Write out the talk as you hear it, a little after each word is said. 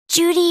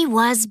Judy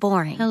was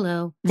boring.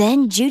 Hello.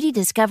 Then Judy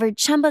discovered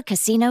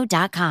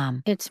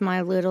ChumbaCasino.com. It's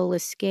my little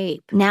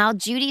escape. Now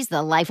Judy's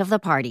the life of the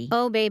party.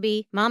 Oh,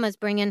 baby, mama's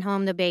bringing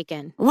home the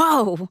bacon.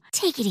 Whoa,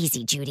 take it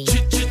easy, Judy.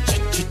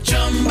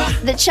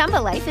 The Chumba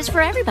life is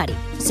for everybody.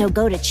 So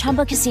go to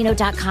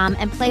ChumbaCasino.com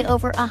and play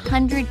over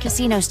 100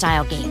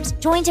 casino-style games.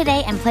 Join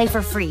today and play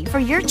for free for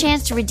your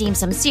chance to redeem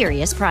some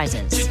serious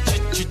prizes.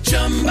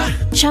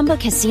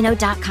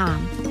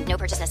 ChumbaCasino.com. No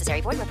purchase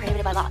necessary. Void where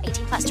prohibited by law.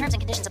 18 plus. Terms and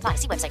conditions apply.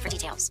 See website for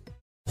details.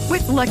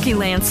 With Lucky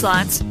Land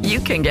Slots, you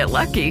can get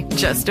lucky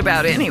just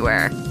about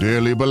anywhere.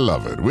 Dearly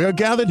beloved, we are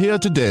gathered here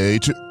today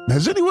to...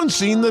 Has anyone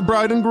seen the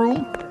bride and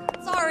groom?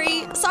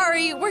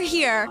 Sorry, we're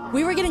here.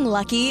 We were getting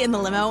lucky in the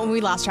limo and we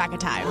lost track of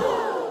time.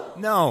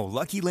 No,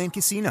 Lucky Land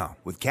Casino,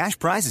 with cash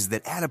prizes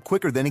that add up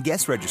quicker than a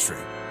guest registry.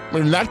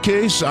 In that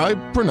case, I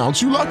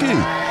pronounce you lucky.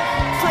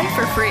 Play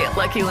for free at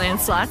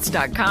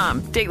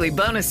LuckyLandSlots.com. Daily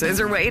bonuses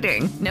are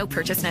waiting. No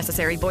purchase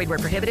necessary. Void where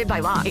prohibited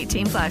by law.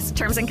 18 plus.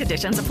 Terms and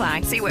conditions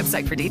apply. See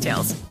website for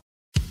details.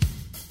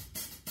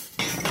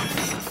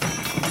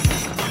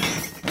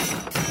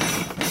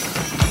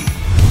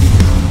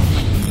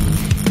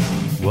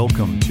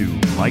 Welcome to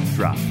Mic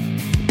Drop,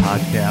 the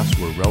podcast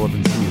where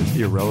relevancy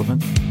is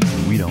irrelevant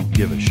and we don't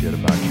give a shit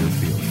about your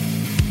feelings.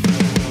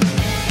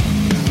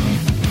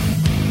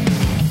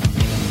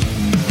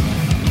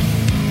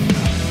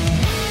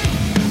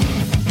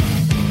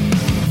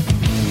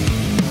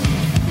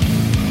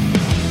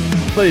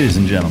 Ladies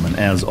and gentlemen,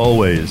 as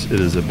always, it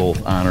is a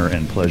both honor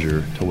and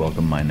pleasure to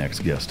welcome my next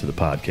guest to the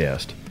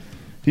podcast.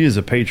 He is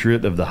a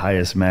patriot of the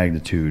highest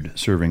magnitude,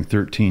 serving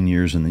 13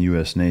 years in the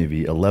U.S.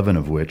 Navy, 11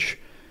 of which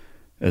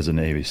as a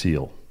Navy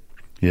SEAL.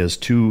 He has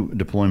 2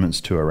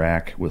 deployments to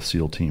Iraq with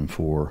SEAL Team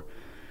 4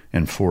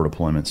 and 4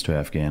 deployments to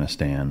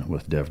Afghanistan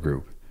with Dev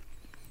Group.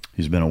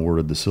 He's been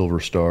awarded the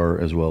Silver Star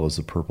as well as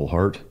the Purple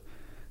Heart.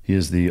 He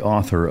is the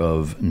author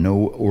of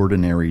No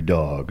Ordinary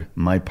Dog,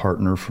 My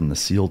Partner from the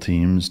SEAL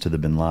Teams to the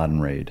Bin Laden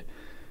Raid.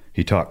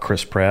 He taught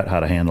Chris Pratt how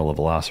to handle a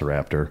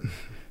velociraptor,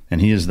 and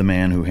he is the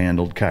man who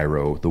handled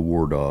Cairo, the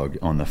war dog,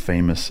 on the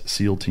famous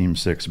SEAL Team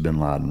 6 Bin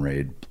Laden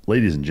Raid.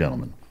 Ladies and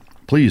gentlemen,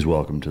 please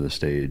welcome to the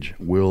stage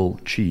Will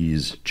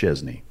Cheese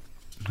Chesney.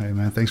 Hey,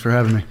 man, thanks for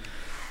having me.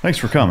 Thanks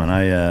for coming.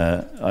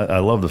 I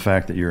love the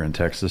fact that you're in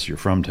Texas. You're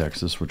from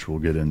Texas, which we'll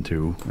get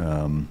into.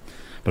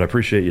 But I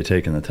appreciate you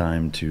taking the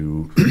time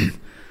to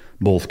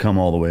both come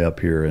all the way up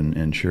here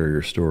and share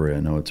your story. I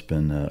know it's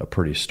been a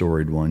pretty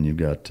storied one. You've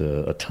got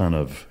a ton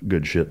of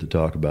good shit to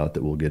talk about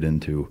that we'll get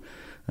into.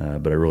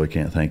 But I really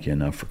can't thank you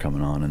enough for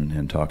coming on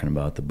and talking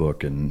about the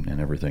book and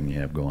everything you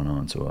have going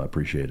on. So I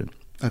appreciate it.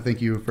 I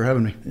thank you for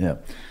having me. Yeah.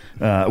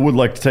 I would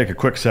like to take a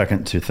quick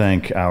second to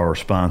thank our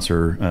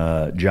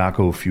sponsor,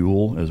 Jocko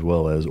Fuel, as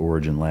well as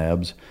Origin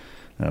Labs,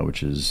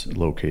 which is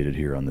located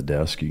here on the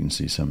desk. You can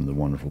see some of the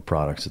wonderful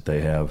products that they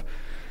have.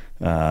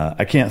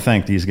 I can't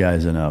thank these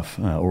guys enough,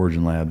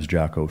 Origin Labs,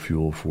 Jocko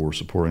Fuel, for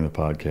supporting the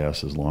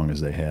podcast as long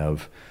as they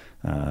have,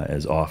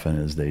 as often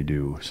as they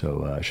do.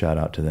 So shout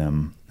out to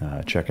them.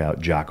 Check out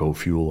Jocko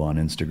Fuel on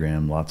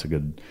Instagram. Lots of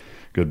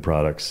good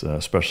products,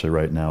 especially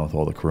right now with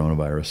all the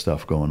coronavirus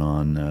stuff going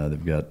on.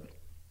 They've got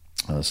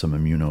some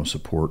immuno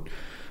support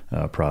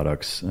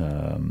products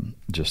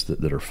just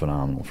that are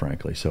phenomenal,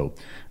 frankly. So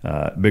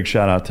big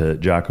shout out to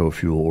Jocko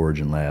Fuel,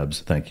 Origin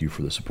Labs. Thank you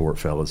for the support,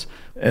 fellas.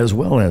 As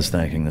well as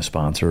thanking the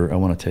sponsor, I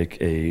want to take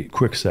a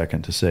quick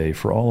second to say,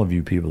 for all of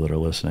you people that are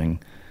listening,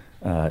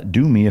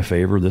 do me a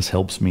favor. This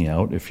helps me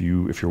out. If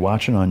you're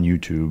watching on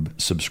YouTube,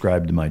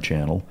 subscribe to my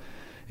channel.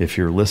 If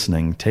you're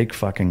listening, take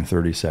fucking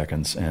 30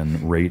 seconds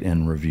and rate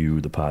and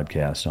review the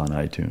podcast on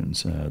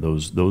iTunes.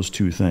 Those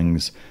 2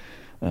 things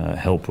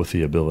help with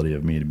the ability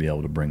of me to be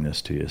able to bring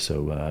this to you.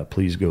 So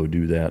please go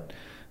do that.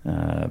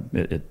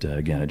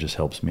 Again, it just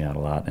helps me out a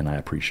lot, and I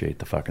appreciate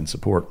the fucking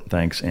support.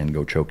 Thanks, and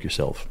go choke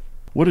yourself.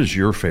 What is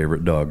your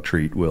favorite dog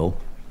treat, Will?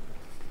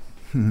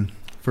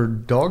 For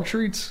dog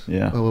treats?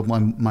 Yeah. Well,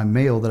 my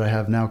male that I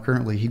have now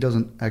currently, he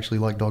doesn't actually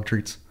like dog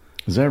treats.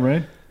 Is that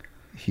right?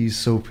 He's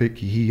so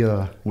picky. He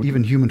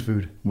even human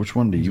food. Which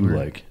one do you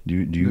like? Do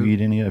you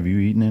eat any? Have you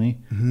eaten any?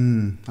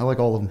 I like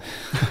all of them.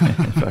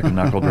 Fucking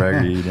knuckle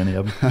dragger, you eat any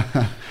of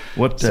them?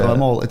 What?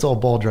 So it's all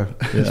ball dry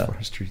as far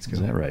as treats go.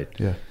 Is that right?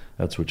 Yeah.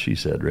 That's what she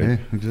said, right? Yeah,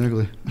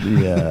 exactly.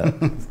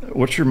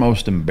 What's your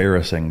most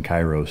embarrassing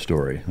Cairo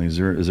story? Is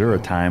there a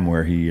time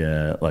where he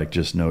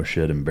just no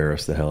shit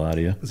embarrassed the hell out of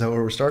you? Is that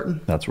where we're starting?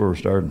 That's where we're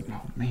starting.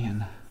 Oh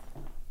man.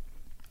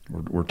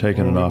 We're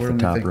taking it off the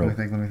top rope.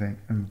 Let me think.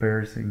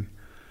 Embarrassing.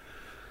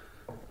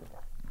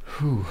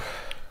 Whew.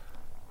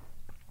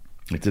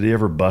 Did he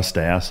ever bust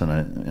ass in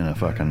a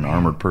fucking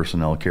armored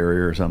personnel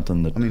carrier or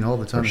something? All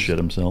the time. Or shit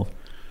himself?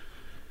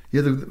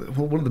 Yeah,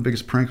 one of the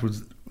biggest pranks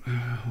was,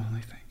 let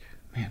me think.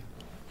 Man.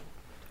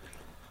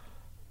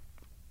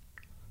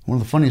 One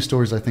of the funniest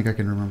stories I think I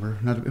can remember,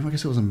 I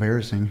guess it was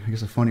embarrassing. I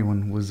guess a funny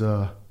one was,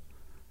 I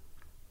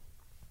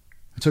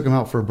took him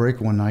out for a break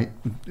one night.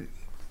 It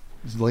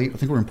was late. I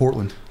think we were in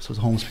Portland, so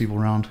there's homeless people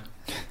around.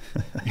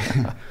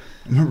 I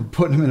remember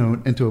putting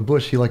him into a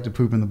bush. He liked to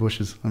poop in the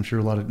bushes. I'm sure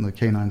a lot of the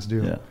canines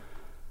do. Yeah.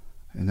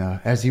 And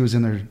as he was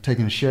in there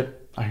taking a shit,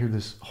 I hear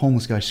this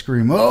homeless guy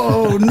scream,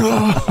 "Oh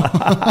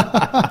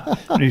no!"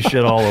 Did he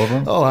shit all over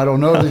him? Oh, I don't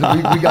know.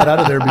 We got out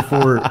of there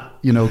before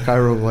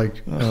Cairo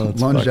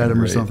lunged at him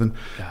or something.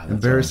 God,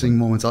 embarrassing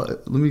moments.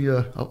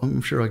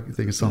 I'm sure I can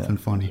think of something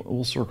funny.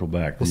 We'll circle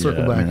back. We'll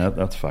circle back. I mean,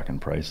 that's fucking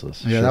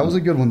priceless. Yeah, that was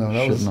a good one though.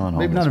 That was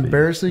maybe not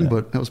embarrassing,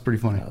 but that was pretty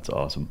funny. That's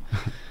awesome.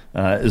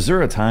 Is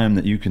there a time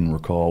that you can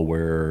recall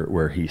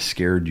where he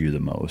scared you the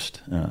most?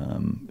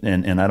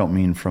 And I don't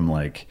mean from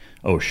like,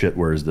 oh shit,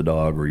 where's the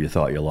dog? Or you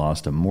thought you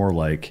lost him. More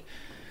like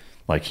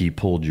he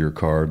pulled your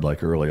card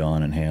like early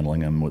on in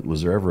handling him.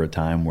 Was there ever a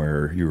time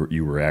where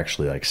you were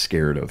actually like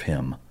scared of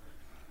him?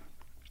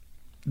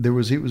 There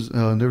was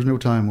no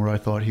time where I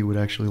thought he would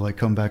actually like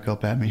come back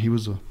up at me. He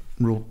was a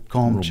real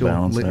calm, chill.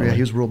 Yeah,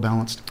 he was real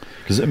balanced.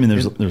 Because I mean,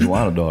 there's a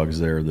lot of dogs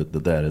there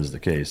that is the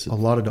case. A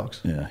lot of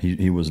dogs. Yeah,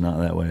 he was not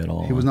that way at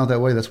all. He was not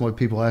that way. That's why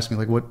people ask me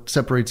like, what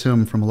separates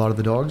him from a lot of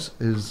the dogs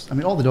is, I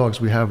mean, all the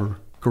dogs we have are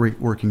great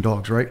working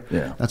dogs, right?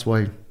 Yeah. That's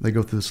why they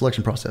go through the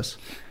selection process.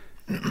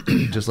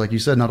 Just like you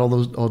said, not all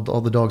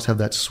the dogs have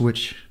that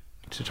switch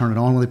to turn it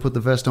on when they put the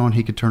vest on.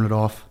 He could turn it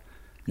off.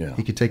 Yeah.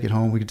 He could take it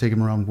home. We could take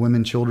him around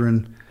women,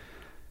 children.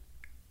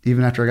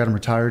 Even after I got him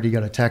retired, he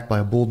got attacked by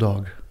a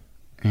bulldog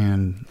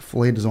and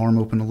flayed his arm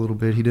open a little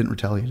bit. He didn't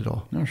retaliate at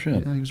all. No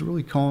shit. Yeah, he was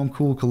really calm,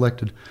 cool,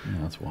 collected. Yeah,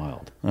 that's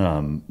wild.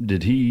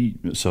 Did he,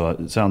 so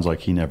it sounds like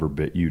he never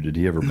bit you. Did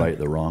he ever bite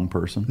the wrong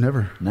person?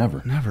 Never.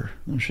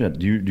 Oh shit.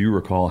 Do you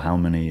recall how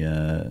many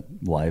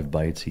live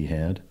bites he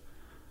had?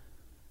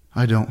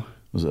 I don't.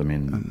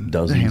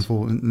 Dozens? A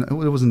handful.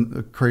 It wasn't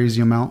a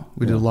crazy amount.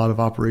 We did a lot of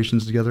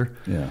operations together.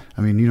 Yeah.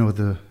 I mean, at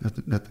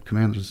the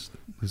command, his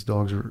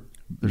dogs are,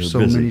 there's so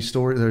busy. many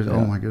stories.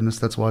 Oh my goodness.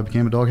 That's why I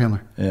became a dog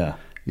handler. Yeah.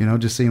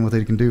 Just seeing what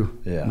they can do.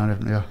 Yeah.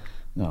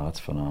 No, that's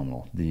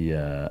phenomenal.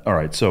 All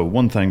right. So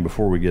one thing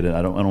before we get in,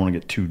 I don't want to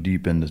get too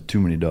deep into too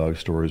many dog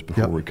stories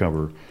before we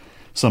cover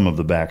some of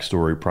the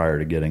backstory prior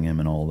to getting him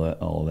and all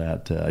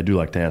that. I do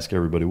like to ask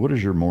everybody, what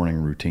is your morning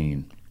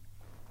routine?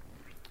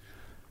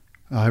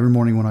 Every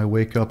morning when I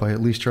wake up, I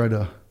at least try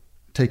to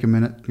take a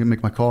minute,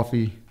 make my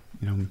coffee,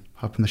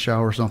 hop in the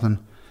shower or something.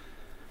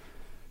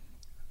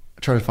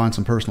 I try to find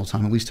some personal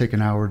time, at least take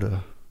an hour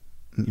to,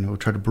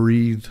 try to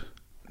breathe,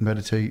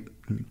 meditate,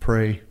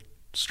 pray,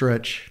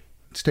 stretch.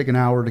 Just take an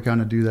hour to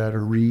kind of do that,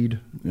 or read,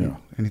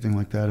 anything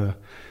like that.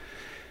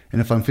 And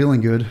if I'm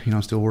feeling good,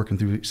 I'm still working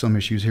through some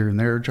issues here and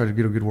there, try to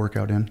get a good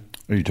workout in.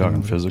 Are you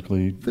talking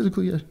physically?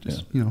 Physically,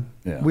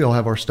 yeah. We all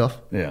have our stuff.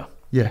 Yeah.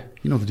 Yeah,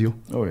 you know the deal.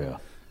 Oh, yeah.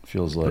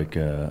 Feels like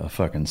a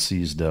fucking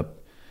seized up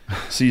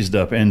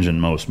engine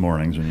most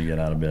mornings when you get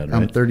out of bed,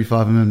 right? I'm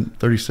 35, I'm in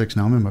 36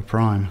 now. I'm in my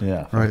prime.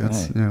 Yeah. Right.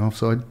 That's,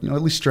 so I,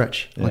 at least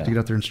stretch. I like to get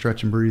out there and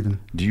stretch and breathe.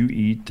 Do you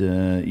eat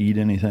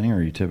anything,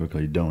 or you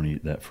typically don't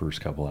eat that first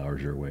couple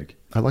hours you're awake?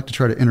 I like to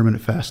try to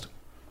intermittent fast.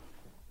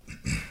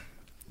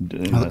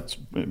 That's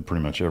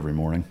pretty much every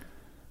morning.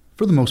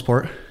 For the most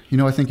part.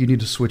 I think you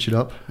need to switch it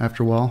up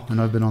after a while. And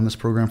I've been on this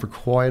program for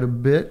quite a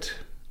bit.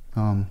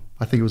 I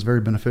think it was very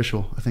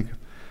beneficial. I think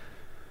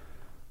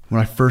when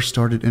I first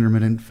started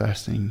intermittent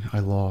fasting, I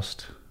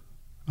lost,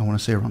 I want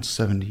to say, around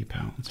 70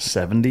 pounds.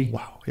 70?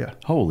 Wow, yeah.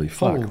 Holy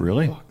fuck,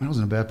 really? Fuck. I was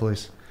in a bad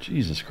place.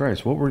 Jesus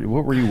Christ. What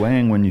were you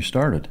weighing when you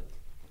started?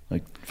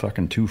 Like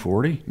fucking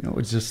 240?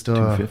 It's just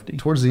 250?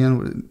 Towards the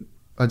end,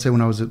 I'd say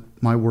when I was at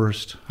my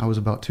worst, I was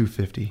about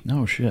 250.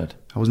 No shit.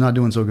 I was not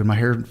doing so good. My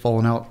hair had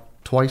fallen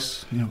out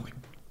twice, like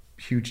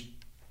huge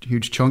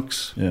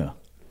chunks. Yeah.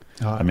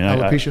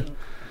 Alopecia.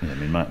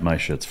 My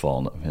shit's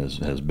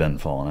has been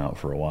falling out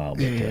for a while.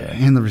 But,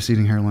 and the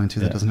receding hairline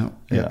too. That doesn't help.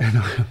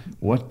 Yeah.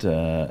 What?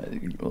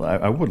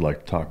 I would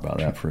like to talk about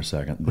that for a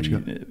second.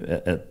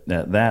 At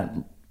that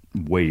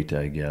weight,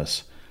 I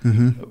guess.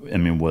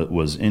 Mm-hmm.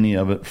 Was any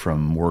of it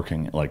from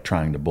working, like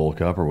trying to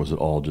bulk up, or was it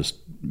all just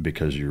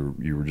because you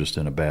were just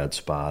in a bad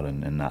spot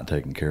and not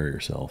taking care of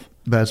yourself?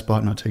 Bad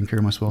spot, not taking care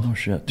of myself. Oh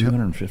shit,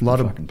 250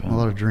 fucking pounds. A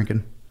lot of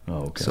drinking.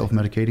 Oh, okay.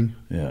 Self-medicating.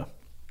 Yeah.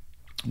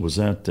 Was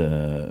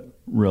that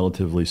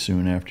relatively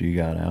soon after you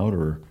got out,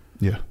 or?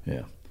 Yeah.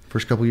 Yeah.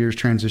 First couple of years,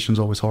 transition's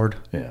always hard.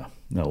 Yeah.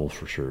 No, we'll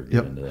for sure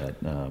get into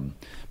that.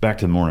 Back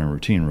to the morning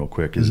routine real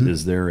quick.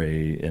 Is there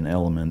an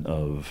element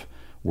of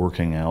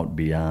working out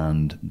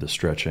beyond the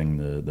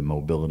stretching, the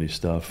mobility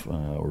stuff,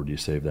 or do you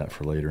save that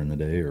for later in the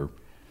day? Or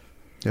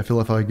I feel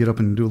if I get up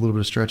and do a little bit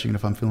of stretching, and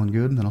if I'm feeling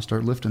good, then I'll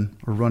start lifting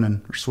or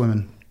running or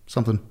swimming,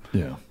 something.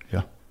 Yeah.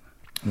 Yeah.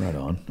 Right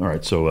on. All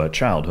right. So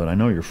childhood, I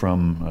know you're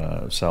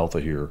from south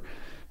of here.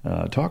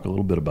 Talk a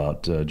little bit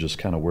about just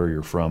kind of where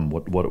you're from,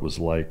 what it was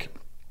like.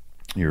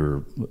 You're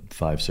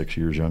 5-6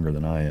 years younger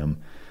than I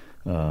am.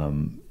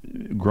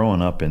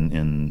 Growing up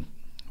in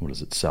what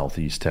is it,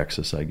 Southeast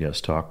Texas, I guess.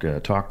 Talk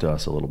to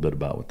us a little bit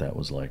about what that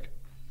was like.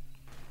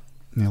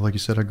 Yeah, like you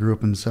said, I grew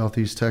up in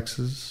Southeast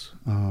Texas.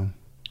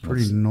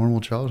 Pretty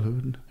normal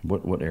childhood.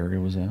 What area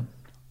was that?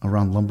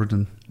 Around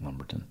Lumberton.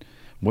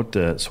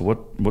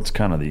 What's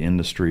kind of the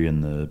industry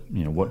and the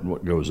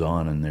what goes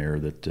on in there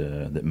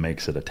that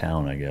makes it a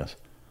town, I guess?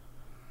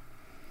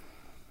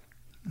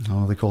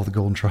 Oh, they call it the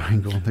Golden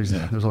Triangle.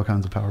 There's all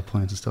kinds of power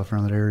plants and stuff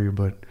around that area,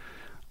 but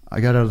I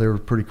got out of there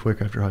pretty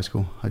quick after high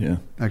school. I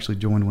actually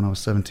joined when I was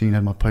 17.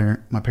 Had my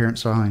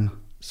parents sign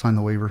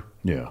the waiver.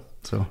 Yeah.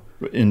 So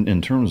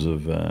in terms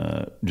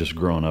of just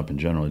growing up in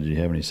general, did you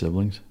have any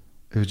siblings?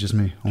 It was just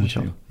me, only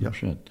child. Yeah. Oh,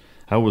 shit.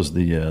 How was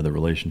the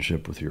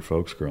relationship with your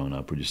folks growing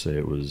up? Would you say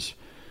it was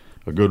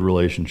a good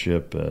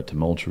relationship,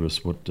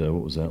 tumultuous? What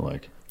was that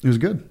like? It was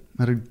good.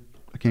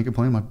 I can't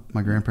complain.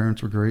 My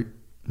grandparents were great.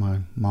 My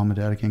mom and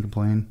dad, I can't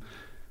complain.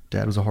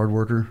 Dad was a hard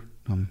worker.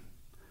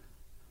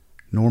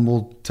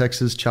 Normal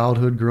Texas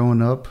childhood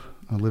growing up.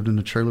 I lived in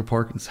a trailer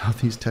park in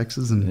Southeast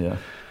Texas, and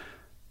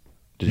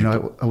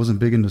I wasn't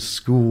big into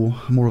school.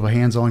 I'm more of a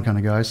hands-on kind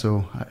of guy.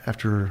 So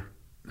after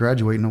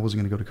graduating, I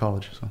wasn't going to go to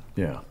college. So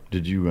yeah.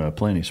 Did you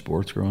play any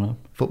sports growing up?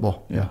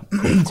 Football. Yeah.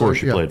 Of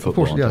course, you played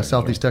football. Of course,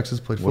 Southeast Texas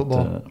played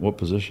football. What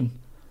position?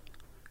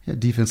 Yeah,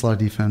 defense. A lot of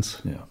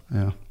defense.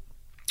 Yeah.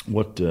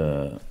 What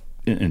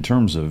in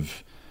terms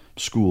of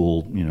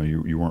school?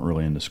 You weren't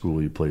really into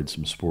school. You played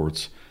some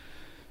sports.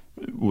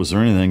 Was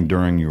there anything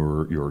during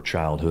your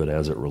childhood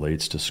as it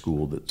relates to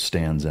school that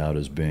stands out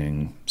as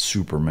being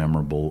super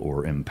memorable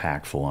or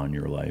impactful on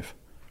your life?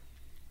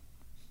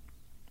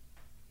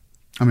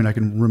 I mean, I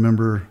can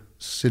remember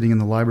sitting in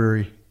the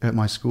library at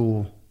my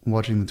school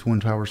watching the Twin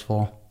Towers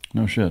fall.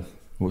 No shit.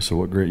 So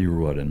what grade you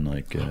were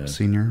in?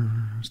 Senior.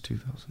 It was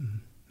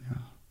 2000. Yeah.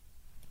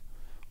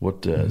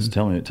 What?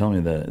 Tell me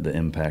the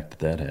impact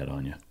that had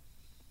on you.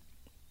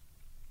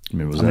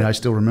 I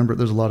still remember it.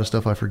 There's a lot of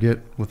stuff I forget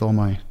with all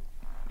my,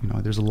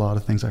 there's a lot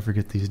of things I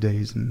forget these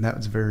days, and that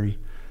was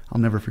I'll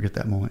never forget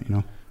that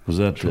moment. Was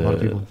that sure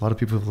a lot of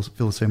people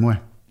feel the same way?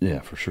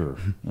 Yeah, for sure.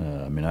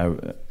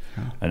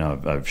 I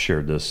know I've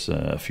shared this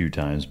a few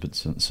times, but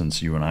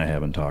since you and I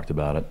haven't talked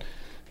about it,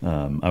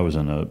 I was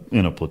in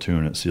a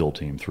platoon at SEAL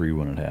Team 3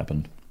 when it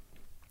happened.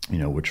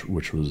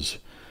 Which was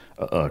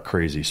a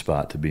crazy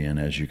spot to be in,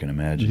 as you can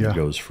imagine. Yeah. It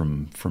goes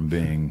from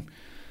being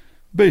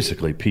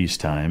basically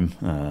peacetime,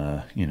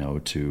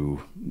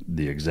 to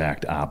the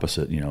exact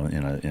opposite.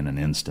 In an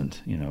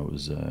instant.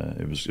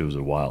 It was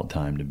a wild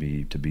time to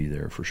be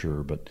there for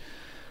sure, but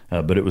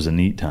it was a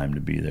neat time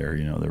to be there.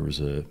 There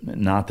was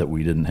not that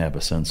we didn't have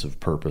a sense of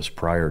purpose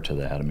prior to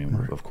that. I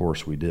mean, of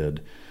course we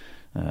did.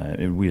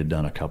 We had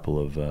done a couple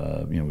of,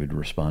 we'd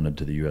responded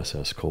to the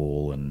USS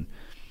Cole and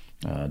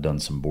done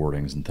some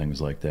boardings and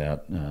things like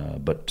that,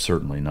 but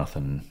certainly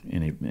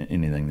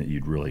anything that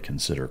you'd really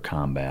consider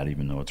combat,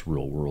 even though it's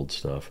real world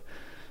stuff.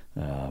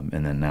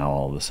 And then now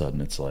all of a sudden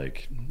it's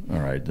like,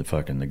 all right,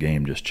 the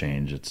game just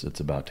changed.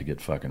 It's about to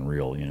get fucking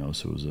real,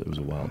 So it was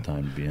a wild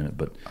time to be in it.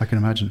 But I can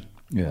imagine.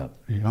 Yeah.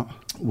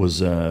 Was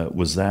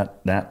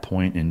that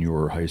point in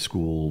your high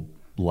school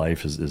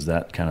life, is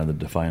that kind of the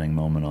defining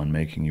moment on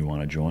making you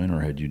want to join,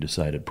 or had you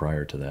decided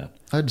prior to that?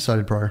 I had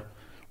decided prior.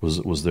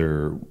 Was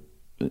there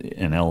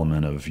an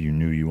element of you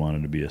knew you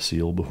wanted to be a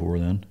SEAL before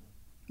then?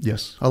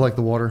 Yes. I like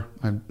the water.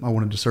 I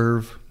wanted to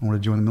serve. I wanted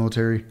to join the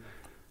military.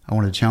 I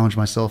wanted to challenge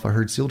myself. I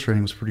heard SEAL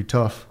training was pretty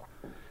tough.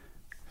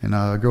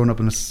 And growing up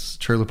in a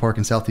trailer park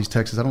in Southeast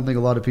Texas, I don't think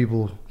a lot of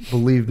people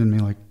believed in me.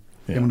 Like,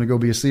 I'm going to go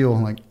be a SEAL.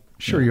 I'm like,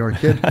 sure you are,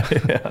 kid.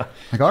 Yeah.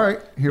 Like, all right,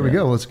 here we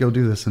go. Let's go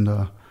do this. And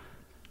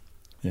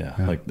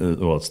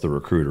it's the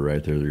recruiter,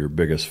 right? They're your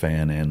biggest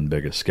fan and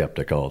biggest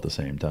skeptic all at the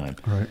same time.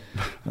 Right.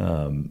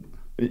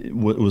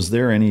 Was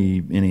there any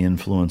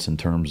influence in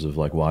terms of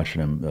like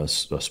watching a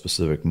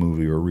specific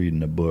movie or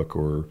reading a book,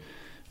 or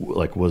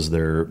like was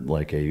there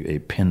like a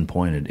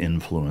pinpointed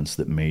influence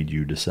that made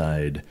you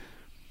decide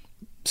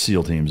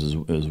SEAL teams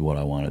is what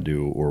I want to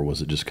do, or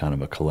was it just kind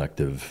of a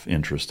collective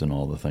interest in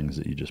all the things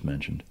that you just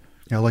mentioned?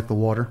 Yeah, I like the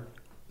water.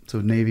 So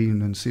Navy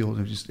and then SEAL,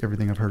 just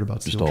everything I've heard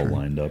about SEAL just all training.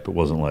 Lined up. It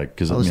wasn't like,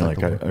 because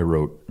I read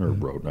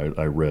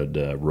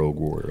Rogue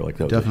Warrior, like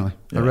that. Definitely.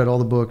 I read all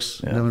the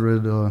books. Yeah. Never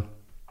read all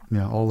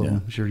of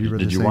them. Sure, you read.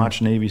 Did you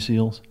watch Navy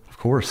SEAls? Of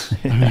course.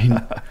 I mean, you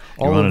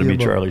wanted to be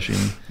Charlie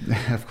Sheen.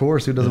 Of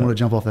course. Who doesn't want to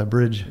jump off that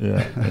bridge?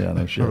 Yeah,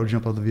 no shit. Or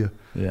jump off the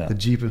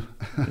Jeep.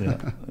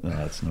 Yeah,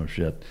 that's no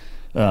shit.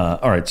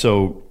 All right,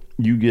 so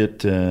you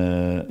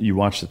you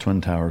watch the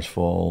Twin Towers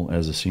fall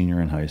as a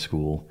senior in high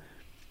school.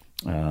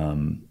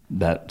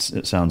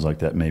 It sounds like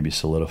that maybe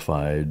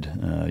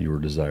solidified your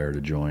desire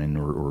to join,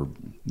 or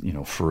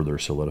further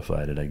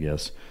solidified it, I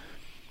guess.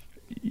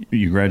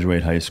 You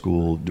graduate high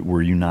school.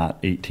 Were you not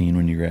 18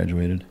 when you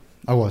graduated?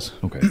 I was.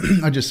 Okay.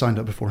 I just signed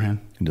up beforehand.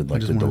 You did the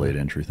delayed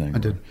entry thing? I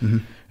did. Mm-hmm.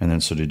 And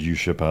then, so did you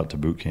ship out to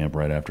boot camp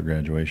right after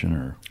graduation,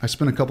 or? I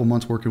spent a couple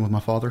months working with my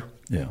father.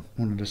 Yeah.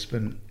 Wanted to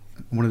spend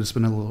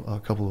a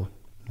couple of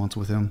months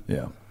with him.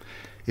 Yeah.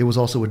 It was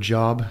also a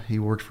job. He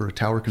worked for a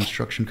tower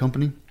construction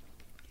company.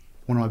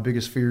 One of my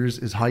biggest fears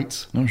is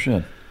heights. No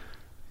shit.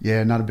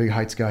 Yeah, not a big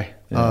heights guy.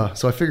 Yeah.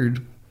 So I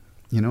figured,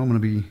 you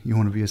want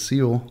to be a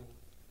SEAL,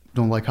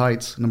 don't like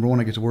heights. Number one,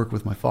 I get to work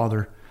with my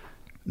father.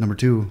 Number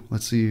two,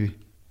 let's see,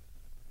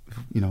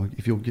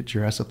 if you'll get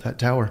your ass up that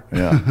tower.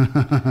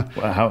 Yeah.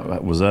 Well, how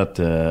was that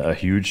a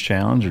huge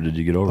challenge, or did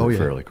you get over it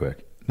fairly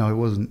quick? No, it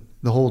wasn't.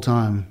 The whole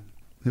time,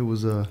 it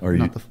was not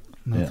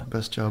the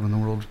best job in the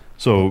world.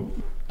 So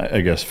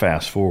I guess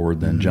fast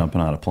forward then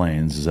jumping out of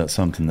planes, is that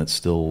something that's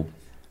still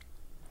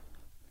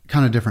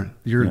kind of different?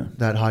 You're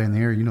that high in the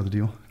air, you know the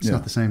deal. It's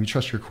not the same. You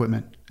trust your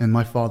equipment. And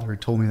my father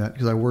had told me that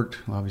because I worked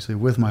obviously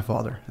with my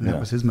father, and that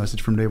was his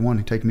message from day one.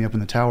 He'd take me up in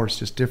the tower. It's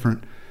just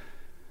different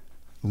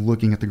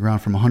looking at the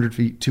ground from 100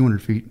 feet,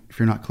 200 feet. If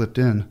you're not clipped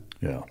in,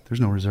 there's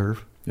no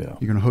reserve. You're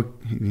going to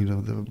hook,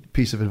 the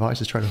piece of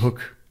advice is try to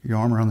hook your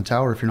arm around the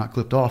tower if you're not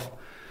clipped off.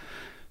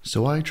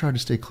 So I tried to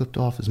stay clipped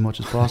off as much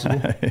as possible,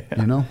 but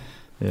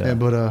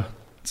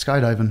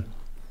skydiving,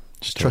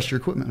 just trust your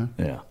equipment,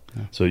 man.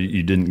 So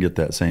you didn't get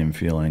that same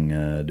feeling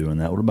doing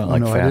that. What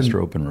about fast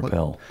rope and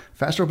rappel?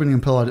 Fast rope and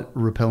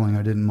rappelling,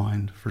 I didn't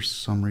mind for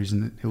some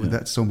reason.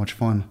 That's so much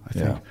fun, I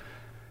think.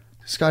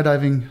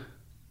 Skydiving,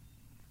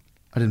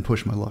 I didn't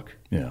push my luck.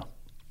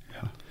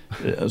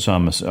 So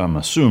I'm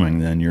assuming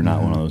then you're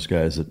not one of those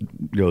guys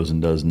that goes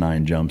and does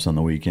 9 jumps on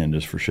the weekend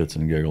just for shits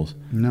and giggles.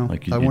 No,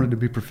 I wanted to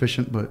be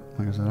proficient, but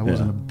like I said, I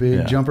wasn't a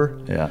big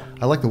jumper.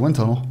 I like the wind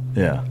tunnel.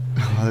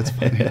 Oh, that's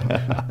funny.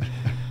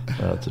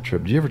 That's a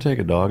trip. Did you ever take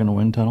a dog in a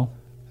wind tunnel?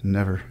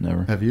 Never.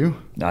 Have you?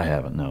 I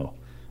haven't, no.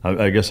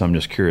 I guess I'm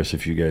just curious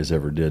if you guys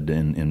ever did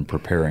in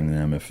preparing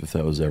them, if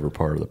that was ever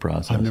part of the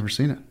process. I've never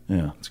seen it.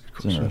 It's a good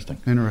question.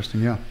 Interesting.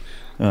 Interesting, yeah.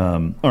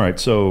 All right,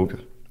 so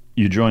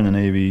you join the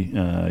Navy,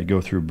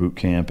 go through boot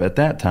camp. At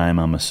that time,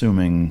 I'm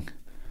assuming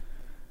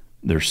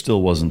there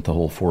still wasn't the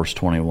whole Force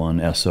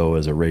 21 SO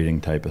as a rating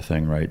type of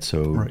thing, right?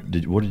 So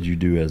what did you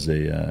do as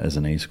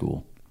an A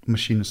school?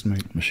 Machinist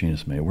mate.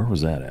 Machinist mate. Where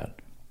was that at?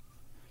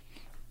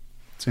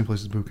 Same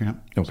place as boot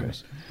camp. Okay.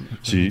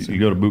 So you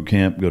go to boot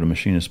camp, go to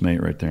machinist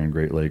mate right there in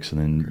Great Lakes,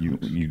 and then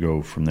you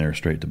go from there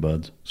straight to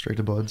Buds? Straight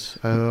to Buds.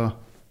 Got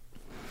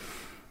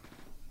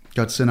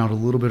sent out a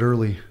little bit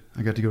early.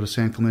 I got to go to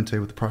San Clemente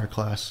with the prior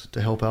class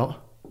to help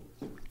out.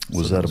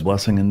 Was that a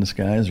blessing in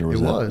disguise, or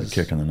was that a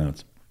kick in the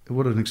nuts?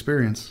 What an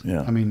experience.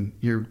 Yeah. I mean,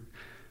 you're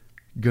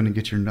going to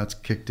get your nuts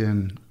kicked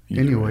in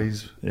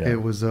anyways. Yeah.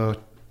 It was a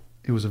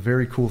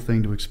very cool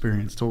thing to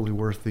experience. Totally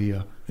worth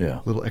the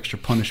little extra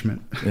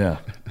punishment. Yeah.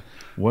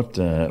 What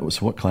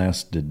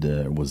class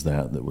was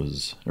that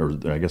was, or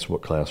I guess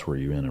what class were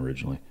you in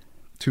originally?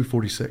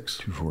 246.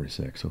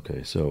 246.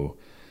 Okay, so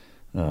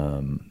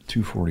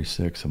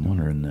 246. I'm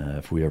wondering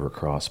if we ever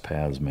cross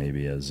paths,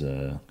 maybe as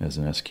an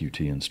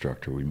SQT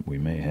instructor. We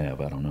may have.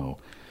 I don't know.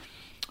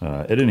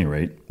 At any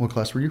rate, what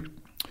class were you?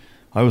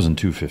 I was in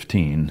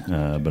 215,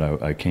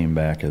 but I came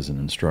back as an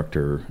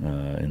instructor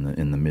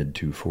in the mid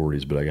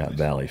 240s. But I got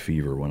valley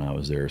fever when I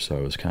was there, so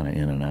I was kind of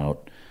in and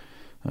out.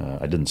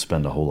 I didn't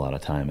spend a whole lot of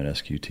time at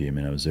SQT. I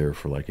mean, I was there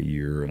for like a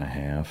year and a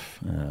half,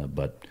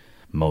 but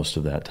most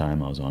of that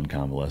time I was on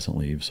convalescent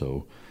leave.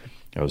 So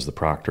I was the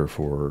proctor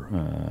for,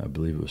 I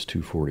believe it was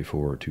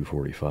 244 or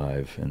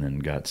 245, and then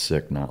got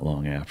sick not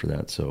long after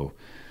that. So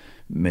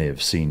may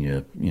have seen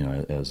you,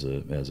 as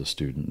a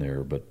student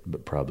there,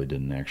 but probably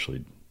didn't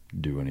actually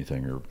do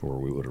anything, or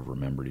we would have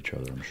remembered each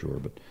other, I'm sure.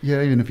 But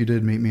yeah, even if you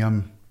did meet me,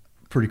 I'm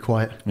pretty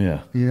quiet.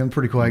 Yeah, I'm a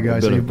pretty quiet guy.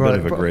 Bit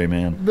of a gray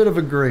man. Bit of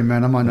a gray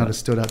man. I might not have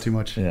stood out too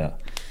much. Yeah.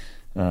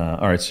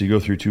 All right, so you go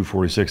through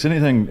 246.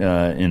 Anything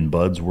in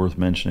Buds worth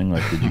mentioning?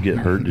 Like, did you get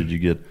hurt? Did you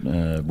get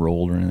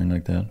rolled or anything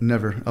like that?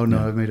 Never. Oh no,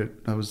 I made it.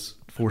 I was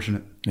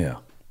fortunate. Yeah.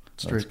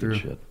 Straight through.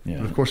 Shit. Yeah.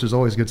 But of course, there's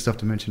always good stuff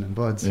to mention in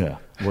Buds. Yeah.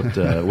 What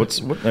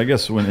I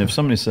guess if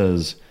somebody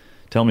says,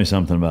 "Tell me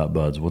something about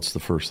Buds," what's the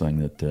first thing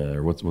that,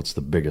 or what's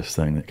the biggest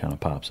thing that kind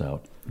of pops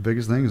out? The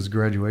biggest thing is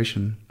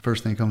graduation.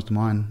 First thing that comes to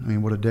mind. I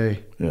mean, what a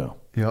day. Yeah.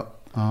 Yep.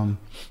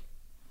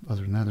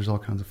 Other than that, there's all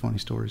kinds of funny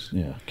stories.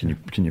 Yeah. Can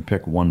you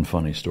pick one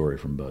funny story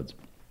from Buds?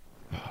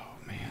 Oh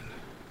man.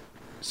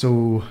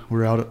 So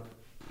we're out at.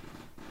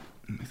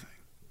 Let me think.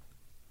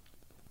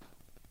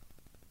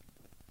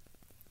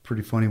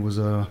 Pretty funny was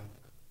a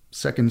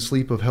second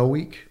sleep of Hell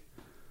Week.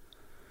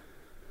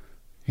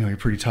 You're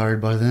pretty tired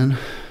by then.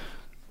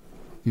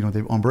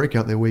 They on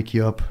breakout they wake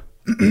you up,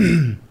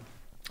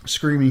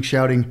 screaming,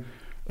 shouting,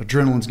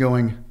 adrenaline's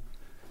going.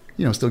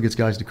 Still gets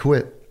guys to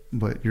quit.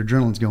 But your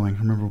adrenaline's going. I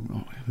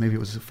remember maybe it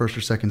was the first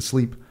or second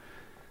sleep.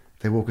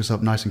 They woke us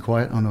up nice and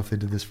quiet. I don't know if they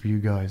did this for you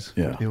guys.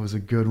 Yeah. It was a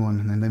good one.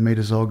 And then they made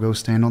us all go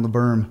stand on the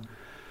berm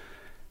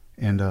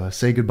and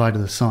say goodbye to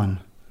the sun.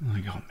 I'm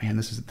like, oh man,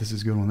 this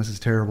is a good one. This is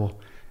terrible.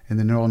 And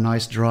then they're all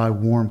nice, dry,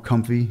 warm,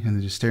 comfy, and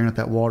they're just staring at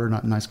that water,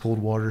 not nice cold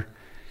water.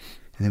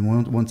 And then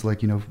once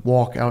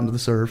walk out into the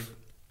surf.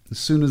 As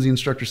soon as the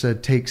instructor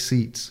said, take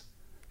seats,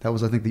 that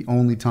was, I think, the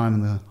only time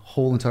in the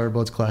whole entire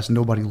Buds class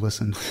nobody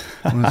listened.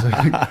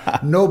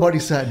 Nobody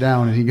sat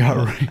down, and he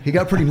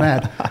got pretty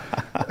mad.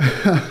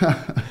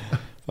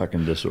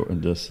 Fucking that's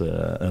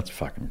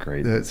fucking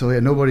crazy. So yeah,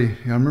 nobody.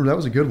 I remember that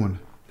was a good one.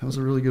 That was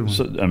a really good one.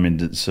 So I mean,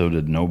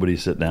 did nobody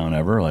sit down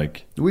ever?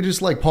 Like we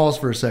just paused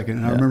for a second,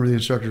 and I remember the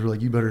instructors were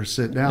like, "You better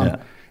sit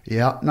down."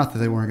 Yeah, not that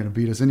they weren't going to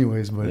beat us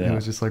anyways, but it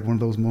was just like one of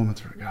those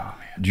moments where, oh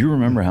man. Do you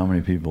remember how many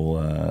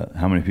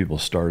people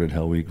started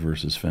Hell Week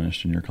versus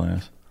finished in your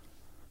class?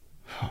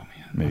 Oh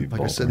man, maybe like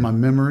I said, my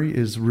memory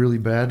is really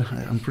bad.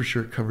 I'm pretty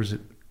sure it covers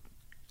it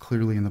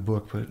clearly in the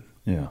book, but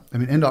yeah, I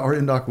mean, our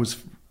NDOC was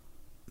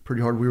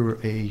pretty hard. We were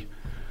a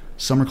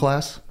summer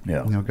class.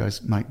 Yeah.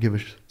 Guys might give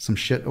us some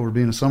shit over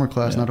being a summer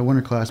class, not a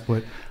winter class,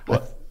 but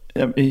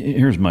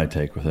here's my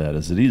take with that: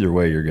 is that either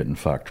way you're getting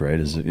fucked, right?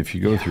 Is that if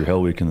you go through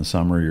Hell Week in the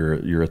summer,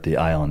 you're at the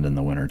island in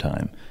the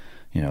wintertime.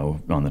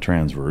 On the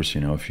transverse,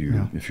 if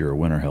you're a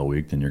winter Hell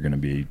Week, then you're going to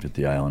be at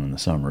the island in the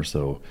summer.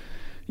 So,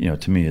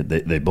 to me,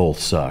 they both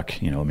suck.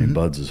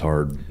 Buds is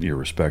hard,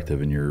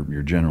 irrespective, and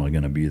you're generally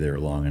going to be there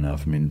long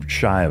enough.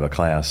 Shy of a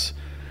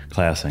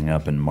classing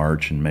up in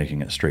March and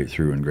making it straight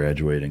through and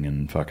graduating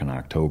in fucking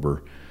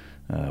October,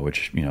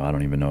 which I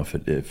don't even know if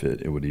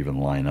it would even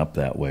line up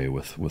that way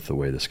with the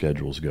way the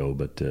schedules go.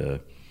 But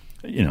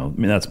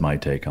that's my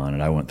take on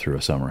it. I went through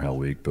a summer Hell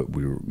Week, but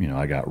we were,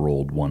 I got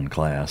rolled one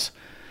class.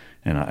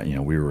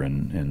 And we were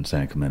in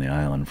San Clemente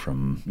Island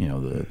from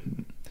the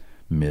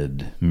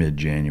mid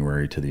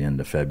January to the end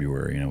of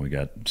February. We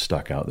got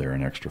stuck out there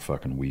an extra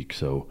fucking week.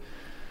 So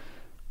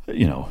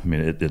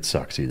it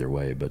sucks either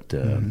way. But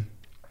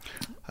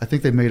I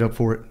think they made up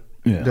for it.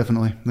 Yeah,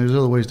 definitely. There's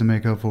other ways to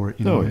make up for it.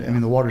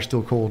 The water's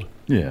still cold.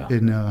 Yeah. You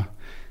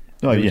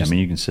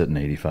can sit in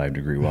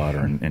 85-degree water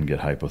and get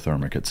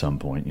hypothermic at some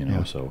point.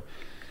 So.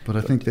 But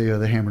I think they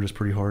hammered us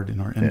pretty hard in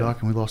our end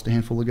doc, and we lost a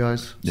handful of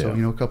guys. So,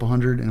 a couple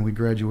hundred, and we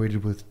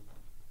graduated with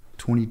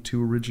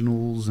 22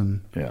 originals and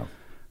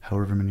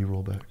however many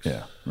rollbacks.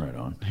 Yeah, right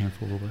on. A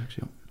handful of rollbacks,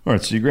 yeah. All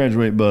right, so you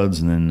graduate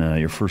buds, and then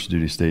your first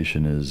duty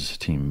station is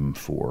Team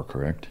 4,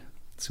 correct?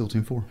 SEAL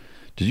Team 4.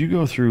 Did you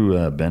go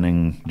through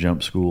Benning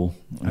Jump School?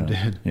 I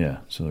did. Yeah,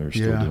 so they're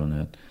still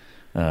doing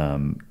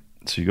that.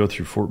 So you go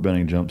through Fort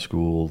Benning Jump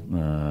School.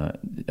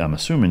 I'm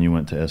assuming you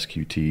went to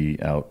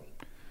SQT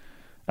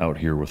out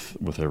here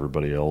with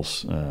everybody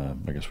else. I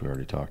guess we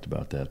already talked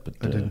about that, but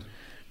I did.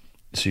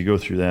 So you go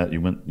through that. You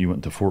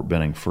went to Fort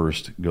Benning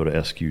first, go to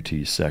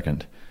SQT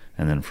second,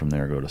 and then from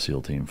there go to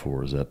SEAL Team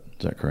 4. Is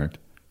that correct?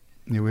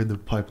 Yeah, we had the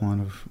pipeline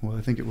of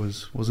I think it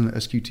wasn't it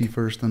SQT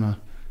first, then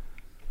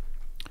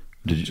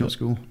jump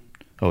school.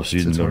 Oh, so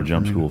you didn't go to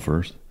jump school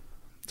first?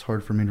 It's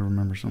hard for me to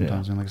remember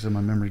sometimes, and like I said,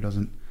 my memory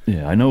doesn't.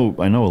 Yeah, I know.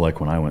 Like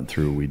when I went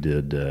through, we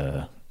did.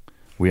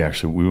 We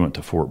went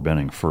to Fort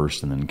Benning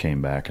first and then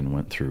came back and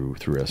went through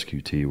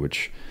SQT,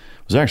 which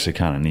was actually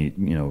kind of neat,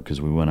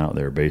 because we went out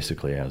there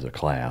basically as a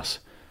class,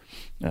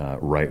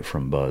 right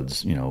from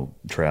buds,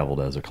 traveled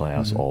as a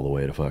class all the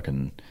way to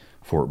fucking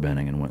Fort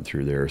Benning and went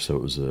through there. So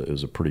it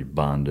was a pretty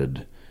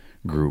bonded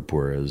group,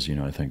 whereas,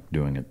 I think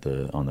doing it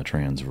on the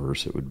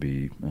transverse, it would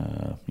be,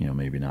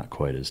 maybe not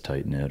quite as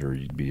tight knit, or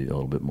you'd be a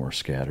little bit more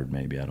scattered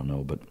maybe, I don't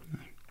know, but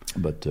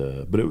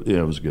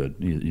it was good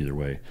either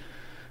way.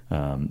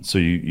 So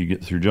you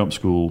get through jump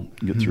school,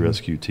 get through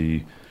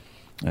SQT.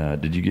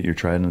 Did you get your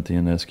trident at the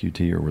end of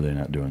SQT, or were they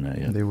not doing that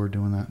yet? They were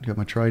doing that. Got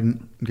my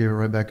trident, gave it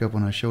right back up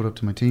when I showed up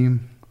to my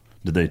team.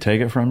 Did they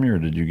take it from you, or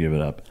did you give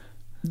it up?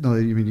 No,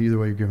 either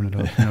way you're giving it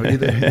up.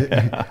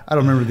 I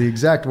don't remember the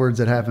exact words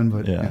that happened,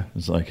 but yeah.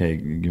 It's like, hey,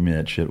 give me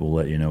that shit. We'll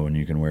let you know when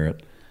you can wear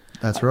it.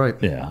 That's right.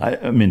 Yeah,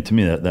 I mean, to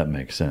me that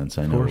makes sense.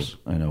 I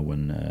know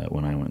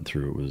when I went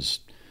through,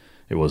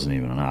 it wasn't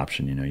even an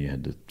option. You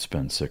had to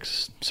spend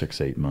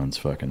 6-8 months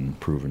fucking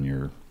proving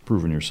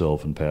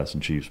yourself and passing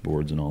Chiefs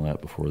boards and all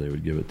that before they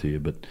would give it to you.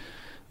 But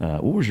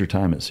what was your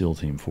time at SEAL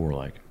Team 4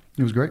 like?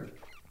 It was great.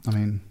 I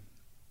mean,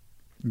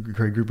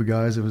 great group of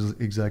guys. It was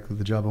exactly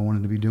the job I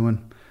wanted to be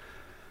doing.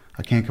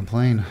 I can't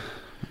complain.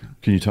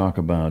 Can you talk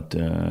about,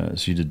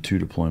 so you did 2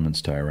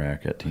 deployments to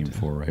Iraq at Team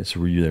 4, right? So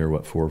were you there,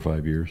 4 or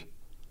 5 years?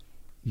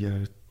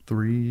 Yeah,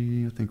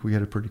 3. I think we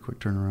had a pretty quick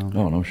turnaround.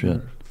 Oh, no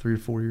shit. 3 or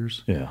 4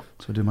 years. Yeah.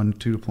 So I did my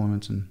 2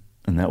 deployments. And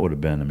that would have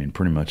been,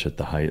 pretty much at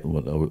the height,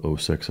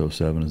 06,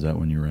 07? Is that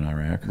when you were in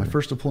Iraq? My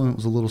first deployment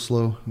was a little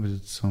slow. It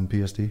was some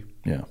PSD.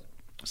 Yeah.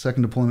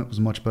 Second deployment was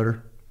much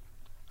better.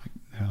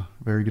 Yeah,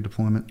 very good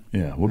deployment.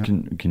 Yeah. Well,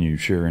 yeah. Can you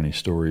share any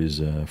stories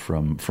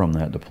from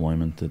that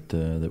deployment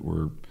that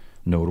were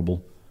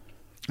notable?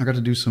 I got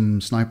to do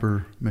some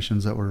sniper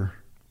missions that were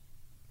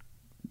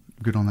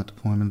good on that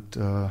deployment.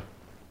 That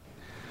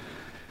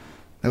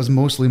was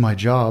mostly my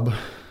job.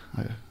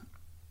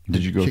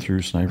 Did you go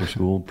through sniper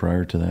school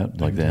prior to that,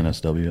 like the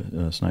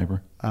NSW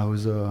sniper? I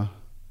was, like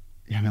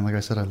I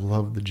said, I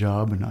loved the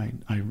job, and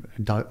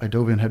I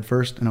dove in head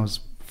first, and I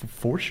was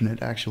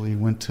fortunate, actually,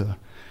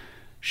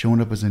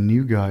 showing up as a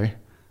new guy.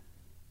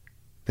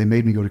 They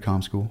made me go to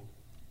comm school.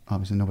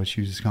 Obviously, nobody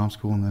chooses comm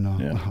school, and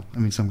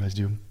then, some guys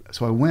do.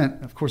 So I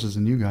went, of course, as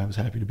a new guy, I was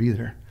happy to be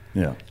there.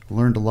 Yeah.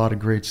 Learned a lot of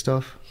great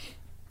stuff.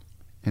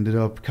 Ended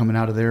up coming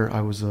out of there,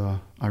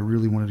 I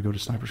really wanted to go to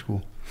sniper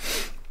school.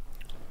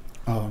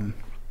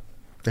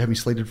 They had me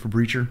slated for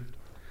breacher.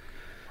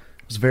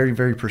 I was very,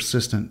 very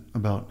persistent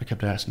I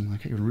kept asking,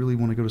 like, hey, I really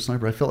want to go to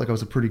sniper. I felt like I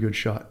was a pretty good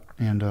shot,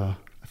 and I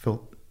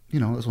felt,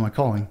 that was my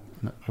calling.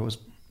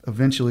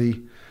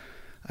 Eventually,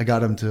 I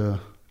got him to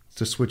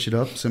switch it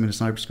up, send me to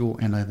sniper school,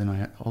 and then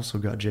I also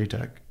got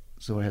JTAC.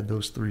 So I had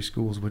those 3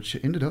 schools, which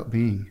ended up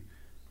being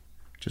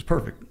just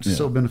perfect.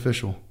 So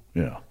beneficial.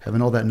 Yeah.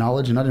 Having all that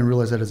knowledge, and I didn't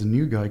realize that as a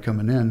new guy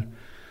coming in.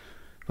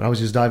 But I was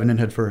just diving in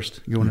head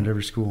first, going into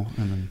every school.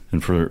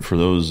 And for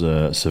those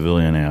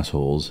civilian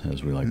assholes,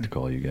 as we like to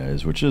call you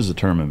guys, which is a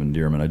term of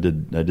endearment,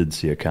 I did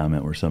see a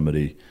comment where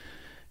somebody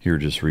here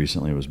just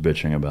recently was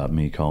bitching about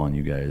me calling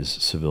you guys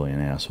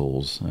civilian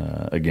assholes.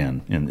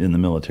 Again, in the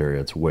military,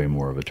 it's way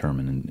more of a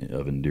term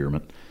of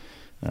endearment.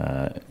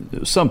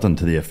 Something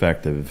to the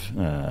effect of,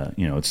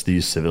 it's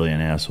these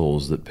civilian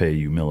assholes that pay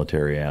you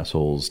military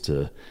assholes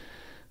to,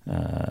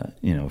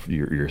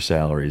 your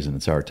salaries, and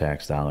it's our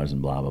tax dollars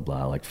and blah, blah,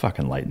 blah. Like,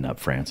 fucking lighten up,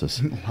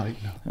 Francis.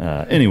 Lighten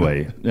up.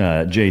 Anyway,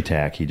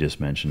 JTAC, he just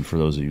mentioned, for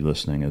those of you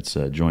listening, it's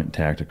Joint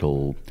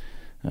Tactical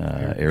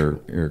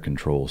Air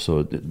Control.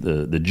 So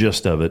the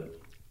gist of it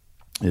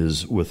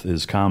is, with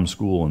his comm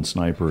school and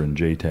sniper and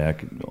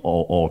JTAC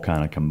all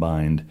kind of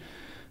combined,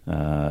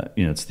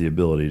 it's the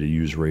ability to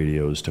use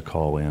radios to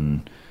call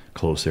in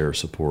close air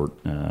support,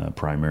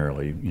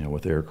 primarily,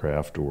 with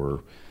aircraft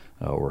or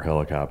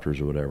helicopters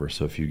or whatever.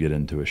 So if you get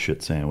into a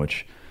shit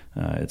sandwich,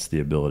 it's the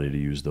ability to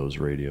use those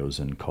radios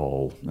and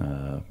call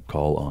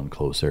on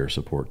close air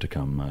support to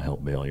come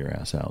help bail your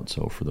ass out.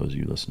 So for those of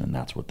you listening,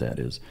 that's what that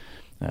is.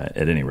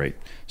 At any rate,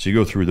 so you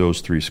go through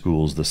those 3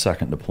 schools. The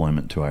second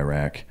deployment to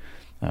Iraq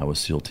was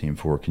SEAL Team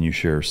 4. Can you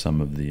share some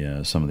of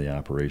the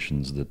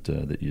operations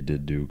that you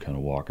did do? Kind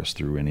of walk us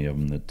through any of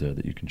them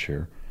that you can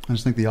share. I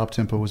just think the op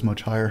tempo was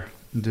much higher.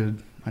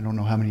 I don't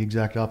know how many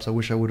exact ops. I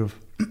wish I would have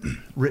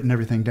written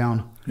everything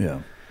down.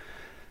 Yeah,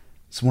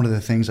 it's one of the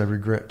things I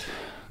regret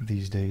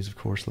these days. Of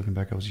course, looking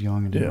back, I was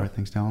young and didn't write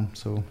things down.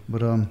 So,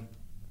 but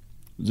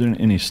is there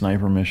any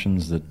sniper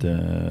missions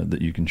that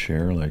you can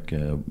share, like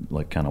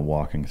kind of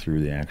walking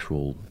through the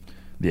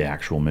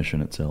actual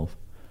mission itself?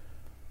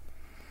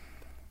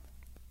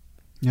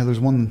 Yeah, there's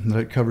one that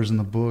it covers in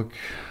the book.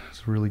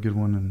 It's a really good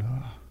one, and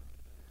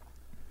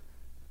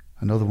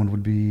another one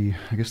would be,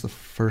 I guess, the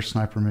first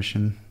sniper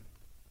mission.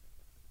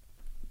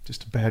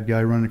 Just a bad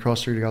guy running across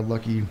the street. I got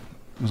lucky.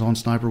 I was on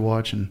sniper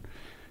watch and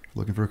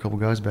looking for a couple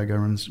guys. Bad guy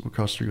runs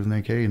across the street with an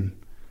AK and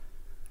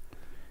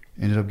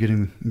ended up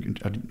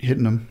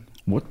hitting him.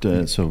 What?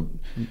 So,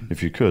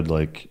 if you could,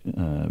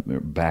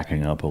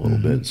 backing up a little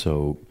bit.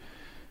 So,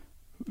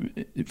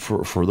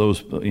 for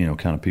those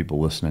kind of people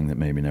listening that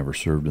maybe never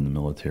served in the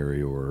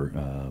military or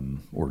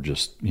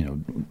just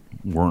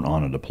weren't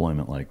on a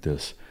deployment like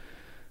this,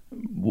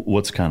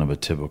 what's kind of a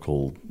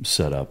typical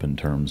setup in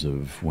terms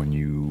of when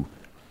you're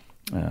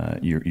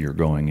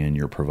going in,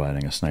 you're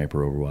providing a sniper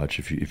overwatch?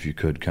 If you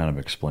could kind of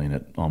explain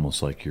it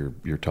almost like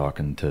you're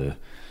talking to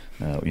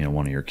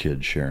one of your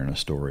kids sharing a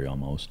story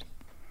almost.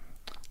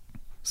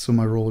 So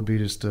my role would be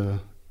just to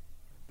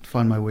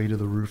find my way to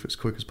the roof as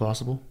quick as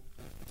possible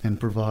and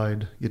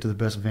get to the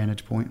best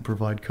vantage point and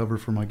provide cover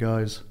for my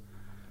guys.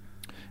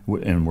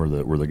 And were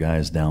the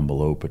guys down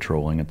below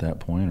patrolling at that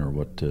point, or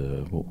what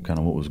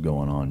was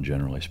going on,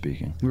 generally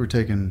speaking? We were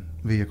taking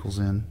vehicles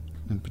in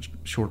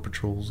short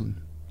patrols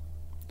and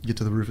get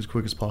to the roof as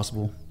quick as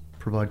possible,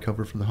 provide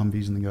cover for the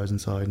Humvees and the guys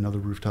inside and other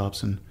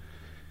rooftops, and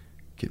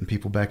getting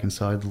people back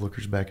inside, the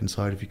lookers back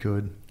inside if you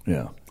could.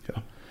 Yeah.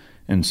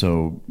 And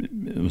so,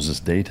 was this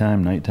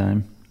daytime,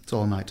 nighttime? It's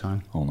all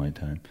nighttime. All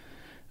nighttime.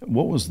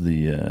 What was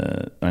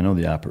I know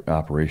the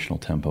operational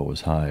tempo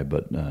was high,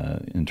 but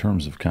in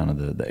terms of kind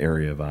of the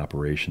area of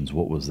operations,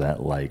 what was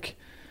that like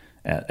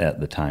at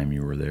the time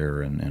you were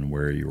there and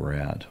where you were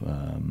at,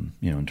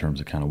 in terms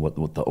of kind of what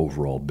the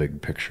overall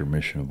big picture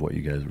mission of what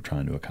you guys were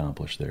trying to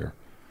accomplish there?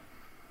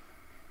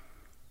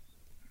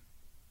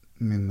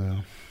 I mean, the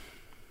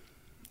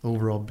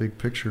overall big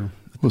picture.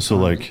 Well,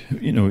 so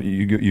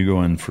you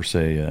go in for,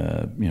 say,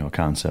 a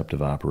concept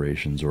of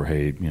operations, or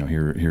hey,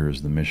 here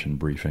is the mission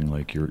briefing.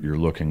 Like you're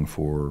looking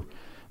for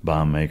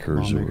bomb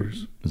makers, or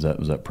was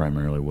that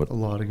primarily what? A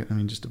lot of it.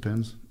 Just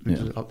depends.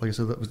 Yeah. Like I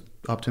said,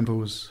 op tempo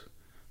was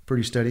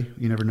pretty steady.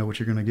 You never know what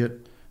you're going to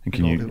get.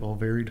 And it all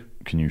varied.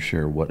 Can you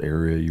share what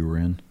area you were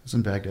in? It's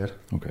in Baghdad.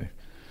 Okay.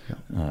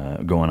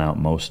 Yeah. Going out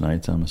most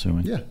nights, I'm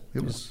assuming. Yeah,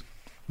 it was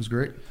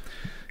great.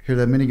 Hear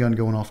that minigun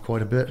going off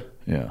quite a bit.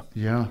 Yeah.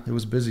 Yeah, it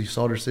was busy.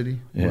 Soldier City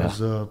was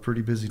a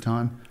pretty busy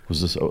time.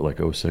 Was this like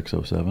 06,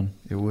 07?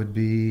 It would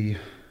be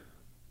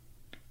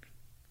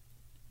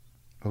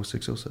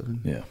 06,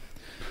 07. Yeah.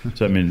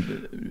 So,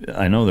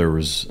 I know there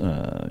was,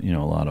 a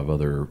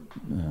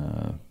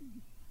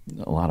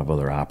lot of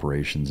other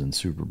operations and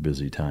super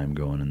busy time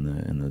going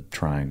in the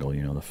triangle, the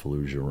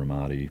Fallujah,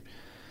 Ramadi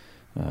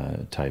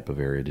type of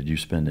area. Did you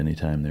spend any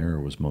time there,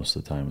 or was most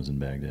of the time was in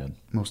Baghdad?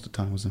 Most of the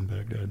time was in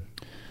Baghdad.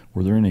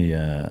 Were there any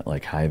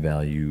high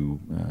value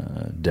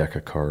deck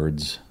of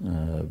cards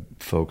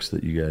folks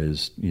that you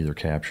guys either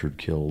captured,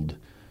 killed,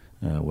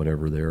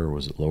 whatever there, or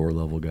was it lower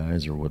level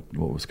guys, or what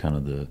was kind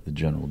of the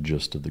general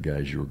gist of the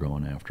guys you were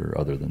going after,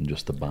 other than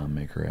just the bomb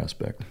maker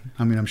aspect?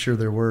 I'm sure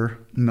there were.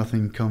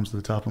 Nothing comes to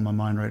the top of my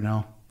mind right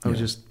now. I was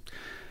just,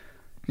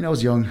 I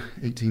was young,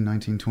 18,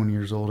 19, 20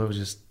 years old. I was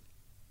just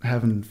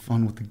having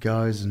fun with the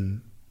guys,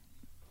 and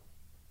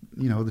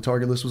the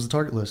target list was the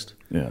target list.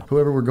 Yeah.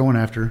 Whoever we're going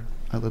after,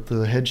 I let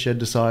the head shed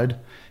decide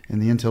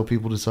and the intel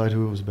people decide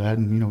who it was bad.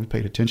 And, we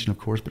paid attention, of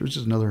course, but it was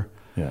just another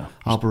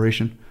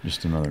operation.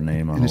 Just another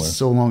name on and the it's list.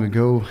 so long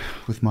ago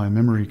with my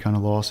memory kind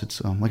of lost.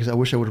 It's like I said, I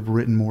wish I would have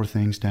written more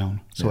things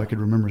down so I could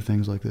remember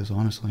things like this,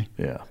 honestly.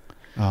 Yeah.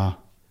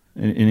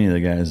 Any of the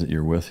guys that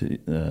you're with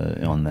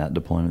on that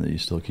deployment that you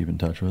still keep in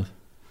touch with?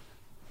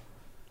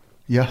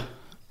 Yeah.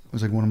 It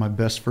was like one of my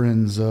best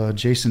friends,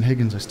 Jason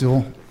Higgins.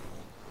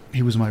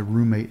 He was my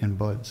roommate in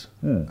Buds.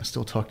 I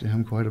still talk to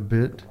him quite a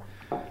bit.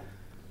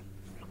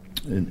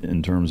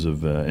 In terms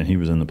of, and he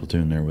was in the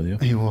platoon there with you?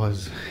 He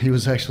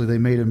was actually, they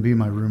made him be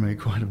my roommate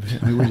quite a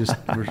bit. I mean, we just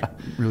were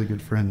really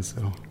good friends.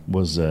 So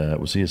Was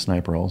he a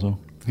sniper also?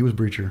 He was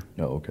breacher.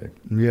 Oh, okay.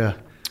 Yeah.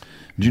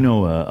 Do you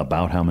know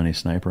about how many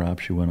sniper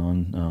ops you went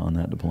on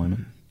that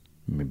deployment?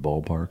 I mean,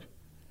 ballpark?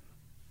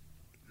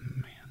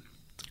 Man,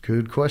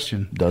 good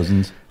question.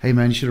 Dozens? Hey,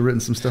 man, you should have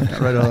written some stuff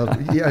down right off.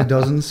 Yeah,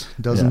 dozens.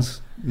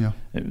 Yeah.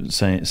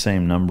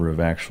 Same number of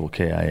actual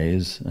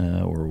KIAs?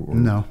 Or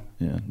no.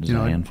 Yeah, just a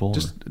handful?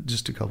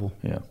 Just a couple.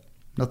 Yeah.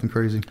 Nothing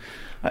crazy.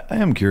 I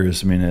am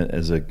curious. I mean,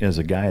 as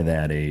a guy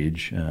that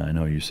age, I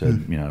know you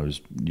said I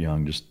was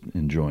young, just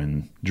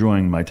enjoying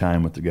my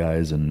time with the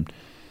guys and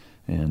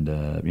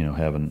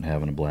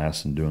having a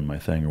blast and doing my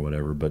thing or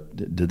whatever. But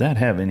did that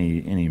have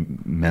any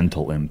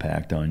mental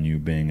impact on you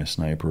being a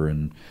sniper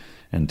and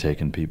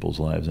taking people's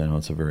lives? I know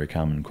it's a very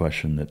common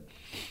question that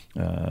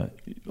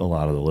a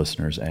lot of the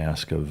listeners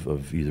ask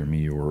of either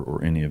me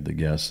or any of the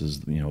guests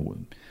is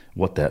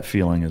what that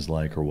feeling is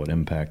like or what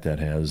impact that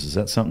has. Is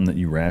that something that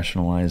you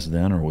rationalized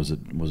then, or was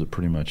it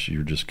pretty much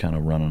you're just kind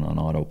of running on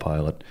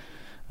autopilot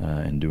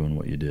and doing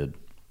what you did?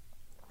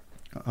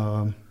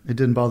 It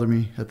didn't bother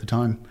me at the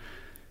time.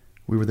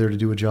 We were there to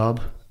do a job.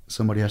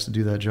 Somebody has to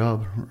do that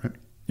job. Right?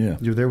 Yeah.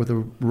 You're there with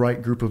the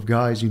right group of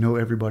guys. You know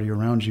everybody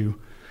around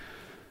you.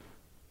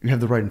 You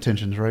have the right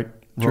intentions, right?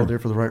 We're all there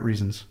for the right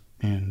reasons.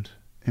 And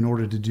in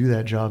order to do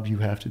that job, you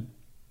have to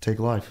take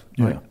life.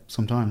 Right? Yeah.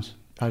 Sometimes.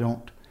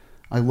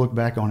 I look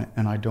back on it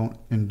and I don't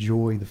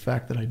enjoy the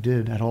fact that I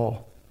did at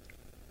all.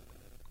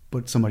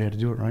 But somebody had to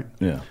do it, right?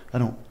 Yeah. I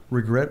don't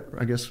regret,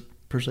 I guess,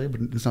 per se,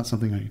 but it's not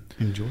something I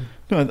enjoy.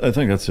 No, I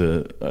think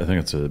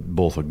it's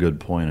both a good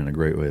point and a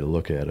great way to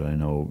look at it. I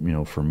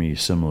know, for me,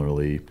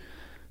 similarly,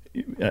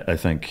 I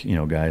think,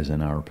 guys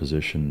in our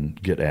position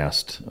get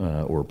asked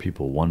or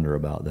people wonder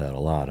about that a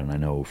lot. And I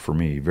know for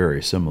me,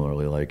 very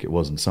similarly, like it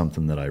wasn't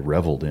something that I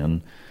reveled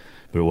in,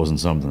 but it wasn't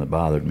something that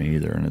bothered me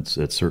either. And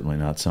it's certainly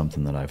not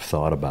something that I've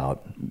thought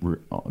about,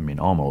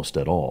 almost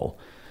at all,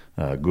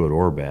 good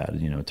or bad.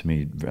 To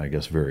me, I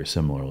guess very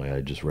similarly,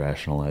 I just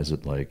rationalize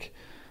it like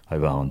I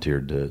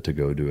volunteered to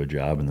go do a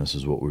job, and this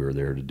is what we were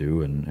there to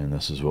do, and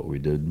this is what we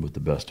did with the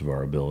best of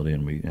our ability,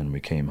 and we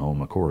came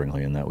home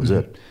accordingly, and that was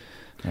it.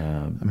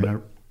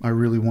 I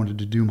really wanted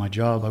to do my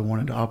job. I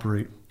wanted to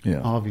operate,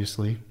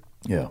 obviously.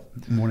 Yeah.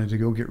 I wanted to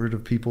go get rid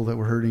of people that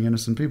were hurting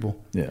innocent people.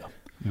 Yeah.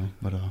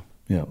 But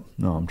yeah,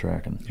 no, I'm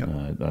tracking.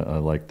 Yep. I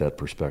like that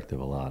perspective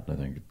a lot. I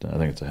think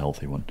it's a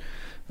healthy one.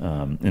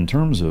 In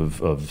terms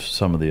of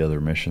some of the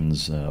other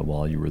missions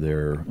while you were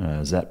there,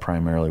 is that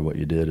primarily what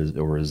you did,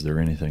 or is there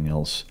anything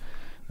else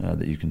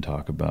that you can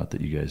talk about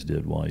that you guys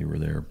did while you were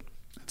there?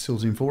 At SEAL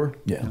Team 4,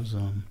 yeah, it was,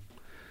 I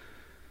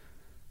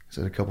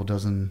said a couple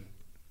dozen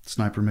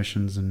sniper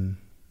missions, and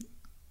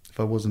if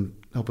I wasn't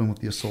helping with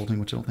the assaulting,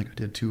 which I don't think I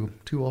did too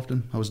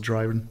often, I was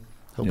driving,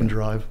 helping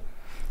drive,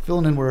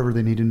 filling in wherever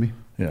they needed me.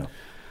 Yeah.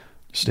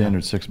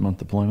 Standard 6-month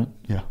deployment?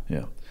 Yeah.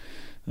 Yeah.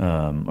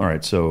 All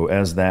right, so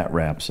as that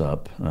wraps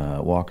up,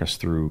 walk us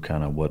through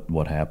kind of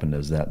what happened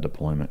as that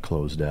deployment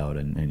closed out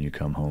and you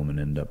come home and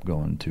end up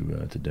going to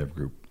Dev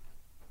Group.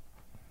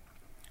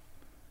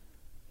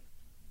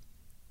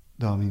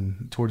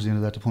 Towards the end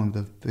of that deployment,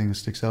 the thing that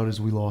sticks out is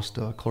we lost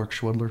Clark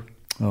Schwedler.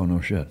 Oh,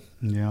 no shit.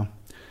 Yeah.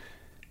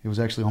 It was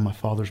actually on my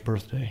father's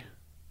birthday.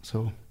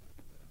 So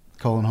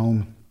calling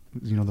home,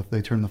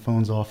 they turned the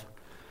phones off.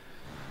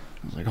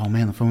 I was like, oh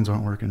man, the phones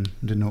aren't working.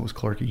 Didn't know it was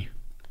Clarky.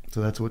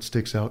 So that's what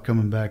sticks out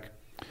coming back.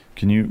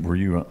 Were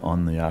you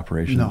on the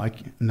operation? No, I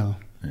can't. No.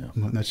 Yeah.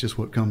 That's just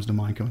what comes to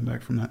mind coming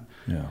back from that.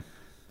 Yeah.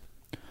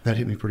 That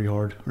hit me pretty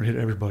hard, or hit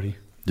everybody.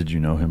 Did you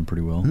know him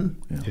pretty well?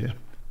 Mm-hmm. Yeah.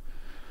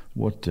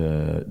 What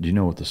do you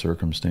know what the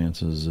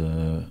circumstances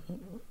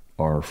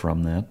are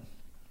from that?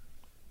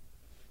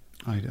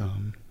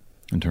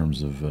 In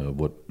terms of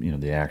what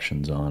the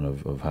actions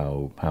of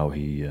how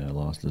he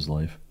lost his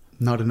life.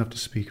 Not enough to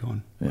speak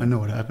on. Yeah. I know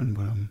what happened,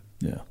 but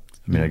yeah.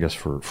 I guess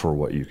for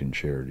what you can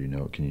share, do you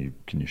know? Can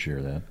you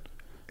share that?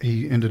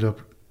 He ended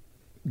up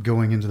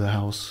going into the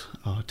house,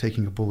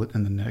 taking a bullet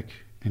in the neck,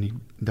 and he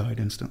died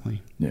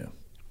instantly. Yeah.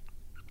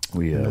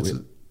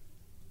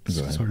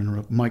 Sorry to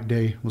interrupt. Mike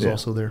Day was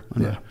also there.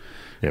 Yeah.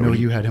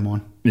 You had him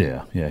on.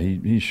 Yeah. Yeah.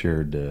 He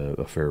shared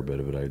a fair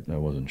bit of it. I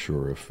wasn't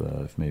sure if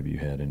maybe you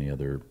had any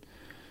other,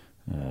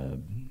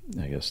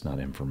 I guess not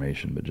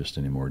information, but just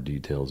any more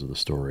details of the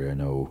story. I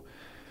know,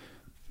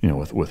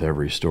 with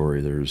every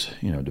story, there's,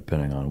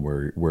 depending on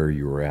where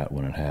you were at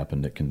when it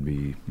happened, it can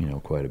be,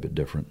 quite a bit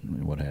different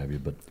and what have you.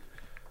 But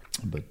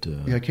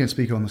I can't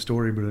speak on the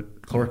story,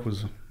 but Clark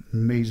was an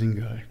amazing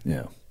guy.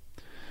 Yeah.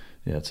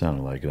 Yeah, it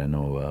sounded like it. I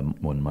know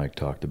when Mike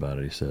talked about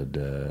it, he said,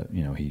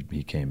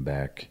 he came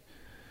back,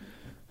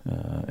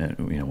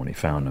 and when he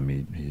found him,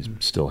 he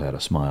still had a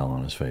smile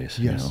on his face.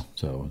 Yes.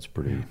 So it's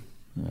pretty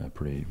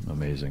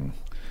amazing.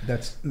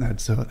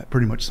 That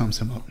pretty much sums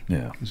him up.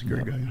 Yeah, he's a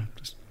great guy.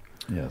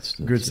 It's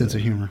good sense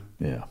of humor.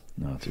 Yeah,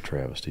 no, it's a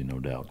travesty, no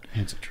doubt.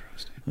 It's a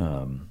travesty.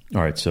 All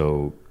right,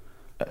 so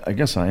I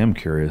guess I am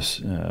curious.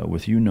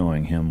 With you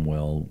knowing him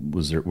well,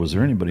 was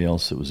there anybody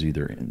else that was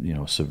either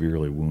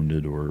severely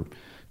wounded or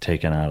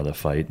taken out of the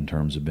fight in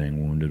terms of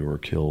being wounded or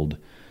killed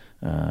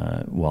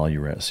while you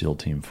were at SEAL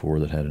Team 4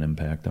 that had an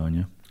impact on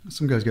you?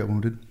 Some guys got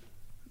wounded.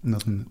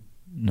 Nothing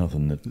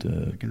that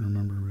I can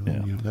remember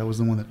really. Yeah. That was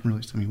the one that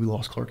really. I mean, we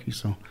lost Clarkie,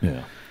 so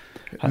yeah.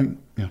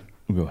 Yeah.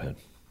 Go ahead.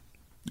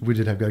 We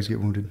did have guys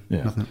get wounded.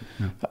 Yeah. Nothing.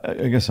 No.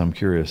 I guess I'm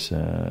curious.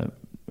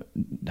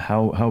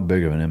 How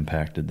big of an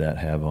impact did that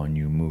have on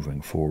you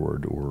moving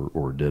forward,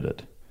 or did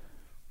it?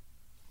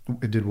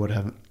 It did what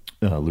happened?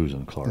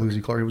 Losing Clark.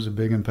 Losing Clark, it was a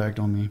big impact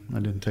on me. I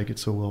didn't take it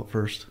so well at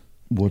first.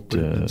 What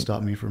didn't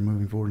stop me from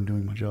moving forward and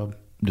doing my job?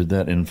 Did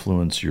that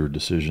influence your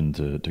decision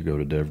to go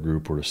to Dev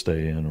Group or to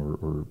stay in,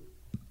 or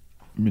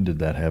did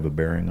that have a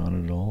bearing on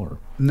it at all? Or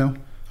no,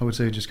 I would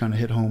say it just kind of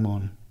hit home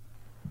on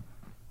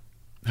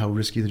how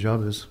risky the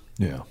job is.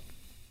 Yeah.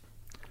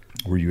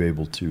 Were you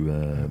able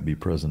to be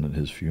present at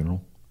his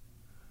funeral?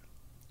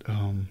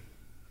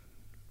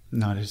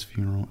 Not his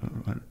funeral.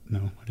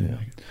 No, I didn't.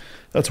 Yeah.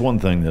 That's one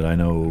thing that I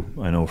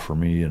know for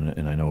me,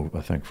 and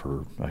I think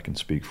I can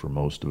speak for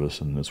most of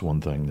us, and it's one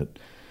thing that,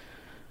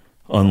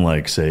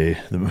 unlike, say,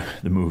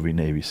 the movie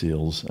Navy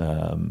SEALs,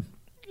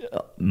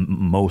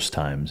 most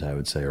times, I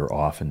would say, or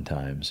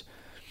oftentimes,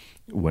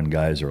 when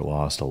guys are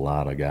lost, a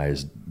lot of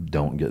guys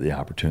don't get the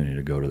opportunity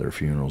to go to their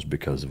funerals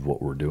because of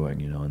what we're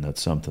doing, and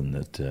that's something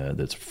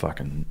that's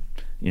fucking,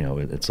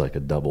 it's like a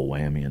double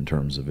whammy in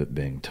terms of it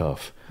being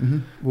tough. Mm-hmm.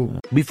 Well,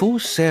 before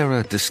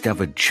Sarah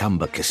discovered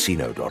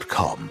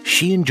ChumbaCasino.com,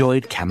 she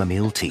enjoyed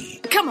chamomile tea.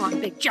 Come on,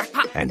 big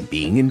jackpot. And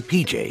being in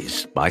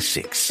PJs by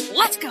 6.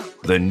 Let's go.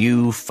 The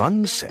new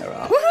fun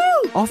Sarah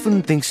Woohoo!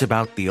 Often thinks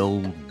about the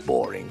old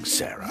boring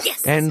Sarah.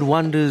 Yes. And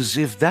wonders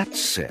if that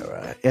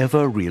Sarah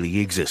ever really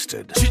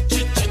existed.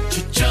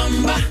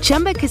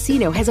 Chumba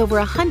Casino has over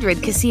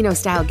 100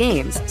 casino-style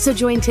games. So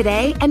join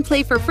today and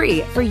play for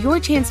free for your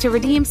chance to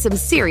redeem some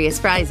serious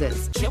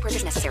prizes. No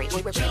purchase necessary.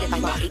 Void where prohibited by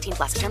law.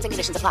 18+. Terms and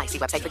conditions apply. See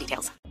website for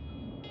details.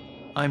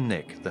 I'm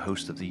Nick, the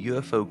host of the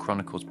UFO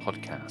Chronicles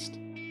podcast,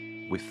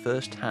 with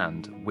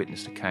first-hand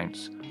witness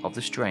accounts of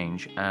the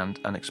strange and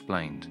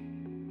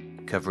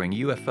unexplained, covering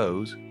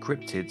UFOs,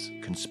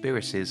 cryptids,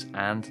 conspiracies,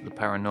 and the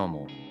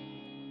paranormal.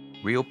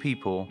 Real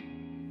people,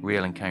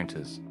 real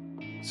encounters.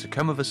 So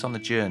come with us on the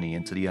journey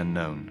into the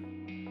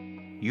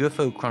unknown.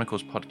 UFO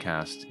Chronicles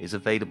podcast is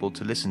available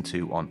to listen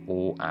to on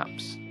all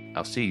apps.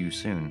 I'll see you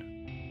soon.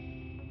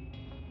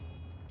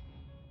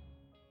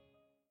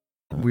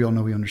 We all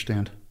know we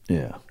understand.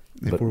 Yeah.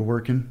 If we're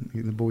working,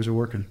 the boys are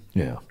working.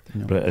 Yeah.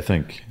 But I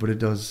think... But it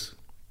does...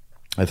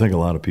 I think a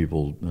lot of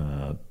people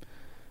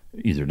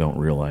either don't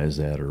realize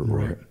that or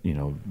right.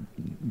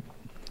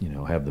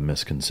 Have the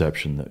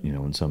misconception that,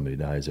 when somebody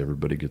dies,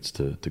 everybody gets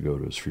to go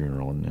to his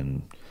funeral,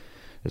 and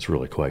it's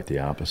really quite the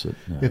opposite.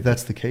 If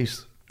that's the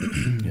case,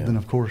 then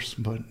of course.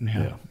 But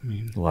I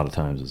mean, a lot of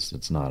times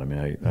it's not. I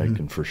mean, I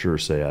can for sure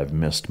say I've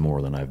missed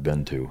more than I've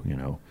been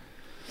to.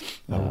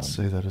 I would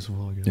say that as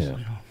well, I guess. Yeah.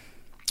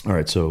 All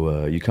right,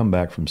 so you come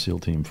back from SEAL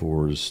Team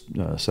 4's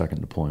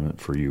second deployment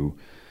for you.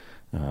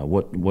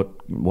 What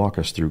walk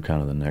us through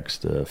kind of the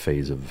next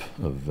phase of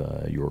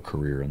your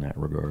career in that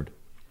regard?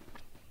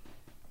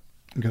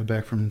 I got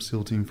back from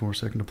SEAL Team 4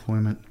 second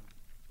deployment,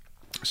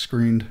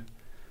 screened.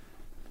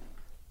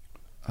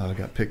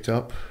 Got picked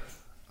up.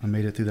 I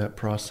made it through that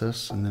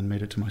process and then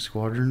made it to my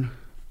squadron.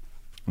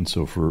 And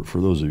so for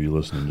those of you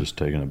listening, just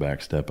taking a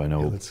back step, I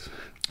know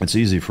it's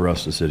easy for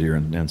us to sit here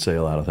and say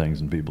a lot of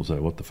things, and people say,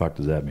 what the fuck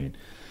does that mean?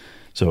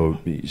 So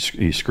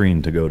he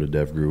screened to go to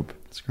Dev Group.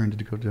 Screened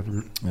to go to Dev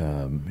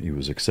Group. He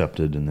was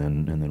accepted and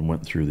then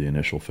went through the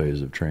initial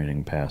phase of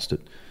training, passed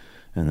it,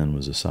 and then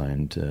was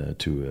assigned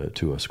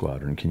to a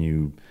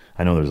squadron.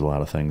 I know there's a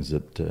lot of things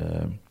that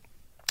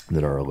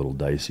are a little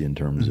dicey in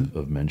terms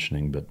of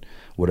mentioning, but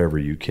whatever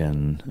you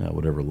can,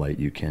 whatever light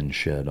you can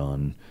shed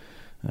on,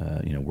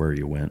 where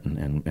you went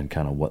and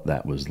kind of what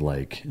that was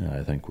like,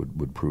 I think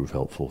would prove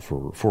helpful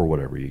for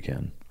whatever you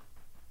can.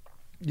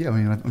 Yeah, I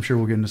mean, I'm sure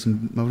we'll get into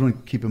some. I want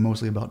to keep it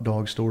mostly about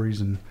dog stories,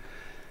 and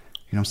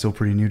I'm still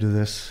pretty new to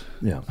this.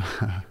 Yeah,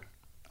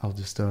 I'll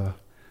just. A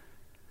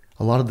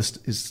lot of this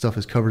stuff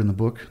is covered in the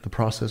book. The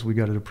process, we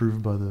got it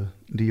approved by the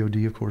DOD,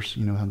 of course.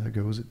 You know how that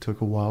goes. It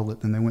took a while,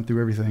 but then they went through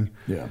everything.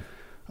 Yeah.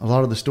 A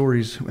lot of the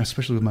stories,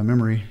 especially with my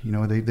memory,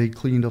 they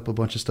cleaned up a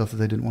bunch of stuff that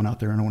they didn't want out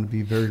there, and I want to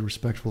be very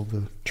respectful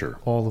of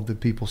all of the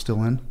people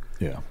still in.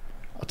 Yeah.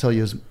 I'll tell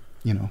you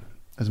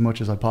as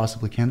much as I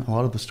possibly can. A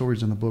lot of the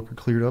stories in the book are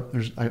cleared up.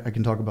 I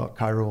can talk about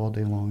Cairo all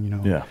day long,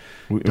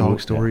 dog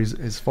stories.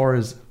 Yeah. As far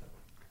as,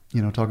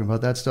 talking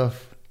about that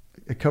stuff,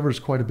 it covers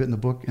quite a bit in the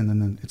book, and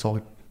then it's all,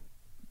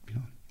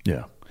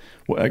 Yeah.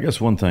 Well, I guess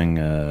one thing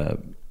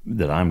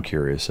that I'm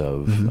curious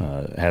of,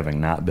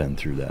 having not been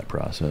through that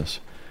process,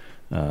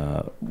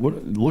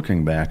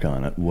 looking back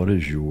on it, what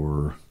is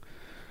your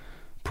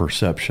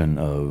perception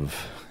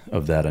of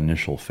that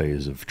initial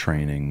phase of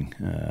training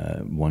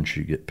once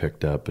you get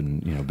picked up,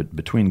 and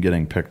between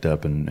getting picked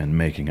up and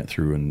making it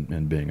through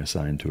and being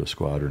assigned to a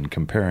squadron,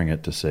 comparing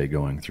it to, say,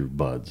 going through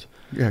BUDS?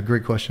 Yeah,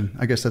 great question.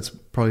 I guess that's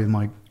probably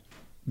my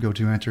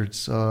go-to answer.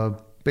 It's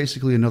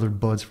basically another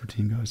BUDS for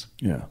team guys.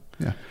 Yeah.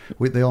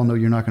 They all know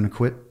you're not going to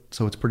quit,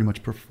 so it's pretty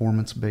much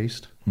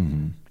performance-based.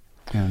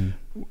 Mm-hmm. And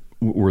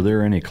were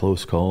there any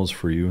close calls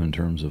for you in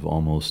terms of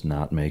almost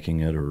not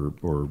making it, or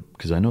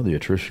because I know the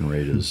attrition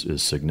rate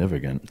is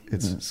significant.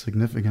 It's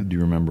significant. Do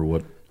you remember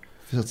what?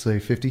 Let's say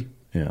 50.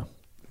 Yeah.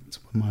 That's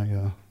what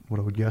I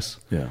would guess.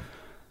 Yeah.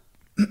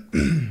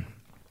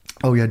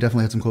 Oh yeah,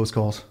 definitely had some close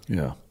calls.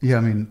 Yeah. Yeah,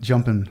 I mean,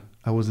 jumping,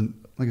 I wasn't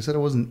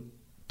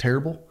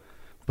terrible,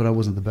 but I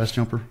wasn't the best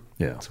jumper.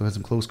 Yeah. So I had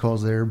some close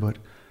calls there, but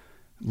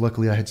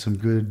luckily I had some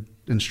good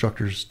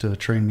instructors to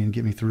train me and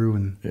get me through,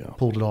 and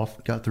pulled it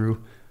off, got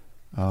through.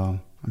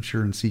 I'm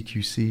sure in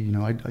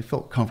CQC, I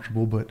felt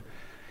comfortable, but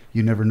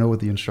you never know what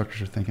the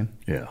instructors are thinking.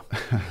 Yeah.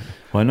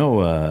 Well,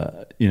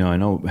 I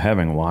know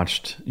having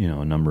watched,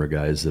 a number of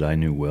guys that I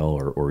knew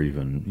well, or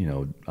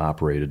even,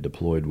 operated,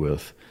 deployed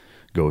with,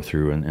 go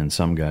through, and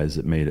some guys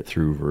that made it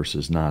through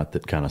versus not,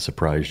 that kind of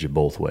surprised you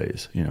both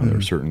ways. There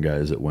were certain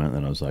guys that went,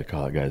 and I was like,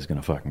 oh, that guy's going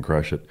to fucking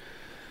crush it,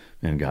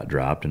 and got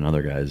dropped. And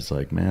other guys, it's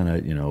like,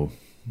 man,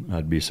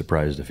 I'd be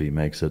surprised if he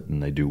makes it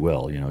and they do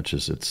well.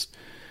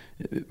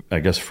 I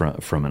guess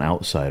from an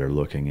outsider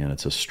looking in,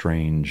 it's a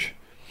strange,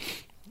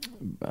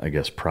 I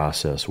guess,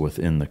 process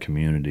within the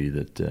community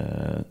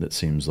that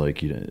seems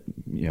like you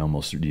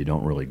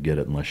don't really get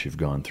it unless you've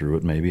gone through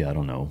it. Maybe, I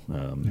don't know.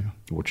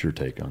 What's your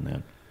take on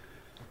that?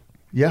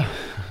 Yeah,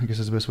 I guess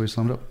that's the best way to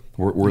sum it up.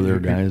 Were there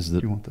guys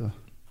that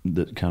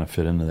kind of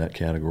fit into that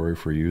category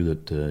for you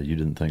that you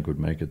didn't think would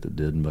make it that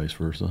did, and vice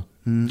versa?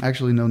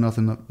 Actually, no,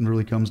 nothing that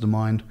really comes to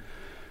mind.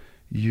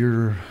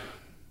 You're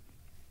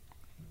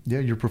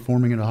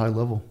performing at a high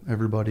level.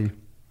 Everybody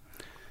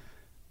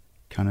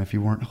kind of, if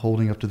you weren't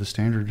holding up to the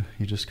standard,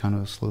 you just kind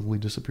of slowly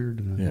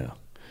disappeared. Yeah.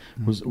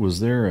 Was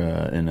there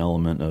an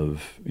element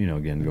of,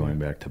 again, going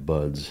back to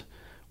BUDS,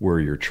 where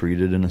you're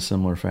treated in a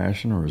similar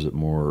fashion, or is it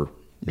more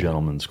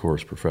gentleman's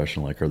course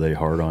professional? Like, are they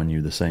hard on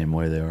you the same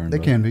way they are in They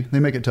BUDS? can be. They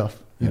make it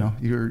tough.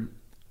 Your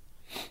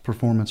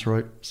performance,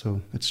 right?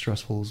 So it's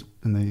stressful,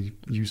 and they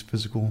use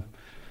physical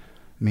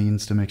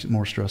means to make it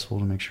more stressful,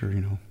 to make sure,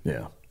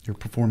 you're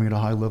performing at a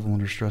high level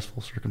under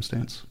stressful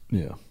circumstance.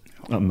 Yeah.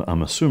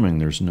 I'm assuming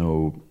there's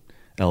no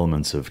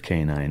elements of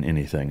canine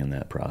anything in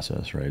that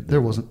process, right?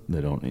 There wasn't.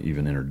 They don't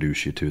even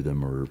introduce you to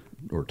them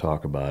or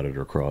talk about it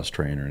or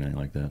cross-train or anything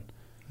like that?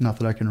 Not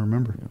that I can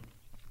remember. Yeah.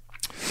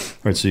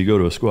 All right, so you go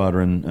to a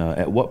squadron.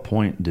 At what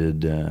point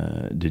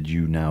did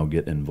you now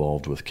get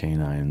involved with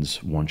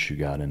canines once you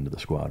got into the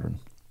squadron?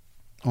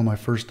 On my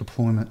first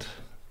deployment,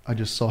 I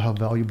just saw how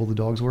valuable the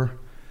dogs were.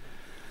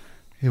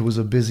 It was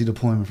a busy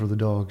deployment for the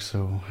dogs,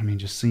 so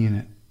just seeing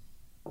it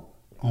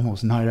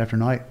almost night after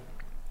night,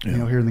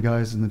 hearing the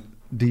guys in the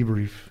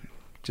debrief,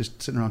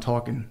 just sitting around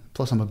talking.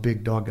 Plus, I'm a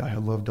big dog guy. I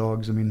love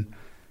dogs.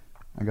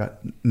 I got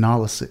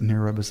Nala sitting here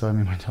right beside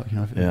me. My dog,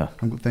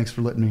 thanks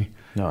for letting me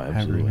have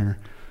her in here.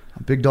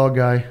 A big dog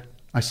guy.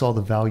 I saw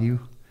the value.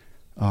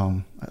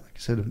 Like I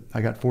said, I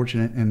got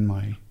fortunate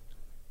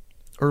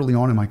early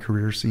on in my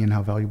career, seeing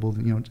how valuable.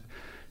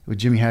 With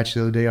Jimmy Hatch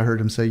the other day, I heard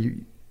him say,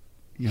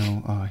 you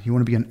want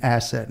to be an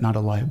asset, not a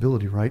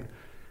liability, right?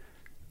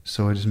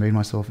 So I just made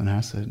myself an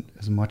asset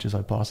as much as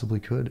I possibly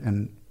could,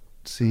 and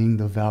seeing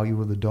the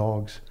value of the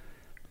dogs.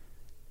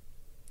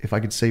 If I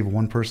could save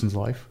one person's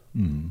life,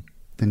 then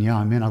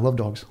I'm in. I love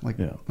dogs.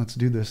 Let's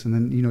do this. And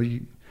then,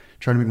 you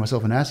try to make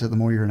myself an asset. The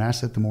more you're an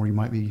asset, the more you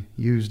might be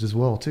used as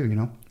well,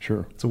 too,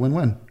 Sure. It's a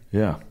win-win.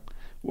 Yeah.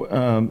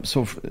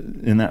 So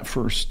in that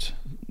first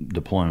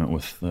deployment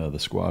with the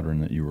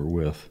squadron that you were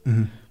with,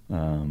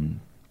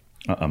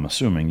 I'm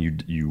assuming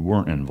you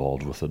weren't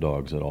involved with the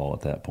dogs at all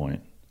at that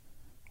point,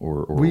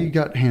 or we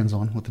got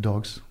hands-on with the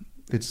dogs.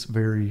 It's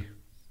very,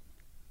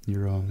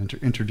 you're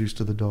introduced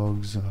to the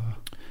dogs.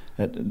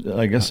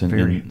 I guess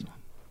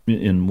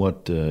in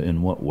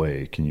what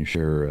way can you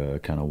share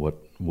kind of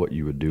what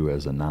you would do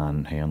as a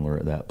non-handler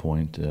at that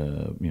point,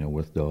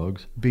 with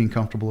dogs? Being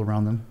comfortable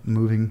around them,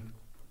 moving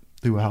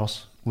through a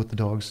house with the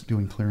dogs,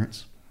 doing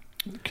clearance.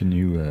 Can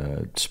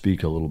you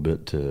speak a little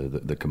bit to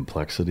the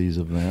complexities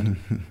of that?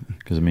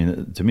 Because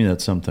to me,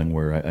 that's something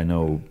where I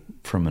know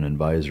from an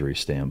advisory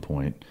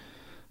standpoint,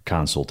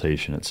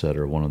 consultation, et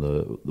cetera, one of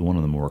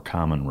the more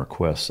common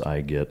requests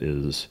I get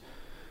is,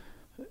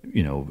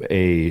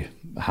 A,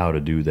 how to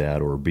do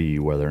that, or B,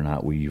 whether or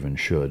not we even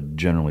should,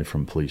 generally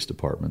from police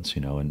departments,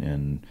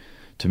 and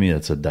to me,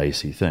 that's a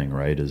dicey thing,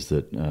 right? Is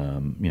that,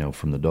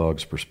 from the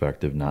dog's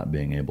perspective, not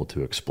being able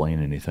to explain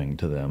anything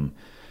to them,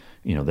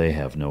 they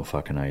have no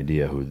fucking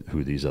idea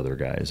who these other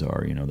guys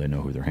are. They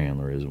know who their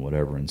handler is and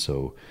whatever. And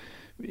so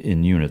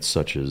in units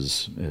such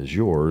as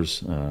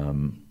yours,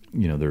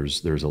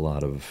 there's a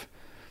lot of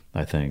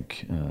I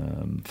think,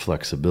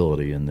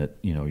 flexibility in that,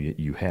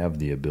 you have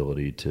the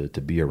ability to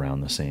be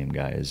around the same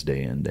guys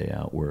day in, day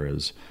out.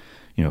 Whereas,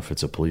 if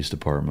it's a police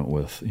department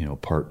with,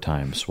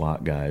 part-time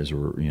SWAT guys,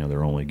 or,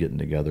 they're only getting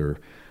together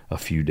a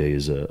few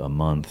days a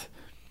month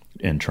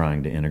and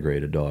trying to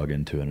integrate a dog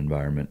into an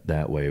environment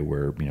that way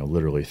where,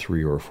 literally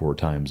 3 or 4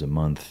 times a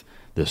month,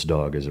 this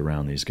dog is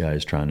around these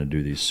guys trying to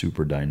do these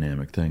super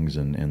dynamic things,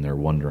 and they're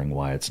wondering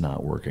why it's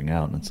not working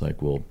out. And it's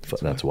like, well,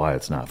 that's why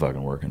it's not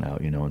fucking working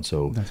out, And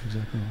so that's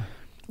exactly why.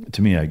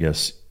 To me, I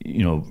guess,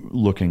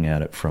 looking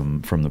at it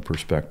from the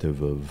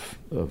perspective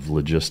of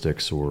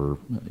logistics, or,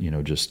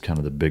 just kind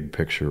of the big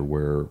picture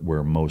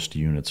where most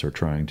units are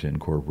trying to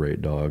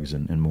incorporate dogs,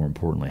 and more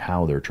importantly,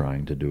 how they're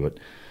trying to do it.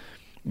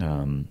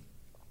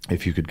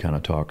 If you could kind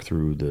of talk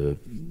through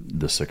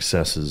the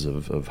successes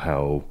of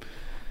how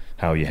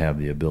you have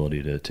the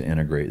ability to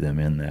integrate them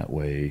in that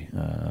way,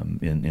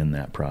 in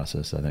that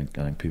process, I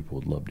think people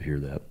would love to hear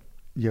that.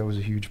 Yeah, it was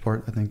a huge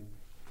part. I think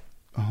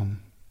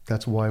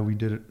that's why we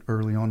did it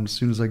early on. As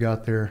soon as I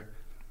got there,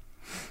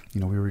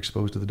 we were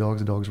exposed to the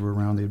dogs. The dogs were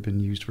around. They had been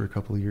used for a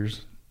couple of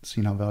years,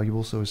 seeing how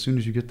valuable. So as soon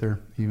as you get there,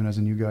 even as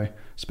a new guy,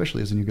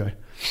 especially as a new guy,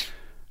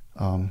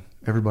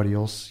 everybody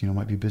else,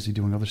 might be busy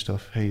doing other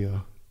stuff. Hey,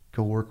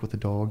 go work with the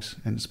dogs,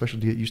 and especially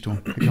to get used to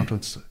them.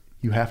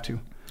 You have to.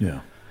 Yeah.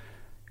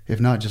 If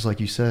not, just like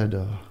you said,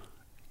 you're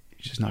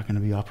just not going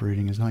to be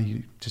operating. It's not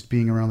you just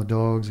being around the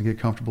dogs and get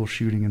comfortable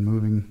shooting and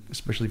moving,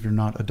 especially if you're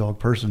not a dog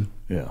person.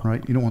 Yeah.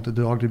 Right? You don't want the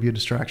dog to be a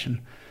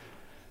distraction.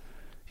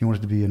 You want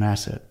it to be an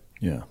asset.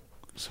 Yeah.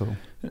 So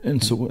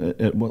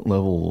at what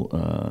level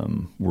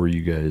were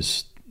you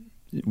guys?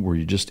 Were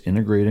you just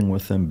integrating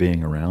with them,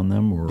 being around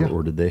them,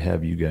 or did they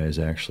have you guys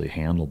actually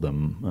handle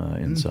them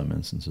in some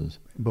instances?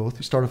 Both.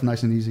 You start off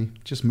nice and easy,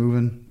 just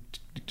moving,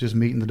 just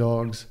meeting the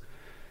dogs.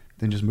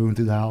 Then just moving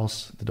through the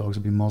house, the dogs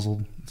would be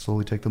muzzled,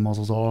 slowly take the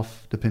muzzles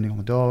off, depending on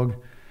the dog.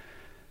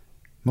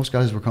 Most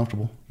guys were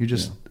comfortable. You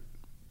just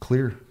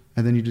clear,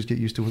 and then you just get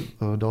used to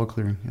dog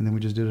clearing. And then we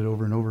just did it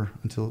over and over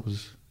until it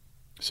was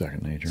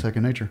second nature.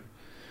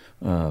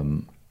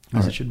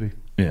 As it should be.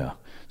 Yeah.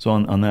 So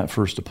on that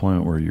first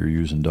deployment where you're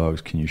using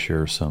dogs, can you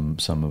share some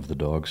of the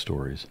dog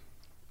stories,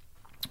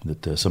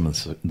 that some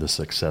of the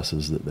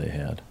successes that they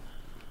had?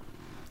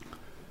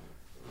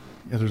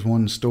 Yeah, there's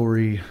one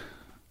story.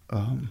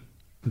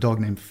 A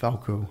dog named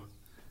Falco.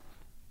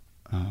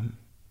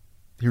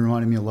 He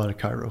reminded me a lot of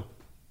Cairo.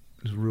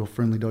 He was a real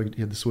friendly dog.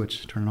 He had the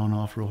switch, turn on,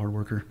 off, real hard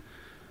worker.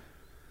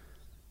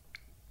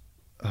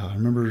 I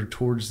remember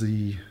towards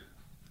the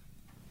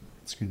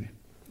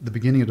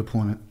beginning of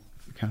deployment,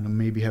 kind of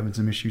maybe having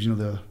some issues,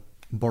 the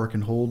bark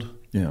and hold.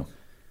 Yeah.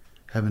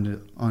 Having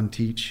to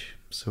unteach.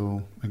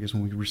 So I guess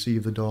when we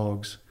received the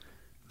dogs,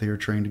 they are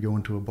trained to go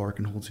into a bark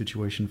and hold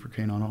situation for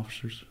canine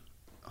officers.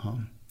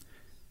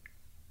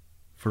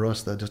 For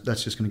us,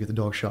 that's just going to get the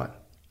dog shot,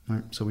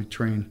 right? So we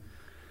try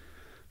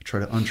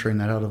to untrain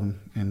that out of them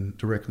and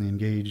directly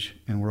engage,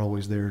 and we're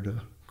always there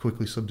to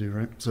quickly subdue,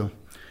 right? So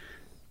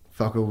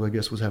Falco, I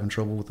guess, was having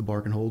trouble with the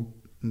bark and hold,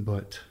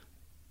 but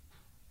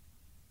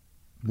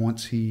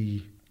once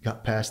he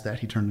got past that,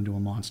 he turned into a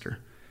monster.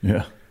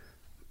 Yeah.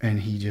 And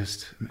he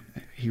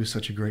was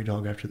such a great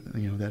dog after,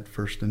 that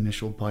first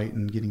initial bite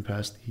and getting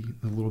past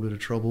the little bit of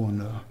trouble.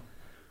 And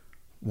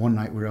one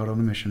night we were out on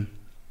a mission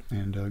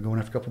and going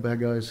after a couple bad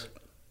guys.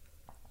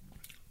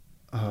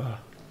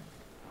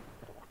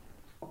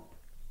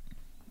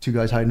 2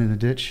 guys hiding in a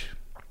ditch.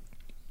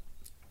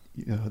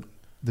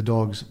 The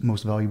dog's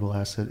most valuable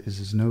asset is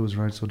his nose,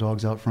 right? So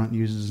dog's out front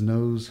using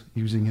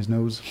his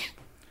nose.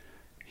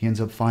 He ends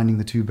up finding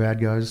the 2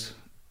 bad guys.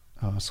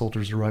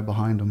 Soldiers are right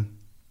behind him,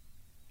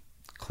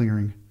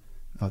 clearing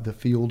the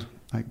field.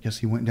 I guess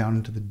he went down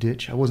into the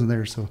ditch. I wasn't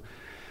there, so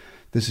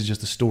this is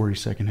just a story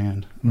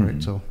secondhand, right? Mm-hmm.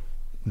 So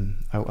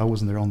I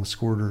wasn't there on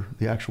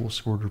the actual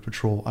squirter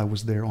patrol. I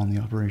was there on the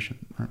operation.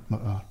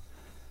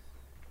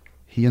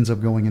 He ends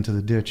up going into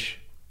the ditch,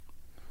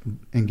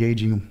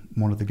 engaging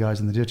one of the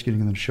guys in the ditch, getting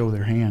them to show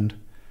their hand,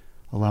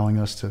 allowing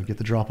us to get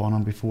the drop on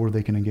them before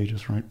they can engage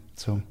us, right?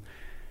 So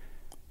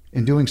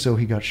in doing so,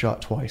 he got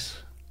shot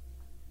twice,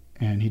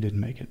 and he didn't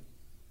make it.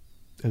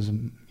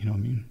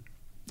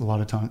 A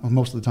lot of time,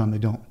 most of the time they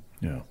don't.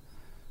 Yeah.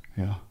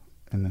 Yeah.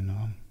 And then,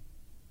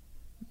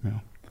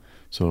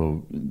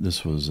 So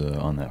this was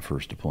on that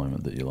first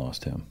deployment that you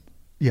lost him.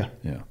 Yeah.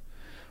 Yeah.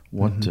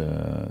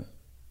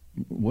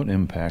 What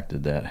impact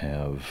did that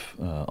have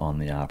on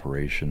the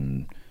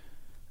operation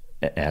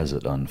as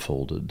it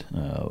unfolded?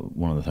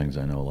 One of the things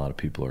I know a lot of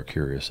people are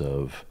curious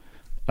of,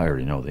 I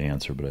already know the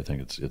answer, but I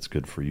think it's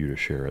good for you to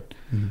share it.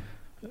 Mm-hmm.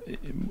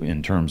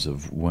 In terms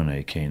of when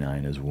a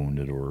canine is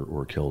wounded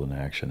or killed in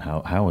action,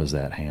 how is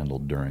that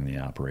handled during the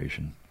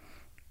operation?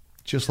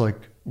 Just like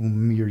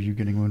me or you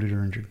getting wounded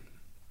or injured.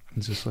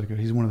 It's just like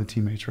he's one of the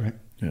teammates, right?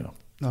 Yeah.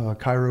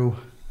 Cairo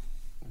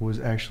was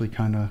actually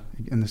kind of,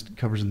 and this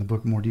covers in the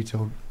book more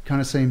detail,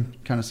 kind of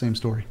same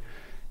story.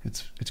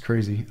 It's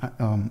crazy.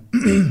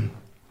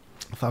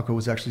 Falco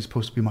was actually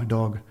supposed to be my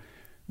dog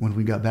when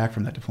we got back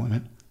from that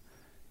deployment.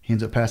 He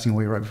ends up passing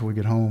away right before we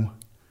get home.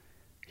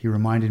 he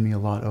reminded me a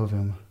lot of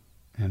him.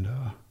 And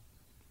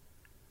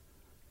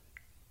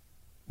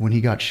when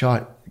he got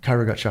shot,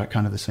 Cairo got shot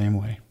kind of the same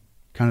way.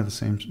 Kind of the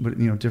same, but,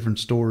 you know, different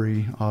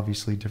story,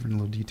 obviously, different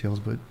little details,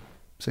 but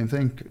same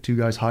thing. 2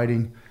 guys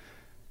hiding.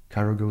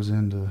 Cairo goes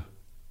in to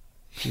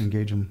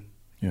engage him.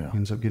 Yeah. He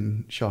ends up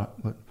getting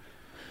shot. But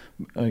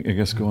I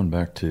guess going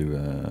back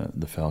to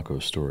the Falco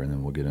story, and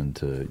then we'll get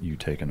into you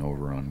taking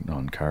over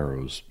on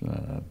Cairo's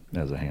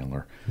as a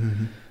handler.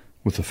 Mm-hmm.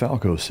 With the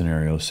Falco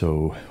scenario,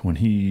 so when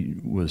he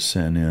was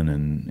sent in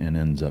and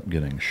ends up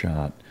getting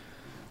shot,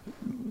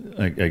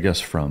 I guess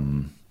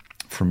from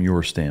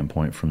your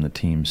standpoint, from the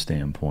team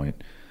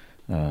standpoint,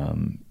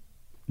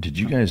 did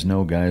you guys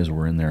know guys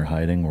were in there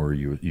hiding, or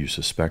you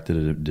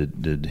suspected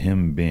it? Did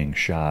him being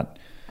shot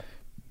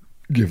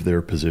give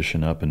their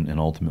position up and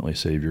ultimately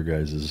save your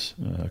guys'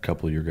 a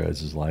couple of your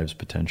guys' lives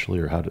potentially,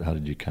 or how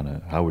did you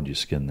how would you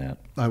skin that?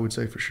 I would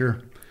say for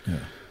sure. Yeah.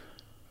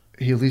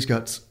 He at least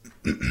kept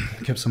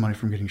somebody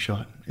from getting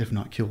shot, if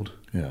not killed.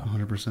 Yeah.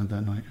 100%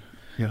 that night.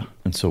 Yeah.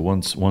 And so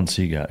once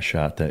he got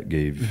shot, that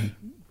gave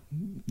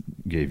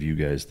you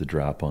guys the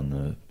drop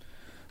on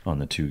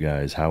the 2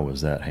 guys. How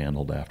was that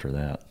handled after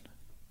that?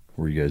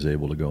 Were you guys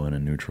able to go in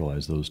and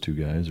neutralize those 2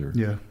 guys, or?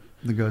 Yeah,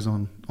 the guys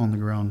on the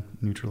ground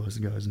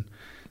neutralized the guys, and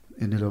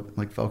ended up,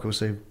 like, Falco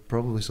saved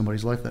probably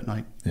somebody's life that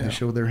night. Yeah. They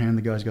showed their hand,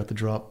 the guys got the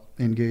drop,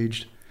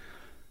 engaged.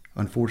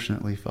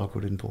 Unfortunately,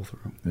 Falco didn't pull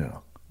through. Yeah.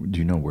 Do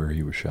you know where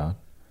he was shot?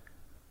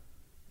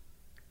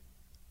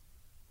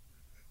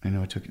 I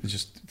know I took it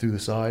just through the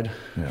side,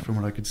 from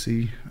what I could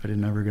see. I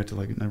didn't ever get to,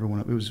 like, it never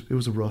went up. It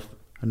was a rough.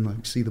 I didn't,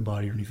 like, see the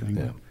body or anything.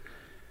 Yeah.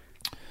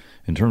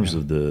 In terms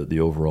of the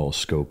overall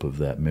scope of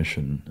that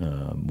mission,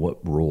 what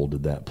role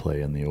did that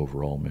play in the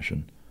overall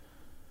mission?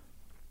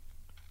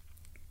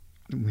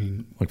 I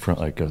mean,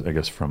 I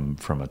guess from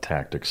a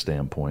tactic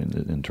standpoint,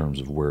 in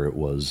terms of where it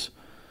was,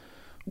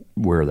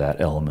 where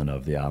that element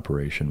of the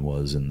operation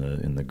was in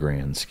the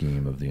grand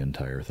scheme of the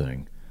entire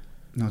thing.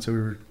 No, so we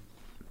were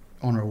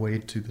on our way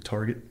to the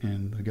target,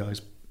 and the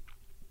guys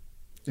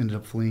ended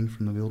up fleeing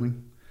from the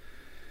building.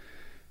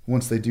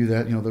 Once they do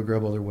that, you know, they'll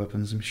grab all their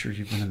weapons. I'm sure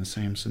you've been in the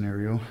same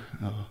scenario,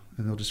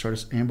 and they'll just try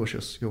to ambush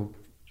us.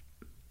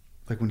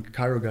 Like when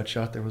Cairo got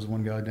shot, there was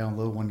one guy down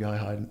low, one guy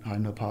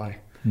hiding up high.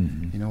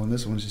 Mm-hmm. You know, and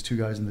this one's just 2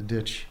 guys in the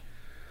ditch.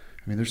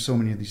 I mean, there's so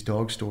many of these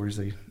dog stories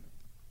that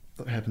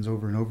happens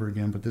over and over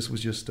again, but this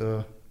was just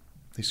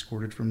they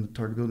squirted from the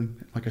target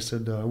building. Like I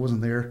said, I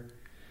wasn't there,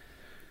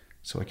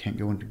 so I can't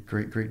go into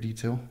great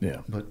detail.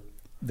 Yeah. But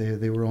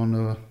they were on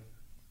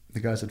the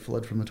guys had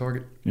fled from the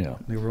target. Yeah.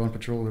 They were on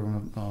patrol. They were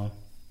on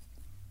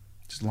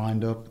just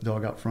lined up,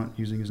 dog out front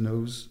using his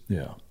nose.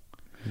 Yeah.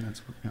 And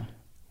that's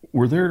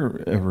Were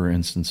there ever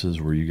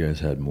instances where you guys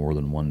had more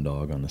than 1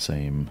 dog on the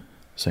same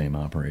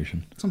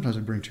operation? Sometimes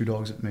I'd bring 2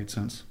 dogs. It made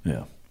sense.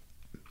 Yeah.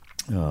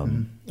 All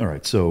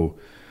right. So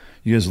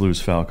you guys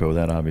lose Falco.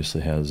 That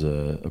obviously has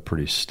a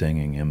pretty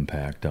stinging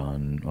impact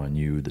on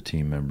you, the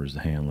team members,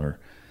 the handler.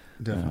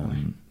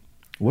 Definitely.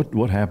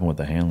 What happened with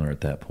the handler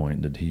at that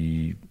point? Is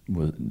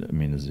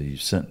he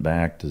sent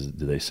back? Did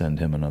they send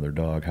him another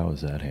dog? How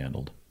is that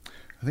handled?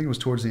 I think it was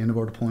towards the end of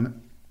our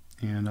deployment,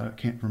 and I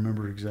can't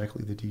remember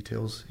exactly the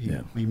details.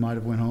 He might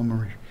have went home,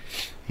 or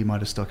he might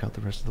have stuck out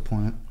the rest of the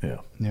deployment.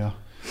 Yeah. Yeah.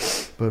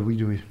 But we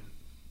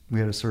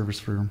had a service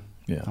for him.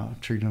 Yeah.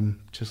 Treated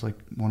him just like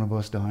one of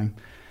us dying.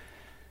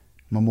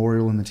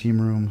 Memorial in the team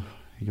room.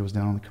 He goes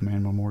down on the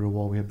command memorial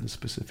wall. We have the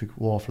specific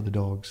wall for the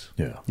dogs.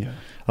 Yeah. Yeah.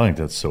 I think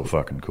that's so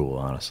fucking cool,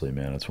 honestly,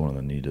 man. It's one of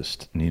the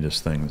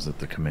neatest things that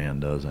the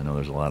command does. I know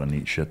there's a lot of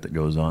neat shit that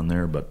goes on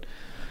there, but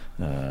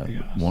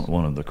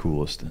one of the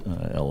coolest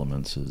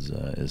elements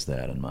is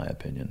that, in my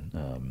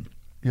opinion.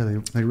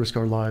 They risk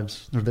our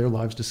lives, or their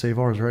lives, to save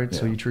ours, right? Yeah.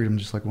 So you treat them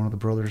just like one of the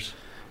brothers.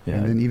 Yeah.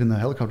 And then even the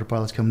helicopter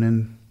pilots coming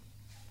in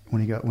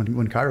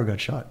when Cairo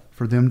got shot,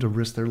 for them to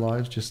risk their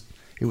lives, just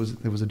it was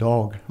a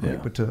dog, right? Yeah.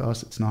 But to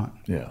us, it's not.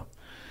 Yeah.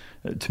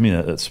 To me,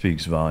 that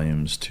speaks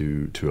volumes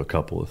to a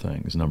couple of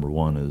things. Number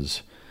one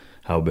is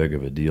how big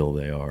of a deal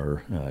they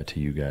are to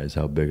you guys,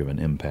 how big of an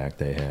impact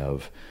they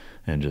have,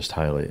 and just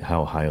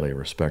how highly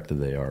respected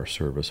they are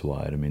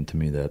service-wide. I mean, to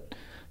me, that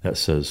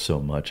says so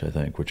much, I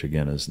think, which,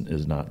 again,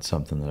 is not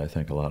something that I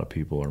think a lot of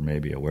people are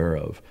maybe aware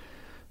of,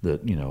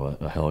 that, you know,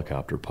 a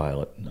helicopter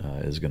pilot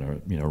is going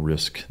to, you know,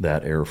 risk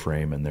that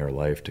airframe in their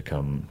life to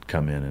come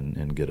in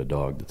and get a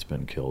dog that's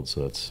been killed.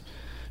 So it's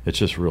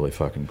just really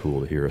fucking cool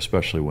to hear,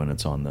 especially when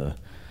it's on the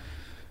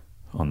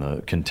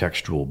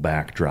contextual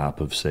backdrop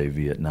of, say,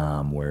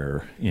 Vietnam,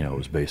 where, you know, it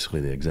was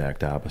basically the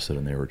exact opposite,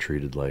 and they were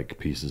treated like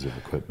pieces of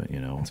equipment, you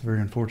know. It's very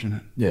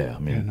unfortunate. Yeah, I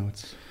mean,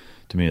 it's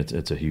to me,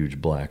 it's a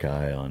huge black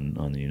eye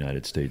on the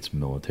United States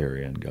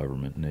military and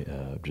government,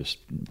 just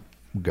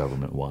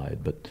government-wide.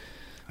 But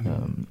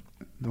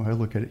the way I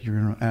look at it, you're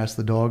going to ask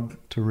the dog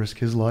to risk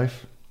his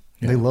life.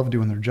 Yeah. They love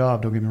doing their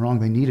job. Don't get me wrong.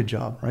 They need a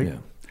job, right? Yeah.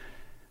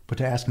 But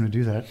to ask him to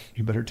do that,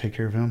 you better take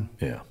care of him.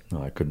 Yeah,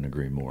 no, I couldn't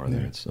agree more. I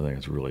think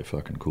it's really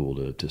fucking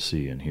cool to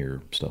see and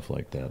hear stuff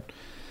like that.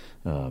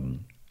 I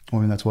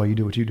mean, that's why you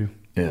do what you do.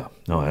 Yeah,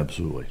 no,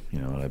 absolutely. You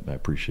know, I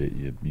appreciate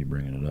you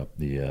bringing it up.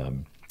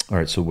 All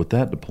right. So with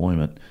that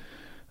deployment,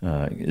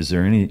 is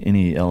there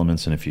any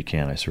elements, and if you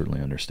can, I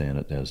certainly understand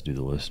it, as do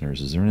the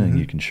listeners, is there anything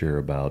you can share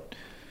about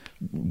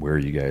where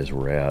you guys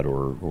were at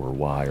or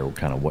why or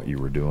kind of what you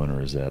were doing,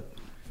 or is that...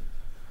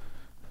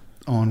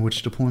 On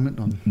which deployment?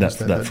 On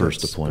that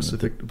first deployment.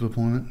 Specific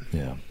deployment?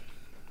 Yeah.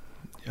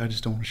 I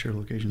just don't want to share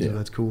locations, so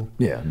that's cool.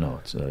 Yeah, no,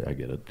 it's I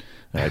get it.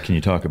 Can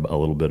you talk a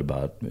little bit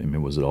about, I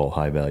mean, was it all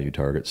high-value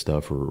target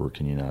stuff, or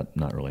can you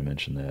not really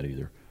mention that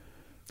either?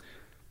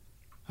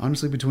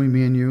 Honestly, between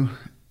me and you,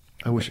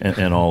 I wish...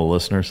 And all the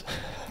listeners?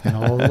 And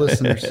all the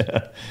listeners.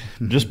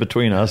 Just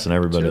between us and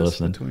everybody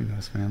just listening. Between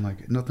us, man.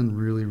 Like, nothing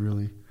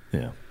really...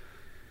 Yeah.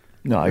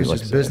 No, it's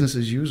just business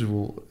as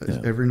usual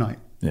every night.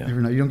 Yeah.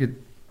 Every night. You don't get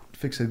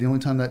fixated. The only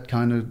time that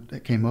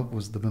came up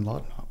was the Bin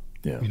Laden op.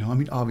 Yeah. You know, I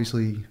mean,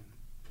 obviously,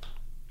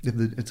 if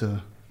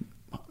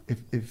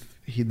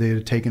they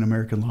had taken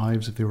American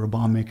lives, if they were a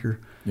bomb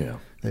maker, yeah,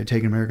 they had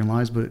taken American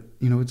lives. But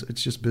you know,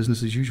 it's just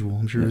business as usual.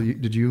 I'm sure. Yeah.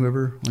 Did you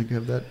ever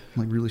have that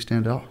really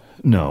stand out?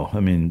 No, I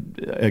mean,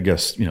 I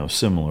guess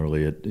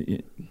similarly,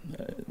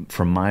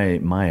 from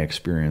my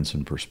experience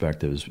and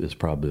perspective is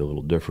probably a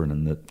little different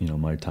in that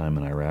my time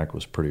in Iraq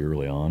was pretty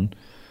early on.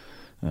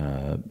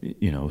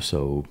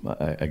 So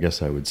I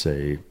guess I would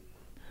say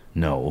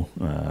no.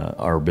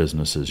 Our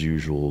business as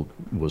usual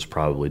was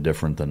probably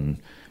different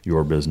than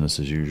your business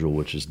as usual,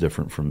 which is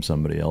different from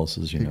somebody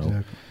else's.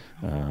 Exactly.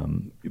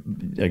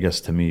 I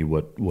guess to me,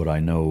 what I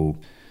know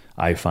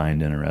I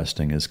find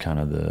interesting is kind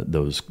of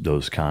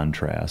those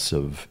contrasts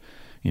of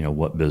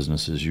what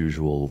business as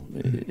usual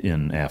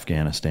in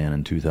Afghanistan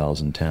in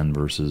 2010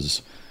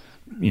 versus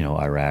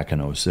Iraq in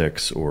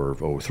 2006 or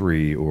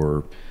 2003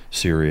 or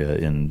Syria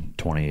in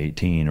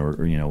 2018 or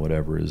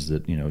whatever. Is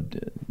that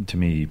to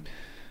me,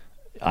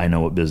 I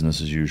know what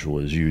business as usual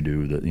as you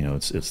do. That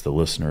it's the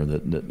listener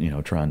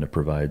that trying to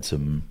provide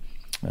some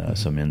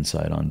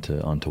insight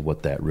onto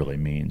what that really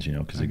means.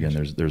 Because again,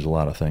 there's a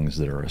lot of things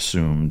that are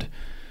assumed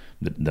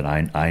that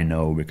I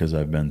know because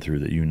I've been through,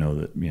 that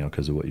that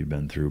because of what you've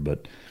been through,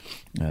 but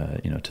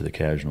to the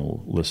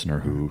casual listener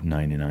who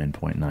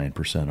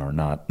 99.9% are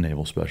not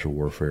naval special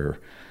warfare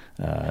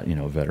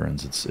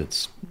veterans,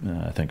 it's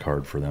I think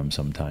hard for them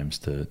sometimes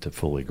to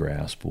fully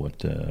grasp what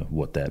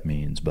that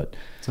means. But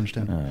it's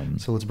understandable.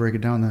 So let's break it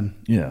down then.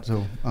 Yeah.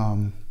 So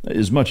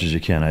as much as you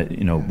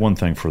can, one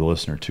thing for the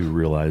listener to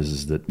realize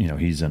is that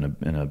he's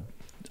in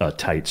a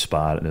tight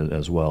spot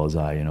as well as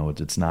I.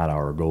 It's not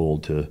our goal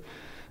to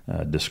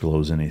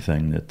disclose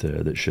anything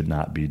that should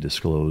not be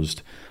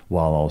disclosed,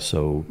 while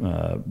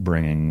also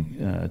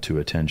bringing to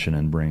attention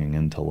and bringing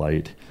into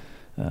light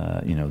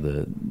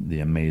the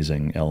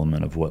amazing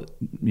element of what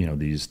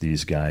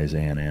these guys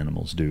and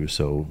animals do.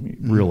 So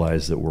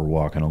realize that we're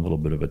walking a little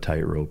bit of a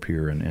tightrope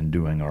here and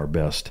doing our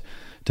best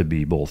to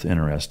be both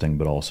interesting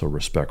but also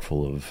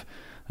respectful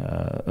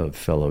of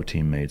fellow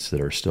teammates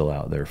that are still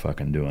out there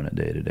fucking doing it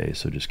day to day.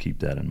 So just keep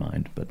that in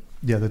mind. But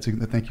yeah,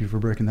 thank you for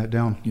breaking that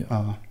down.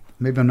 Yeah.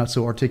 Maybe I'm not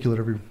so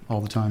articulate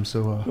all the time.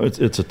 So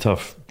it's a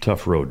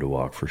tough road to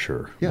walk for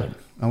sure. Yeah, but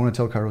I want to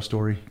tell Cairo's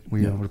story.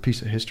 We're a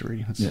piece of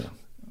history.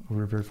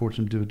 We're very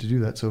fortunate to do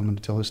that. So I'm going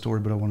to tell his story,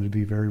 but I wanted to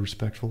be very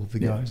respectful of the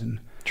guys. And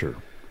sure.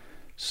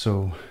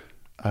 So,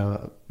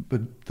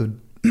 but to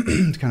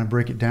kind of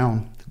break it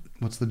down,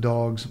 what's the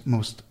dog's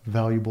most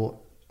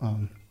valuable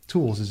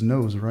tools? His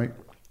nose, right?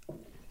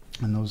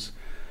 And those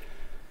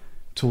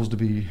tools to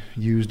be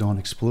used on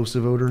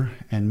explosive odor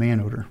and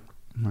man odor.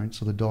 Right,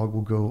 so the dog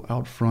will go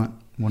out front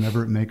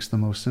whenever it makes the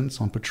most sense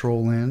on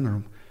patrol in,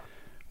 or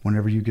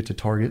whenever you get to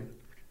target,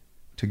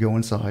 to go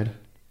inside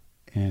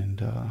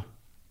and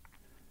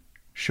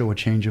show a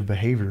change of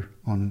behavior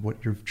on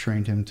what you've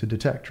trained him to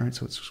detect. Right,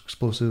 so it's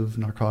explosive,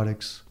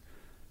 narcotics,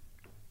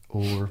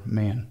 or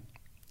man.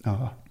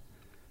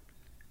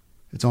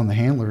 It's on the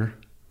handler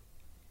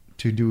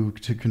to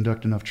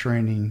conduct enough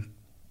training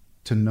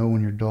to know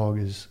when your dog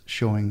is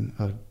showing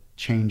a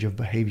change of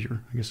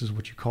behavior, I guess is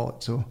what you call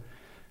it. So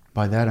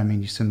by that, I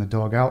mean you send the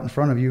dog out in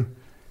front of you,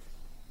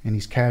 and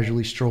he's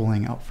casually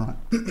strolling out front.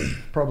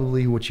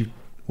 Probably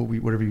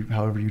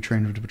however you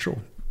train him to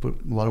patrol.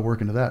 Put a lot of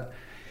work into that.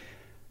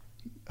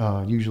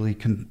 Usually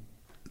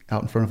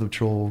out in front of the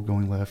patrol,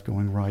 going left,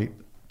 going right,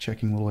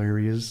 checking little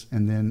areas,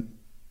 and then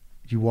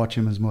you watch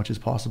him as much as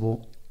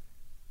possible.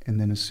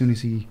 And then as soon as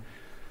he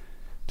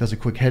does a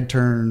quick head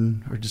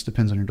turn, or it just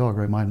depends on your dog,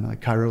 right? Mine, like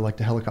Cairo, liked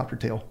the helicopter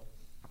tail.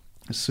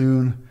 As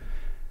soon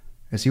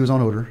as he was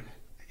on odor,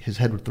 his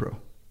head would throw.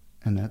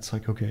 And that's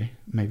like, okay,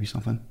 maybe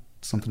something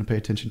to pay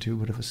attention to.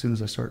 But as soon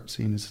as I start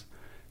seeing his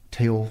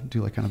tail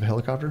do like kind of a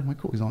helicopter, I'm like,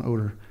 cool, he's on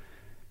odor.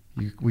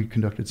 We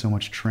conducted so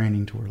much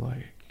training to where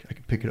like I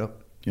could pick it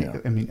up. Yeah.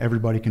 I mean,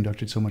 everybody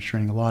conducted so much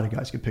training. A lot of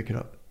guys could pick it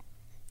up.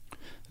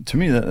 To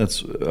me,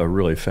 that's a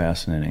really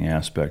fascinating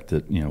aspect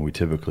that we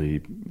typically,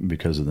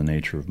 because of the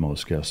nature of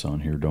most guests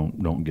on here,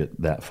 don't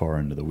get that far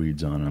into the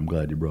weeds on. And I'm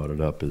glad you brought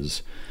it up.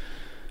 Is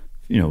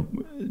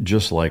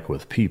just like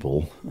with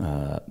people,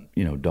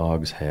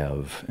 dogs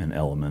have an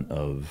element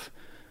of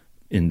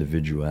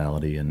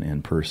individuality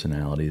and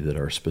personality that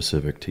are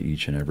specific to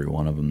each and every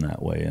one of them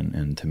that way.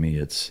 And to me,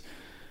 it's,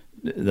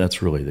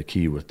 that's really the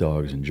key with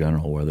dogs in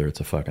general, whether it's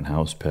a fucking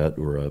house pet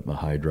or a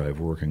high drive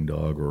working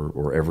dog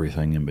or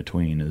everything in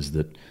between, is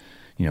that,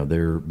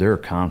 they're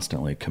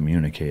constantly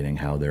communicating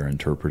how they're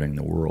interpreting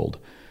the world.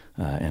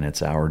 And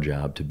it's our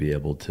job to be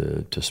able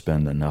to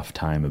spend enough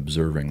time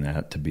observing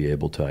that to be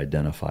able to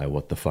identify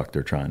what the fuck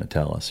they're trying to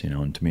tell us,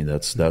 and to me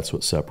that's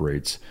what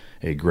separates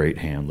a great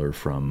handler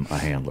from a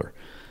handler.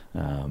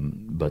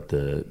 But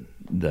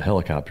the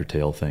helicopter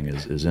tail thing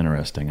is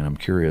interesting, and I'm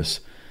curious,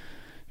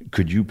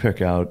 could you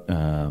pick out,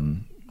 I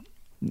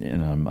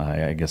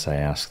guess I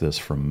ask this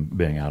from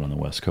being out on the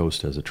West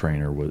Coast as a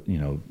trainer, with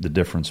the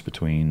difference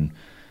between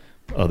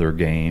other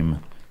game,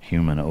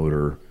 human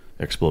odor,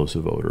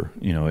 explosive odor.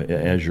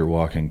 As you're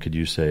walking, could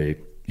you say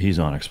he's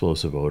on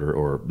explosive odor,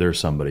 or there's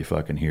somebody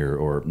fucking here,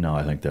 or no,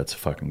 I think that's a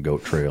fucking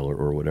goat trail,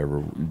 or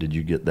whatever? Did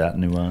you get that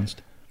nuanced?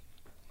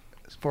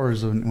 As far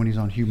as when he's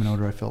on human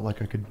odor, I felt like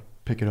I could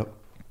pick it up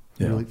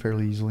really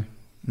fairly easily.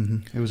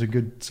 Mm-hmm. It was a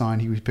good sign.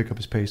 He would pick up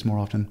his pace more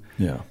often.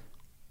 Yeah.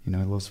 He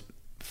was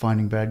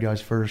finding bad guys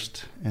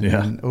first, and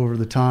then over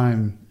the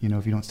time,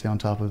 if you don't stay on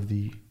top of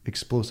the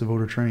explosive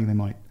odor training, they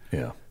might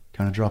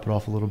kind of drop it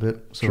off a little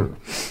bit. So. Sure.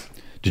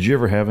 Did you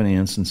ever have any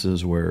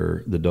instances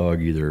where the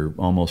dog either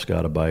almost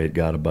got a bite,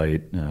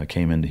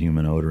 came into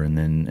human odor, and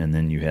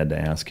then you had to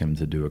ask him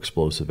to do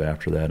explosive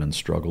after that and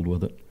struggled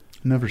with it?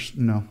 Never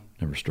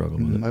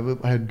struggled with it.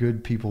 I had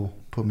good people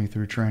put me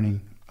through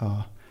training,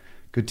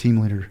 good team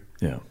leader.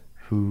 Yeah.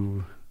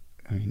 Who,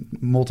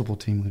 multiple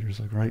team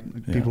leaders,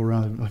 people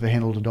around, if they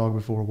handled a dog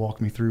before,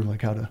 walk me through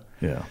how to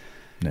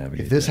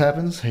navigate. If this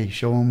happens, hey,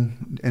 show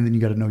them, and then you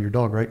got to know your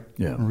dog, right?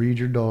 Yeah. Read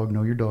your dog,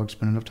 know your dog,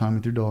 spend enough time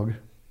with your dog.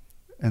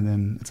 And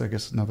then it's, I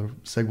guess, another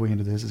segue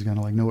into this is kind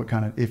of know what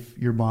kind of, if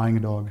you're buying a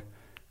dog,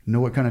 know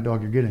what kind of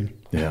dog you're getting.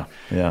 Yeah,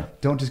 yeah.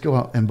 Don't just go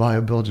out and buy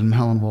a Belgian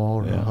Malinois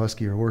or a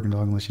Husky or a working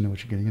dog unless you know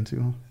what you're getting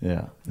into.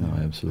 Yeah, no,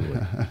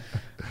 absolutely.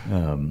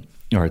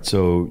 All right,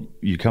 so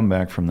you come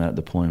back from that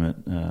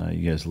deployment.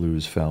 You guys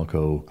lose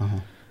Falco. Uh-huh.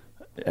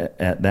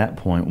 At that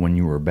point, when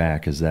you were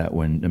back, is that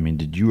when,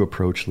 did you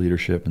approach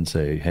leadership and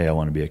say, hey, I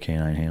want to be a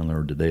canine handler,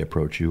 or did they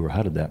approach you, or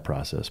how did that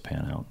process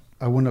pan out?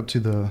 I went up to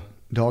the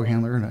dog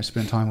handler, and I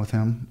spent time with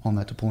him on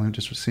that deployment,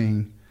 just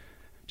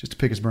to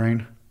pick his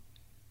brain.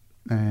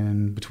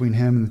 And between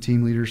him and the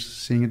team leaders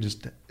seeing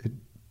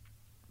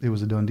it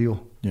was a done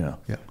deal. Yeah.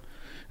 Yeah.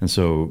 And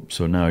so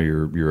now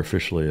you're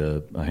officially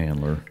a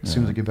handler. As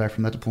soon as I get back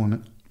from that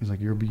deployment, he's like,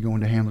 you'll be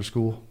going to handler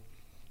school.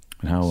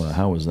 And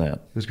how was that?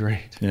 It was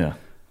great. Yeah.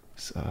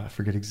 I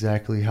forget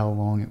exactly how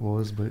long it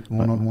was, but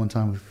one-on-one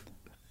time with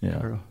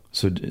Carol.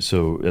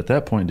 So at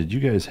that point, did you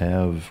guys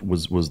have,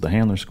 was the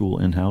handler school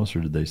in-house, or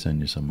did they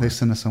send you somewhere? They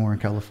sent us somewhere in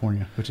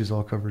California, which is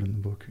all covered in the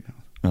book.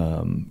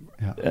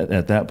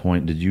 At that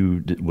point,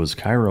 was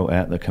Cairo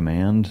at the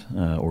command,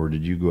 or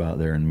did you go out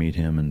there and meet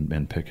him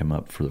and pick him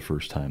up for the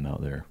first time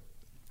out there?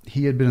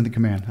 He had been at the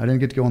command. I didn't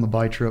get to go on the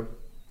buy trip,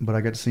 but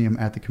I got to see him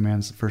at the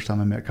command the first time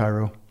I met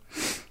Cairo.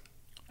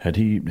 Had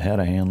he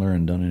had a handler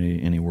and done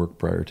any work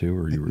prior to,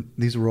 or you were?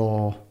 These were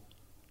all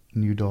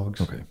new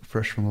dogs,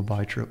 fresh from a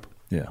buy trip.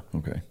 Yeah,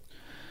 okay.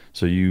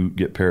 So you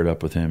get paired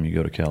up with him, you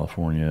go to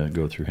California,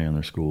 go through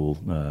handler school.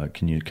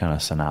 Can you kind of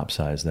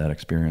synopsize that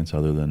experience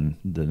other than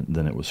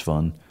it was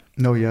fun?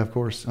 No, yeah, of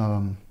course.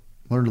 Learned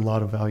a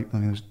lot of value.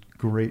 It was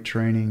great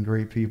training,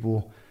 great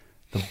people.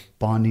 The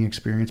bonding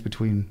experience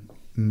between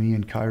me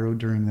and Cairo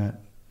during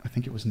that, I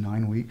think it was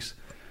 9 weeks.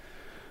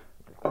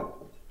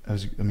 I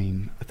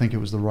think it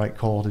was the right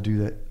call to do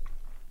that.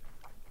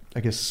 I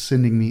guess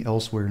sending me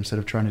elsewhere instead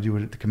of trying to do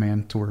it at the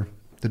command, to where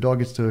the dog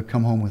gets to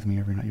come home with me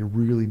every night. You're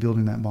really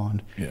building that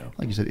bond. Yeah.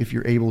 Like you said, if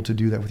you're able to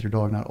do that with your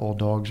dog, not all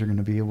dogs are going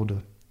to be able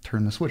to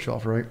turn the switch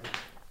off, right?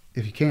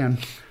 If you can,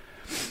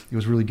 it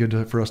was really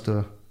good for us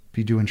to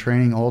be doing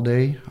training all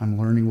day. I'm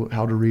learning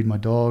how to read my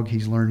dog.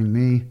 He's learning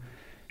me.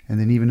 And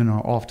then even in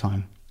our off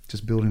time,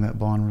 just building that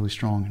bond really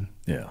strong.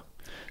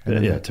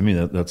 To me,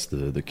 that's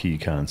the key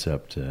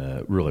concept,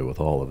 really, with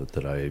all of it,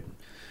 that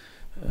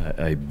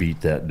I beat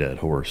that dead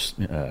horse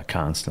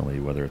constantly,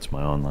 whether it's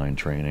my online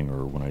training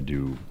or when I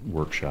do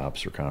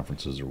workshops or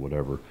conferences or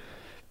whatever,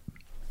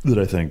 that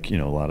I think,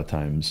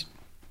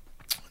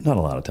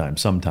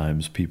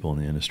 sometimes people in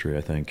the industry,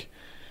 I think,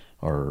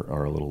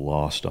 are a little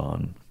lost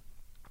on,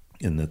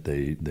 in that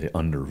they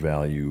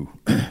undervalue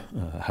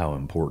how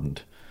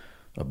important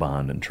a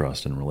bond and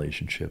trust and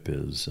relationship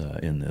is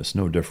in this.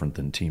 No different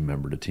than team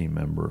member to team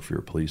member. If you're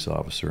a police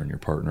officer and your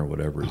partner,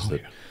 whatever, is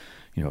that,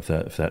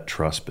 if that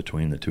trust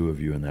between the two of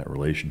you and that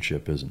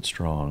relationship isn't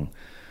strong,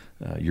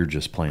 you're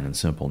just plain and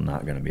simple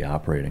not going to be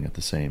operating at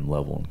the same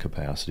level and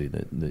capacity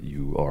that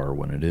you are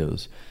when it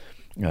is.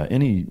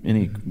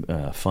 Any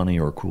funny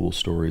or cool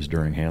stories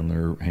during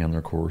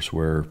handler course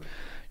where,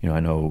 I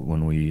know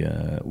when we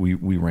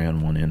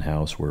ran one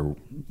in-house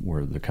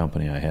where the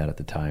company I had at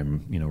the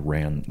time,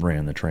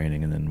 ran the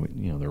training, and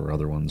then there were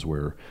other ones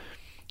where,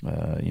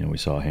 we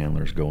saw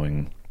handlers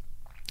going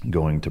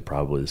to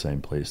probably the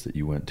same place that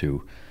you went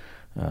to.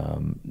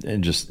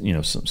 And just,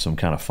 some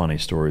kind of funny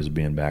stories of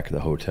being back at the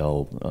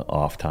hotel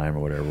off time or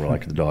whatever, where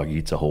like the dog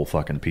eats a whole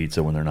fucking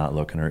pizza when they're not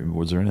looking. Or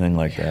was there anything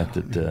like that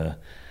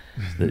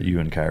that you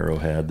and Cairo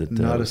had? That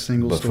not a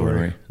single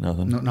buffoonery? story.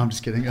 Nothing? No, I'm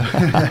just kidding.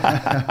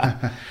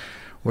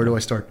 Where do I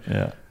start?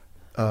 Yeah.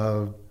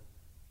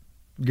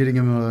 Getting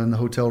him in the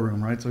hotel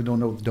room, right? So we don't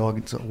know the dog.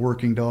 It's a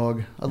working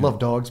dog. I love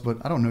dogs, but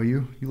I don't know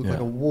you. You look like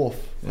a wolf.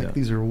 Like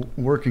these are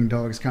working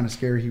dogs. Kind of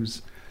scary. He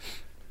was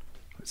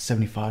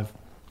 75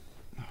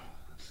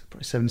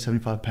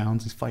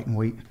 pounds. He's fighting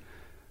weight.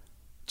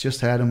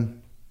 Just had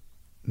him,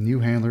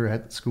 new handler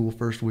at school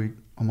first week.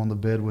 I'm on the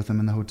bed with him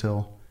in the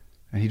hotel,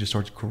 and he just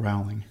starts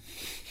growling.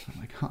 I'm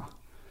like,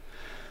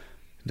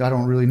 I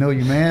don't really know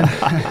you, man.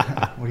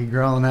 What are you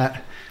growling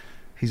at?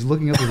 He's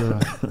looking up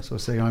at so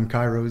say I'm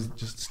Cairo. He's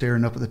just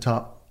staring up at the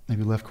top,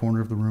 maybe left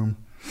corner of the room.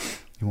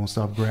 He won't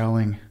stop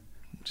growling.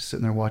 Just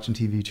sitting there watching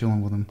TV,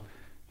 chilling with him.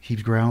 He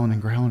keeps growling and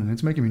growling, and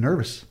it's making me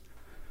nervous.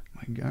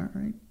 I'm like, all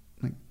right,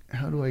 like,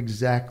 how do I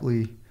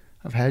exactly...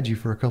 I've had you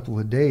for a couple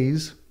of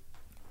days.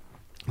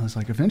 I was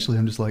like, eventually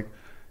I'm just like,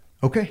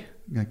 okay,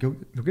 go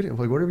get it.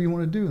 Like, whatever you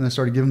want to do. And I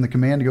started giving him the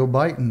command to go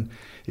bite. And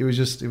it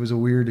was a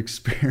weird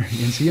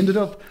experience.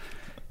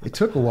 It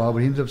took a while, but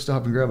he ended up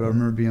stopping and grabbing. I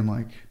remember being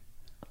like,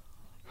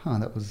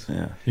 that was...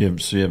 Yeah.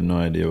 So you have no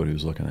idea what he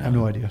was looking at. I have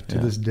no idea to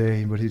this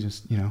day, but he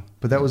just,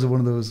 but that was one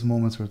of those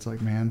moments where it's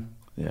like, man.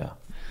 Yeah.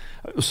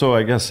 So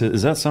I guess,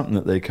 is that something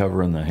that they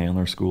cover in the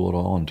handler school at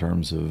all in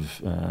terms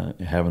of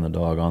having the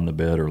dog on the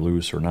bed or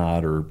loose or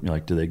not? Or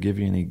like,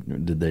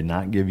 did they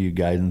not give you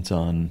guidance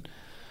on,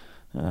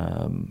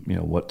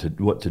 what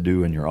to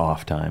do in your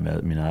off time?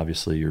 I mean,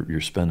 obviously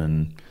you're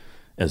spending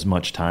as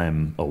much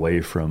time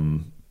away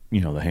from,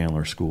 the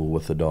handler school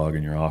with the dog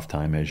in your off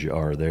time as you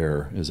are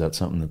there. Is that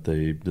something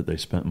that they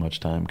spent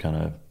much time kind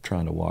of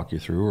trying to walk you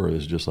through, or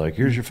is it just like,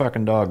 here's your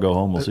fucking dog, go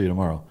home, we'll see you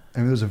tomorrow? I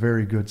mean, it was a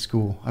very good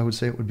school. I would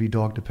say it would be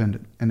dog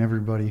dependent, and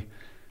everybody.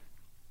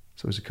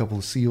 So there's a couple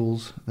of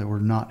SEALs that were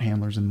not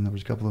handlers, and there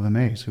was a couple of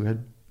MAs who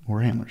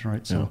were handlers,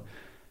 right? So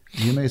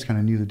the MAs kind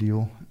of knew the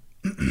deal,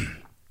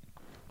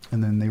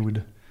 and then they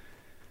would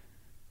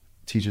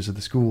teach us at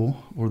the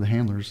school, or the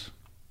handlers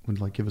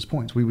would like give us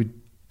points. We would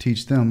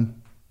teach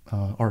them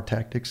our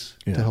tactics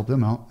to help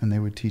them out, and they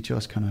would teach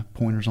us kind of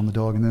pointers on the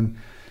dog. And then,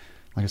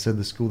 like I said,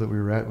 the school that we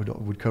were at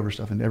would cover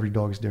stuff, and every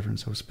dog is different.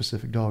 So a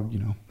specific dog,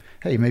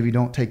 hey, maybe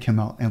don't take him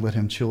out and let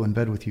him chill in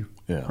bed with you,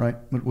 right?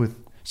 But with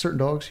certain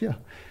dogs, yeah.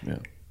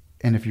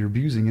 And if you're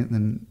abusing it,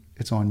 then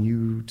it's on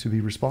you to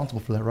be responsible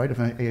for that, right?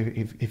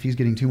 If he's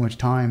getting too much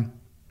time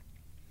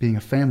being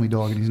a family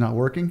dog and he's not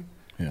working,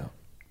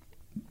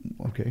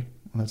 okay,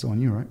 well, that's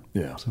on you, right?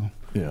 Yeah. So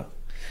yeah.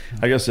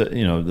 I guess that,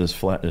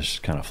 this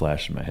kind of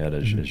flashed in my head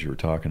as you were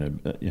talking,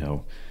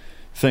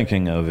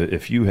 thinking of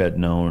if you had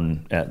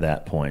known at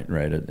that point,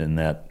 right, and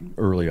that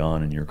early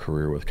on in your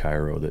career with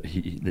Cairo, that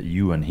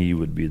you and he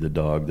would be the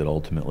dog that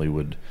ultimately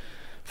would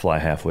fly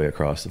halfway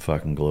across the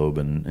fucking globe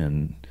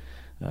and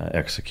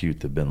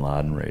execute the Bin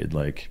Laden raid.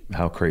 Like,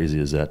 how crazy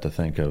is that to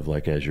think of,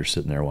 like, as you're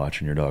sitting there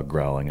watching your dog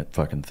growling at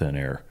fucking thin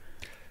air?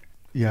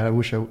 Yeah, I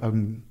wish I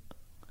wouldn't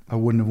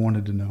have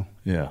wanted to know.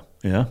 Yeah,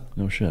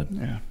 no shit.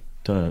 Yeah.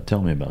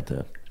 Tell me about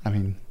that. I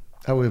mean,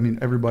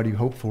 everybody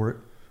hoped for it.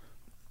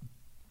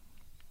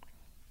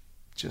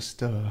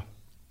 Just you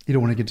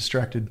don't want to get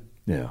distracted.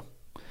 Yeah.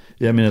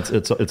 I mean,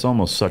 it's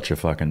almost such a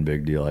fucking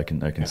big deal. I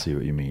can see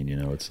what you mean.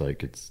 It's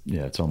like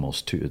it's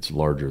almost it's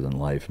larger than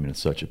life. I mean,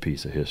 it's such a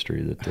piece of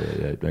history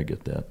that I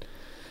get that.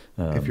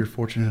 If you're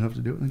fortunate enough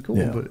to do it, then cool.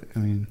 Yeah. But I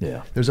mean,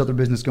 there's other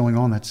business going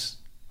on that's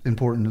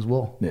important as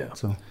well. Yeah.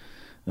 So,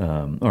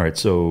 all right.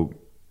 So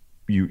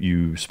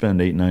you spend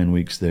 8-9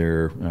 weeks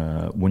there.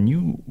 When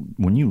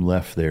you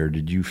left there,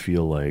 did you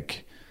feel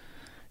like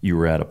you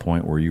were at a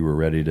point where you were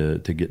ready to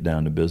get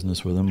down to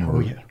business with him?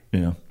 Oh, yeah.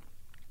 Yeah.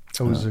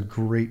 It was a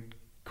great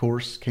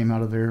course. Came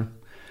out of there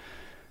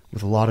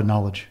with a lot of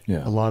knowledge,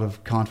 a lot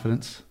of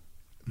confidence.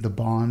 The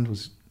bond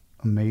was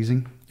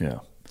amazing. Yeah.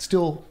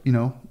 Still,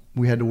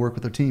 we had to work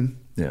with our team.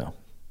 Yeah.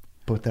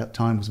 But that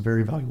time was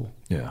very valuable.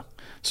 Yeah.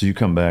 So you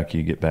come back,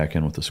 you get back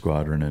in with the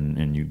squadron,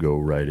 and you go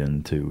right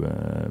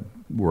into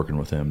working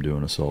with him,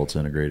 doing assaults,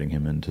 integrating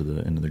him into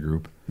the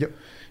group. Yep.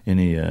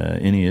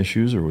 Any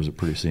issues, or was it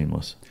pretty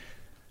seamless?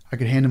 I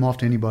could hand him off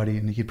to anybody,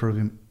 and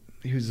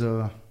he was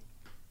low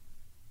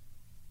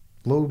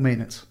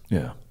maintenance.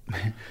 Yeah.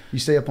 You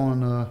stay up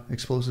on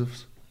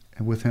explosives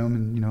and with him,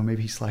 and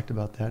maybe he slacked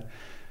about that.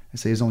 I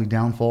say his only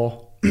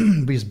downfall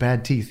be his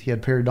bad teeth. He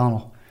had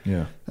periodontal.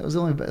 Yeah. That was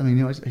the only. I mean,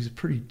 he's a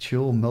pretty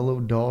chill,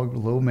 mellow dog,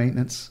 low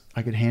maintenance.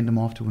 I could hand him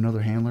off to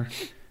another handler,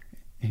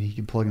 and he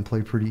could plug and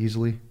play pretty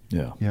easily.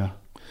 Yeah. Yeah.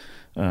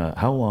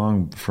 How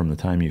long from the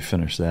time you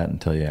finished that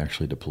until you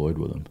actually deployed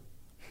with him?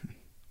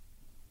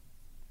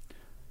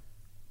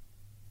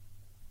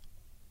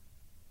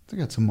 I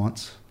got some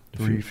months,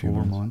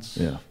 3-4 months.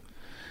 Yeah.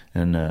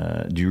 And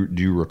do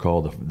you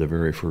recall the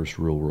very first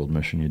real world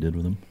mission you did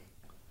with him?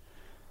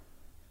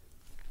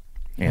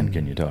 And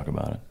can you talk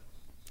about it?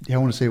 Yeah, I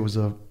want to say it was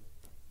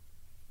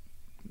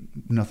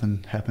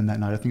nothing happened that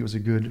night. I think it was a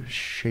good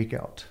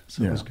shakeout.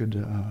 So it was good to,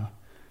 I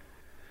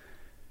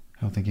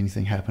don't think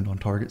anything happened on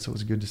target. So it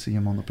was good to see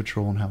him on the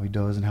patrol and how he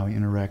does and how he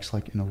interacts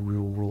like in a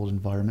real world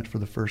environment for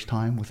the first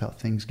time without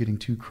things getting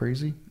too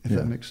crazy, if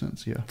that makes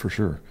sense. Yeah, for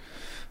sure.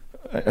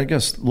 I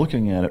guess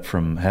looking at it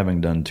from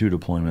having done 2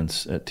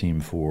 deployments at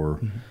Team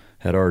 4,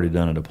 had already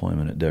done a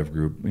deployment at Dev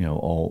Group,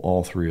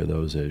 all 3 of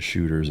those as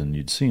shooters, and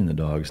you'd seen the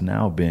dogs.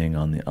 Now being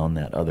on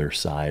that other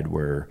side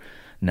where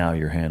now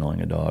you're handling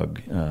a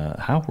dog,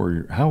 how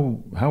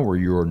were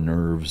your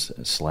nerves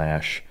 /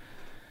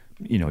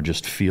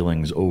 just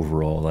feelings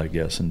overall, I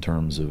guess, in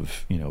terms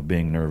of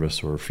being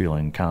nervous or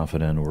feeling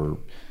confident or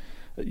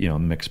a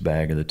mixed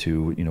bag of the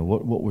two?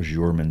 What was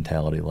your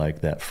mentality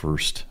like that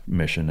first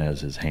mission as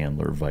his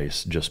handler,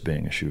 vice just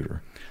being a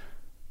shooter?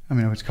 I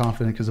mean, I was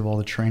confident because of all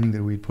the training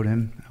that we'd put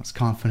in. I was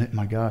confident in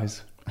my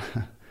guys.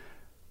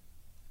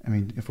 I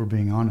mean, if we're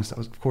being honest,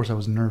 of course I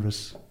was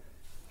nervous.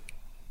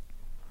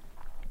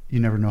 You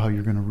never know how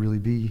you're going to really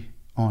be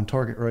on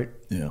target, right?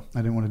 Yeah. I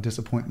didn't want to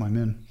disappoint my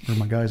men or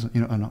my guys,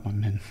 not my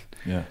men.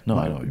 Yeah. No,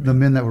 I know what you mean. The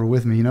men that were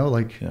with me,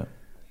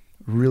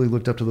 really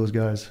looked up to those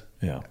guys.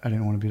 Yeah. I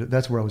didn't want to be,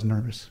 that's where I was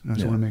nervous. I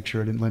just want to make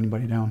sure I didn't let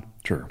anybody down.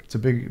 Sure. It's a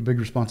big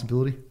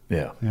responsibility.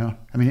 Yeah. Yeah.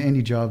 I mean,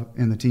 any job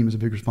in the team is a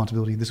big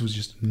responsibility. This was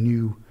just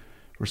new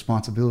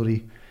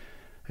responsibility.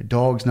 A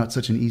dog's not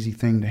such an easy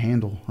thing to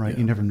handle, right?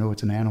 You never know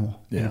it's an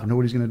animal. You never know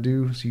what he's going to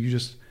do. So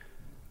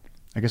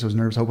I guess I was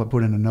nervous. I hope I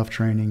put in enough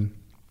training,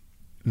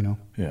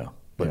 Yeah.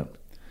 But,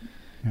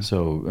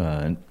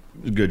 So,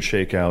 good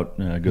shakeout,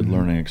 good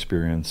learning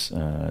experience.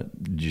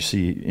 Did you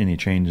see any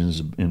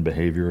changes in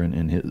behavior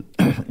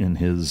in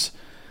his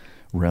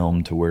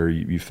realm to where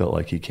you felt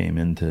like he came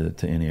into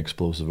any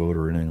explosive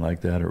odor or anything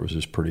like that, or it was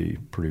just pretty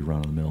run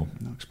of the mill?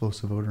 No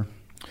explosive odor.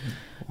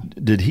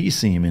 Did he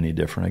seem any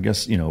different? I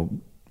guess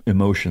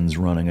emotions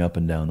running up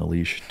and down the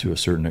leash to a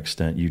certain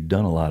extent. You'd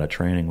done a lot of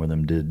training with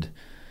him. Do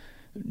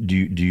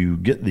you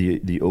get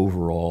the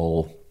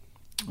overall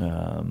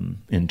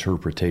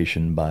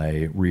interpretation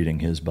by reading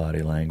his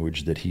body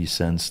language that he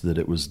sensed that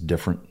it was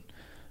different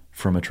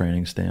from a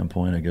training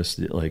standpoint? I guess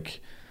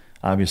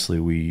obviously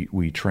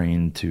we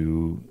train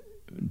to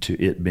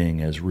it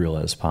being as real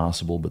as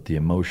possible, but the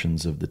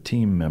emotions of the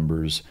team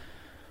members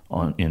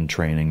in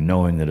training,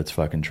 knowing that it's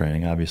fucking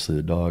training, obviously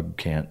the dog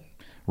can't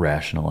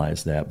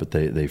rationalize that, but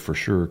they for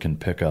sure can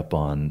pick up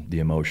on the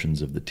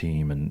emotions of the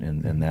team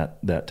and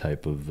that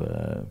type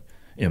of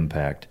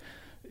impact.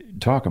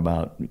 Talk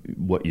about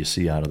what you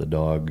see out of the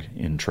dog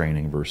in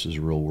training versus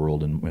real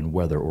world, and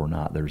whether or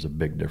not there's a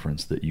big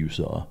difference that you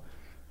saw.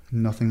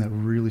 Nothing that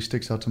really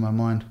sticks out to my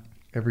mind.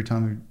 Every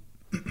time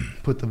we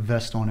put the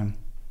vest on him,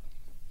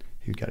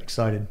 he got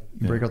excited.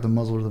 You break out the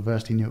muzzle of the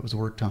vest, he knew it was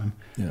work time.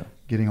 Yeah.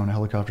 Getting on a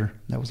helicopter,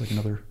 that was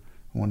another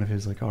one of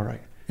his, all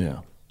right.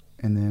 Yeah.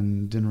 And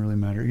then didn't really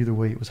matter. Either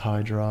way, it was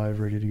high drive,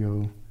 ready to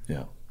go.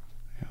 Yeah.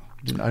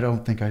 I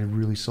don't think I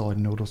really saw a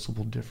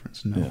noticeable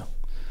difference, no. Yeah.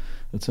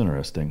 That's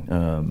interesting.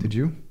 Did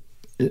you?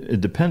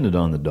 It depended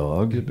on the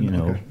dog.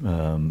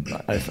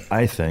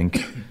 I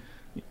think.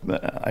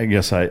 I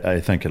guess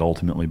I think it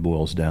ultimately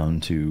boils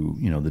down to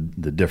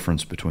the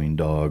difference between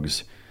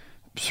dogs,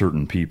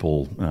 certain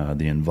people,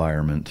 the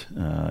environment,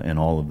 and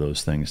all of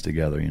those things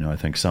together. I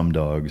think some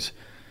dogs,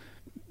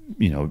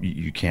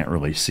 you can't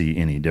really see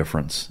any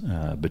difference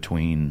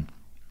between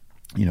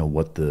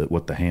what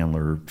the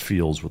handler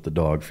feels, what the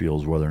dog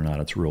feels, whether or not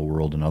it's real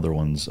world, and other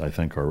ones I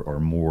think are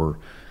more.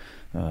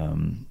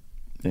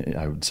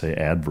 I would say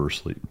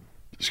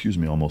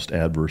almost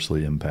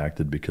adversely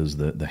impacted because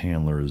the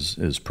handler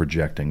is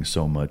projecting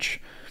so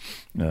much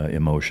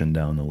emotion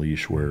down the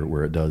leash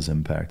where it does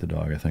impact the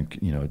dog. I think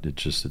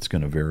it's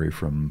going to vary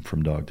from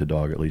dog to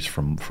dog, at least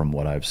from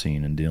what I've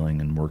seen in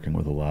dealing and working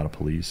with a lot of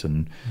police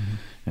and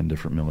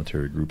different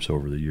military groups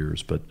over the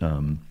years. But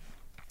all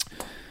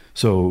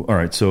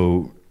right,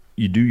 so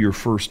you do your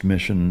first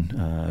mission,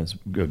 it's a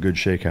good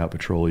shakeout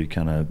patrol. You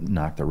kind of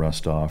knock the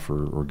rust off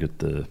or get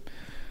the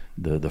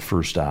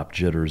first op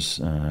jitters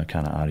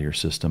kind of out of your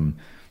system.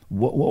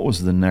 What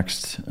was the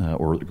next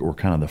or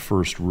kind of the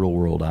first real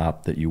world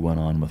op that you went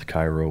on with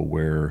Cairo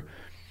where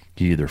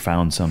he either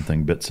found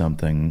something, bit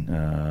somebody,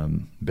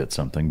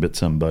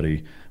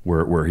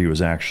 where he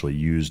was actually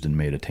used and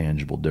made a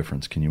tangible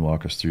difference? Can you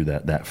walk us through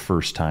that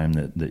first time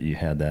that you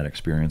had that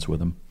experience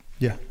with him?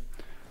 Yeah.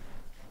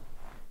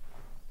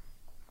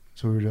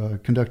 So we were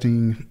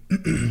conducting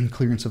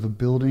clearance of a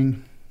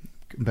building.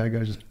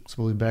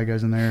 Supposedly bad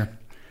guys in there.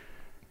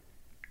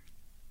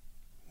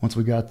 Once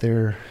we got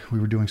there, we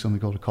were doing something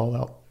called a call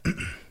out.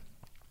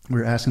 We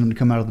were asking them to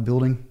come out of the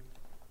building.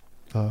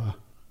 A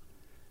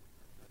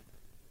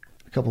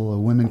couple of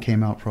women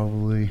came out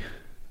probably.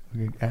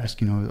 We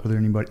asked, is there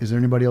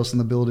anybody else in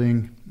the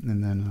building?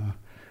 And then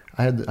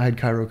I had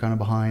Cairo kind of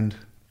behind.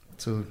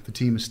 So the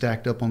team is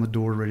stacked up on the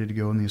door, ready to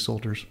go, and the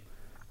assaulters.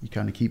 You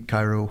kind of keep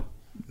Cairo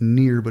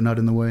near, but not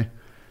in the way.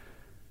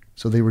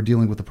 So they were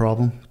dealing with the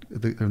problem,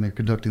 and they're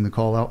conducting the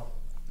call out.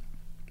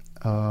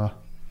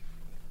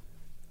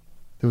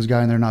 There was a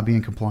guy in there not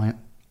being compliant.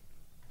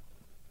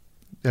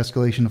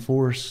 escalation of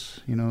force,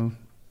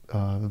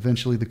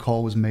 eventually the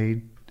call was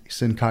made.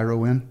 Send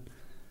Cairo in.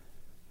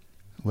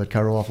 Let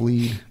Cairo off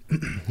lead.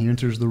 He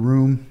enters the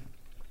room.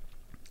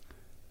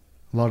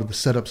 A lot of the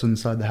setups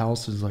inside the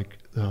house is like,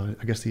 I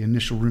guess the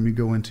initial room you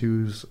go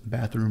into is a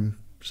bathroom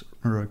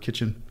or a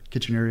kitchen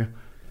area.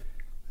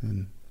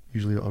 And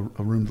usually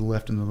a room to the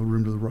left and a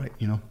room to the right,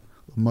 a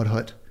mud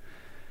hut.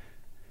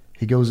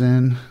 He goes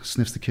in,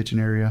 sniffs the kitchen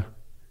area.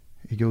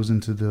 He goes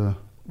into the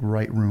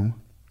right room.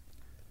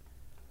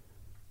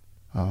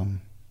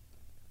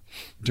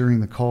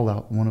 During the call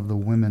out, one of the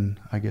women,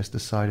 I guess,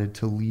 decided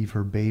to leave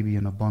her baby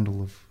in a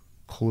bundle of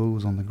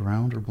clothes on the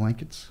ground or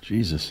blankets.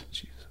 Jesus.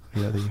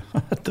 Yeah.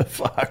 What the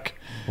fuck?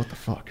 What the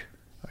fuck?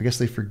 I guess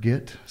they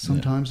forget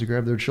sometimes to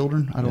grab their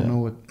children. I don't know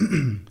what.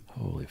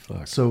 Holy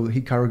fuck. So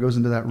Cairo goes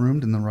into that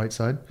room in the right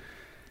side.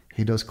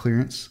 He does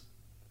clearance.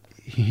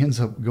 He ends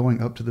up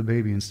going up to the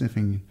baby and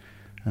sniffing.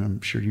 And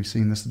I'm sure you've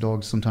seen this. The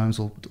dogs sometimes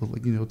will,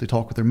 they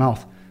talk with their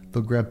mouth.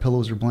 They'll grab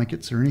pillows or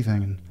blankets or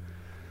anything. And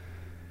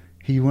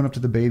he went up to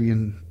the baby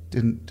and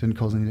didn't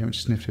cause any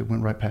damage. Sniffed it,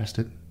 went right past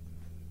it.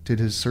 Did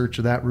his search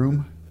of that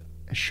room,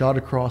 shot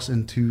across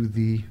through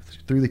the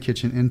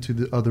kitchen into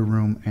the other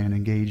room and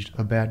engaged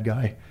a bad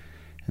guy.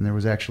 And there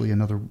was actually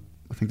another,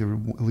 I think there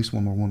were at least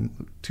one more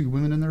woman, 2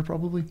 women in there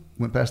probably.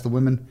 Went past the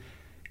women,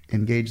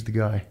 engaged the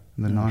guy,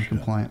 the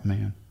non-compliant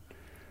man.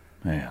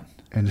 Man.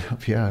 And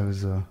it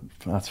was...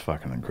 That's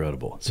fucking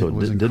incredible. So it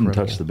didn't incredible.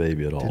 touch the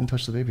baby at all? Didn't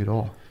touch the baby at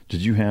all.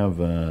 Did you have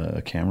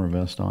a camera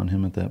vest on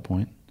him at that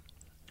point?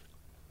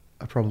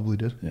 I probably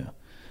did. Yeah.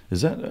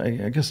 Is that,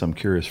 I guess I'm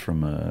curious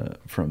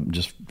from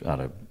just out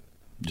of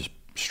just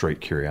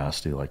straight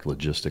curiosity, like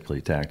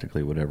logistically,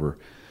 tactically, whatever,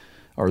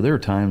 are there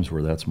times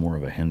where that's more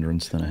of a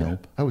hindrance than a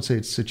help? I would say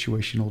it's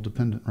situational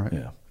dependent, right?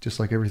 Yeah. Just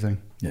like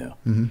everything. Yeah.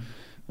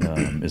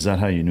 Mm-hmm. Is that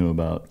how you knew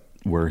about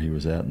where he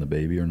was at and the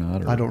baby or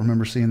not? Or? I don't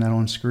remember seeing that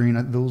on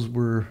screen. Those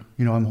were,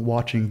 I'm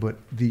watching, but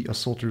the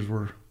assaulters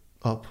were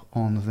up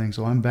on the thing.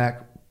 So I'm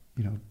back,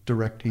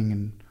 directing,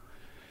 and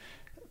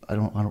I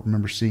don't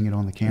remember seeing it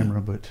on the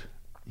camera, but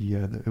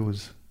yeah, it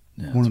was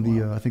one of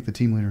the, I think the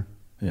team leader.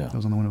 Yeah. That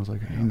was on the one that was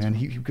like, hey man,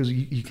 because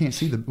you can't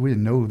see we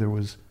didn't know there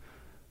was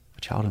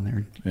a child in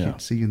there. You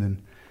can't see. And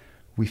then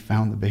we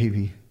found the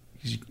baby.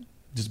 He's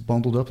just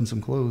bundled up in some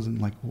clothes and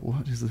like,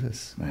 what is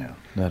this? Man,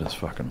 that is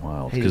fucking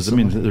wild. Because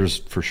there's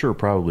for sure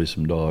probably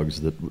some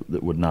dogs that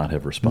would not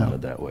have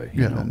responded that way.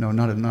 No,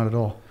 not at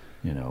all.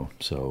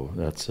 So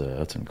that's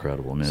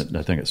incredible. I mean,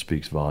 I think it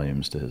speaks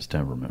volumes to his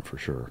temperament for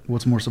sure.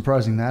 What's more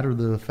surprising, that or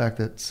the fact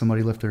that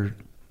somebody left their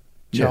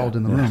child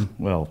in the room?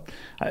 Well,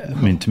 I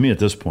mean, to me at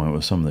this point,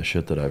 with some of the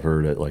shit that I've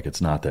heard,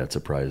 it's not that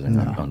surprising,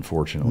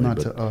 unfortunately. Not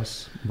to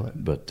us,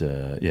 but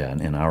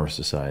in our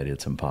society,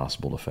 it's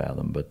impossible to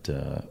fathom. But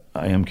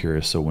I am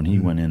curious. So when he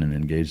went in and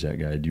engaged that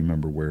guy, do you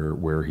remember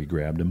where he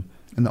grabbed him?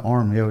 In the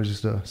arm. Yeah, it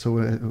was just so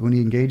when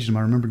he engaged him,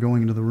 I remember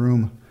going into the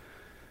room.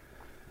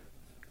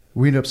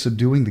 We ended up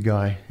subduing the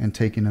guy and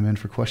taking him in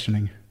for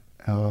questioning.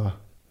 I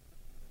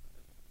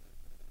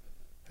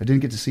didn't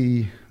get to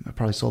see, I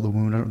probably saw the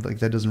wound.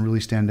 That doesn't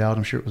really stand out.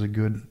 I'm sure it was a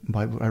good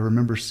bite, but I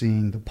remember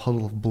seeing the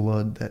puddle of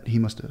blood that he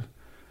must have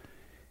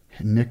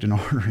nicked an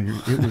artery.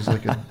 It was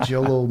like a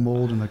Jell-O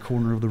mold in the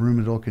corner of the room.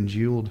 It all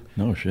congealed.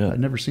 No shit. I'd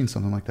never seen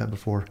something like that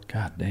before.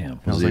 God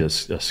damn. Was he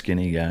a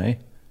skinny guy?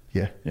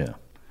 Yeah. Yeah.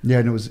 Yeah,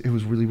 and it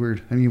was really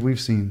weird. I mean, we've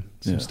seen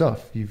some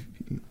stuff.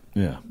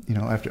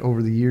 After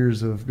over the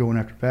years of going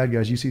after bad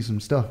guys, you see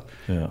some stuff.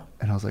 Yeah.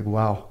 And I was like,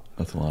 wow.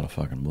 That's a lot of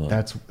fucking blood.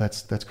 That's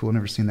cool. I've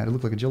never seen that. It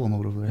looked like a Jell-O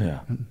mold over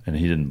there. Yeah. And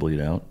he didn't bleed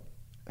out?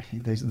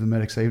 The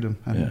medic saved him.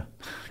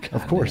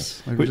 Of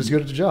course. They were just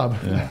good at the job.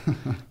 Yeah.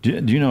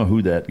 Do you know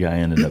who that guy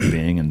ended up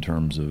being in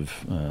terms of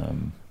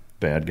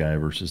bad guy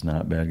versus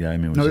not bad guy? I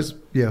mean,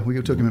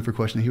 we took him in for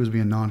questioning. He was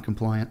being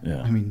non-compliant.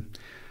 Yeah. I mean,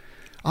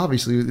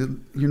 obviously,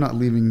 you're not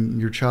leaving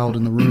your child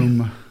in the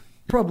room.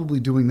 Probably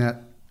doing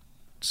that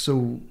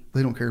so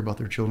they don't care about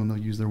their children. They'll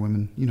use their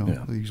women.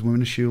 They'll use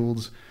women as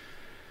shields.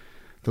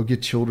 They'll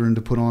get children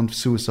to put on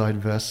suicide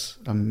vests.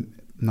 I'm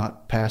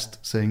not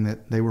past saying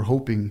that they were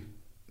hoping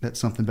that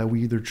something bad.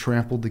 We either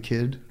trampled the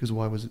kid, because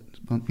why was it,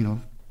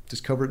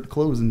 just cover it in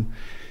clothes, and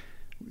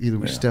either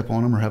we step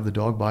on them or have the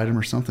dog bite them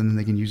or something, and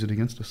they can use it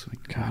against us.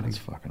 God, it's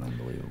fucking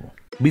unbelievable.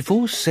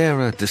 Before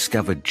Sarah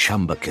discovered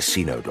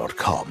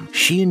ChumbaCasino.com,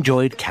 she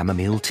enjoyed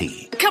chamomile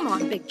tea. Come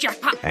on, big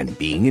jackpot. And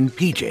being in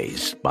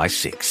PJs by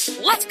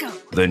 6. Let's go.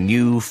 The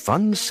new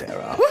fun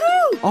Sarah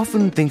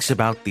often thinks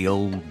about the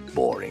old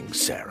boring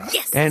Sarah.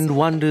 Yes. And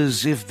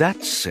wonders if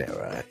that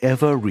Sarah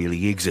ever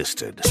really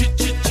existed.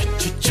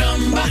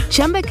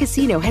 Chumba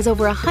Casino has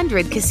over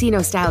 100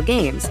 casino-style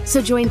games.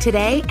 So join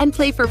today and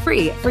play for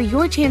free for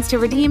your chance to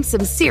redeem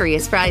some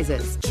serious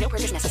prizes. No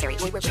purchase necessary.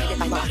 Void where prohibited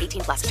by law.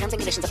 18+. Terms and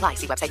conditions apply.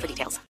 See website for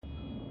details.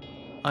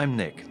 I'm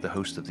Nick, the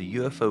host of the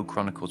UFO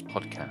Chronicles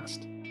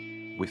podcast,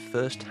 with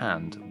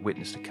first-hand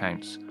witnessed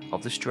accounts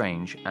of the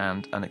strange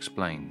and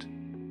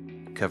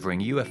unexplained,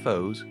 covering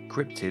UFOs,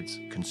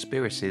 cryptids,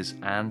 conspiracies,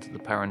 and the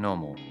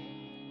paranormal.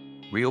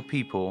 Real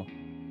people,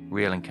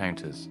 real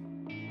encounters.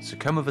 So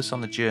come with us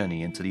on the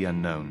journey into the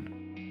unknown.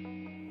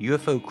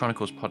 UFO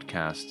Chronicles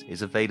podcast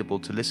is available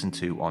to listen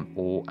to on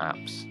all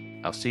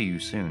apps. I'll see you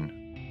soon.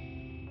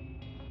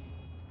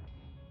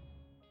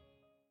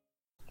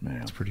 Man,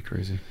 that's pretty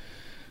crazy.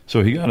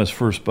 So he got his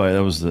first bite.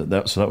 That was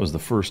the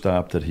first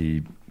stop that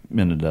he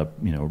ended up,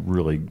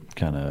 really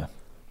kind of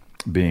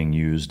being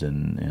used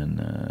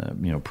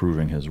and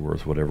proving his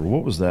worth, whatever.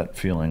 What was that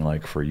feeling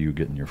like for you,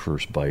 getting your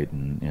first bite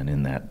and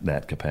in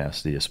that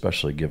capacity,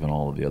 especially given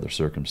all of the other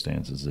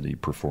circumstances that he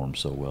performed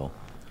so well?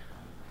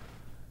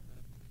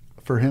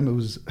 For him, it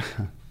was,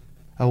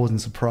 I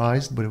wasn't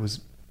surprised, but it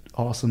was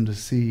awesome to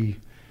see,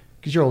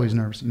 because you're always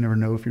nervous. You never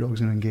know if your dog's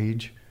going to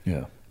engage.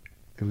 Yeah.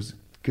 It was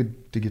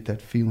good to get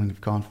that feeling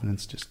of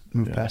confidence, just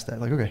move past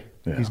that. Like, okay,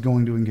 Yeah. he's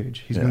going to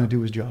engage. He's going to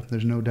do his job.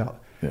 There's no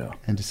doubt. Yeah.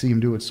 And to see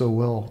him do it so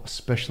well,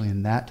 especially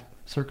in that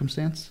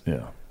circumstance.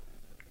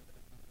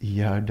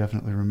 Yeah, I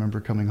definitely remember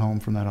coming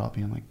home from that op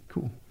being like,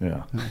 cool.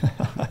 Yeah.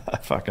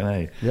 Fucking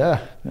A.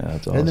 Yeah.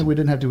 That's awesome. And then we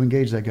didn't have to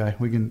engage that guy.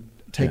 We can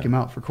take him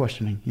out for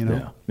questioning,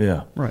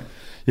 Yeah. Right.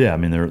 Yeah, I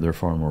mean, they're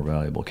far more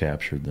valuable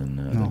captured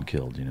than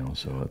killed,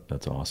 so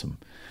that's awesome.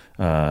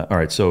 All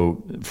right,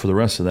 so for the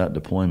rest of that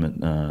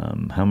deployment,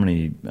 how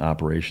many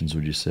operations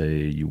would you say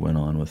you went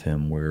on with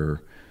him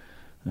where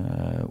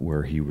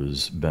he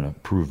was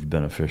proved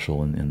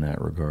beneficial in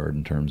that regard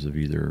in terms of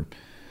either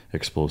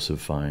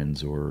explosive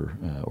finds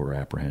or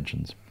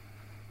apprehensions?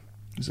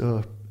 There's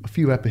a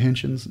few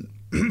apprehensions.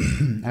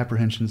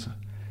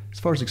 As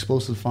far as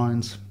explosive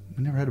finds,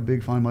 we never had a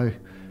big find.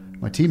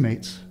 My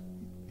teammates,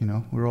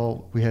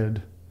 we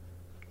had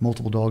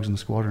multiple dogs in the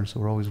squadron, so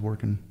we're always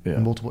working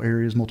in multiple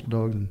areas, multiple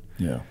dogs, and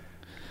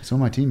some of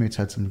my teammates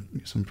had some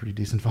pretty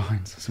decent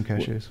finds, some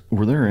caches.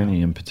 Were there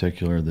any in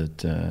particular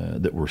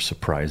that were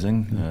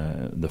surprising?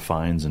 The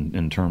finds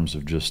in terms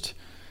of just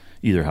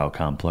either how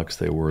complex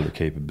they were, the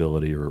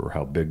capability, or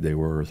how big they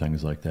were, or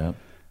things like that?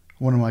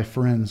 One of my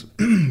friends,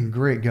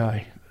 great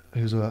guy,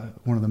 who's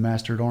one of the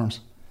master at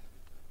arms.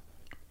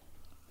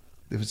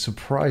 It was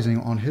surprising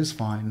on his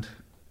find.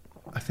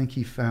 I think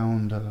he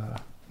found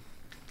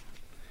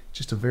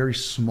just a very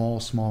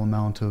small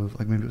amount of,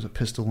 like maybe it was a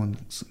pistol and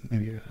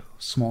maybe a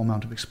small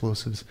amount of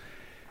explosives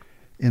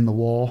in the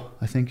wall.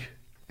 I think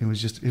it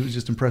was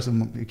just impressive.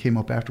 It came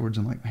up afterwards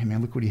and like, hey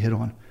man, look what he hit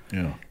on.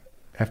 Yeah.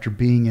 After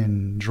being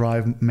in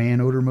drive man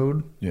odor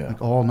mode, yeah,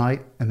 like all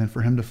night, and then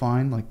for him to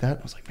find like that,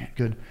 I was like, man,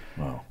 good.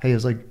 Wow. Hey,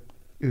 it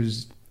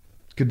was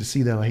good to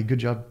see that. Like, hey, good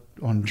job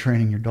on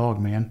training your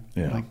dog, man.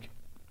 Yeah. Like,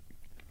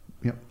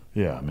 yep.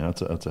 Yeah, I mean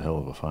that's a hell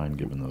of a find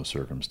given those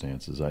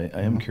circumstances. I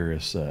am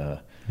curious.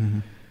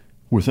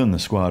 Within the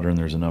squadron,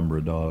 there's a number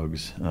of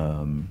dogs.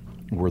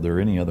 Were there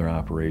any other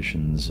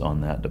operations on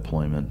that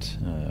deployment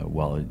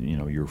while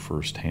your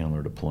first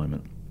handler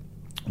deployment?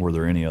 Were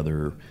there any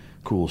other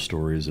cool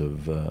stories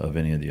of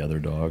any of the other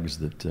dogs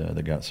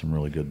that got some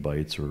really good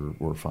bites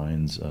or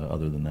finds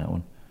other than that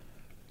one?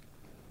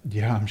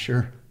 Yeah, I'm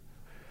sure.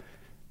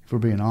 If we're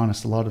being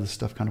honest, a lot of this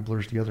stuff kind of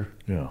blurs together.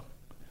 Yeah.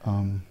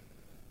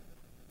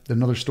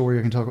 Another story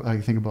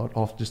I think about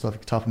off the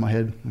top of my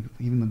head,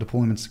 even the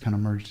deployments kind of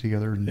merged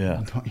together, and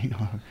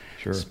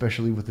sure,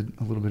 especially with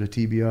a little bit of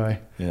TBI.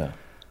 Yeah.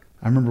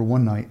 I remember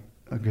one night,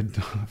 a good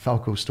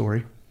Falco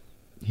story.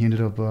 He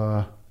ended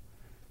up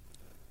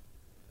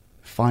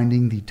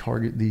finding the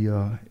target,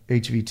 the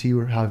HVT,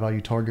 or high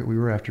value target we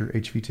were after,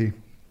 HVT.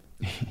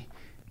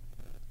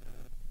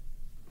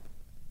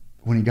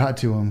 When he got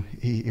to him,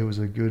 it was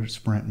a good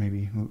sprint,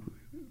 maybe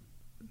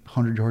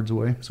 100 yards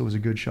away, so it was a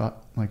good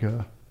shot.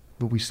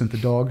 But we sent the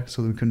dog,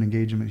 so that we couldn't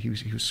engage him. And he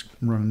was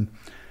running.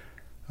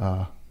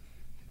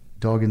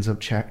 Dog ends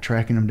up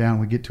tracking him down.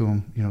 We get to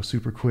him,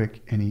 super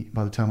quick. And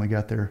by the time we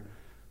got there,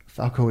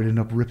 Falco had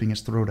ended up ripping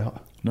his throat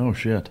out. No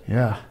shit.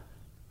 Yeah.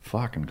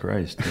 Fucking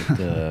Christ.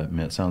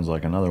 It sounds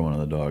like another one of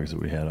the dogs that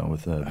we had on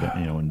with,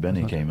 when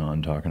Benny came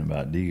on talking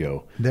about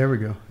Digo. There we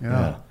go.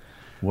 Yeah.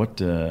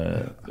 What,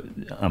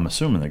 I'm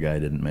assuming the guy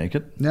didn't make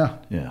it? Yeah.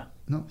 Yeah.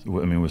 No.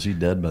 I mean, was he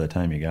dead by the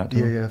time you got to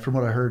him? Yeah, from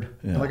what I heard.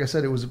 Yeah. And like I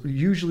said, it was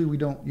usually we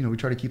don't, we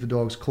try to keep the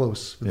dogs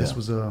close, but this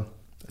was a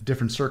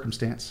different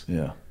circumstance.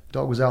 Yeah.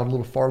 Dog was out a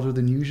little farther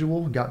than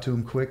usual, got to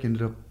him quick,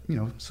 ended up,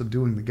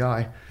 subduing the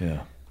guy.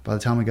 Yeah. By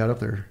the time we got up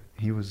there,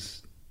 if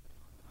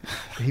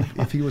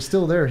he was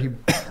still there,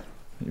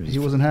 he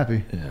wasn't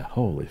happy. Yeah.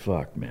 Holy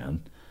fuck,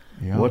 man.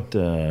 Yeah. What,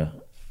 do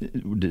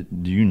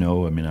you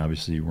know, I mean,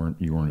 obviously you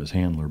weren't his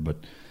handler, but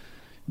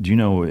do you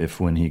know if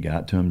when he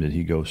got to him, did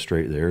he go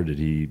straight there? Did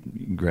he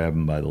grab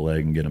him by the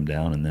leg and get him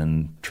down and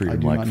then treat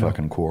him like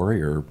fucking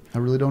quarry? Or I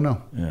really don't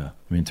know. Yeah.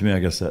 I mean, to me, I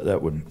guess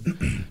that would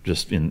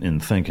just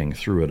in thinking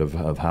through it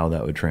of how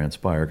that would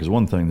transpire. Because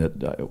one thing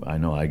that I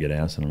know I get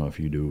asked, I don't know if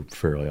you do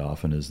fairly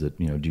often, is that,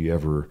 do you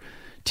ever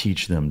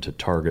teach them to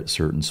target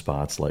certain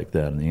spots like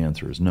that? And the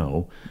answer is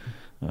no.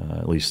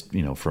 At least,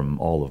 from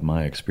all of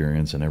my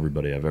experience and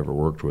everybody I've ever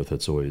worked with,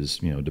 it's always,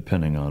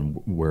 depending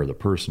on where the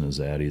person is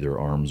at, either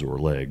arms or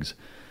legs.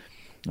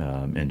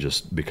 And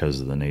just because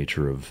of the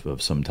nature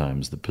of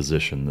sometimes the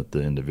position that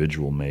the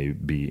individual may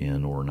be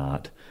in or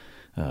not,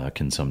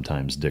 can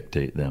sometimes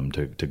dictate them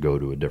to go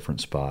to a different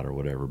spot or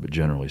whatever. But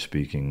generally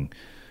speaking,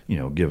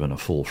 given a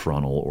full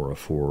frontal or a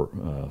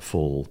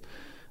full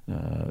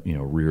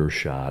rear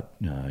shot,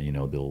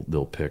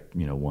 they'll pick,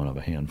 one of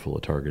a handful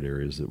of target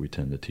areas that we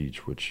tend to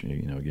teach, which,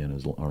 again,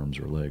 is arms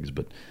or legs.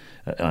 But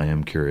I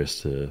am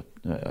curious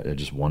I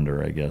just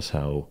wonder, I guess,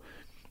 how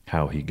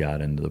he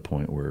got into the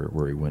point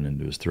where he went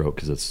into his throat,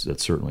 because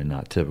that's certainly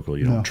not typical.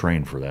 You don't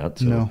train for that.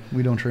 So, no,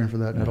 we don't train for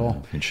that at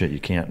all. And shit, you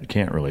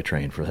can't really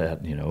train for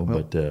that,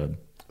 but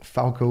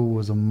Falco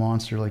was a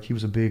monster. Like, he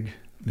was a big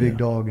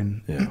dog,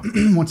 and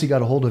once he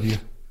got a hold of you,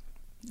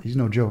 he's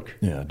no joke.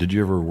 Yeah. Did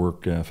you ever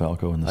work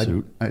Falco in the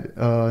suit?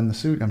 In the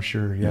suit, I'm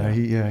sure. Yeah.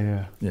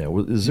 Yeah.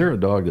 Well, is there a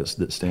dog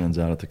that stands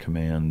out at the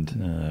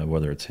command,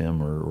 whether it's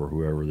him or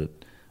whoever,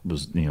 that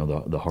was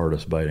the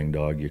hardest biting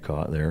dog you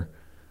caught there?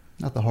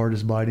 Not the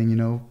hardest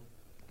biting.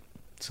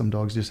 Some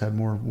dogs just had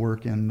more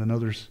work in than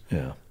others.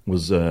 Yeah.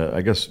 Was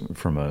I guess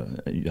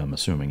I'm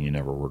assuming you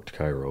never worked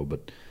Cairo,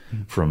 but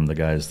from the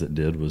guys that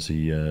did, was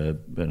he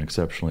an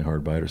exceptionally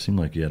hard biter? Seemed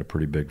like he had a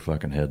pretty big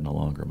fucking head and a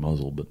longer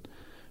muzzle, but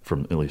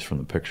at least from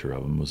the picture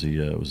of him, was he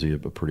a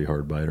pretty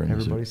hard biter?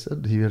 Everybody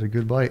said he had a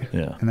good bite.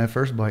 Yeah. And that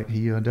first bite,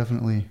 he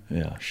definitely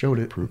showed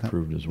it.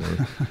 Proved his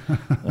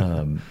worth.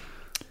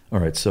 All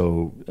right.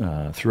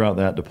 So throughout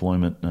that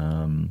deployment,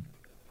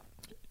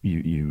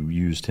 you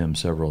used him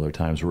several other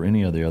times. Were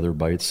any of the other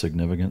bites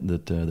significant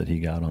that he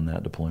got on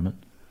that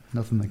deployment?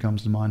 Nothing that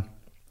comes to mind.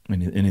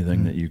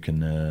 Anything that you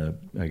can,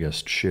 I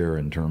guess, share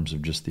in terms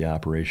of just the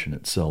operation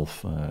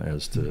itself,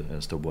 as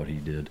to what he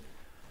did?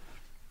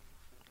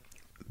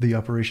 The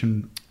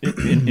operation,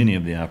 any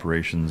of the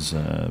operations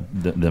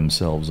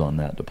themselves on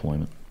that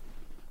deployment.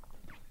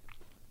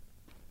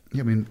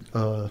 Yeah,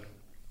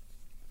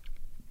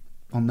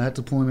 on that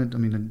deployment,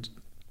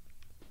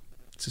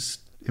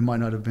 it might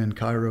not have been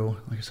Cairo.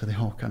 Like I said, they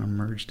all kind of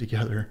merged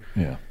together.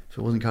 Yeah. If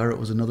it wasn't Cairo, it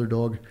was another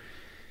dog.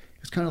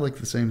 It's kind of like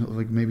the same,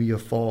 like maybe a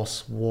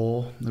false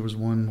wall. There was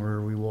one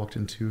where we walked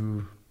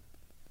into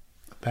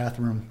a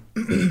bathroom.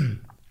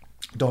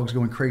 Dogs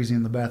going crazy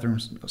in the bathroom,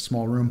 a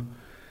small room.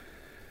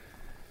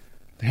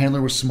 The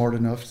handler was smart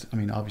enough.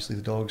 Obviously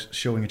the dog's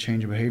showing a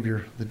change of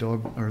behavior.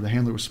 The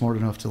handler was smart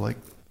enough to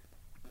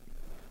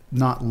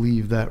not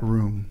leave that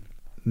room.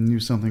 Knew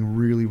something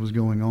really was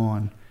going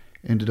on.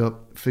 Ended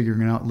up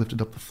figuring it out,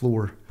 lifted up the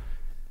floor,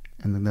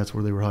 and then that's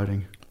where they were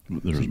hiding.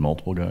 There's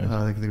multiple guys?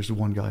 I think there's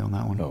one guy on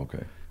that one. Oh,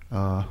 okay.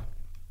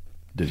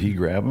 Did he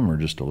grab him or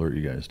just alert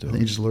you guys to it?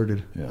 He just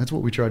alerted. Yeah. That's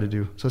what we try to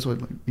do. So that's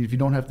what, if you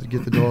don't have to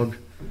get the dog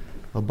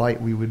a bite,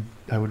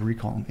 I would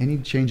recall him. Any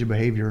change of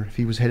behavior, if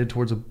he was headed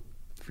towards a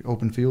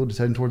open field, just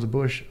heading towards a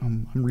bush,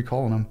 I'm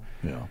recalling him.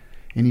 Yeah.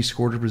 Any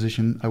squirter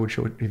position, I would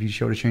show it. If he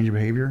showed a change of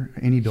behavior,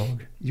 any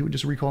dog, you would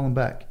just recall him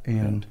back,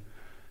 and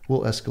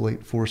we'll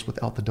escalate force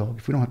without the dog.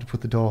 If we don't have to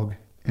put the dog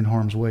in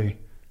harm's way,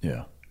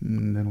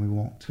 then we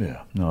won't.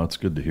 Yeah, no, it's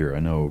good to hear. I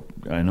know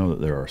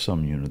that there are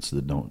some units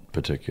that don't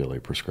particularly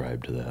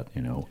prescribe to that.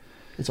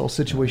 It's all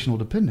situational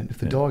dependent. If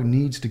the dog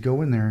needs to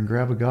go in there and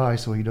grab a guy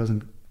so he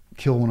doesn't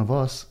kill one of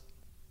us,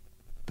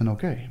 then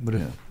okay. But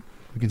if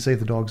we can save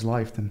the dog's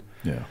life, then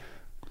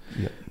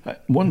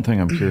One thing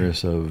I'm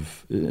curious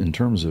of, in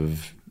terms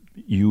of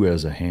you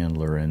as a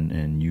handler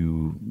and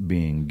you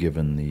being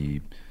given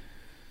the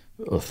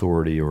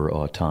authority or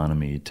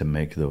autonomy to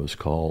make those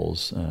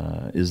calls,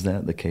 is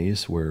that the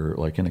case where,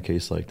 like in a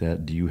case like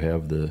that, do you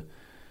have the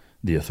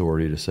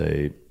authority to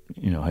say,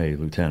 hey,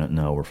 Lieutenant,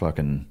 no,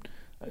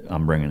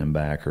 I'm bringing him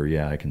back, or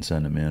I can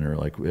send him in, or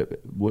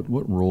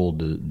what role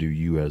do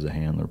you as a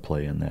handler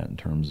play in that in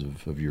terms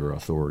of your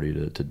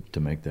authority to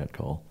make that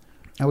call?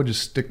 I would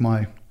just put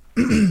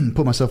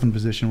myself in a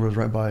position where I was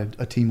right by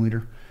a team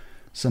leader,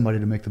 somebody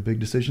to make the big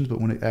decisions.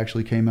 But when it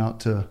actually came out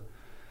to,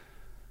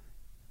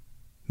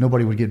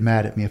 nobody would get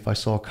mad at me if I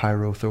saw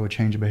Cairo throw a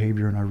change of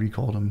behavior and I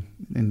recalled him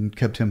and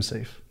kept him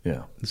safe.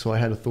 Yeah. And so I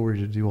had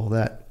authority to do all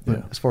that.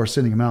 But as far as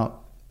sending him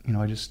out,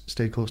 I just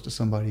stayed close to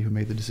somebody who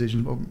made the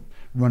decision about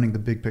running the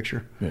big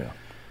picture. Yeah,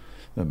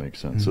 that makes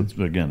sense.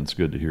 Mm-hmm. It's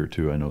good to hear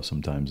too. I know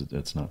sometimes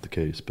that's not the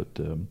case, but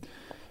all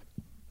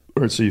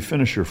right. So you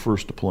finish your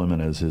first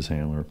deployment as his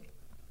handler,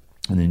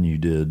 and then you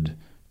did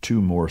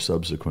 2 more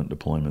subsequent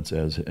deployments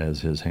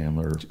as his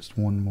handler. Just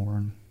one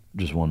more.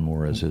 Just one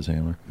more as his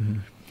handler. Mm-hmm.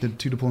 Did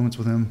 2 deployments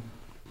with him.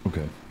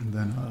 Okay. And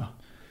then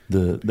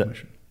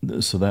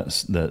so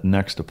that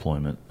next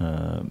deployment,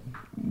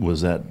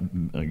 was that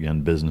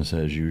again business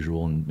as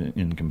usual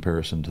in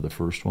comparison to the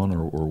first one,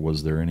 or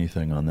was there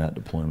anything on that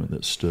deployment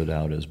that stood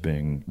out as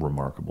being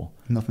remarkable?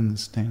 Nothing that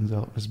stands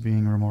out as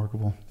being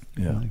remarkable.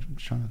 Yeah.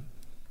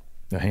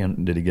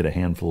 Did he get a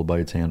handful of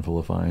bites, handful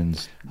of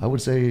fines? I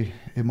would say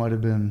it might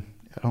have been.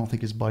 I don't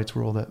think his bites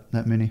were all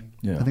that many.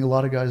 Yeah. I think a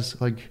lot of guys,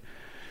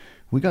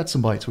 we got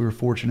some bites. We were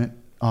fortunate,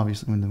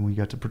 obviously, and then we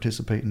got to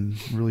participate in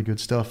really good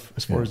stuff.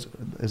 As far as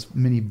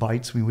many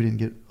bites, we didn't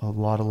get a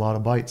lot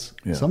of bites.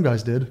 Yeah. Some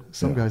guys did.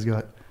 Some guys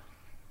got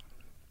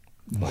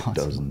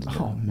dozens.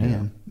 Oh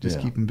man, just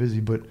keep them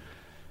busy. But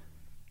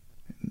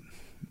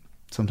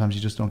sometimes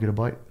you just don't get a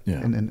bite.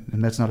 Yeah.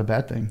 And that's not a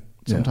bad thing.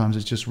 Sometimes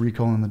it's just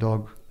recalling the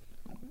dog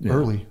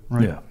early,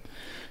 right? Yeah.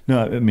 No,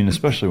 I mean,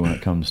 especially when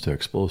it comes to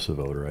explosive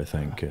odor, I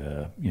think,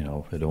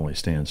 it only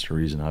stands to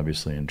reason.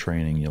 Obviously, in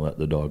training, you let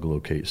the dog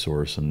locate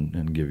source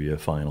and give you a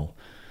final.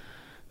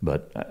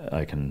 But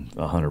I can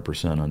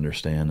 100%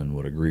 understand and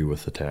would agree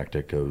with the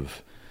tactic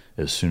of,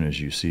 as soon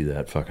as you see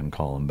that, fucking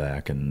call them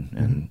back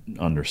and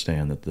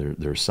understand that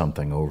there's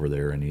something over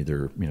there, and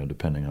either,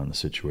 depending on the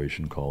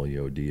situation, call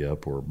EOD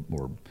up or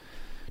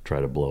try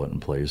to blow it in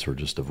place or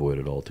just avoid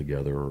it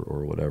altogether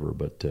or whatever.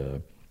 But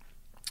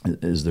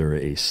is there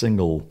a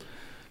single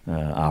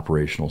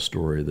operational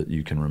story that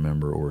you can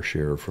remember or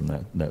share from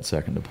that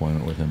second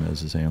deployment with him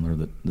as his handler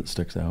that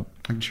sticks out?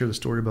 I can share the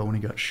story about when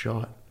he got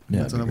shot.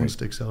 Yeah, that's another one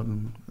sticks out,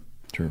 and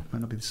sure, might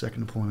not be the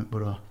second deployment,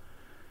 but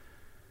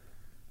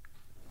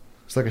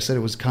it's like I said,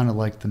 it was kind of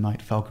like the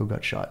night Falco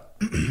got shot.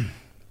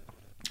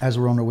 As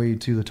we're on our way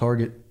to the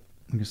target,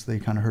 I guess they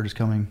kind of heard us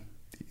coming,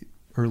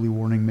 early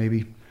warning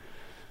maybe.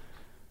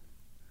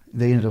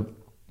 They ended up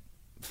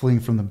fleeing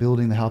from the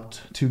building.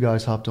 Two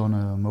guys hopped on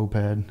a moped,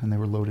 and they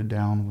were loaded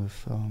down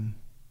with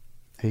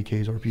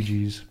AKs,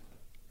 RPGs.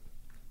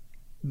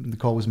 The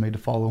call was made to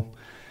follow.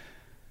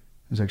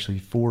 It was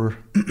actually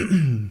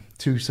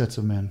two sets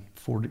of men,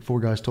 four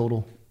guys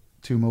total,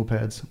 2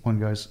 mopeds,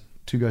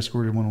 2 guys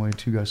squirted one way,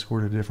 2 guys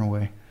squirted a different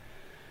way.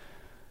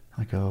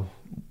 Like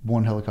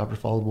one helicopter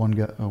followed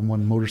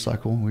one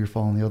motorcycle, and we were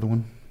following the other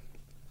one.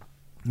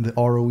 The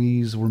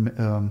ROEs were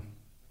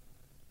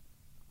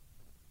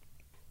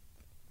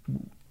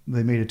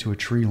they made it to a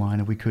tree line,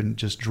 and we couldn't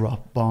just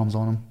drop bombs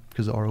on them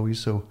because of ROEs.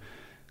 So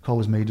call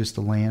was made just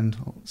to land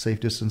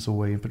safe distance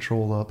away and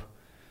patrol up,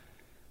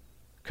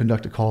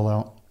 conduct a call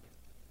out,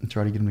 and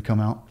try to get them to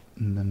come out,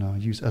 and then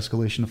use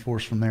escalation of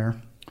force from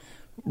there.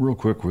 Real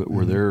quick,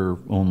 were there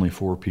only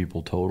 4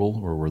 people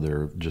total, or were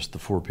there just the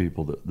 4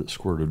 people that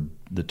squirted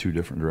the 2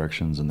 different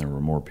directions, and there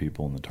were more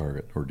people in the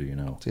target, or do you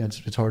know? Yeah,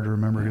 it's hard to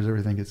remember because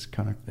everything gets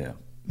kind of...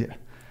 Yeah.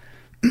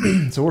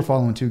 So we're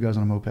following 2 guys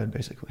on a moped,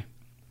 basically.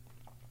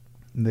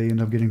 And they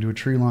end up getting to a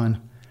tree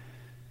line.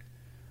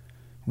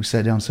 We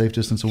sat down safe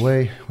distance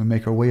away. We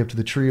make our way up to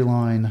the tree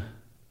line.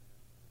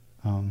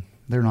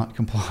 They're not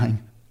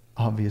complying,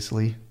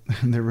 obviously.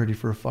 They're ready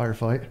for a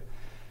firefight.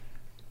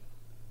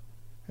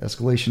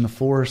 Escalation of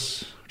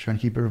force, trying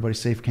to keep everybody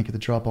safe, can't get the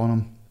drop on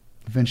them.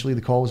 Eventually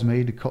the call was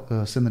made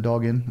to send the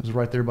dog in. It was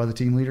right there by the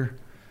team leader.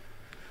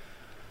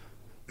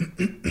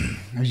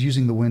 I was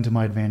using the wind to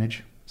my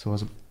advantage, so I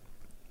was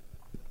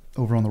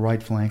over on the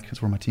right flank.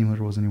 That's where my team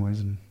leader was anyways,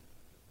 and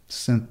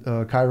sent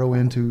Cairo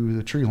into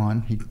the tree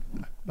line.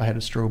 I had a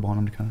strobe on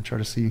him to kind of try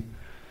to see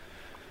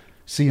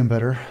him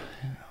better.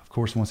 Of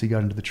course, once he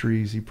got into the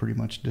trees, he pretty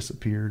much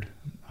disappeared.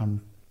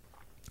 I'm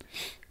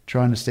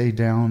trying to stay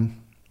down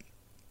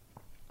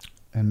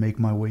and make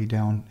my way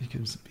down.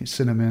 He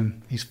sent him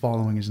in. He's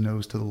following his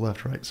nose to the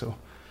left, right? So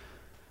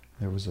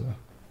there was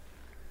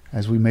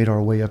as we made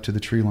our way up to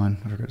the tree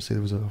line, I forgot to say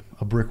there was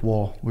a brick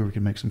wall where we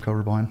could make some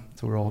cover behind.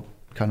 So we're all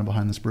kind of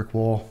behind this brick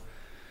wall.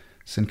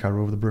 Send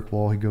Cairo over the brick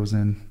wall. He goes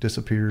in,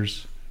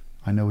 disappears.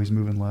 I know he's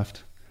moving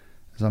left.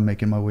 As I'm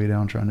making my way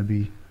down, trying to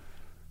be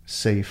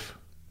safe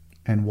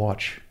and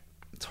watch.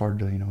 It's hard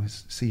to,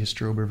 see his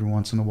strobe every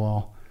once in a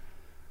while.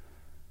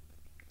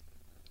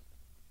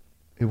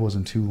 It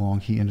wasn't too long.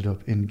 He ended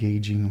up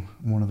engaging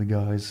one of the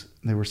guys.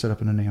 They were set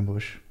up in an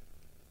ambush.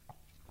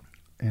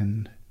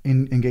 And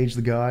engaged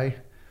the guy.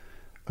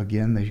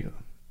 Again, they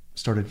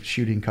started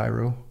shooting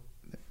Cairo.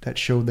 That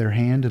showed their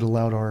hand. It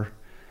allowed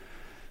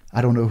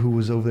I don't know who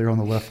was over there on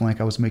the left flank.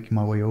 I was making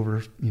my way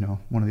over,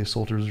 one of the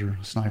assaulters or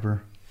a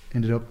sniper.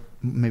 Ended up,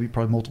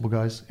 probably multiple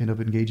guys, ended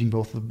up engaging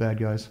both of the bad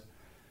guys.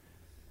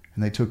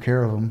 And they took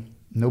care of him.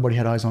 Nobody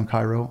had eyes on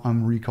Cairo.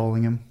 I'm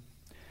recalling him.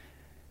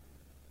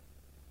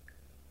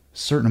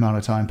 Certain amount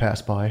of time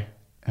passed by.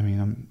 I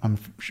mean,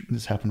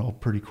 this happened all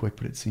pretty quick,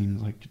 but it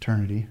seems like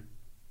eternity.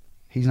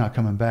 He's not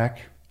coming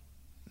back.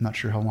 I'm not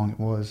sure how long it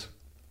was.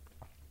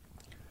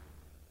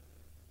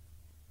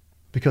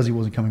 Because he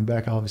wasn't coming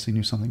back, I obviously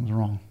knew something was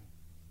wrong.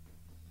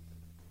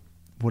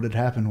 What had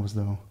happened was,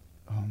 though,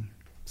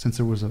 since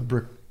there was a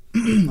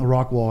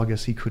rock wall, I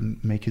guess he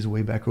couldn't make his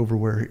way back over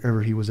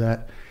wherever he was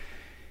at.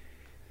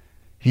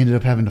 He ended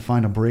up having to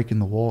find a break in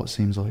the wall, it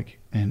seems like,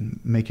 and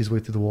make his way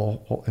through the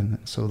wall. And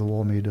so the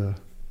wall made it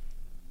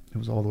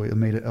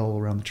made an L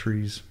around the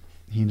trees.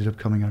 He ended up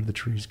coming out of the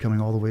trees,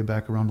 coming all the way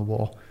back around the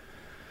wall,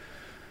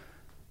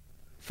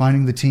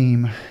 finding the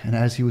team. And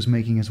as he was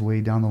making his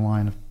way down the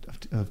line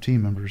of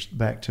team members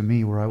back to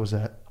me where I was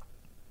at,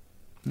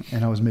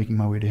 and I was making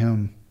my way to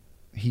him,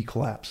 he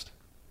collapsed.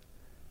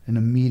 And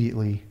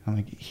immediately,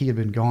 he had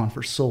been gone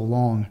for so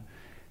long,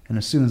 and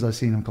as soon as I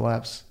seen him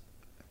collapse,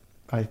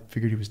 I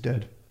figured he was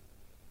dead.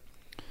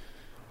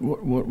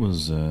 What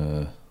was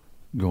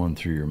going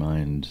through your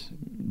mind,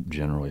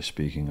 generally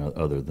speaking,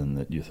 other than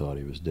that you thought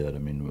he was dead? I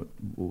mean,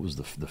 what was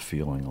the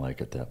feeling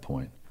like at that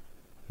point?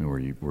 I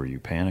mean, were you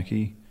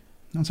panicky?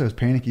 I don't say I was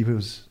panicky, but it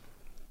was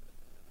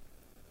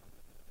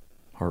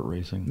heart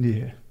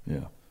racing.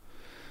 Yeah.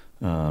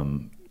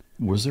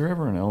 Was there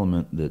ever an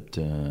element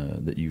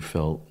that you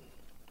felt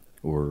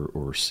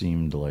or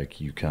seemed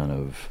like you kind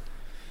of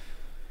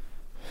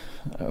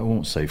I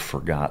won't say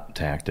forgot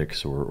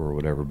tactics or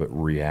whatever, but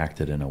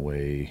reacted in a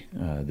way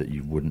that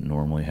you wouldn't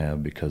normally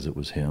have because it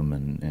was him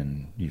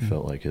and you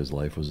felt like his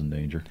life was in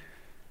danger?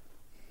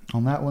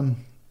 On that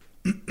one,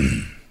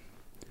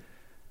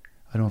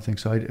 I don't think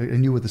so. I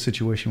knew what the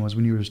situation was.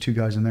 We knew there was 2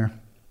 guys in there.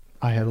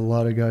 I had a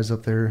lot of guys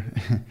up there,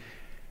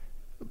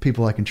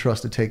 people I can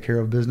trust to take care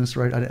of business,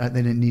 right?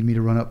 They didn't need me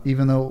to run up.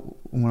 Even though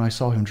when I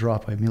saw him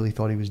drop, I immediately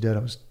thought he was dead.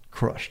 I was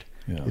crushed.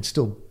 Yeah. It's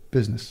still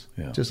business.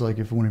 Yeah. Just like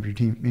if one of your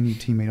any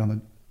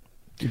teammate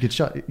you get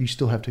shot, you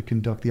still have to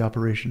conduct the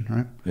operation,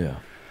 right? Yeah.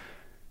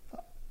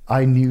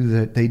 I knew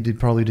that they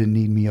probably didn't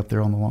need me up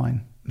there on the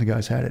line. The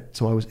guys had it.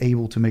 So I was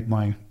able to make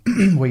my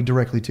way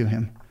directly to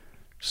him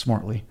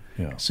smartly.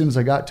 Yeah. As soon as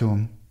I got to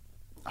him,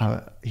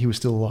 he was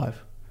still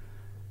alive.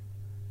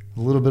 A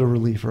little bit of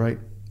relief, right?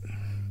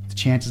 The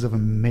chances of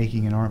him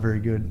making it aren't very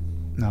good.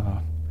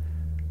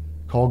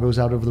 Call goes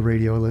out over the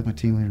radio. I let my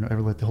team leader know. I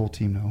let the whole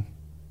team know.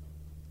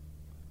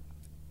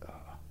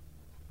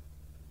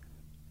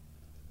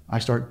 I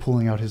start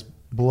pulling out his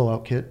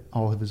blowout kit,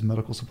 all of his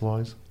medical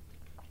supplies.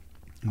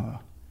 And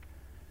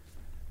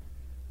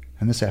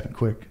this happened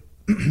quick.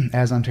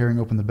 As I'm tearing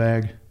open the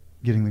bag,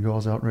 getting the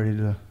gauze out, ready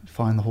to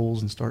find the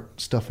holes and start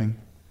stuffing,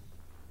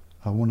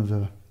 one of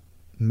the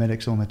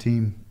medics on the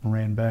team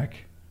ran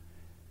back,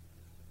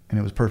 and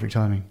it was perfect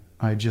timing.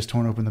 I had just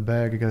torn open the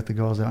bag, I got the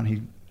gauze out, and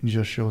he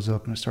just shows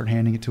up, and I start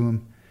handing it to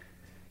him.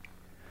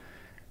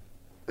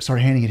 I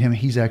start handing it to him,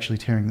 and he's actually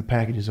tearing the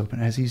packages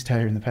open. As he's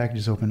tearing the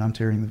packages open, I'm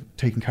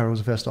taking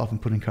Cairo's vest off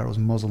and putting Cairo's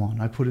muzzle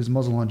on. I put his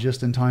muzzle on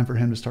just in time for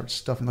him to start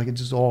stuffing. Like, it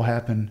just all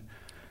happened.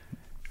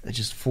 It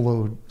just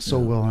flowed so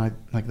well, and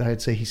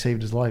I'd say he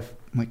saved his life.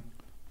 I'm like,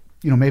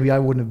 maybe I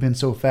wouldn't have been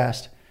so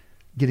fast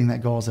getting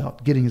that gauze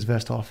out, getting his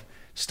vest off,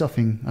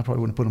 stuffing. I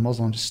probably wouldn't put a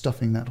muzzle on, just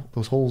stuffing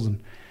those holes,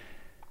 and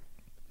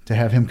to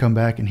have him come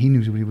back and he knew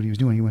what he was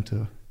doing. He went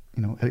to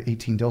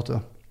 18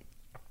 Delta.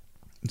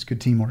 It's good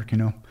teamwork,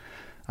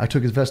 I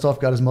took his vest off,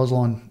 got his muzzle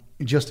on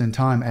just in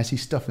time as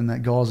he's stuffing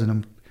that gauze in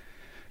him.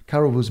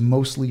 Cairo was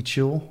mostly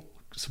chill,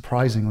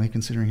 surprisingly,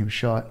 considering he was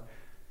shot.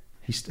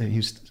 He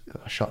was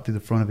shot through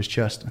the front of his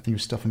chest. I think he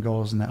was stuffing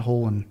gauze in that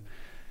hole and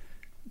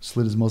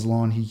slid his muzzle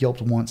on. He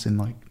yelped once and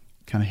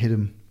kind of hit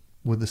him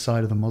with the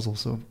side of the muzzle.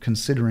 So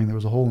considering there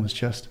was a hole in his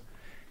chest,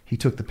 he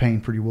took the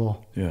pain pretty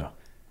well. Yeah.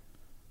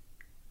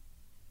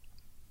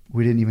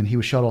 He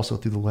was shot also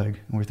through the leg,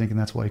 and we were thinking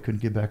that's why he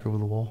couldn't get back over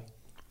the wall.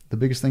 The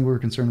biggest thing we were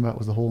concerned about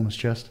was the hole in his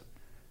chest.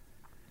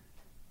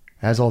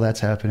 As all that's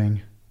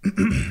happening,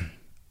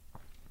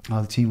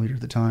 the team leader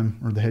at the time,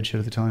 or the head shed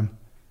at the time,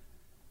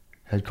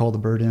 had called the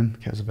bird in,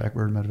 Casevac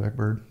bird, medevac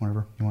bird,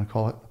 whatever you want to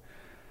call it,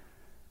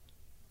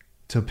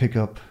 to pick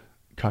up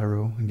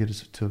Cairo and get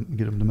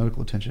him to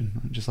medical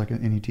attention, just like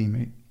any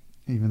teammate.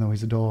 Even though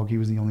he's a dog, he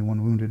was the only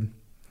one wounded.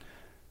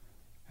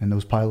 And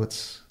those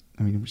pilots,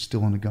 we're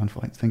still in a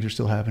gunfight. Things are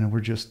still happening.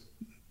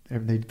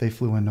 They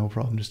flew in no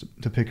problem just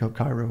to pick up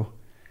Cairo.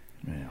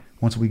 Yeah.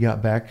 Once we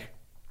got back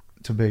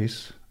to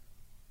base,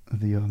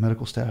 the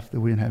medical staff,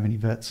 we didn't have any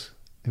vets.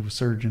 It was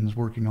surgeons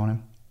working on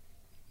him.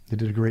 They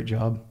did a great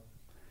job.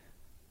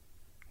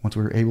 Once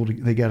we were able to,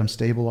 they got him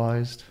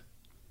stabilized.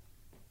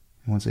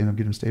 And once they ended up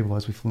getting him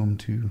stabilized, we flew him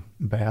to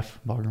Bath,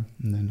 Bagram,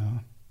 and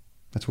then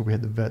that's where we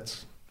had the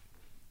vets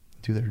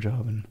do their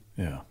job. And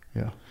yeah.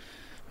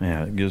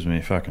 Yeah, it gives me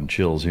fucking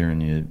chills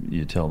hearing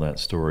you tell that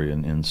story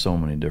in so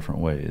many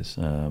different ways.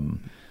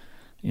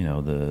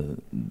 The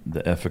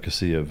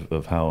efficacy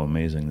of how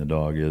amazing the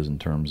dog is in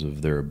terms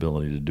of their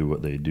ability to do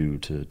what they do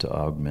to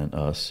augment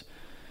us.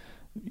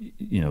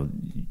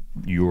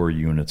 Your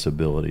unit's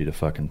ability to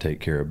fucking take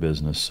care of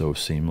business so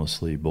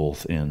seamlessly,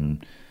 both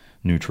in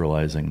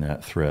neutralizing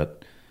that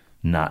threat,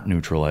 not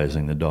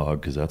neutralizing the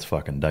dog, because that's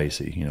fucking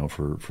dicey.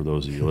 For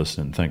those of you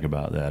listening, think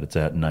about that. It's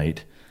at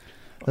night.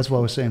 That's what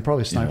I was saying.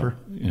 Probably a sniper.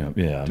 Yeah.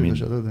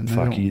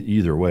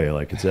 Either way,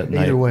 it's at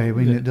night. Either way,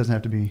 it doesn't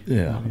have to be.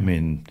 Yeah.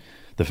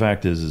 The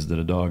fact is that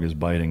a dog is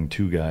biting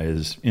 2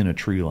 guys in a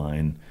tree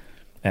line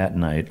at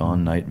night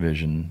on night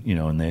vision,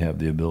 and they have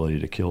the ability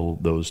to kill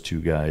those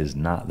 2 guys,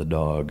 not the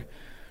dog,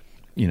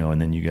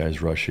 and then you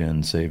guys rush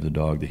in, save the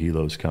dog, the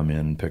helos come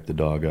in, pick the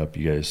dog up,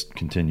 you guys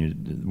continue.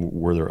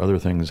 Were there other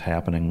things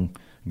happening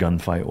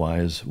gunfight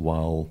wise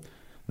while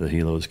the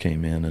helos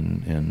came in,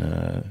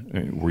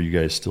 and were you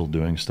guys still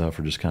doing stuff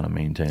or just kind of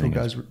maintaining? The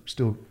guys were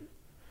still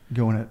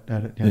going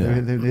at it.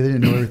 Yeah. They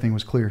didn't know everything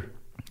was clear.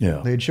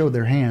 Yeah. They had showed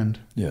their hand.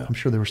 Yeah. I'm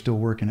sure they were still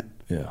working it.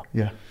 Yeah.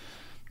 Yeah.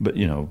 But,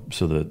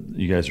 so that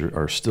you guys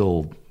are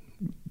still,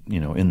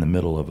 in the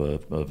middle of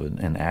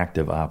an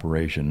active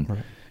operation.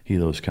 Right.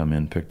 Helos come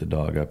in, pick the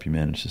dog up. You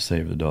manage to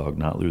save the dog,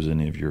 not lose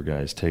any of your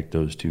guys, take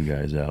those 2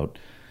 guys out.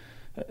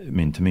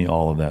 To me,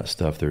 all of that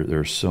stuff,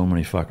 there's so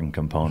many fucking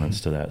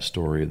components to that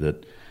story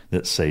that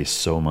say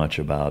so much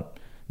about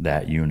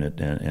that unit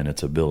and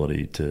its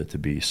ability to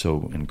be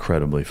so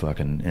incredibly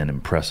fucking and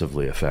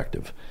impressively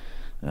effective.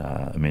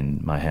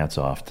 My hat's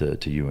off to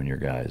you and your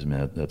guys,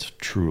 man. That's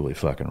truly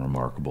fucking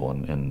remarkable.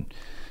 And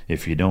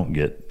if you don't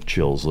get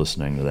chills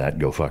listening to that,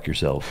 go fuck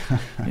yourself,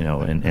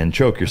 and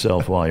choke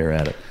yourself while you're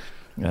at it.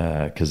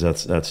 Because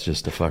that's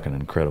just a fucking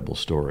incredible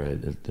story.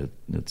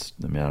 It's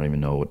I mean, I don't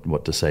even know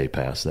what to say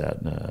past that.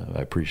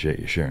 I appreciate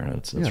you sharing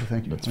it.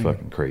 Thank you. It's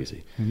fucking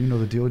crazy. And you know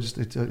the deal. Just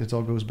it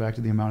all goes back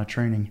to the amount of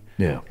training.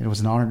 Yeah, it was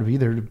an honor to be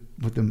there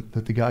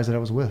with the guys that I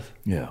was with.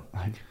 Yeah,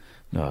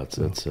 no,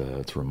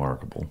 it's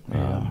remarkable.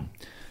 Yeah.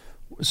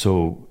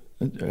 So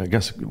I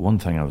guess one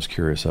thing I was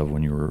curious of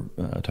when you were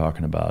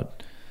talking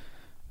about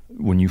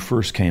when you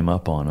first came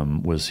up on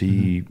him, was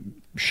he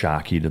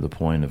shocky to the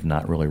point of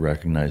not really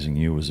recognizing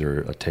you? Was there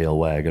a tail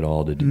wag at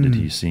all? Did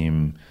he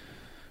seem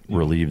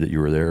relieved that you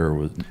were there? Or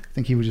was... I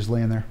think he was just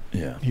laying there.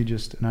 Yeah. He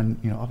just, and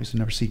I obviously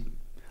never see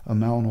a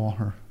Malinois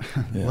or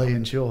lay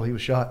and chill. He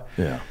was shot.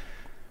 Yeah.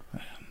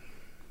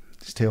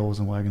 His tail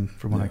wasn't wagging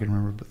from what I can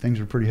remember, but things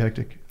were pretty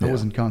hectic. I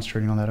wasn't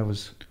concentrating on that. I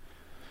was...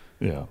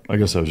 Yeah, I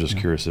guess I was just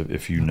curious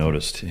if you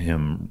noticed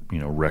him,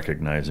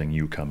 recognizing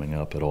you coming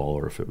up at all,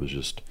 or if it was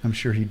just... I'm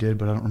sure he did,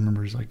 but I don't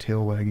remember his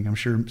tail wagging. I'm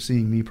sure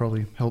seeing me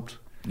probably helped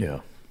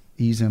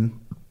ease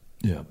him.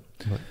 Yeah.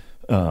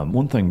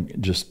 One thing,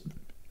 just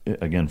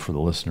again for the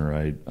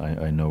listener,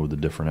 I know the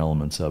different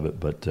elements of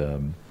it, but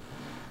in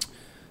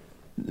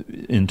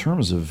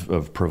terms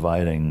of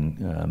providing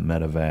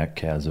medevac,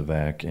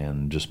 casevac,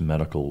 and just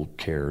medical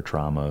care,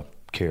 trauma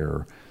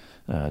care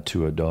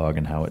to a dog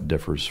and how it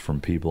differs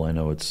from people. I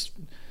know it's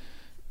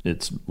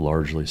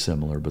largely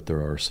similar, but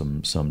there are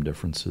some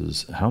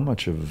differences. How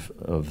much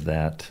of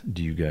that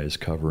do you guys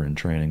cover in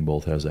training,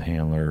 both as a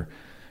handler,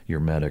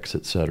 your medics,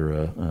 et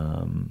cetera,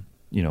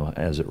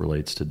 as it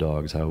relates to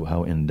dogs?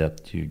 How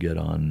in-depth do you get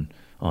on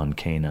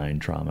canine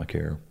trauma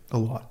care? A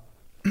lot.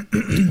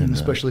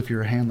 Especially if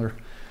you're a handler.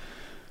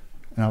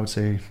 And I would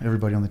say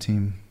everybody on the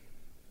team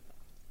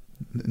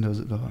knows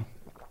it.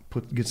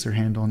 Gets their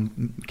hand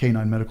on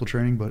canine medical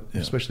training, but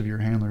especially if you're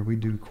a handler, we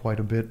do quite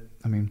a bit.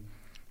 I mean,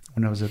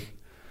 when I was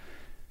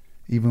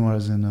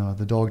in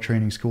the dog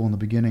training school in the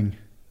beginning,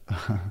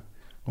 one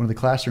of the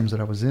classrooms that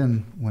I was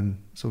in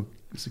so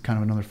this is kind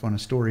of another funny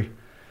story.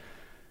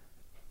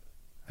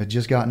 I'd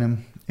just gotten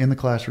him in the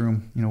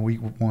classroom, week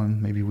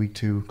 1, maybe week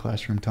 2,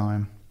 classroom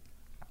time.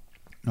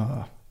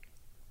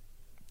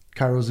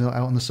 Cairo's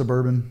out in the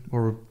Suburban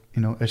or,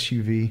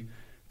 SUV,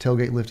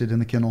 tailgate lifted in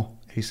the kennel,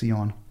 AC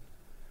on.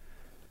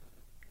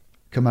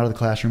 Come out of the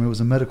classroom. It was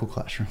a medical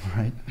classroom,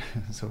 right?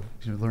 So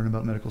learn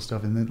about medical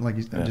stuff, and then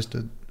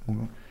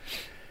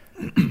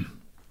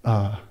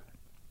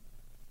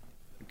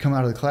come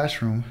out of the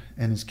classroom,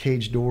 and his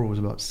cage door was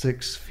about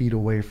 6 feet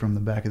away from the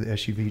back of the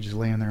SUV, just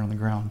laying there on the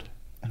ground.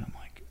 And I'm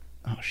like,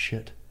 oh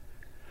shit!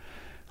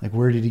 Like,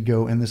 where did he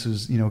go? And this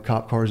is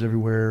cop cars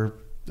everywhere,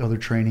 other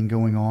training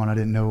going on. I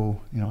didn't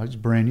know, I was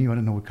brand new. I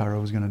didn't know what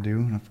Cairo was going to do,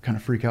 and I kind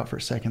of freak out for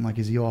a second. Like,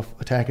 is he off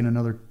attacking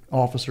another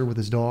officer with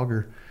his dog,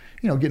 or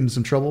getting in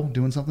some trouble,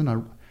 doing something?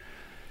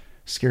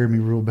 Scared me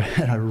real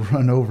bad. I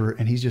run over,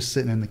 and he's just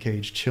sitting in the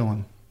cage,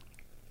 chilling.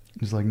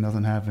 It's like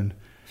nothing happened.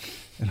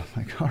 And I'm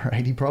like, all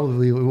right. He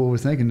probably, what we're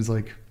thinking is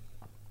like,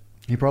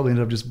 he probably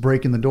ended up just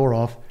breaking the door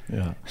off.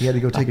 Yeah. He had to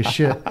go take a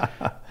shit.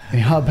 And he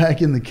hopped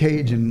back in the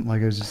cage, and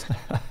he's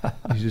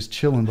just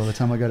chilling by the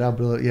time I got out.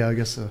 But I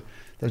guess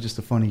that's just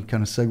a funny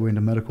kind of segue into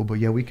medical. But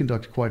we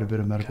conduct quite a bit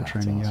of medical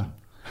training. Awesome.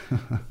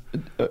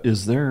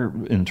 Is there,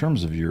 in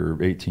terms of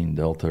your 18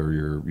 Delta or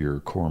your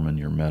corpsmen,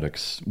 your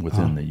medics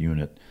within the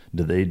unit,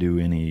 do they do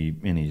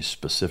any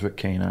specific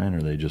canine,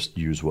 or they just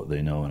use what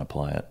they know and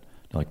apply it?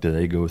 Like, do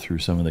they go through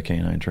some of the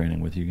canine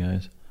training with you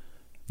guys?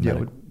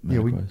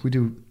 We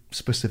do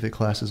specific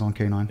classes on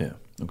canine. Yeah.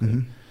 Okay.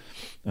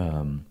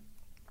 Mm-hmm.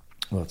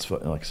 Well, that's,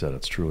 like I said,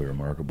 it's truly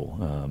remarkable.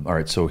 All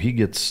right, so he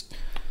gets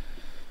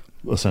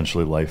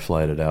essentially life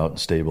flighted out and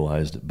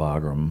stabilized at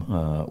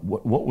Bagram.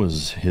 What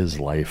was his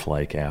life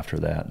like after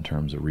that in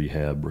terms of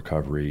rehab,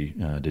 recovery?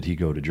 Did he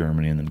go to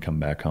Germany and then come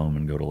back home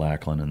and go to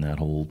Lackland and that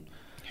whole...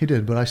 He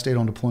did, but I stayed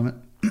on deployment.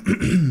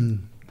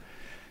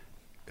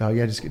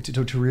 Just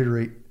to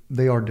reiterate,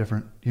 they are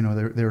different.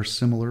 They're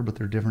similar, but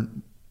they're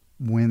different.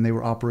 When they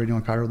were operating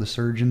on Cairo, the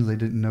surgeons, they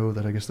didn't know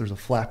that I guess there's a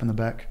flap in the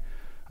back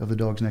of the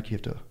dog's neck. You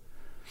have to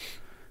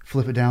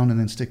flip it down and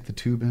then stick the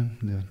tube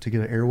in to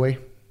get an airway.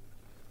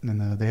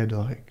 And they had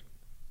to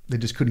they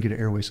just couldn't get an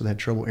airway, so they had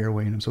trouble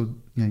airwaying him. So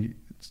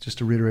it's just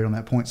to reiterate on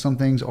that point, some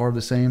things are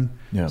the same,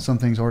 some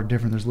things are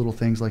different. There's little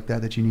things like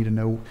that you need to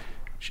know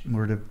in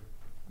order to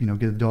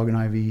get a dog an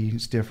IV.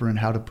 It's different.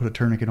 How to put a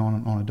tourniquet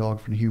on a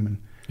dog from a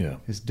human,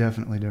 is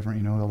definitely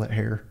different. All that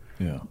hair.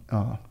 And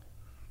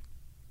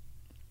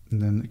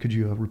then could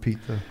you repeat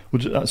the?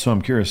 So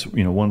I'm curious.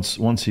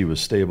 Once he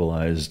was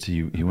stabilized,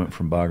 he went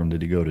from Bagram.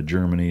 Did he go to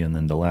Germany and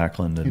then to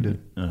Lackland? And, he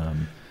did.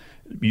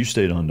 You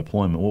stayed on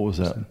deployment. What was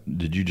that?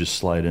 Did you just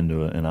slide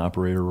into an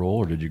operator role,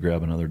 or did you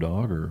grab another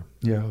dog? Or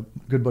a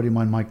good buddy of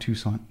mine, Mike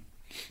Toussaint.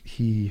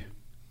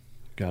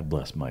 God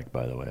bless Mike,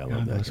 by the way. I love that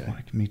guy. God bless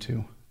Mike. Me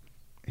too.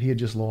 He had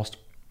just lost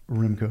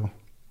Remco,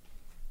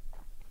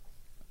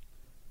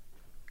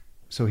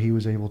 so he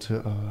was able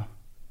to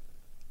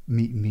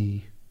meet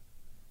me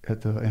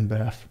in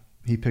Bath.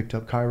 He picked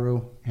up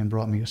Cairo and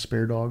brought me a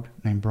spare dog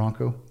named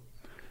Bronco.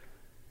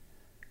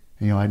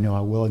 I know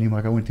I will. I knew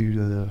Mike. I went through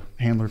the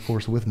handler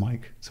course with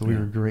Mike, so we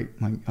were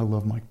great. Like, I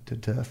love Mike to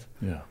death.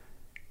 Yeah.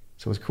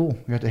 So it was cool.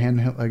 I got to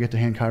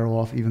hand Cairo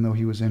off, even though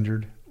he was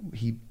injured.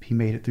 He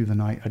made it through the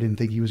night. I didn't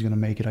think he was going to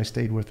make it. I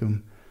stayed with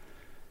him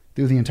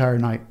through the entire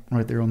night,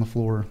 right there on the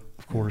floor.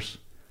 Of course,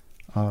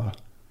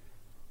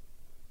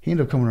 he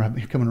ended up coming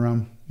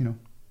around,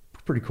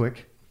 pretty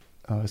quick.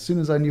 As soon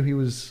as I knew he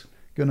was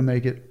going to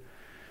make it,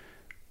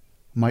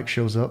 Mike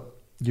shows up,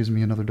 gives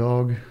me another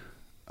dog.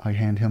 I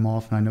hand him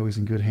off, and I know he's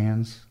in good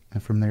hands.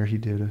 And from there, he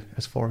did,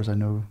 as far as I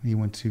know, he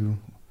went to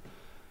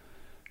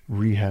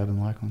rehab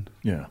in Lackland.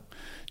 Yeah.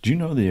 Do you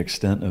know the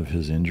extent of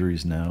his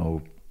injuries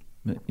now,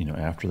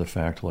 after the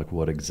fact, like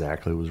what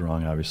exactly was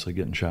wrong? Obviously,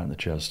 getting shot in the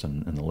chest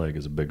and the leg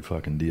is a big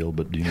fucking deal,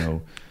 but do you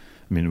know,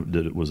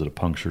 was it a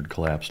punctured,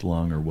 collapsed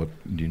lung, or what?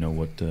 Do you know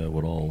what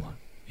all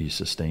he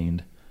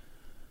sustained?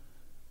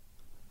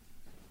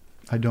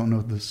 I don't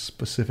know the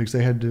specifics.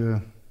 They had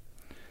to,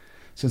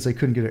 since they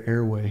couldn't get an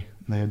airway,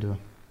 they had to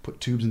put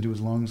tubes into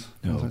his lungs.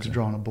 It's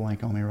drawing a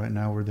blank on me right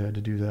now where they had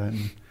to do that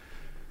and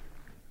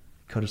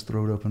cut his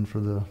throat open for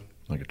the...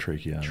 Like a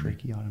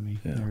tracheotomy.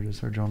 Yeah. There it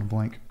is. They're drawing a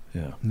blank.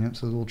 Yeah. Yep.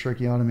 So a little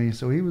tracheotomy.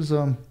 So he was,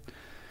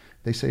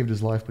 they saved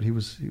his life, but he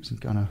was in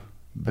kind of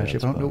bad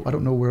shape. I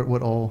don't know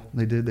what all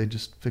they did. They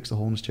just fixed a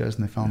hole in his chest,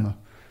 and they found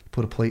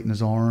put a plate in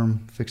his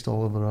arm, fixed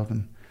all of it up,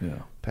 and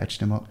patched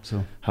him up.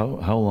 So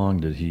how long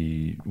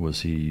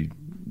was he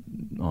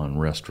on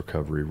rest,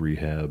 recovery,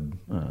 rehab,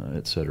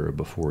 et cetera,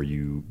 before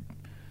you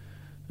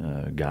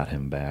got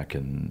him back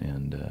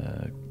and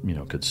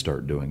could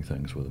start doing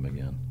things with him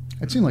again?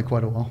 It seemed like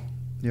quite a while.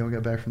 We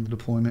got back from the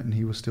deployment, and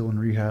he was still in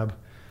rehab.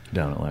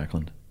 Down at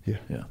Lackland? Yeah.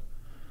 Yeah.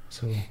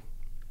 So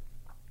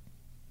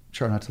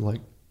try not to,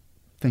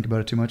 think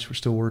about it too much. We're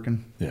still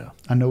working. Yeah.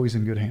 I know he's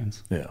in good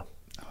hands. Yeah.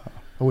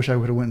 I wish I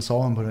would have went and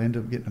saw him, but I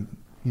ended up getting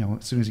him,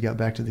 as soon as he got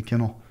back to the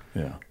kennel.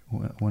 Yeah.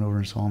 Went over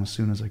and saw him as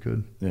soon as I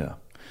could. Yeah.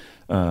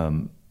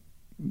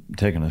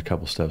 Taking a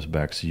couple steps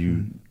back, so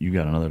you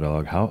got another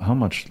dog. How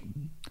much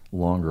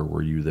longer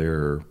were you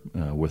there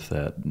with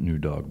that new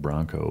dog,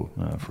 Bronco?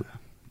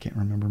 Can't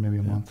remember, maybe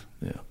a month.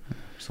 Yeah.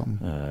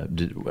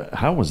 Something.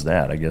 How was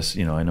that? I guess,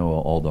 I know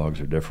all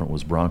dogs are different.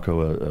 Was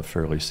Bronco a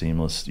fairly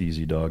seamless,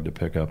 easy dog to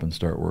pick up and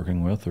start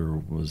working with, or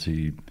was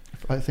he...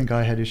 I think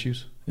I had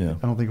issues. Yeah.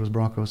 I don't think it was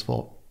Bronco's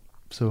fault.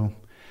 So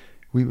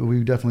we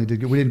definitely did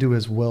good. We didn't do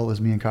as well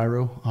as me and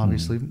Cairo,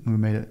 obviously. We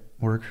made it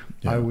work.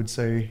 Yeah. I would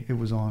say it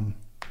was on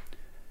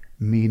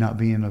me not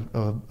being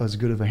as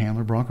good of a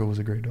handler. Bronco was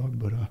a great dog,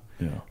 but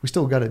we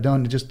still got it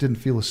done. It just didn't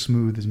feel as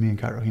smooth as me and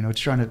Cairo. It's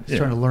trying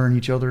to learn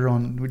each other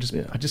on.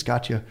 I just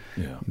got you.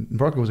 Yeah.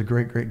 Bronco was a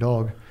great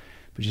dog,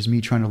 but just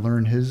me trying to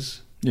learn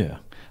his. Yeah.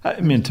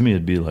 I mean, to me,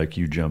 it'd be like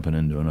you jumping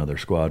into another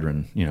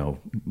squadron.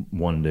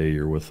 One day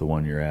you're with the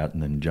one you're at,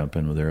 and then you jump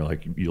in with there.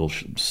 Like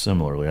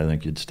similarly, I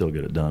think you'd still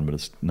get it done, but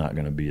it's not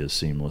going to be as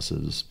seamless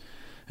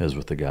as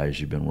with the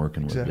guys you've been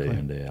working with day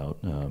in, day out.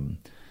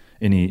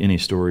 Any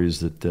stories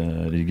that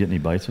did you get any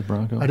bites with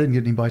Bronco? I didn't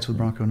get any bites with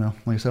Bronco. No,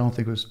 like I said, I don't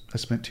think I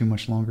spent too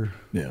much longer.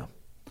 Yeah.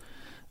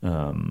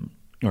 All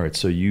right.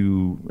 So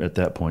you at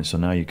that point. So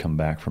now you come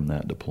back from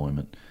that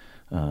deployment.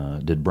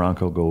 Did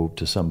Bronco go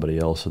to somebody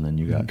else, and then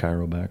you got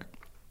Cairo back?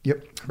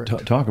 Yep.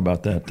 Correct. Talk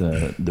about that.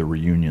 The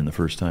reunion, the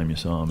first time you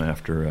saw him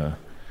after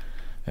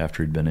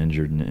he'd been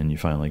injured, and you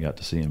finally got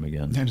to see him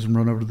again. I just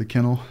run over to the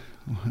kennel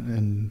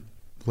and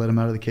let him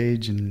out of the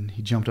cage, and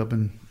he jumped up,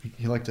 and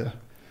he liked to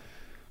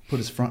put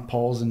his front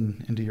paws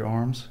into your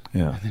arms.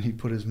 Yeah. And then he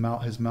put his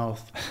mouth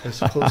as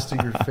close to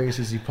your face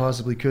as he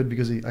possibly could,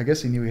 because I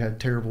guess he knew he had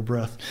terrible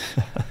breath.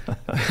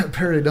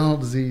 Periodontal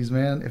disease,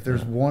 man. If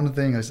there's one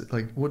thing, I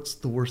said, what's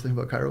the worst thing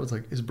about Cairo? It's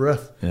his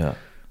breath. Yeah.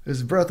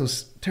 His breath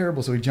was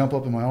terrible, so he'd jump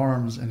up in my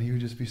arms, and he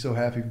would just be so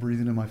happy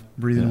breathing in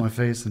my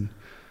face. And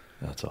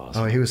that's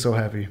awesome. Oh, he was so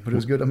happy, but it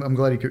was good. I'm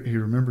glad he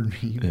remembered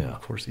me. Yeah.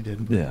 Of course he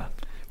did. But. Yeah.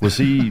 Was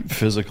he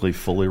physically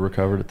fully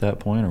recovered at that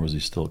point, or was he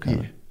still kind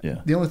of...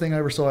 Yeah. The only thing I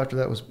ever saw after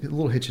that was a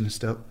little hitch in his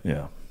step.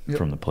 Yeah. Yep.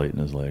 From the plate in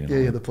his leg.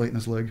 Yeah, the plate in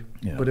his leg.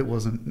 Yeah. But it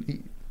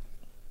wasn't...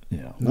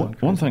 Yeah.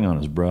 One thing on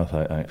his breath,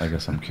 I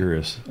guess I'm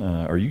curious.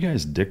 Are you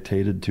guys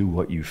dictated to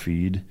what you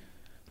feed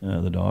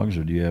the dogs,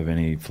 or do you have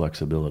any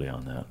flexibility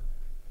on that?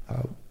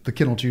 The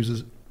kennel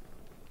chooses,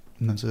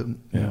 and that's it.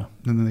 Yeah.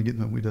 And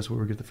then that's where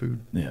we get the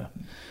food. Yeah.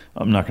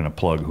 I'm not going to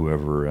plug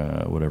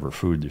whatever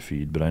food to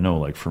feed, but I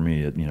know, for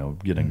me,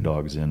 getting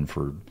dogs in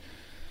for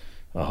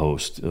a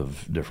host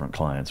of different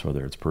clients,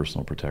 whether it's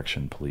personal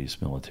protection, police,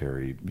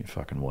 military,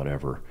 fucking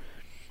whatever.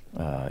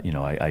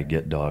 I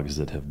get dogs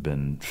that have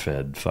been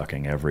fed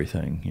fucking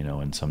everything,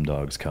 and some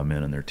dogs come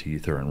in and their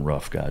teeth are in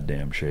rough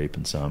goddamn shape,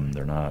 and some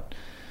they're not.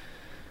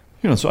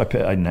 So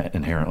I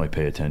inherently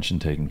pay attention,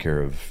 taking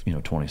care of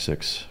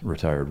 26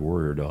 retired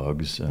warrior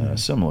dogs.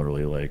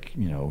 Similarly,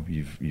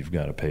 you've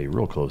got to pay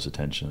real close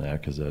attention to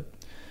that, because that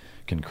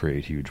can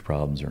create huge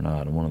problems or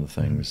not. And one of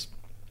the things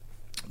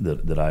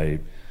that I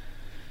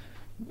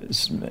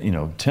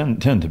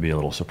tend to be a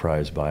little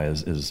surprised by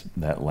is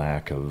that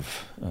lack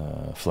of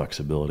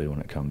flexibility when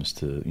it comes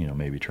to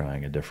maybe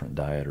trying a different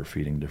diet or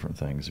feeding different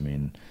things. I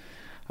mean,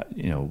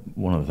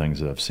 one of the things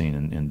that I've seen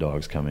in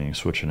dogs coming,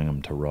 switching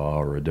them to raw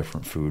or a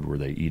different food where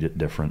they eat it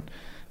different,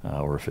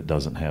 or if it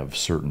doesn't have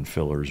certain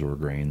fillers or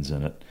grains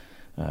in it,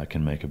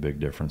 can make a big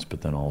difference.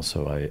 But then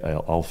also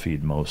I'll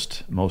feed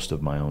most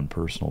of my own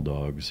personal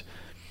dogs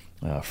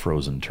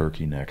frozen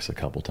turkey necks a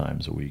couple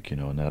times a week,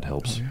 and that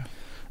helps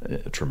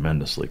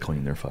tremendously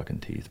clean their fucking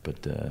teeth.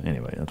 But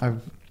anyway,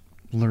 I've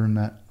learned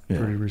that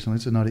pretty recently.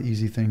 It's not an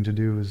easy thing to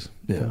do.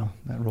 That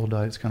raw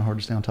diet. It's kind of hard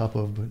to stay on top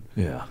of. But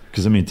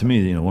because to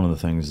me, one of the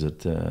things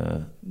that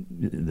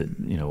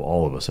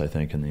all of us, I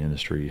think, in the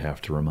industry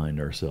have to remind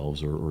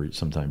ourselves, or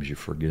sometimes you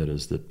forget,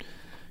 is that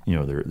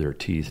their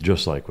teeth,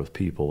 just like with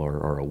people,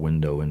 are a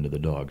window into the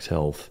dog's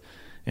health,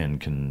 and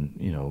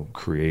can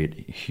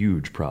create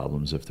huge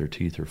problems if their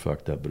teeth are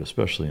fucked up, but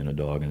especially in a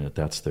dog, and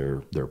that's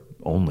their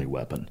only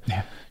weapon.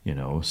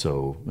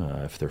 So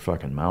if their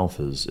fucking mouth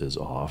is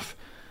off,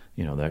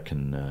 that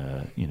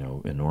can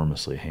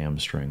enormously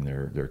hamstring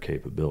their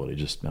capability.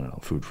 Just, I don't know,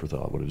 food for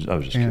thought. I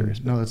was just curious.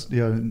 No, that's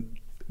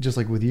just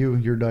like with you,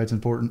 your diet's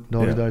important,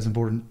 dog's diet's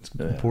important. It's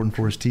important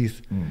for his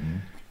teeth. Mm-hmm.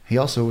 He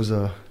also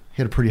he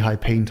had a pretty high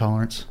pain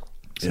tolerance.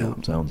 So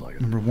sounds like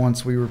it. Remember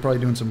once we were probably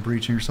doing some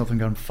breaching or something,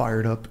 got him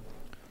fired up.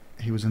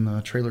 He was in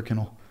the trailer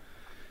kennel.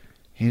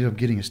 He ended up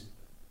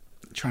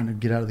trying to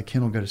get out of the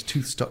kennel, got his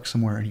tooth stuck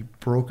somewhere, and he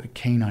broke a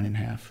canine in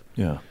half.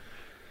 Yeah.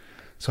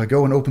 So I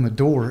go and open the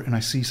door, and I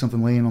see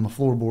something laying on the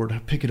floorboard. I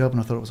pick it up, and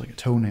I thought it was like a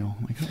toenail.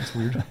 I'm like, oh, that's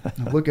weird.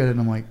 And I look at it, and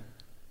I'm like,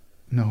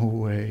 no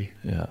way.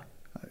 Yeah.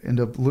 I end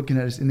up looking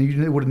at it, and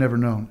you would have never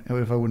known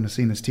if I wouldn't have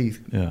seen his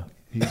teeth. Yeah.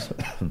 He's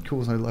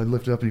cool. So I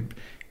lifted up, and he'd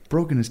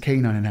broken his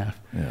canine in half.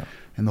 Yeah.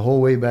 And the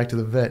whole way back to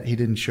the vet, he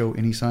didn't show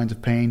any signs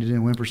of pain. He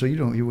didn't whimper, so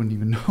you wouldn't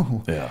even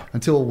know. Yeah.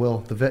 Until,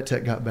 the vet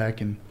tech got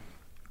back, and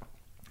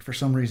for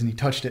some reason he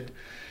touched it.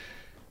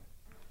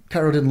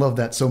 Cairo didn't love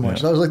that so much.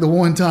 Yeah. That was like the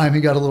one time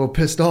he got a little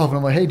pissed off, and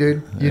I'm like, "Hey,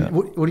 dude,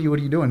 what are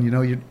you doing?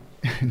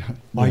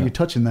 Why are you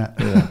touching that?"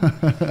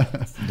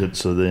 Yeah.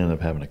 So they ended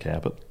up having to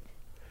cap it?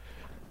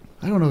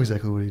 I don't know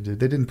exactly what he did.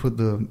 They didn't put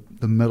the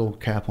metal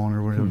cap on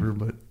or whatever,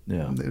 but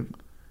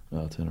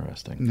that's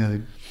interesting. Yeah,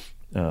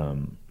 they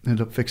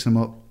ended up fixing him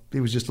up. He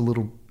was just a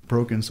little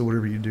broken, so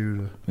whatever you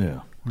do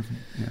to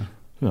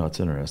No, it's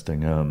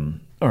interesting.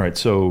 All right,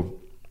 so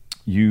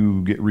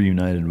you get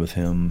reunited with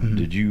him. Mm-hmm.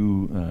 Did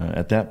you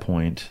at that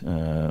point?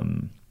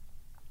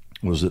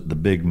 Was it the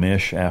big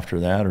mish after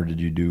that, or did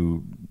you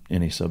do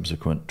any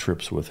subsequent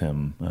trips with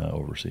him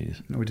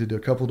overseas? We did a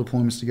couple of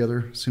deployments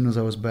together. As soon as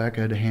I was back,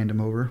 I had to hand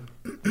him over.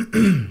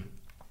 It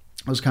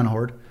was kind of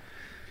hard.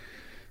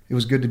 It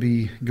was good to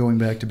be going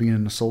back to being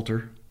an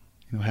assaulter.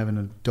 Having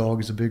a dog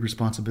is a big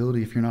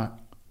responsibility. If you're not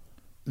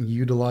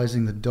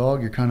utilizing the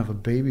dog, you're kind of a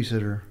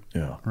babysitter.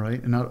 Yeah.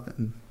 Right?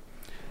 And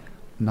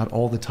not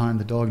all the time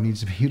the dog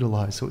needs to be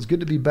utilized. So it's good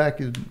to be back,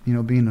 being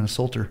an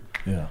assaulter.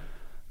 Yeah.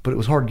 But it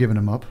was hard giving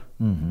him up.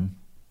 Mm-hmm.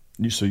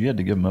 So you had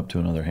to give him up to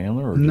another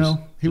handler? Or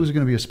no, he was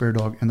going to be a spare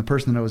dog. And the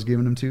person that I was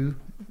giving him to,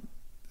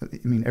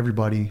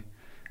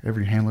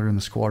 every handler in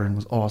the squadron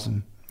was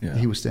awesome. Yeah.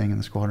 He was staying in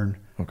the squadron.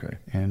 Okay.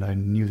 And I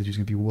knew that he was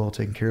going to be well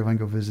taken care of. I can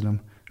go visit him.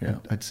 Yeah.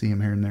 I'd see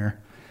him here and there.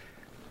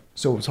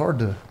 So it was hard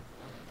to,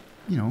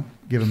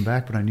 give him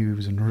back, but I knew he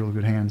was in really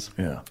good hands.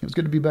 Yeah. It was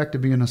good to be back to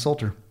being an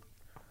assaulter.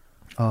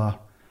 Ended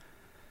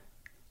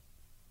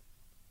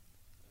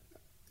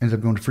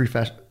up going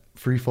to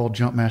free fall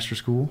jump master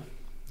school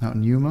out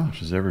in Yuma.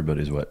 Which is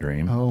everybody's wet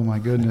dream. Oh my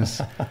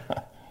goodness.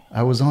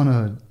 I was on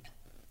a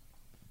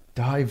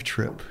dive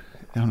trip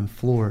down in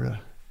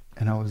Florida,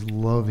 and I was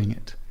loving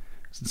it.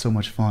 It was so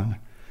much fun.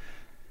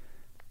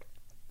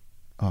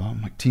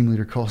 My team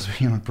leader calls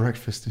me on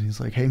breakfast, and he's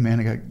like, "Hey man,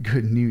 I got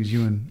good news.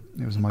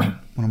 It was one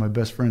of my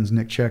best friends,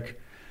 Nick Check.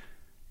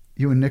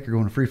 You and Nick are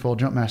going to free fall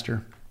jump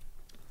master."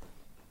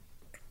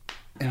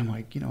 And I'm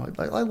like,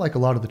 I like a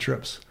lot of the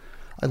trips.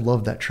 I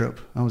loved that trip.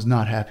 I was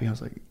not happy. I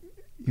was like,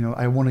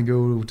 I want to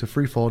go to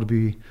free fall to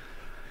be,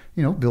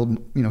 build,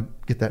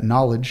 get that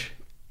knowledge.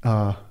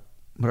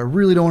 But I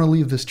really don't want to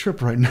leave this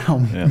trip right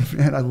now. Yeah.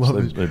 Man, I love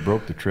it. They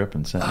broke the trip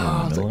and sent me in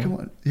the middle. Like, come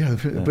on. Yeah.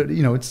 But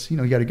it's,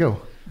 you got to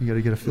go. You got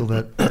to get to feel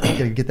that. You got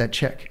to get that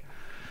check.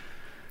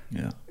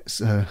 Yeah.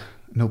 It's,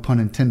 no pun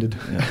intended.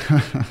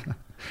 Yeah.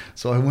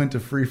 So I went to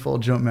free fall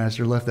jump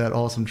master, left that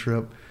awesome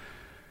trip.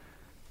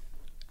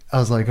 I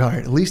was like, all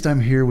right, at least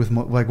I'm here with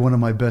one of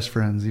my best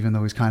friends, even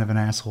though he's kind of an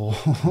asshole.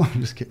 I'm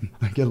just kidding.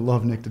 I get to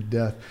love Nick to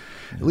death.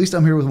 Yeah. At least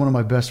I'm here with one of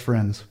my best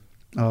friends.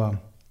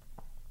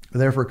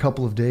 There for a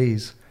couple of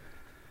days.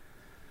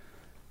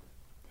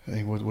 I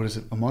think, what is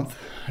it, a month?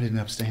 I didn't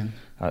have to stay.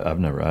 I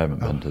haven't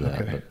been to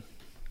that. Okay. But.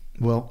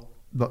 Well,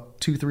 about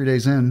 2-3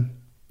 days in,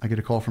 I get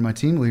a call from my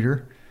team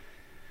leader.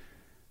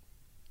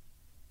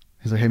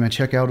 He's like, "Hey man,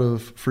 check out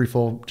of free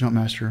fall jump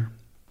master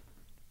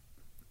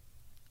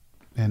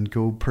and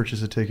go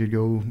purchase a ticket,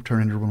 go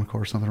turn into a rental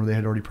car or something," or they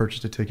had already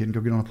purchased a ticket, and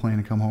go get on a plane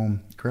and come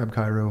home, grab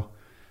Cairo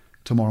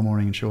tomorrow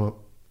morning and show up.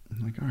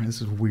 I'm like, all right,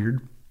 this is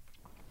weird,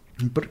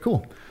 but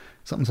cool.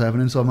 Something's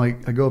happening. So I'm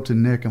like, I go up to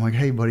Nick. I'm like,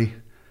 "Hey buddy,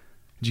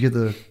 did you get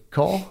the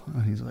call?"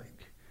 And he's like,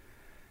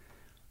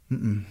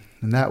 "Mm-mm."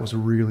 And that was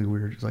really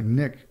weird. It's like,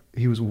 Nick,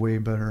 he was way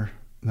better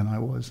than I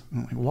was.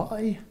 I'm like,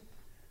 why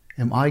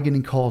am I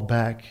getting called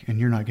back and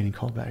you're not getting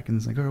called back? And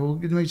it's like, oh, well,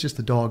 maybe it's just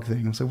the dog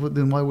thing. I was like, well,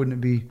 then why wouldn't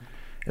it be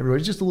everybody?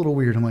 It's just a little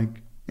weird. I'm like,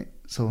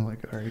 all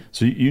right.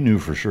 So you knew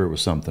for sure it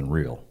was something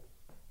real?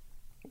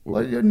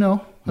 Well,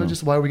 no. I was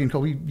just, why are we getting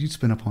called? You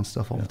spin up on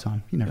stuff all the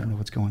time. You never know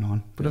what's going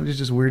on. But it was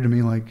just weird to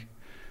me, like,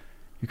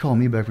 you're calling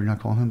me back, but you're not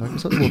calling him back.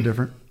 So it's a little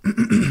different.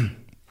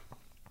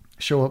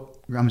 Show up,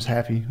 I'm just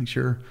happy. Like,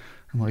 sure.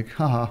 I'm like,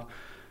 haha.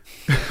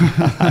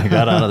 I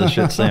got out of the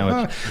shit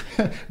sandwich.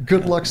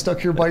 Good luck stuck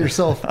here by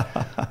yourself.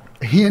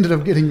 He ended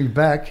up getting me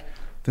back.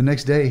 The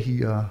next day,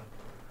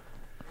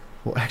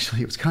 well,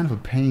 actually, it was kind of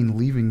a pain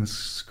leaving the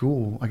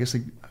school. I guess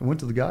I went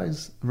to the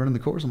guys running the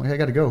course. I'm like, hey, I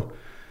got to go.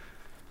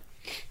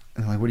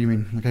 And they're like, what do you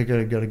mean? Like, I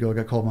got to go. I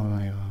got called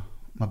by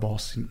my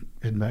boss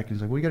heading back. And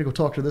he's like, well, you got to go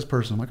talk to this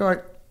person. I'm like, all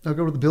right, I'll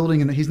go to the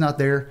building. And he's not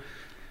there.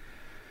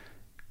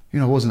 You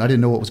know, I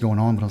didn't know what was going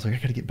on, but I was like, I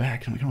got to get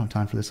back. I'm like, I don't have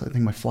time for this. I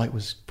think my flight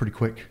was pretty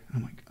quick. And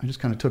I'm like, I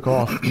just kind of took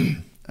off. I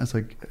was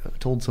like, I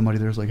told somebody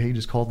there, was like, hey, you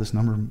just called this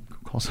number,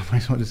 call somebody.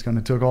 So I just kind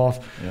of took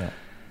off. Yeah.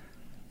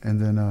 And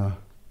then,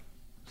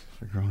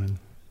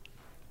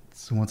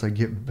 so once I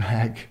get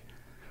back,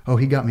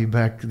 he got me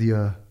back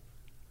the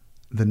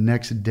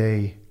next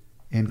day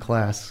in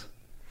class.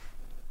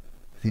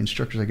 The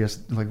instructors, I guess,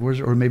 like,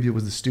 or maybe it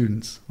was the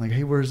students, like,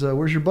 hey, where's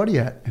your buddy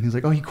at? And he's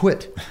like, oh, he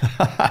quit.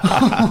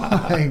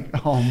 Like,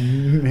 oh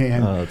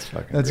man, that's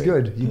great.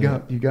 good. You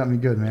got me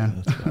good,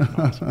 man. That's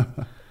awesome.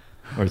 All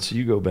right, so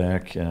you go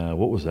back.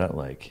 What was that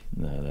like?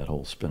 That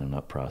whole spinning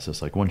up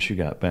process. Like, once you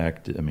got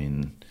back, I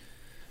mean,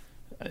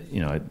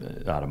 you know,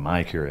 out of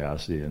my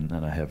curiosity, and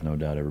I have no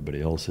doubt everybody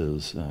else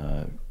is.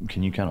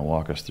 Can you kind of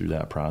walk us through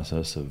that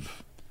process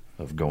of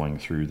going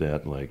through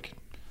that, like,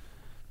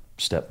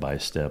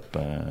 step-by-step,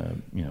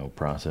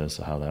 process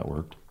of how that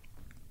worked?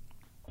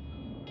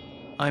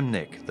 I'm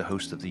Nick, the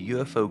host of the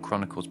UFO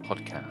Chronicles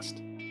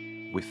podcast,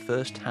 with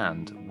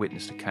first-hand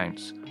witnessed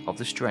accounts of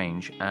the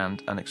strange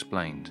and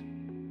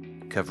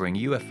unexplained, covering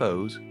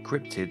UFOs,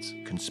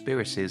 cryptids,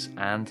 conspiracies,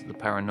 and the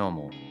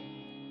paranormal.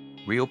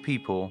 Real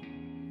people,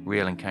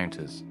 real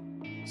encounters.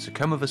 So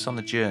come with us on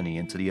the journey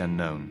into the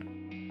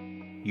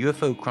unknown.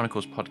 UFO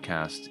Chronicles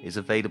podcast is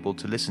available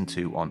to listen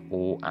to on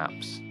all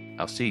apps.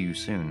 I'll see you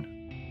soon.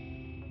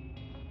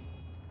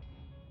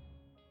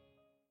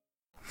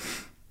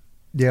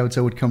 Yeah, I would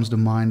say what comes to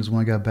mind is when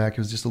I got back, it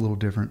was just a little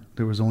different.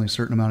 There was only a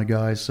certain amount of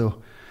guys,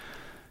 so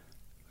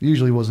it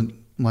usually wasn't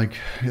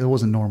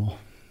normal.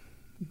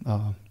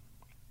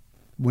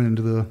 Went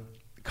into the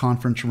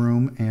conference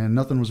room and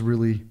no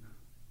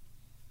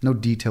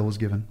detail was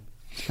given.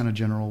 It's kind of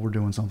general, we're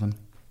doing something.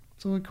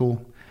 So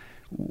cool.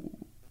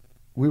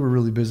 We were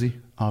really busy,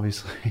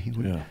 obviously.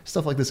 Yeah.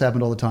 Stuff like this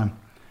happened all the time.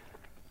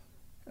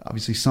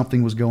 Obviously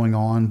something was going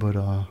on, but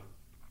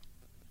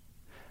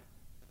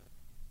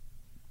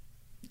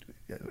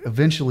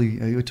eventually,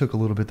 it took a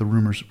little bit. The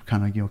rumors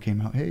kind of came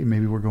out. Hey,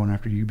 maybe we're going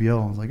after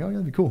UBL. I was like, oh yeah,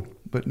 that'd be cool,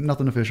 but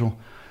nothing official.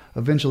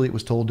 Eventually, it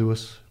was told to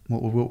us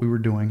what we were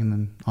doing, and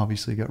then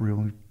obviously it got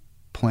really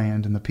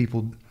planned. And the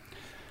people,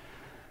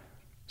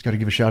 it's got to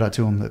give a shout out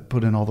to them that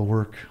put in all the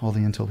work, all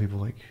the intel people.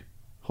 Like,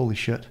 holy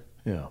shit.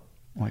 Yeah.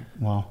 Like,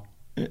 wow.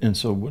 And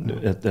so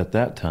at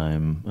that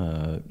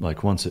time,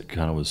 like, once it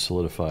kind of was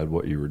solidified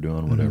what you were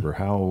doing, whatever,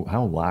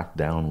 how locked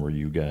down were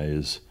you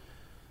guys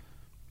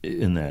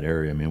in that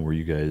area? I mean, were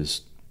you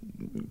guys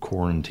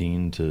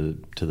quarantined to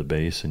the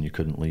base and you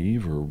couldn't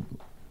leave, or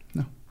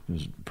no? It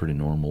was pretty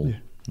normal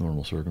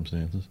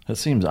circumstances. That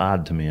seems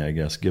odd to me, I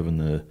guess, given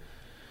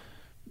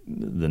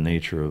the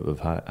nature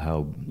of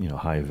how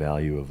high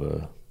value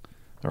of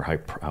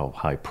how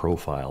high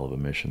profile of a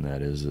mission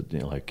that is. That,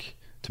 like,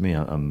 to me,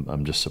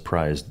 I'm just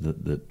surprised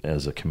that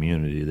as a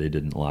community they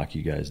didn't lock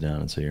you guys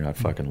down and say you're not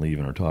fucking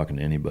leaving or talking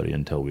to anybody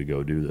until we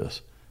go do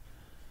this.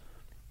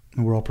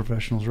 And we're all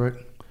professionals, right?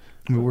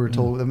 I mean, we were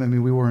told. I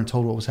mean, we weren't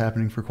told what was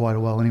happening for quite a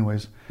while,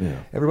 anyways. Yeah.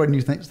 Everybody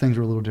knew things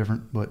were a little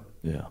different, but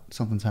yeah,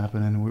 something's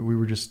happening. We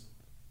were just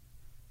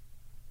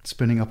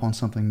spinning up on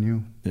something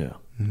new. Yeah.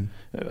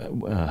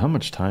 Mm-hmm. How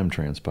much time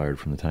transpired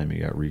from the time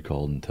you got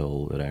recalled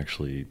until you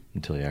actually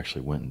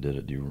went and did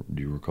it? Do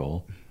you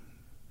recall?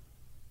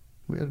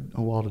 We had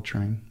a while to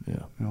train.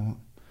 Yeah.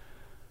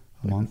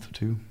 A month or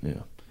two.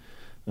 Yeah.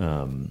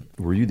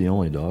 Were you the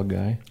only dog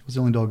guy? I was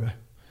the only dog guy.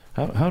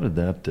 How did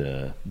that?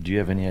 Do you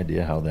have any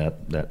idea how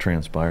that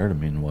transpired? I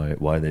mean,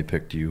 why they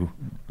picked you,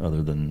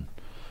 other than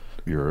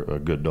you're a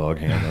good dog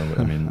handler?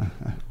 I mean,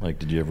 like,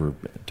 did you ever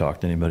talk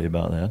to anybody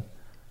about that?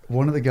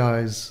 One of the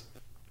guys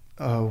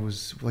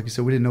was, like I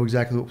said, we didn't know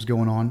exactly what was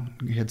going on.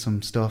 He had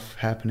some stuff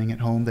happening at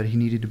home that he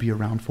needed to be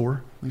around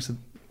for. Like I said,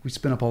 we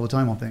spin up all the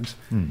time on things.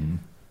 Mm-hmm.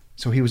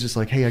 So he was just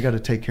like, hey, I got to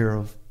take care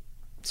of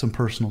some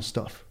personal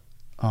stuff.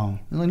 Like,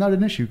 not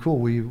an issue. Cool.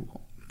 We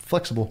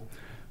flexible.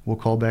 We'll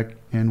call back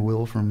in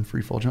Will from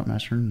Free Fall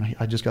Jumpmaster, and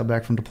I just got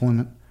back from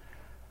deployment.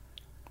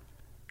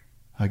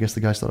 I guess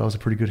the guys thought I was a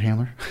pretty good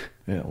handler.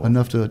 Yeah, well,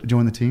 enough to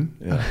join the team.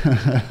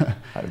 Yeah.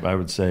 I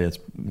would say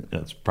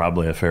it's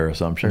probably a fair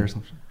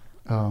assumption.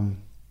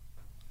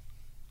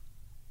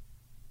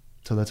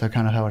 So that's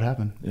kind of how it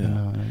happened.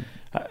 Yeah.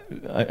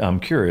 I'm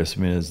curious.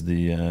 I mean, is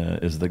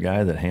the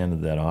guy that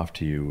handed that off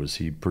to you, was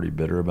he pretty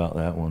bitter about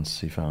that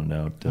once he found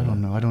out? I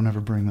don't know. I don't ever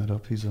bring that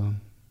up.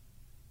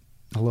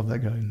 I love that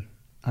guy. And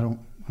I don't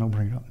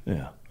bring it up.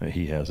 Yeah,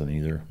 he hasn't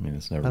either. I mean,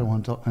 it's never. I don't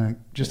want to talk,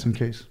 just in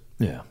case.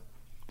 Yeah.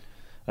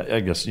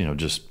 I guess,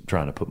 just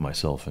trying to put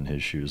myself in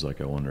his shoes.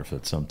 Like, I wonder if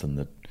that's something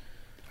that.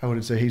 I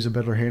would say he's a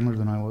better handler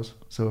than I was,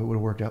 so it would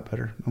have worked out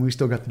better. And we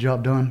still got the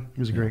job done. He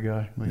was a great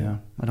guy. But yeah,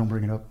 I don't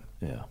bring it up.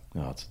 Yeah,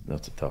 no,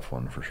 that's a tough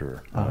one for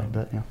sure. I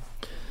bet, yeah.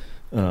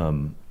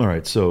 All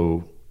right,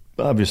 so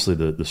obviously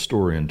the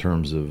story in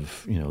terms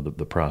of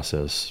the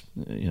process,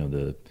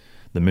 the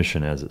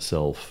mission as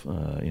itself,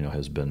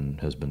 has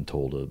been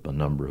told a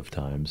number of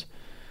times.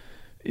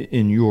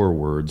 In your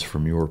words,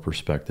 from your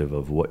perspective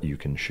of what you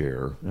can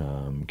share,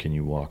 can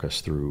you walk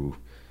us through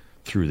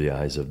the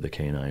eyes of the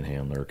canine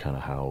handler, kind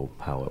of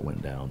how it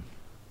went down?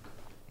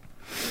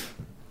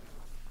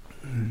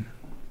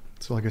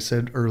 So like I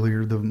said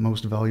earlier, the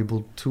most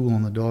valuable tool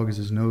on the dog is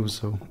his nose.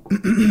 So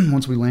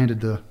once we landed,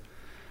 the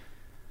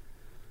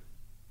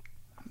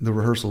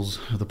rehearsals,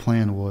 the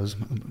plan was,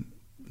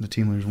 the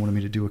team leaders wanted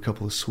me to do a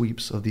couple of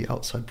sweeps of the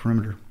outside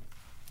perimeter.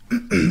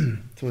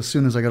 So as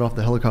soon as I got off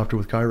the helicopter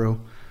with Cairo,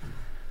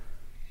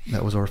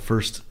 that was our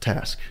first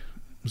task,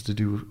 was to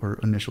do our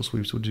initial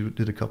sweeps. We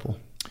did a couple.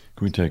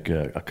 Can we take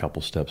a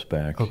couple steps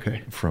back?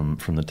 Okay. From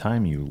the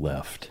time you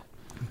left.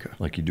 Okay.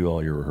 Like, you do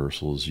all your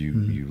rehearsals,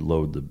 you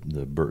load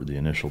the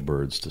initial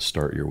birds to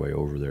start your way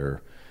over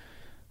there.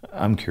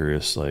 I'm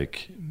curious,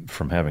 like,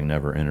 from having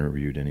never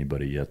interviewed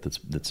anybody yet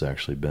that's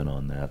actually been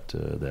on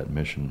that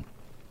mission.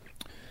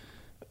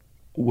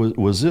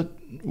 Was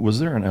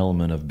there an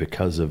element of,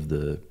 because of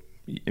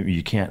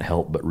you can't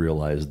help but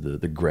realize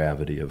the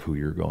gravity of who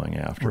you're going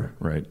after,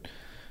 right?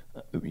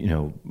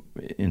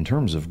 In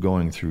terms of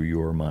going through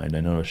your mind, I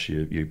noticed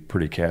you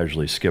pretty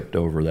casually skipped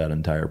over that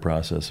entire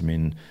process. I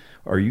mean,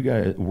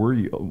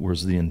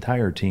 was the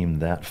entire team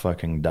that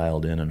fucking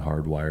dialed in and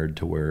hardwired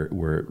to where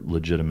it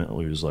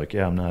legitimately was like,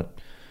 yeah, I'm not,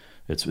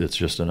 it's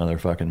just another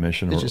fucking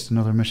mission? It's just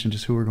another mission,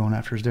 just who we're going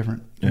after is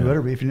different. Yeah. You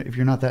better be. If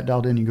you're not that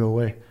dialed in, you go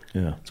away.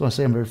 Yeah. That's why I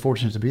say I'm very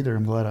fortunate to be there.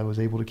 I'm glad I was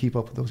able to keep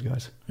up with those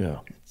guys. Yeah.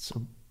 It's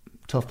a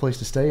tough place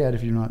to stay at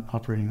if you're not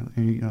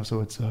operating, so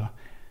it's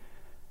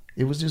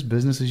it was just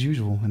business as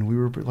usual. And we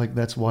were like,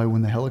 that's why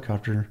when the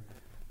helicopter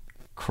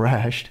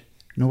crashed,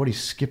 nobody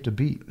skipped a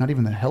beat, not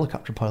even the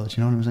helicopter pilots,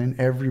 you know what I'm saying?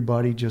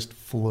 Everybody just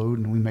flowed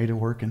and we made it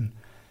work, and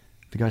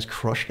the guys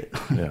crushed it.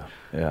 Yeah,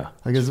 yeah.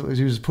 Like,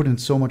 he was put in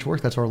so much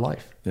work. That's our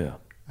life. Yeah.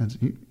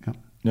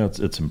 No,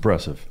 it's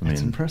impressive.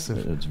 It's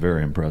impressive. It's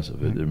very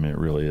impressive. It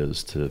really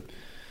is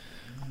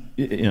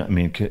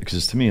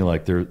because to me,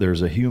 like,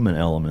 there's a human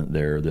element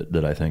there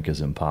that I think is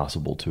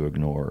impossible to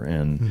ignore.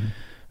 And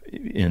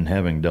in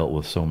having dealt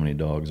with so many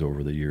dogs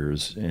over the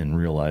years and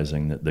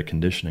realizing that the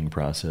conditioning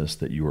process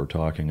that you are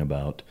talking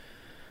about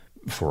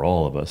for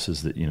all of us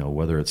is that,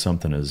 whether it's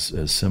something as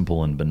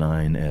simple and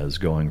benign as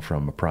going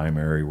from a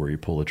primary where you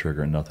pull the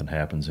trigger and nothing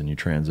happens and you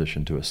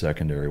transition to a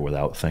secondary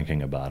without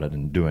thinking about it,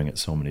 and doing it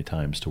so many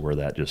times to where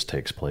that just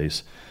takes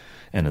place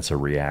and it's a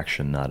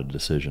reaction, not a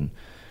decision.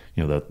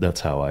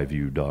 That's how I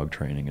view dog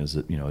training, is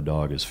that, a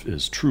dog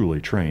is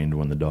truly trained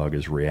when the dog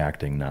is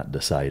reacting, not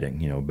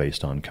deciding,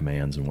 based on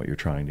commands and what you're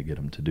trying to get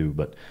them to do.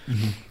 But,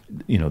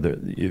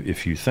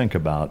 if you think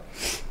about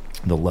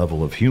the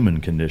level of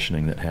human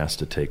conditioning that has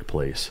to take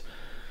place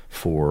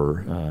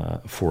for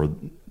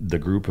the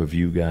group of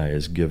you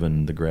guys,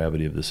 given the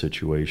gravity of the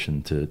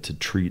situation, to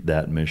treat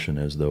that mission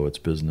as though it's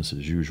business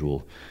as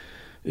usual,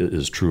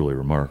 is truly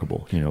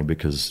remarkable.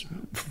 Because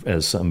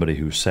as somebody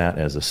who sat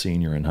as a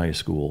senior in high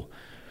school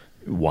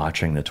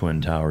watching the Twin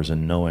Towers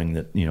and knowing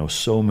that,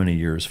 so many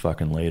years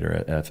fucking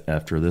later,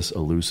 after this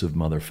elusive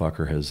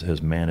motherfucker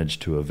has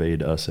managed to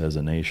evade us as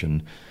a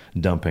nation,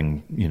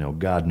 dumping,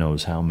 God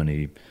knows how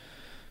many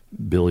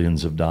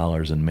billions of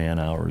dollars and man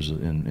hours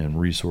and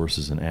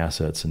resources and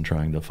assets, and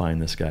trying to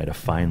find this guy to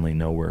finally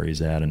know where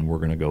he's at, and we're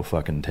going to go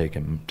fucking take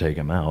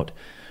him out.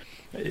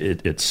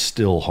 It's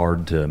still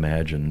hard to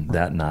imagine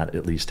that not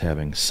at least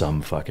having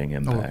some fucking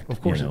impact.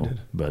 Of course it did.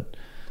 But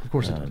of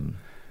course it did.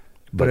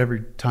 But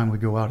every time we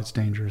go out, it's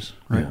dangerous,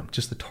 right? Yeah.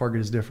 Just the target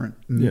is different.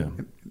 Yeah.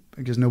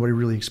 Because nobody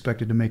really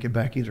expected to make it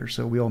back either.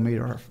 So we all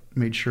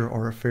made sure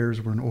our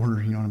affairs were in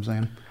order. You know what I'm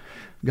saying?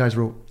 Guys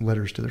wrote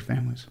letters to their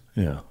families.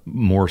 Yeah,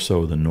 more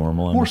so than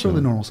normal. More so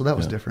than normal. So that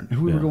was different.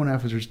 Who we were going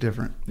after was just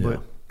different. Yeah.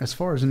 But as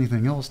far as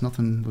anything else,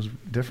 nothing was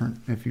different.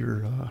 If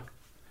you're,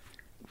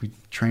 we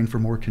trained for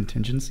more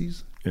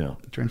contingencies. Yeah,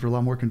 trained for a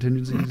lot more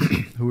contingencies.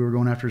 Who we were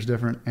going after is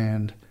different,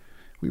 and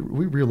we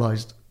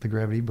realized the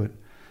gravity, but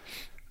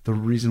the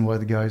reason why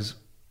the guys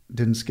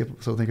didn't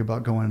skip. So think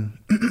about going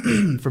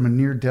from a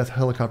near-death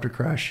helicopter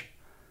crash,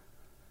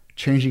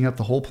 changing up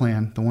the whole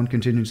plan, the one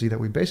contingency that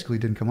we basically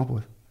didn't come up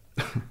with.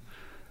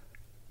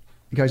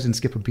 You guys didn't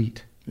skip a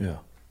beat. Yeah.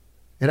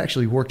 It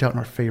actually worked out in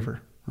our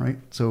favor, right?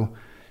 So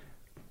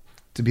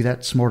to be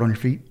that smart on your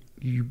feet,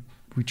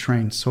 we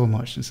trained so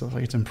much and stuff.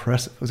 Like, it's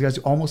impressive. Those guys,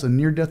 almost a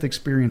near-death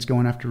experience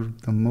going after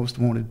the most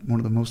wanted, one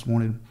of the most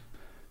wanted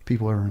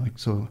people ever. Like,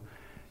 so,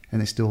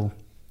 and they still,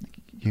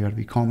 you got to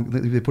be calm.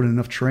 They put in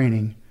enough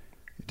training.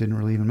 It didn't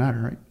really even matter,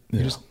 right?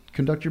 You just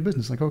conduct your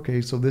business. Like,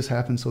 okay, so this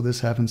happened, so this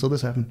happened, so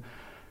this happened.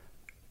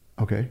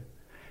 Okay.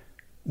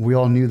 We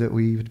all knew that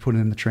we would put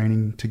in the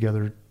training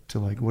together to,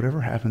 like,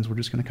 whatever happens, we're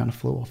just going to kind of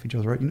flow off each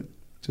other, right? You know,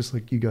 just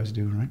like you guys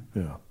do, right?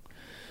 Yeah.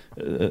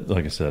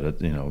 Like I said,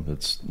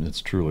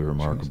 it's truly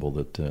remarkable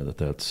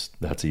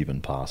that's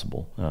even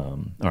possible.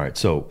 All right,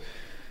 so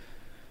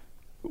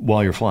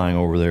while you're flying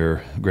over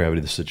there, gravity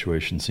of the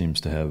situation seems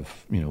to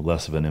have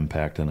less of an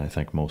impact than I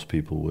think most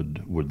people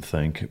would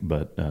think.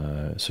 But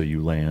so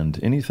you land.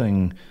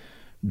 Anything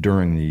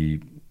during the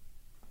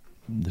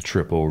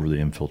trip over, the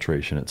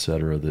infiltration, et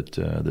cetera,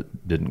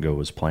 that didn't go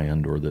as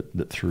planned, or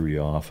that threw you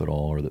off at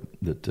all, or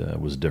that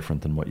was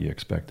different than what you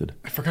expected?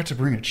 I forgot to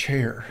bring a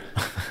chair.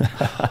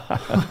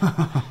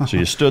 So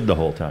you stood the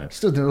whole time?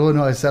 Stood there. Oh,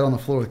 no, I sat on the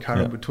floor with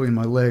Cairo between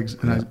my legs,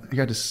 and I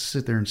got to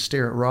sit there and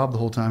stare at Rob the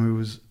whole time, who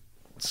was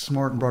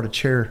smart and brought a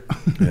chair.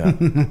 Yeah.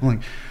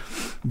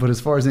 But as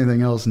far as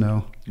anything else,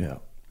 no. Yeah.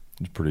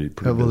 It's pretty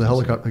well, the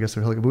helicopter, I guess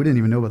the helicopter, we didn't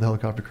even know about the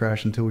helicopter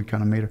crash until we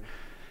kind of made it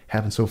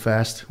happen so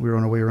fast. We were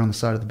on our way around the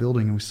side of the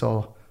building, and we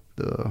saw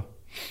the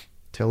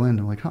tail end.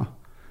 I'm like, huh.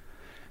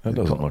 That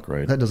doesn't look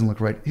right. That doesn't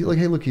look right. He's like,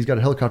 hey, look, he's got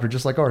a helicopter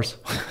just like ours.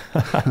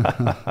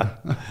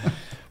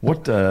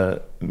 What,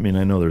 I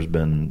know there's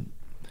been,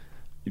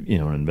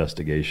 an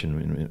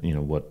investigation,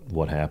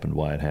 what happened,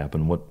 why it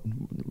happened.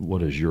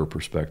 What is your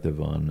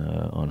perspective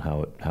on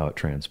how it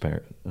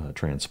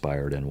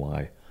transpired and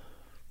why?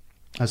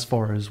 As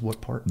far as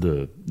what part?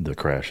 The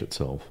crash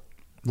itself.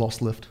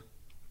 Lost lift.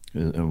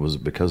 It was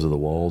because of the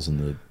walls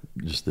and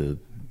the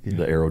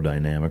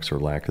aerodynamics or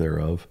lack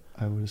thereof.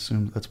 I would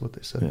assume that's what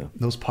they said. Yeah.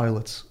 Those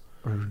pilots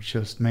are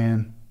just,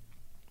 man,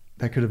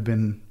 that could have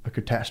been a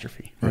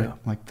catastrophe, right? Yeah.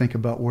 Like, think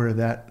about where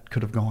that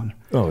could have gone.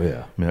 Oh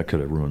yeah, that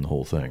could have ruined the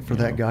whole thing. For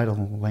that guy to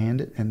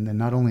land it, and then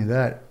not only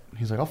that,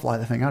 he's like, I'll fly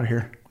that thing out of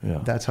here. Yeah.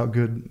 That's how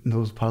good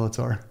those pilots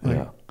are.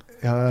 Like,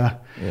 yeah.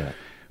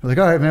 We're like,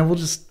 all right, man, we'll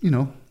just,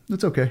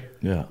 it's okay.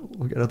 Yeah.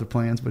 We got other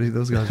plans, but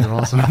those guys are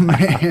awesome,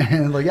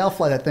 man. Like, yeah, I'll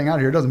fly that thing out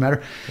of here. It doesn't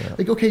matter. Yeah.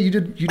 Like, okay, you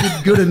did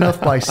good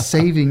enough by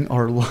saving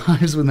our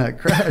lives when that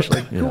crashed.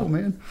 Like, cool,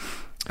 man.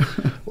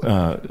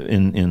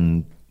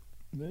 In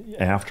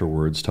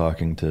afterwards,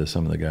 talking to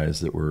some of the guys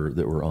that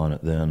were on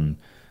it then,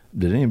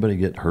 did anybody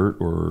get hurt,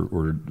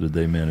 or did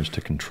they manage to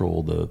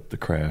control the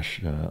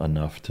crash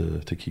enough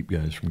to keep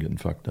guys from getting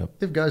fucked up?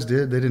 If guys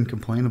did, they didn't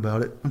complain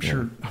about it. I'm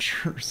sure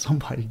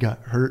somebody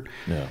got hurt.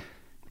 Yeah.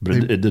 But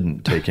it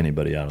didn't take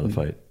anybody out of the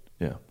fight.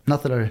 Yeah.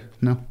 Not that I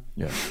know.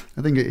 Yeah.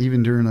 I think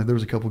even during, there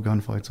was a couple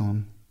gunfights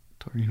on,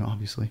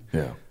 obviously.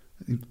 Yeah.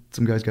 I think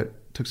some guys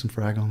took some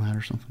frag on that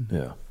or something.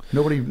 Yeah.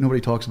 Nobody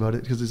talks about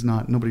it because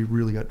nobody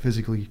really got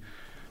physically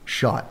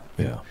shot.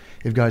 Yeah.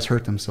 If guys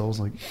hurt themselves,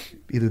 like,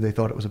 either they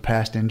thought it was a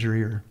past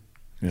injury or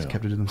just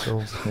kept it to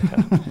themselves.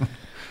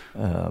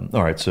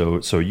 All right.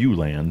 So you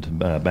land,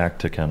 back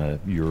to kind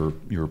of your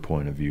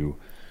point of view.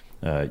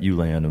 You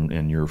land,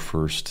 and your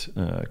first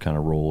kind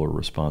of role or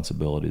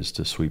responsibility is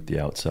to sweep the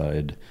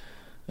outside.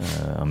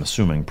 I'm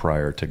assuming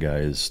prior to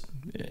guys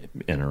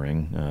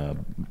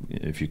entering.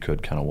 If you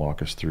could kind of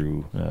walk us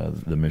through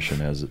the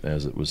mission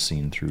as it was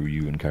seen through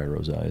you and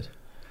Cairo's eyes.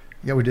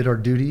 Yeah, we did our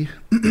duty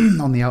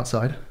on the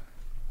outside.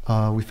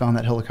 We found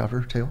that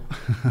helicopter tail.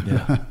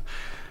 Yeah.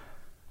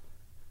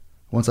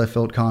 Once I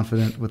felt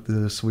confident with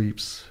the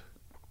sweeps,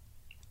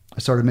 I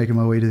started making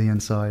my way to the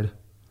inside.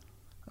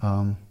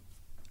 Found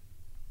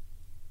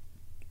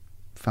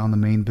the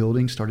main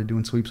building, started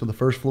doing sweeps on the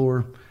first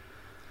floor.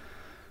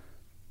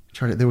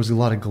 There was a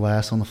lot of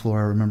glass on the floor,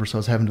 I remember, so I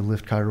was having to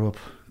lift Cairo up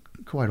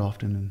quite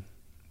often. And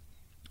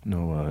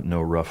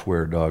no rough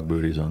wear dog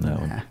booties on that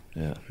one.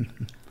 Yeah.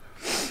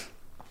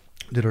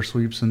 Did our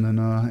sweeps, and then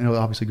it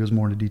obviously goes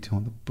more into detail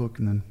in the book,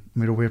 and then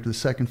made our way up to the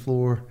second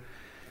floor.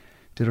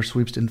 Did our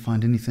sweeps, didn't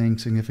find anything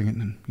significant,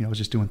 and I was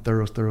just doing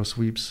thorough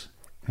sweeps.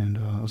 And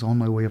I was on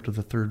my way up to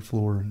the third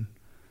floor, and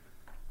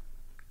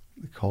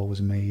the call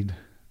was made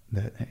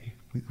that, hey,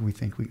 I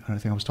think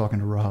I was talking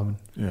to Rob. And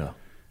yeah.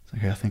 It's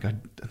like, hey, I think I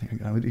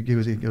got it.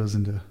 It goes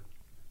into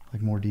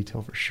like more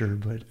detail for sure,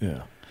 but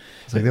yeah,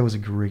 it's like that was a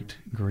great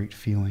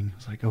feeling.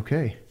 It's like,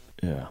 okay.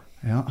 Yeah.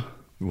 Yeah.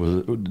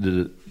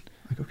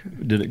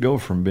 Did it go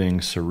from being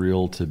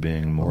surreal to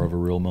being more of a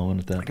real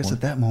moment at that point? I guess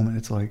at that moment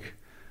it's like,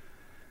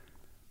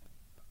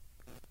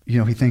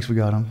 he thinks we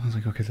got him. I was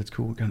like, okay, that's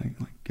cool. It kind of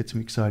like gets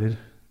me excited,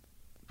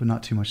 but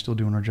not too much. Still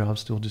doing our job.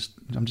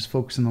 I'm just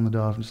focusing on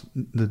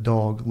the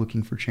dog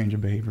looking for change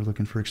of behavior,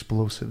 looking for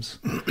explosives.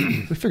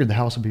 We figured the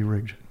house would be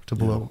rigged to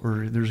blow,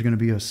 or there's going to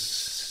be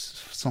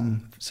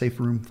some safe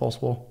room,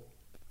 false wall.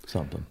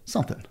 Something.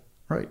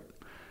 Right.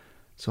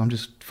 So I'm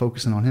just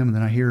focusing on him, and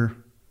then I hear,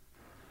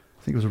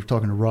 I think it was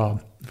talking to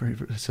Rob. I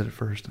said it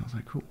first, and I was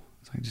like, cool.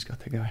 I just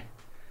got that guy.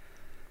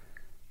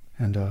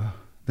 And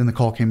then the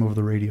call came over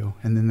the radio,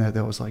 and then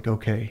that was like,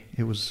 okay,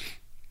 it was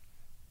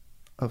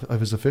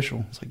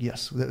official. It's like,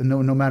 yes,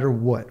 no matter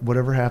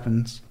whatever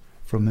happens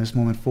from this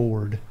moment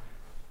forward,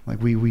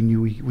 like we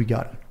knew we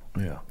got it.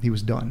 Yeah. He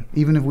was done.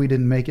 Even if we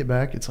didn't make it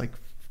back, it's like,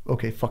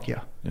 okay, fuck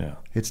yeah. Yeah.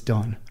 It's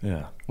done.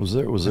 Yeah. Was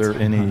there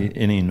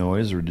any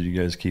noise, or did you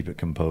guys keep it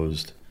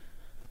composed?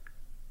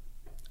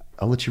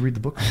 I'll let you read the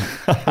book.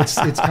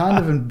 It's kind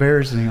of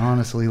embarrassing,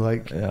 honestly.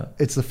 Like,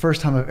 it's the first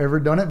time I've ever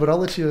done it, but I'll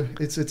let you.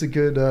 It's a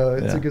good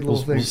a good little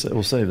thing.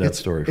 We'll save that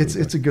story.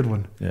 It's a good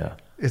one. Yeah.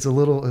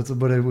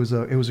 But it was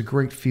a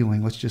great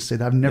feeling. Let's just say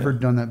that I've never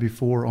done that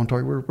before on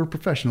target. We're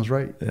professionals,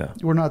 right? Yeah.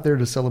 We're not there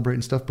to celebrate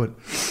and stuff, but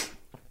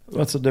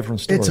that's a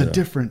different story. It's a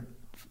different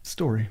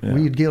story. Yeah.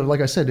 We'd get,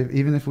 like I said,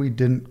 even if we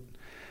didn't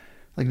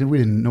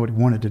know he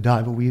wanted to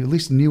die, but we at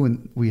least knew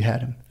when we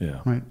had him.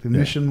 Yeah. Right. The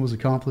mission was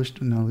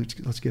accomplished. Now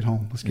let's get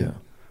home. Let's get.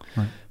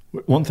 Right.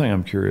 One thing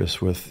I'm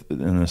curious with,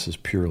 and this is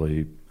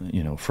purely,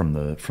 from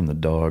the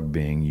dog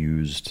being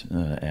used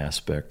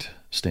aspect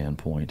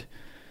standpoint,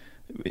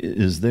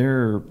 is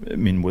there? I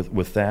mean,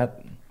 with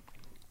that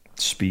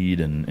speed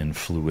and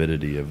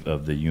fluidity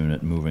of the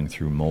unit moving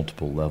through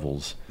multiple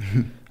levels,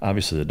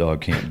 obviously the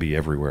dog can't be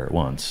everywhere at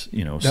once.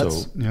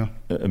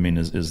 I mean,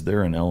 is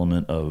there an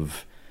element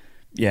of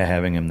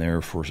having him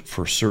there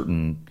for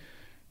certain,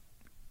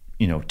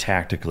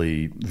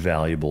 tactically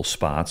valuable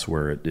spots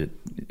where it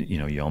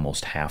you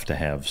almost have to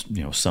have,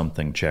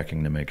 something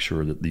checking to make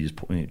sure that these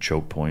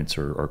choke points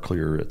are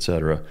clear, et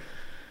cetera,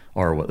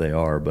 are what they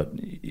are. But,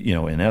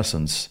 in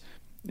essence,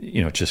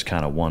 it's just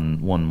kind of one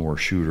more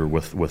shooter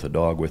with a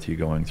dog with you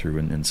going through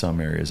in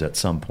some areas at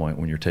some point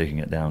when you're taking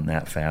it down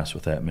that fast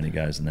with that many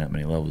guys and that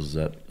many levels. Is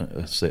that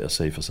a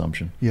safe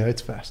assumption? Yeah,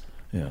 it's fast.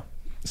 Yeah.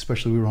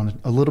 Especially we were on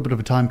a little bit of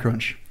a time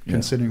crunch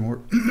considering where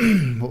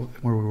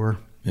we were.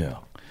 Yeah.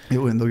 It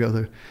wouldn't look out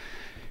there.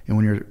 And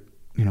when you're,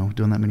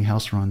 doing that many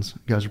house runs,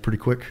 guys are pretty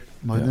quick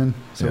by then.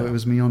 So it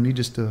was me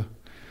just to,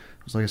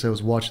 like I said, I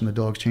was watching the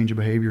dogs change of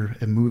behavior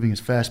and moving as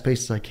fast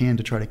paced as I can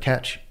to try to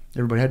catch.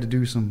 Everybody had to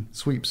do some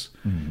sweeps.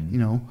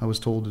 Mm-hmm. I was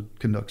told to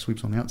conduct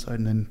sweeps on the outside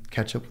and then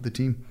catch up with the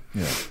team.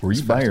 Yeah. Were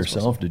you by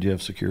yourself? Did you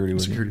have security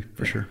with you? Security,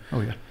 for sure.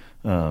 Oh, yeah.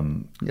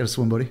 You got a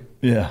swim buddy.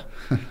 Yeah.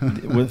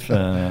 With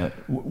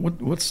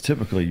what's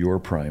typically your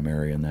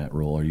primary in that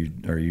role?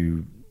 Are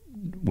you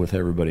with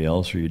everybody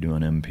else, or are you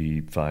doing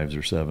MP5s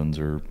or 7s,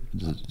 or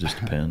does it just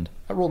depend?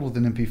 I rolled with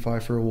an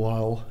MP5 for a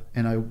while,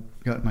 and I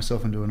got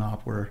myself into an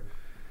op where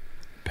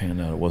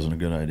panned out it wasn't a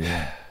good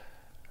idea.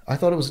 I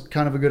thought it was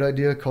kind of a good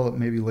idea. Call it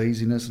maybe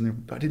laziness,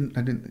 and I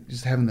didn't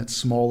just having that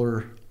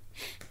smaller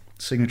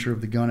signature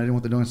of the gun. I didn't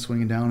want the gun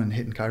swinging down and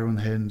hitting Cairo in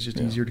the head, and it's just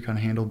easier to kind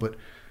of handle. But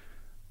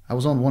I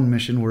was on one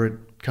mission where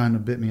it kind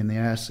of bit me in the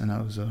ass, and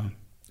it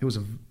was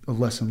a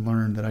lesson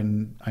learned that I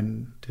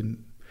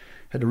didn't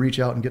had to reach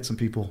out and get some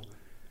people,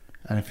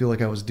 and I feel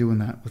like I was doing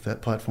that with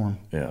that platform.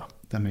 Yeah,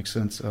 that makes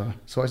sense.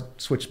 So I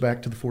switched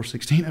back to the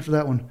 416 after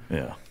that one.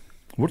 Yeah.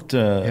 What?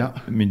 I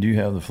mean, do you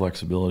have the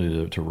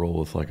flexibility to roll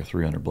with like a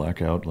 300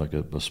 blackout, like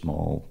a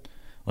small,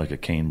 like a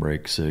cane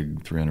brake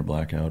SIG 300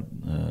 blackout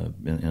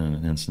in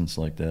an instance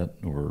like that,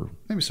 or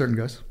maybe certain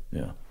guys?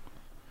 Yeah.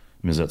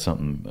 I mean, is that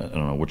something? I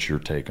don't know. What's your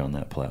take on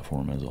that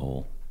platform as a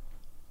whole?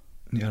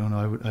 Yeah, I don't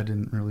know. I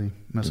didn't really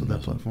mess with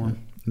that platform.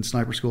 In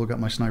sniper school, I got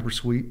my sniper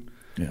suite.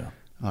 Yeah.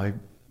 I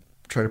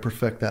try to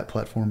perfect that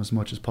platform as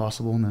much as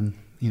possible, and then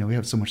we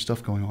have so much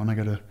stuff going on. I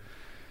got to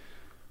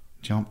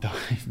jump,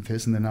 dive,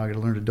 this, and then now I got to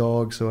learn to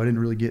dog. So I didn't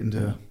really get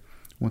into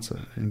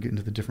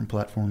the different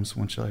platforms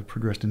once I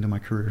progressed into my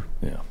career.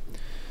 Yeah.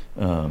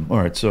 All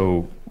right.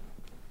 So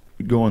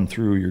going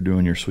through, you're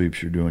doing your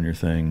sweeps, you're doing your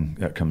thing.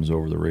 That comes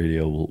over the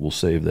radio. We'll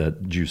save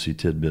that juicy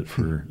tidbit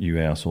for you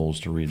assholes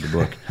to read the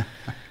book.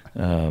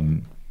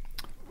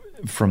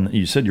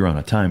 You said you're on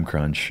a time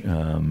crunch.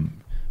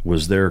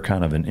 Was there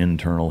kind of an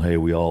internal, hey,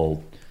 we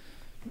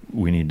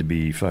need to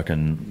be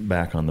fucking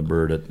back on the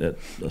bird at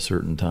a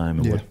certain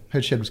time? And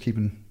Head Shed was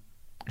keeping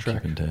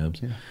track. Keeping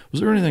tabs. Yeah. Was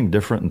there anything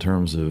different in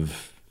terms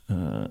of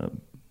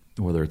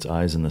whether it's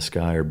eyes in the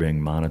sky or being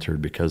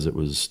monitored because it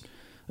was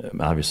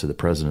obviously the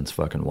president's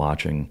fucking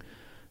watching?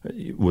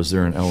 Was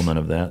there an element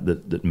of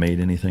that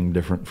made anything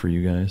different for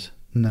you guys?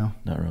 No.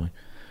 Not really.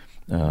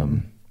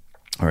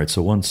 All right.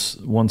 So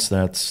once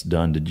that's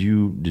done, did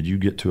you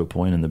get to a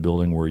point in the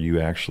building where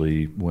you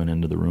actually went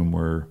into the room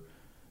where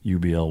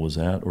UBL was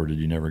at, or did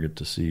you never get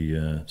to see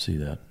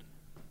that?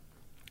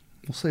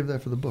 We'll save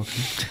that for the book.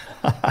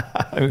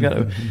 We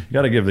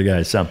gotta give the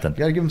guy something.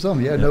 Gotta give him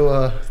something. Yeah.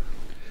 No.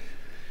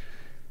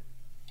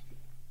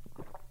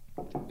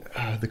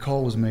 The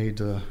call was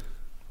made.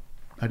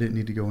 I didn't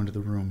need to go into the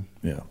room.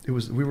 Yeah.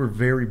 We were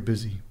very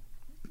busy.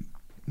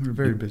 We were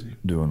very busy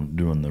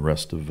doing the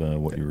rest of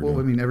what you were doing. Well,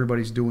 I mean,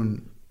 everybody's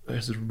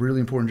has a really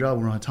important job.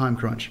 We're on a time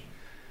crunch.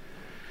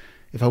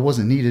 If I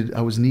wasn't needed,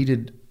 I was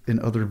needed in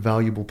other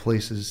valuable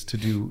places to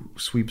do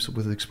sweeps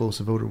with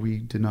explosive odor. We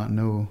did not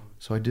know,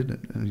 so I did it.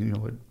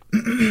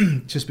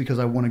 And, just because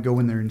I want to go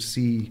in there and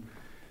see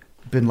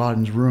Bin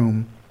Laden's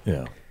room.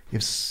 Yeah.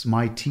 If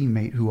my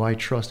teammate, who I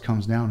trust,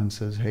 comes down and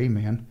says, "Hey,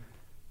 man,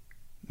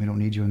 we don't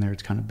need you in there.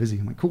 It's kind of busy."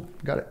 I'm like, "Cool,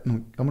 got it.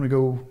 I'm gonna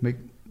go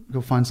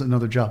find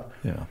another job."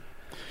 Yeah.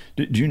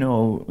 Did you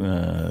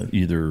know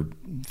either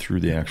through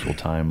the actual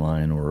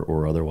timeline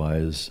or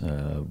otherwise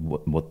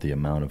what the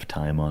amount of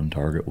time on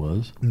target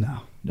was? No.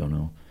 Don't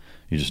know.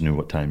 You just knew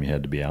what time you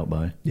had to be out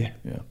by? Yeah.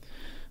 Yeah.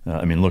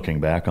 I mean, looking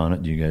back on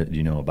it, do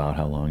you know about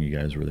how long you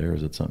guys were there?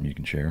 Is it something you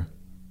can share?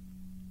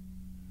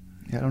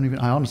 Yeah,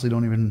 I honestly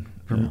don't even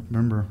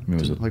remember. I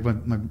mean, like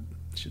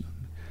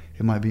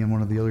it might be in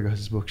one of the other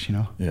guys' books, you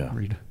know. Yeah.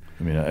 Read.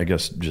 I mean, I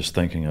guess just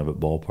thinking of it,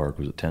 ballpark,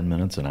 was it 10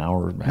 minutes, an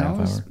hour, half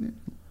hour?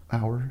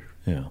 Hour.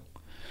 Yeah.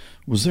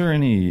 Was there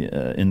any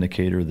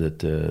indicator that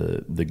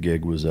the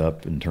gig was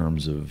up in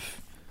terms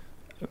of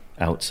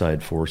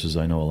outside forces?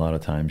 I know a lot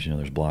of times,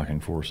 there's blocking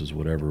forces,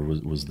 whatever.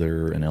 Was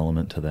there an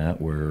element to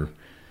that where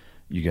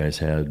you guys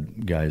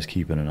had guys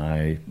keeping an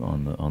eye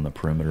on the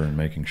perimeter and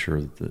making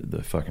sure that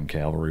the fucking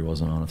cavalry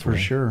wasn't on its way? For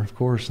sure, of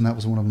course. And that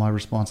was one of my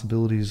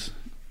responsibilities,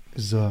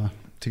 is to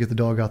get the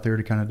dog out there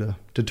to kind of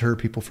deter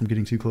people from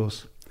getting too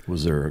close.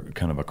 Was there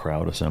kind of a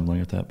crowd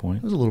assembling at that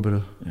point? There was a little bit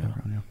of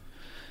crowd, yeah.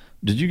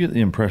 Did you get the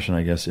impression,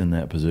 I guess, in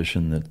that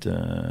position that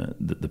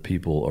the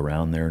people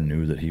around there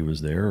knew that he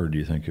was there, or do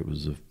you think it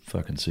was a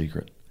fucking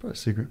secret? Probably a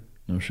secret.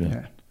 No shit.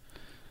 Yeah.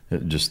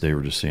 They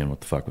were just seeing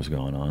what the fuck was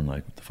going on,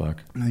 like what the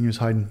fuck? I think he was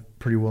hiding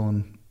pretty well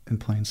in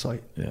plain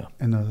sight. Yeah.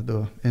 And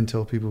the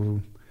intel people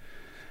who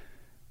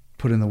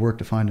put in the work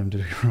to find him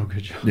did a real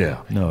good job.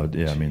 Yeah. No.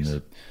 Yeah. Jeez. I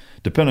mean,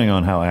 depending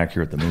on how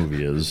accurate the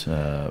movie is,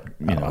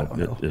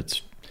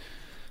 it's.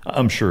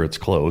 I'm sure it's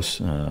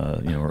close,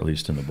 or at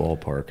least in the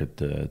ballpark.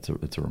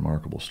 It's a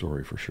remarkable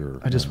story for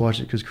sure. I just watched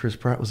it because Chris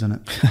Pratt was in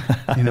it.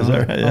 Is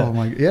that right? Yeah. Oh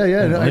my, yeah.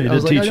 You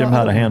did teach him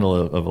how to handle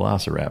a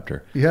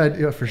velociraptor.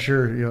 Yeah, for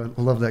sure.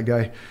 I love that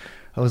guy.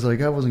 I was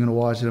like, I wasn't going to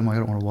watch it. I'm like, I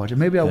don't want to watch it.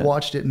 Maybe I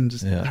watched it and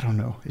just, I don't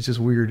know. It's just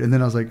weird. And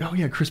then I was like, oh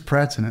yeah, Chris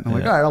Pratt's in it. And I'm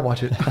like, all right, I'll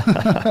watch it.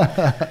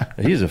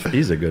 He's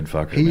a good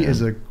fucker. He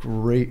is a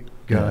great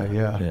guy.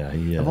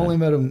 Yeah. I've only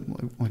met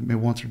him like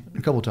maybe once or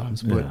a couple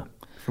times, but.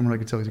 From what I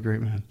can tell, he's a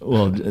great man.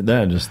 Well,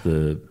 that just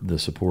the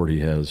support he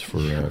has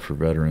for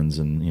veterans,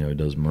 and he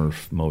does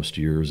Murph most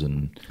years,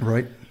 and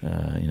right,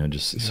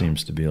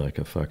 seems to be like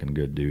a fucking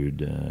good dude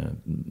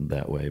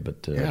that way.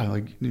 But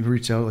like he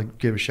reached out, like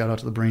gave a shout out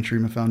to the Brain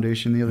Treatment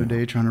Foundation the other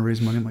day, trying to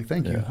raise money. I'm like,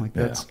 thank you. Like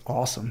that's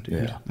awesome,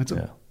 dude. Yeah. That's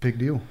a big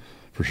deal.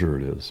 For sure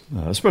it is,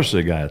 especially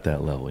a guy at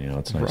that level.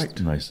 It's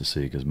nice to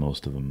see, because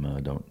most of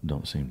them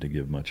don't seem to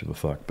give much of a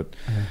fuck, but.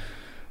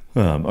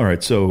 All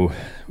right, so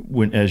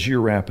as you're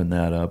wrapping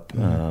that up,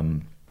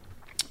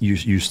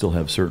 you still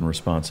have certain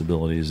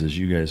responsibilities as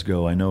you guys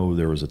go. I know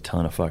there was a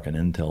ton of fucking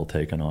intel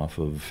taken off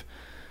of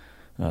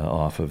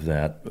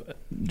that.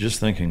 Just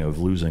thinking of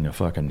losing a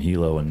fucking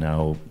helo and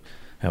now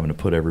having to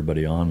put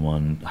everybody on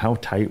one. How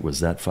tight was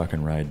that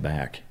fucking ride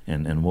back,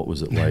 and what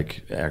was it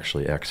like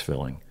actually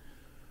exfilling?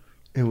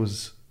 It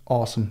was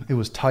awesome. It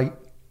was tight.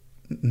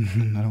 I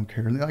don't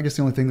care. I guess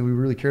the only thing that we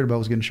really cared about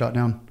was getting shot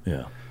down.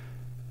 Yeah.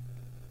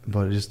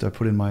 But I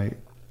put in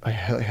I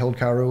held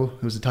Cairo.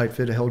 It was a tight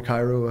fit. I held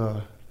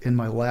Cairo in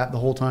my lap the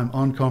whole time,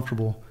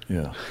 uncomfortable.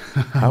 Yeah.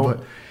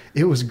 But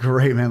it was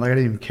great, man. Like I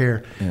didn't even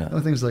care. Yeah. The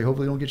other thing is like,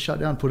 hopefully I don't get shot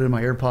down. Put it in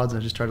my AirPods and I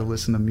just try to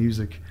listen to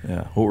music.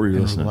 Yeah. What were you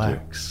listening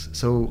to?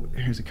 So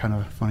here's a kind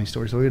of funny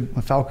story. So we had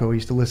my Falco. I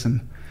used to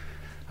listen.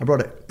 I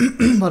brought it.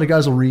 A lot of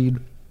guys will read,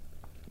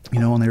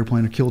 on the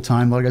airplane to kill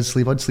time. A lot of guys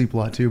sleep. I'd sleep a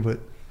lot too, but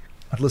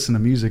I'd listen to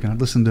music and I'd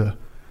listen to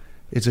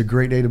 "It's a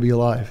Great Day to Be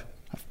Alive."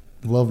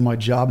 Love my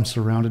job. I'm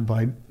surrounded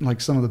by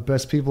like some of the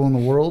best people in the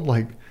world,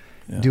 like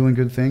doing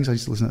good things. I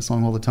used to listen to that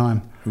song all the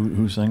time.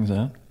 Who sings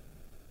that?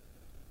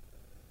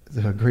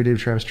 The Great Day of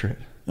Travis Tritt.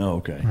 Oh,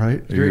 okay.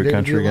 Right? Are you a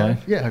country guy?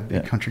 Yeah,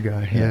 big country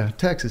guy. Yeah.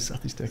 Texas,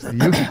 Southeast Texas.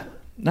 You?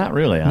 Not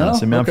really,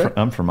 honestly. No? I mean,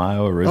 I'm from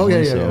Iowa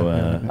originally,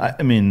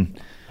 I mean,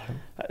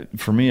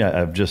 for me,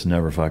 I've just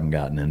never fucking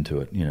gotten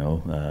into it,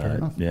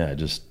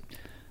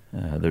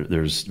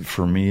 there's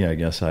for me, I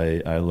guess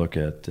I look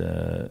at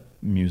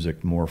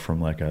music more from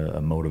like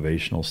a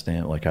motivational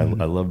stand. Like I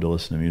love to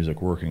listen to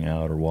music working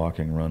out or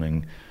walking,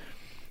 running,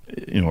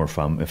 or if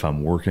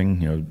I'm working,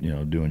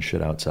 doing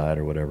shit outside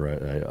or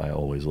whatever, I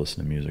always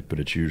listen to music,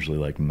 but it's usually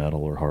like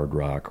metal or hard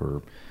rock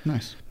or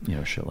nice,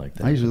 shit like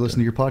that. I usually listen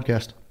to your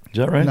podcast. Is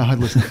that right? No, I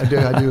listen. I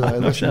do. I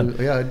listen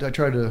to, I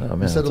try to,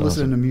 instead of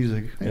listening to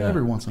music,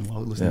 every once in a while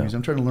I listen to music.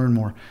 I'm trying to learn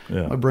more.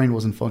 Yeah. My brain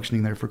wasn't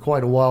functioning there for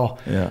quite a while.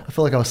 Yeah. I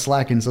felt like I was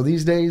slacking. So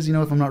these days,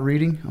 if I'm not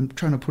reading, I'm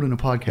trying to put in a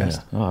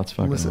podcast. Yeah. Oh, that's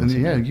fucking awesome.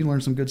 Yeah, you learn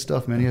some good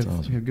stuff, man.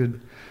 That's you have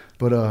good.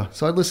 But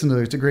so I'd listen to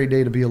 "It's a Great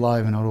Day to Be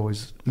Alive," and I'd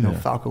always,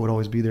 Falco would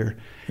always be there.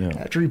 Yeah.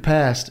 After he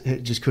passed,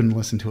 it just couldn't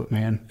listen to it,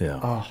 man.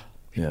 Yeah. Oh,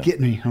 get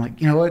me. I'm like,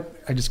 you know what?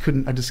 I just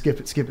couldn't. I just skip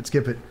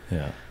it.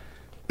 Yeah.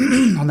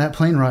 On that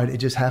plane ride, it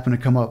just happened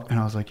to come up, and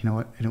I was like, you know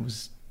what? And it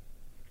was,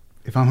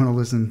 if I'm going to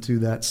listen to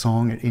that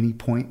song at any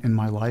point in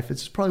my life,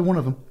 it's probably one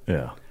of them.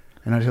 Yeah.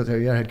 And I just tell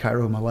you, I had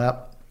Cairo in my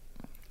lap,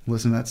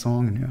 listen to that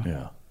song, and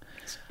yeah.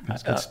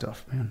 It's good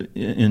stuff, man.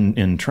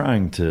 In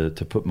trying to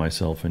put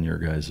myself in your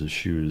guys'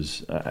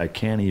 shoes, I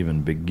can't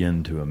even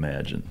begin to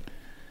imagine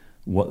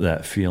what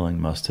that feeling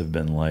must have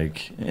been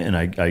like. And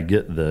I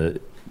get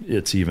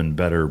it's even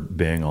better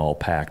being all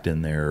packed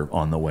in there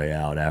on the way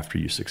out after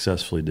you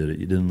successfully did it.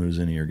 You didn't lose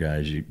any of your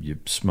guys. You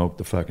smoked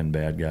the fucking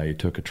bad guy. You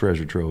took a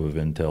treasure trove of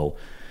intel.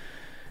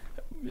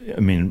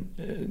 I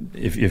mean,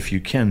 if you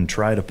can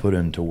try to put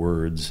into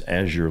words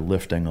as you're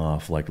lifting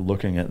off, like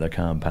looking at the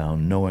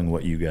compound, knowing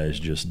what you guys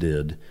just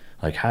did,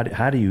 like how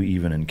do you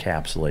even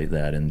encapsulate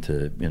that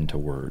into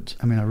words?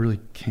 I mean, I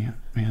really can't,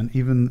 man.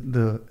 Even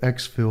the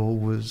exfil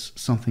was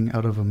something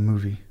out of a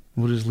movie.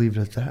 We'll just leave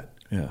it at that.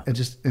 Yeah.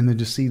 And then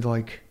just see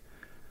like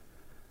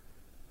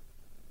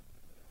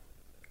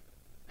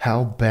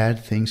how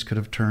bad things could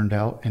have turned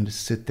out, and to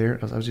sit there.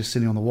 I was just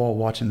sitting on the wall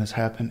watching this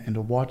happen, and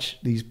to watch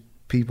these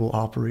people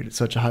operate at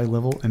such a high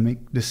level and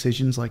make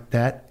decisions like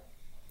that,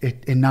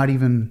 and not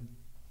even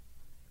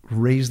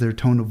raise their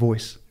tone of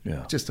voice.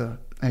 Yeah. Just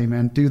hey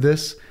man, do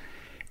this.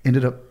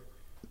 Ended up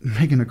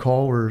making a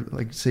call or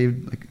like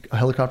saved like a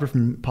helicopter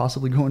from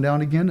possibly going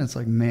down again. It's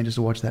like, man, just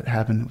to watch that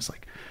happen, it was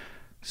like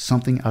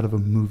something out of a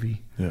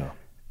movie. Yeah.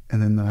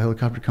 And then the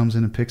helicopter comes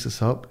in and picks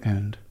us up,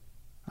 and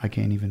I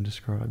can't even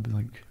describe.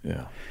 Like,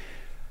 yeah.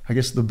 I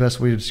guess the best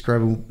way to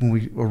describe it, when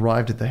we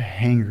arrived at the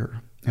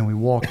hangar and we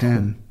walked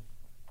in,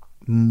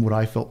 what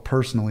I felt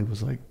personally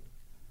was like,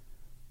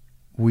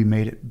 we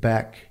made it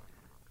back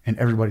and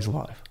everybody's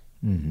alive.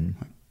 Mm-hmm.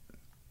 Like,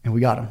 and we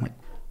got them. Like,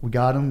 we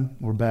got them,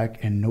 we're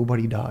back, and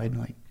nobody died.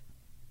 Like,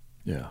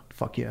 yeah.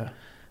 Fuck yeah.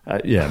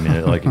 Yeah, I mean,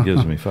 it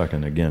gives me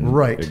fucking,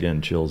 right.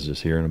 again, chills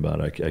just hearing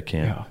about it. I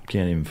can't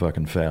even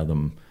fucking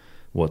fathom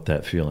what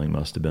that feeling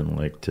must have been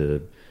like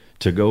to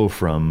go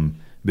from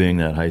being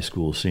that high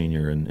school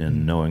senior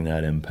and knowing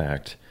that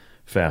impact.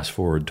 Fast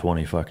forward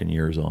 20 fucking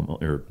years,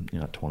 almost, or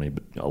not 20,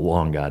 but a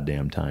long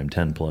goddamn time,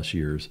 10 plus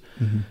years.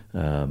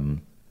 Mm-hmm.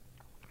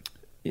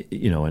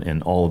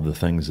 And all of the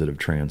things that have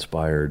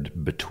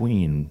transpired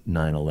between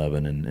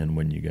 9/11 and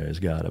when you guys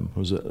got him.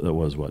 That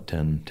was what,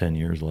 10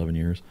 years, 11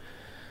 years?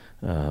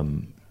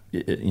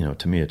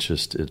 To me,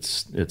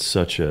 it's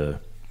such a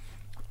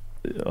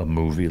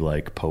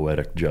movie-like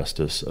poetic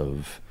justice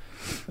of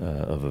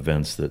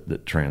events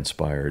that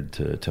transpired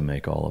to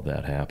make all of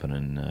that happen,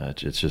 and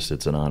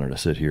it's an honor to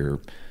sit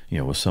here,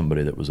 with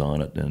somebody that was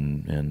on it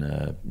and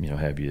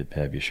have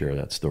you share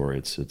that story.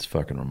 It's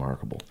fucking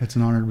remarkable. It's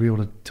an honor to be able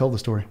to tell the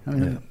story. I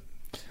mean,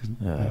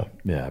 I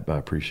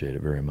appreciate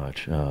it very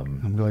much.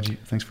 I'm glad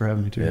thanks for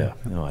having me too. Yeah,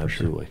 no,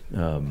 absolutely.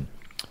 Sure.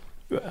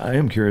 I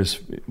am curious,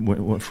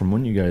 from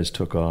when you guys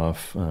took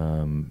off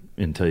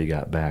until you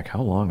got back,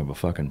 how long of a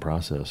fucking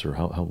process, or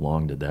how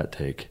long did that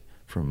take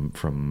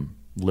from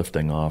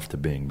lifting off to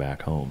being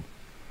back home?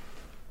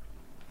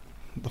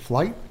 The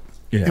flight?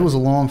 Yeah. It was a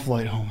long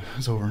flight home. It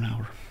was over an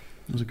hour.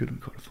 It was a good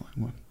flight.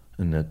 What?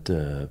 And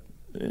that,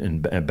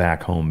 and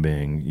back home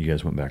being, you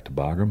guys went back to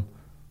Bagram?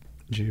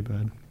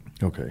 Jabad.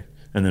 Okay.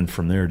 And then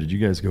from there, did you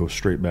guys go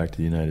straight back to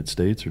the United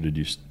States, or did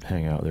you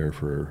hang out there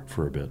for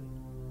a bit?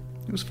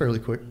 It was fairly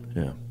quick.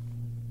 Yeah.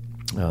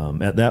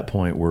 At that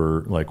point,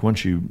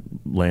 once you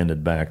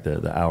landed back,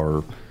 the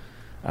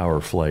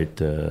hour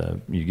flight,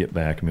 you get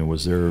back, I mean,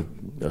 was there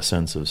a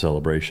sense of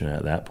celebration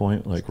at that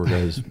point? Like, were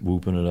guys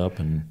whooping it up?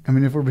 And I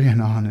mean, if we're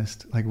being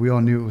honest, like, we all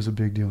knew it was a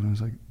big deal, and it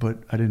was like, but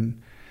I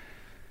didn't.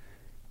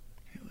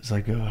 It was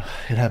like it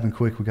happened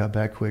quick. We got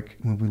back quick.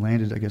 When we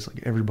landed, I guess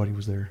like everybody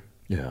was there.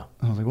 Yeah.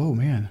 I was like, whoa,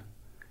 man.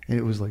 And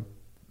it was like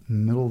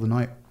middle of the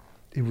night.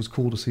 It was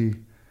cool to see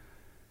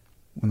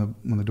when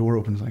the door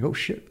opened. It's like, oh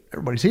shit,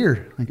 everybody's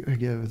here. Like,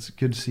 yeah, it's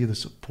good to see the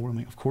support. I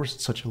mean, of course,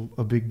 it's such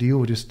a big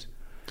deal. Just.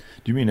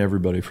 Do you mean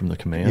everybody from the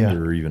command,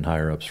 or even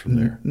higher ups from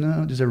there?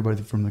 No, just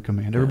everybody from the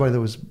command. Everybody that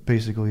was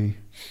basically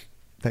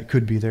that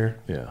could be there.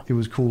 Yeah. It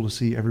was cool to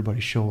see everybody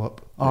show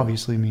up.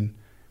 Obviously, I mean,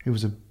 it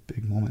was a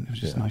big moment. It was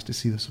just nice to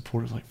see the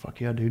support. It was like, fuck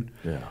yeah, dude.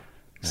 Yeah.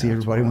 See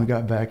everybody when we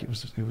got back. It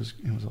was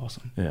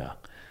awesome. Yeah.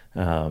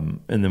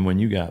 And then when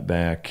you got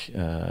back,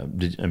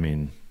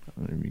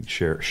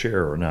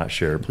 share or not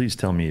share, please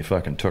tell me you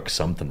fucking took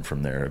something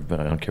from there. But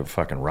I don't care,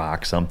 fucking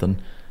rock, something.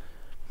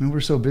 I mean,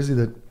 we're so busy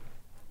that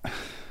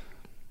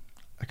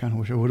I kind of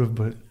wish I would have,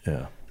 but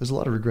yeah, there's a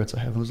lot of regrets I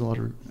have.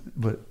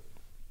 But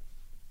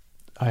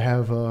I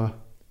have a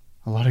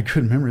lot of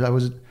good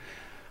memories.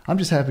 I'm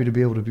just happy to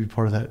be able to be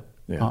part of that.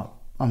 Yeah.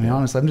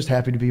 Honestly, I'm just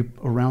happy to be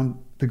around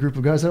the group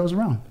of guys that I was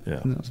around.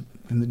 Yeah.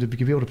 And to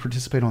be able to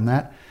participate on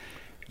that,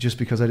 just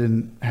because I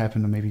didn't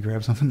happen to maybe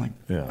grab something, like,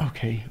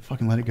 okay,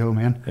 fucking let it go,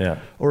 man. Yeah.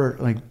 Or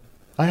like,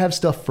 I have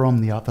stuff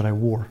from the out that I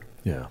wore.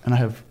 Yeah. And I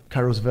have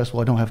Cairo's vest.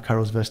 Well, I don't have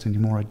Cairo's vest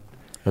anymore.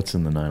 That's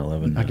in the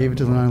 9/11. I gave it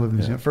to the 9/11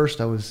 museum. At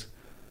first, I was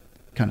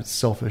kind of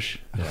selfish.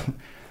 Yeah.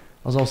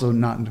 I was also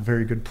not in a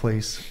very good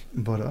place,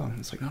 but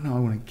it's like, no, I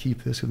want to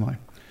keep this.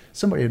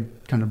 Somebody had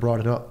kind of brought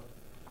it up.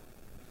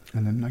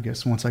 And then I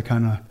guess once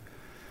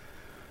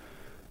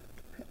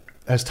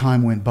as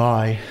time went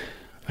by,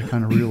 I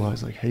kind of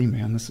realized, like, hey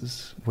man, this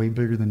is way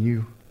bigger than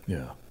you.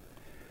 Yeah.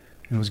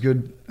 And it was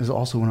good. As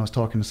also when I was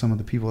talking to some of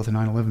the people at the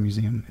 9/11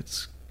 museum,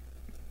 it's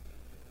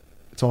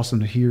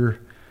awesome to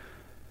hear.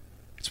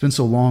 It's been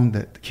so long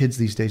that the kids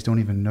these days don't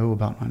even know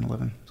about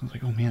 9/11. So I was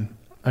like, oh man,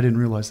 I didn't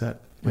realize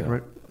that. Like,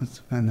 right.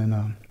 And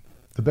then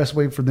the best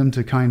way for them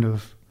to kind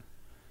of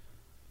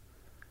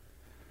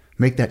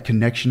make that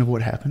connection of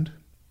what happened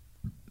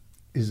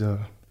is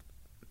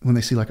when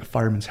they see like a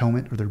fireman's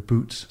helmet or their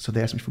boots. So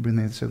they asked me for being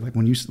there. They said like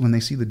when they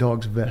see the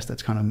dog's vest,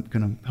 that's kind of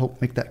going to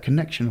help make that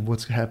connection of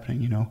what's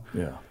happening, you know?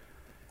 Yeah.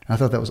 And I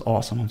thought that was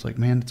awesome. I was like,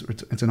 man,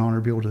 it's an honor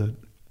to be able to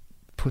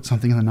put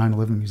something in the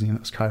 9/11 museum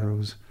that was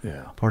Cairo's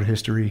part of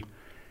history.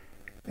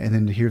 And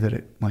then to hear that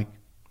it like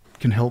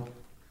can help,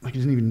 like it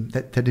didn't even,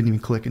 that didn't even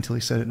click until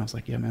he said it. And I was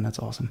like, yeah, man, that's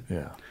awesome.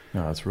 Yeah.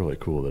 No, it's really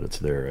cool that it's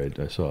there.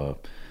 I saw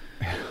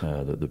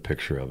the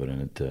picture of it,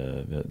 and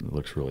it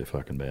looks really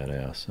fucking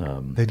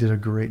badass. They did a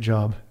great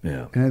job.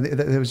 Yeah. And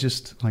it was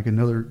just like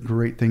another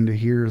great thing to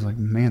hear. Is like,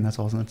 man, that's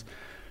awesome.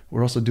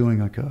 We're also doing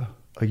like a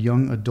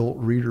young adult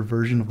reader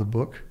version of the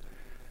book.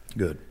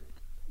 Good.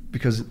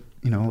 Because,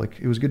 you know, like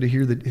it was good to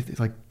hear that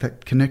like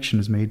that connection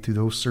is made through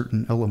those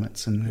certain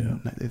elements.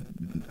 And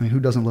I mean,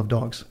 who doesn't love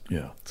dogs?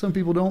 Yeah. Some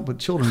people don't, but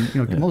children,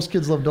 you know, most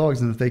kids love dogs.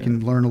 And if they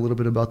can learn a little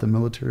bit about the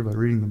military by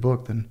reading the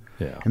book, then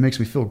it makes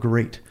me feel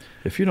great.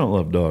 If you don't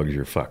love dogs,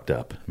 you're fucked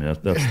up. I mean,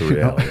 that's the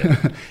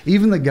reality.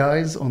 Even the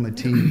guys on the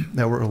team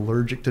that were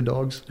allergic to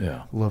dogs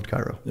loved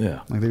Cairo.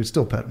 Yeah. Like they would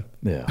still pet him.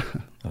 Yeah.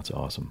 That's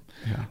awesome.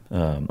 Yeah.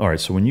 All right.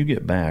 So when you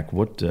get back,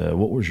 what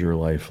was your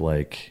life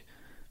like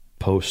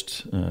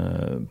post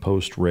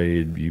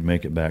raid? You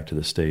make it back to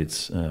the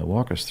States.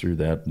 Walk us through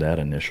that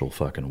initial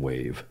fucking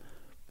wave.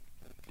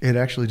 It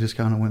actually just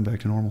kind of went back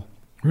to normal.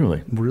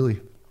 Really? Really.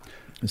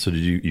 So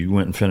did you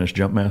went and finished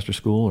Jumpmaster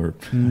school, or?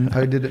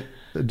 I did it.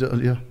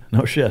 Yeah.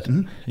 No shit.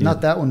 Mm-hmm.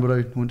 Not that one, but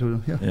I went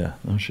to Yeah.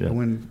 No shit. I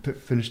went and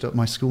finished up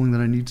my schooling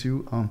that I need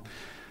to.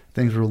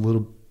 Things were a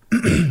little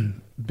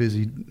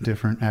busy,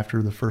 different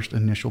after the first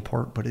initial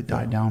part, but it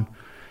died down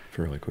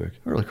fairly quick.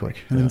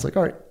 And then it's like,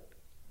 all right.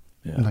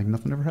 Yeah. And like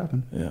nothing ever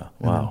happened. Yeah.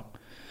 Wow.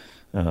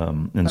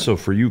 And so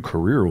for you,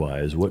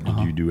 career-wise, what did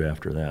you do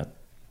after that?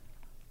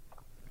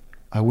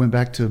 I went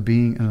back to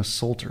being an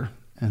assaulter,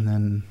 and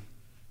then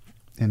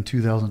in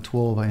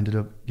 2012, I ended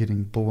up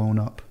getting blown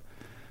up.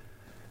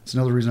 It's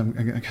another reason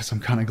I guess I'm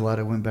kind of glad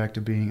I went back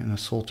to being an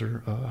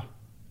assaulter.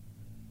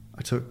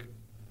 I took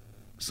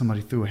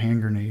somebody threw a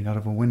hand grenade out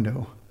of a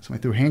window.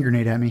 Somebody threw a hand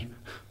grenade at me,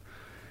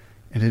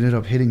 and it ended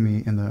up hitting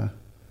me in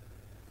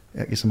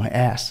my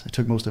ass. I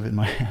took most of it in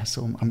my ass.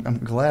 So I'm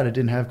glad I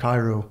didn't have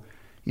Cairo.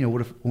 You know,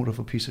 what if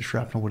a piece of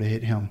shrapnel would have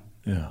hit him?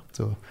 Yeah.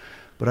 So,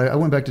 but I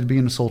went back to being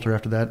an assaulter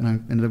after that, and I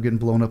ended up getting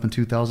blown up in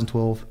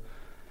 2012.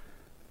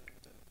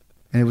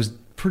 And it was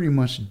pretty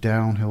much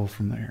downhill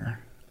from there.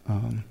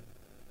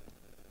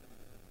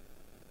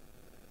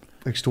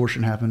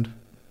 Extortion happened.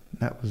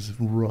 That was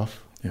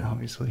rough,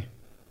 obviously.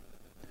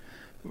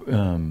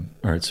 All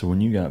right, so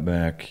when you got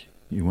back,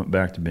 you went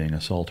back to being an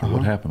assaulter.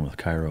 What happened with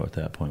Cairo at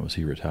that point? Was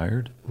he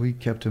retired? We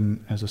kept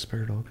him as a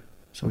spare dog,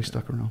 so he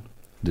stuck around.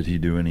 Did he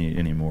do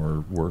any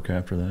more work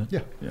after that?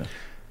 Yeah. Yeah.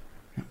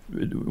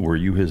 Were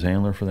you his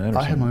handler for that? Or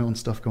I had my own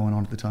stuff going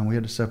on at the time. We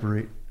had to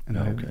separate. And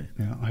okay.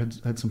 I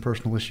had some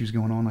personal issues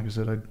going on. Like I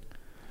said,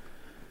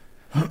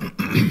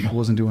 I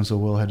wasn't doing so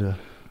well. I had to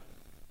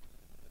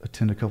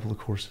attend a couple of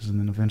courses, and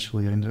then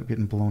eventually I ended up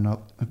getting blown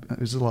up. It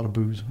was a lot of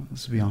booze,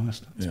 let's be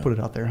honest. Let's put it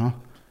out there, huh?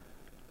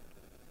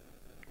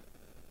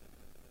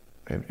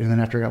 And then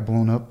after I got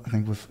blown up, I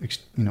think with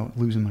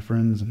losing my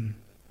friends and.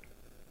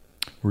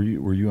 Were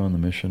you on the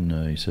mission?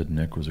 You said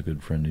Nick was a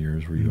good friend of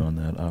yours. Were you on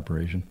that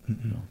operation?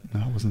 No,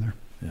 I wasn't there.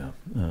 Yeah.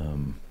 I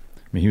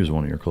mean, he was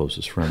one of your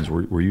closest friends.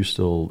 Were you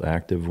still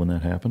active when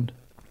that happened?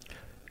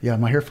 Yeah,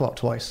 my hair fell out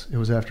twice. It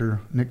was after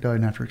Nick died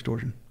and after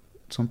extortion.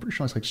 So I'm pretty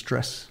sure it's like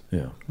stress.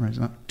 Yeah. Right. It's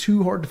not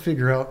too hard to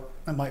figure out.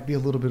 It might be a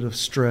little bit of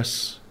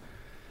stress.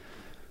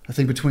 I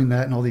think between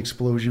that and all the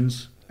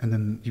explosions, and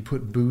then you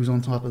put booze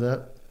on top of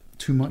that,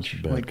 too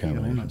much. Like,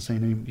 I'm not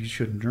saying you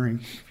shouldn't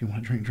drink. If you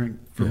want to drink.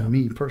 For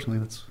me personally,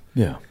 that's.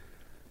 Yeah.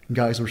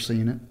 Guys were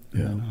seeing it.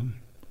 Yeah. And then,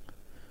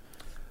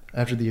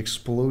 after the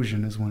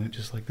explosion is when it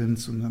just like then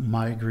some of the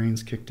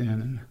migraines kicked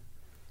in,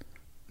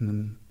 and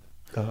then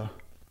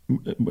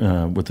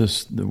with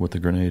the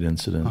grenade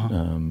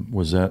incident,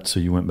 was that so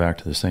you went back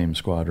to the same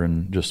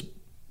squadron, just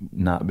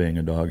not being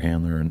a dog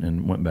handler,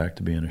 and went back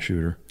to being a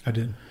shooter? I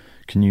did.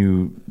 Can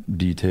you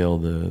detail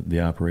the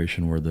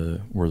operation where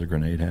the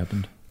grenade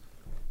happened?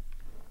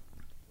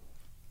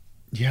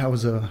 Yeah,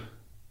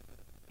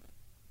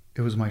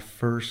 it was my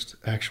first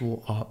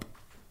actual op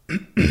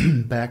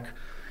back.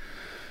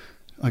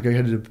 Like I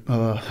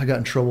got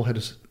in trouble, had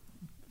to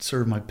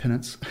serve my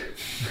penance.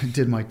 I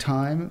did my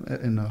time,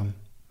 and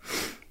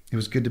it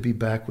was good to be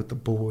back with the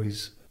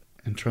boys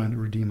and trying to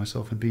redeem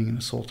myself and being an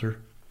assaulter.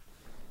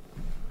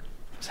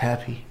 I was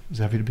happy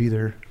to be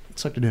there. It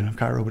sucked it in on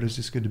Cairo, but it was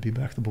just good to be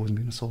back with the boys and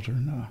being an assaulter.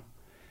 And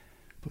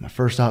but my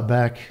first op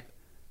back,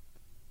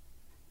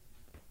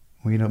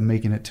 we ended up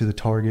making it to the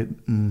target.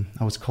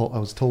 I was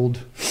told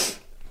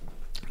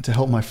to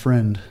help my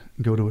friend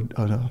go to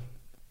a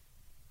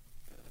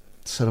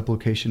set up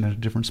location at a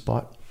different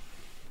spot.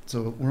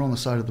 So we're on the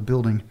side of the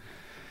building,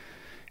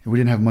 and we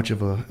didn't have much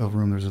of a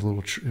room. There's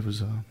it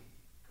was a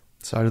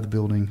side of the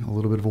building, a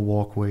little bit of a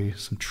walkway,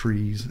 some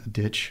trees, a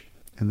ditch,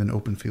 and then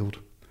open field.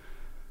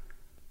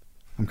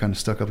 I'm kind of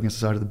stuck up against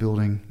the side of the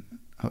building.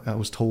 I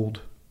was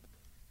told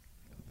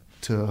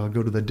to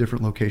go to the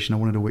different location. I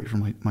wanted to wait for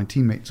my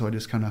teammate, so I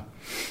just kind of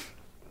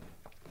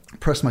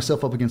pressed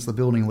myself up against the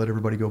building and let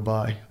everybody go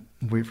by,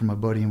 wait for my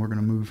buddy, and we're going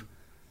to move.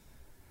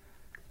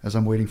 As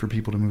I'm waiting for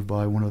people to move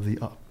by, one of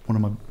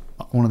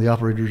the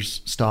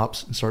operators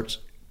stops and starts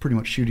pretty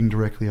much shooting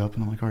directly up,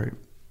 and I'm like, all right,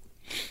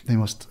 they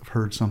must have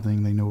heard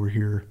something. They know we're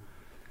here.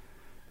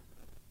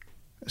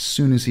 As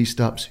soon as he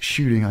stops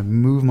shooting, I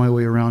move my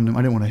way around him.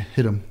 I didn't want to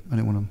hit him. I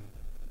didn't want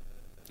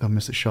to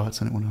miss the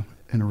shots. I didn't want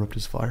to interrupt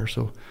his fire,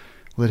 so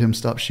let him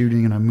stop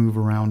shooting, and I move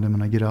around him,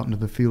 and I get out into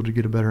the field to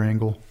get a better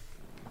angle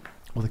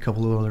with a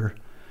couple of other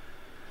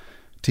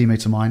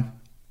teammates of mine.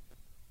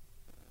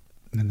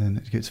 And then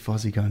it gets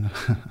fuzzy kind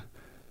of. I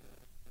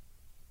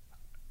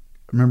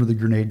remember the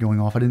grenade going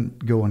off. I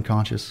didn't go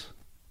unconscious.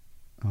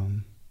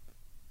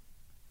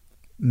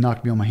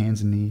 Knocked me on my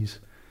hands and knees.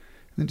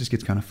 And it just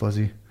gets kind of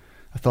fuzzy.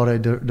 I thought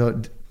I'd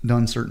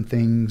done certain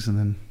things, and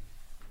then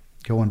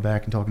going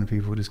back and talking to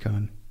people, it just kind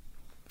of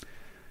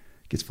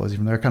gets fuzzy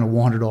from there. I kind of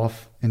wandered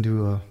off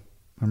into I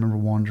remember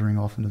wandering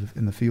off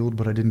in the field,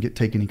 but I didn't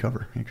take any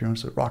cover.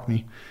 So it rocked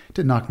me. It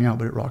didn't knock me out,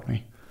 but it rocked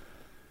me.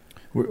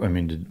 I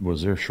mean,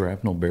 was there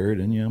shrapnel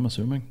buried in you, I'm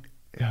assuming?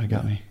 Yeah, it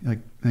got me.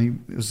 It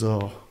was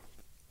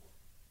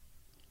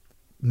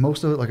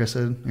most of it, like I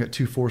said, I got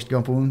 2 Forrest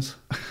Gump wounds.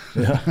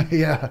 Yeah.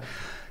 Yeah.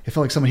 It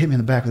felt like somebody hit me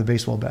in the back with a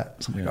baseball bat.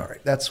 So I'm like, all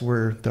right, that's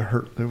where it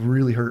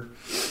really hurt.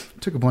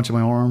 It took a bunch of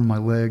my arm, my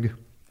leg.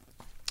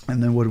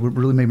 And then what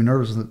really made me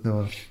nervous was that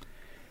the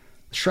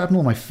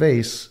shrapnel in my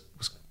face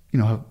was,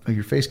 how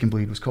your face can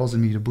bleed, was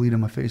causing me to bleed in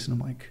my face. And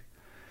I'm like,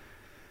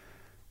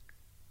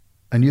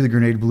 I knew the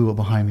grenade blew up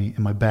behind me,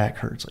 and my back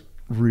hurts,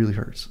 really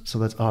hurts. So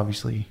that's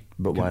obviously.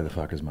 But why the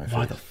fuck is my face?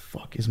 Why the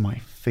fuck is my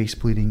face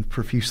bleeding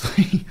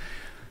profusely?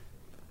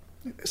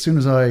 As soon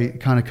as I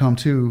kind of come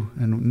to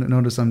and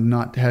notice I'm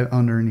not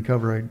under any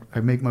cover, I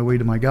make my way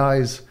to my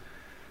guys.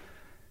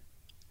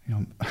 I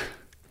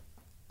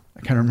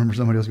kind of remember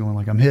somebody else going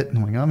like, "I'm hit," and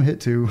I'm like, "I'm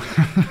hit too."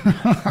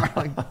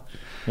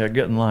 Yeah,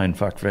 get in line,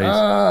 fuck face.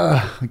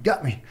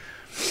 Got me.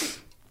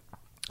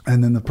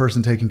 And then the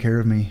person taking care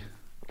of me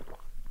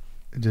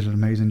did an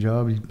amazing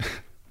job.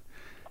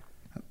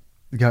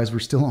 The guys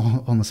were still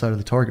on the side of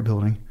the target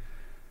building.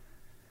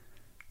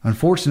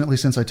 Unfortunately,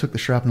 since I took the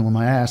shrapnel in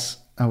my ass,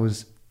 I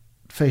was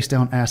face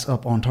down, ass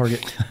up on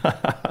target. Yeah,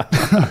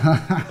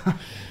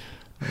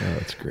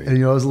 that's great.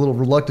 And I was a little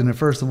reluctant at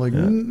first. I'm like,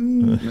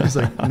 I was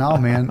like, "No,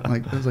 man." I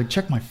was like,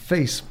 "Check my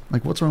face.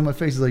 Like, what's wrong with my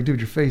face?" He's like, "Dude,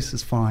 your face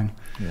is fine."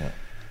 Yeah.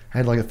 I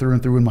had like a through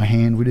and through in my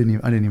hand. I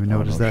didn't even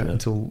notice that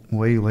until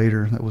way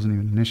later. That wasn't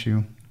even an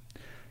issue.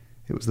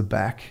 It was the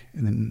back,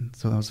 and then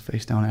so I was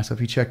face down, ass up.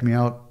 He checked me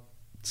out,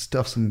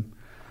 stuffed some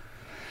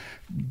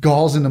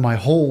gauze into my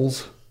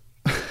holes.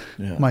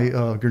 Yeah. My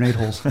grenade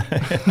holes.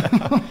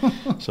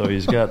 So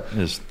he's got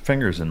his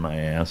fingers in my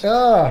ass.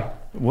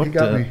 What he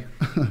got me.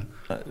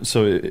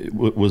 So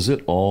was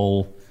it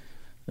all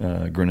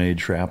grenade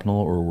shrapnel,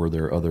 or were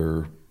there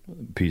other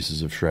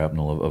pieces of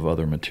shrapnel of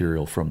other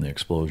material from the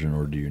explosion,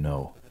 or do you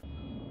know?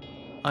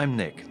 I'm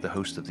Nick, the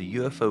host of the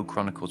UFO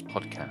Chronicles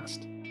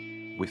podcast,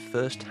 with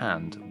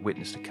first-hand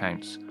witnessed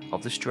accounts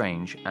of the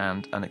strange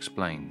and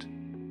unexplained,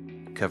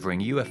 covering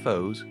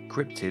UFOs,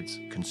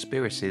 cryptids,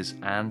 conspiracies,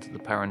 and the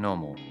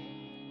paranormal.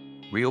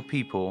 Real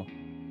people,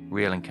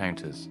 real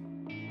encounters.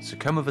 So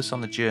come with us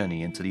on the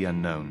journey into the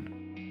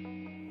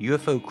unknown.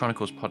 UFO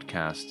Chronicles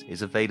podcast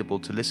is available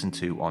to listen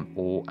to on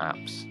all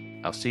apps.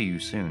 I'll see you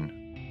soon.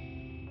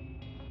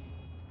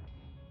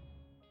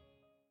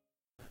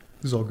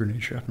 This is all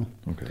grenade shrapnel.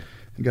 Okay.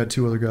 You got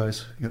 2 other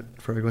guys. You got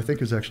Fraggle. I think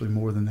it was actually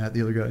more than that.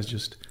 The other guys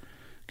just.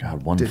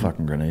 God, one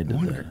fucking grenade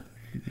did that.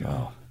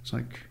 Wow. It's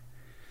like.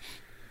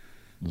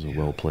 It was a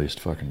well-placed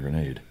fucking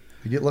grenade.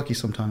 You get lucky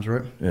sometimes,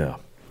 right? Yeah.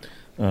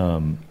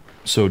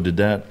 So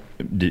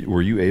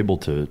were you able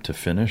to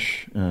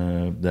finish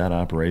that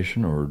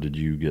operation, or did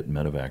you get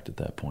medevaced at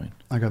that point?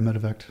 I got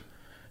medevaced.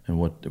 And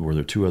were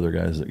there 2 other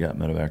guys that got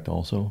medevaced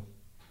also?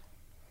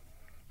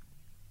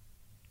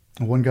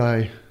 One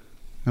guy,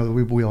 no,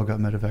 we all got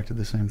medevaced at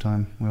the same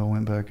time. We all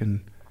went back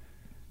and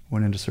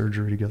went into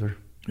surgery together.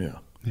 Yeah.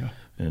 Yeah.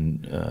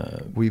 And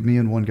me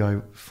and one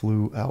guy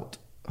flew out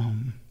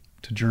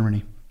to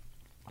Germany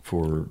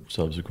for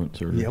subsequent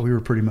surgery. Yeah, we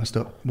were pretty messed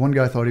up. One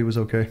guy thought he was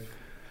okay.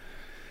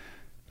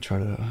 Try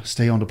to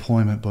stay on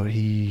deployment, but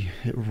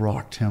it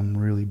rocked him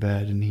really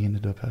bad, and he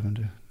ended up having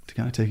to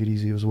kind of take it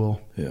easy as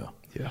well. Yeah.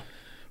 Yeah.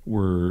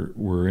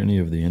 Were any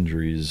of the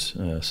injuries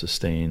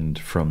sustained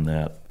from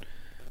that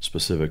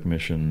specific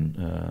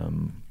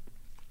mission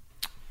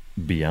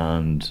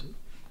beyond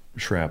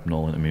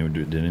shrapnel? I mean,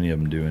 did any of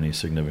them do any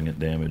significant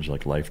damage,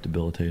 like life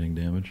debilitating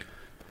damage?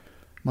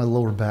 My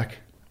lower back.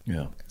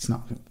 Yeah. It's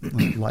not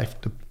like life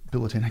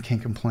debilitating. I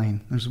can't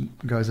complain. There's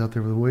guys out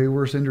there with way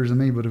worse injuries than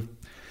me, but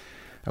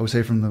I would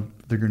say from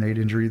the grenade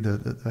injury,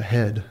 the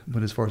head,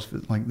 but as far as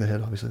like the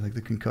head, obviously, like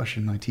the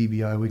concussion, like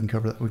TBI, we can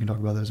cover that. We can talk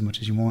about that as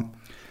much as you want.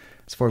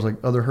 As far as like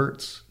other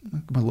hurts,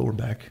 like my lower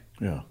back.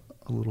 Yeah.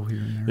 A little here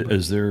and there.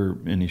 Is there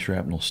any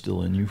shrapnel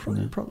still in you from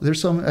that?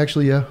 There's some,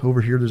 actually, yeah. Over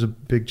here, there's a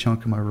big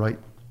chunk of my right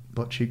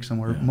butt cheek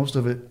somewhere. Yeah. Most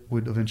of it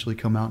would eventually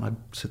come out, and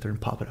I'd sit there and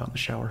pop it out in the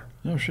shower.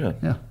 Oh, shit.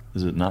 Yeah.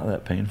 Is it not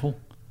that painful?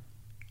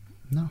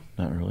 No.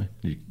 Not really?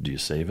 Do you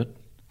save it?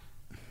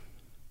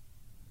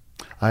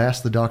 I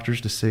asked the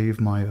doctors to save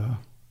my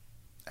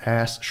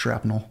ass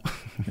shrapnel.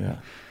 Yeah.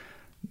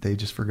 They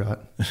just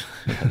forgot.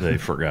 They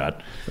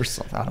forgot. Or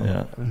something. I don't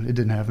know. It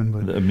didn't happen.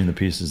 But I mean, the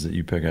pieces that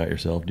you pick out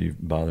yourself, do you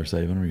bother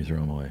saving them or you throw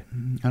them away?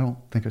 I don't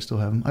think I still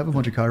have them. I have a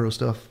bunch of Cairo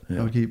stuff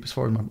I would keep as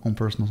far as my own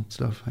personal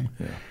stuff.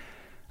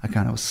 I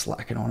kind of was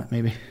slacking on it,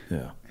 maybe.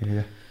 Yeah.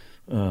 Yeah.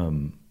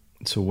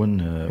 So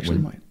when...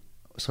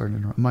 Sorry to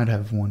interrupt. I might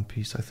have one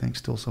piece, I think,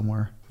 still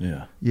somewhere.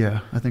 Yeah.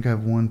 Yeah, I think I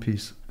have one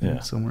piece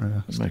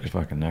somewhere. Let's make a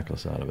fucking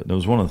necklace out of it. That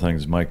was one of the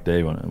things Mike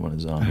Day, when he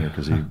was on here,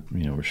 because he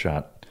was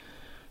shot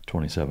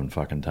 27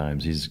 fucking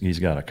times. He's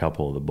got a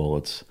couple of the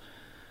bullets.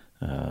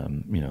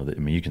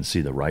 You can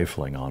see the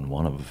rifling on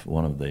one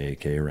of the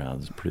AK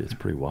rounds. It's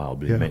pretty wild.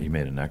 But he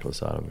made a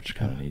necklace out of it, which is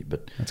kind of neat.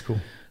 But that's cool.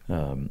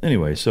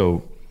 Anyway,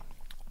 so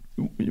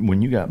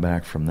when you got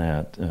back from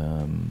that,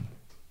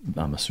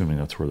 I'm assuming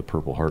that's where the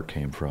Purple Heart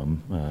came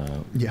from.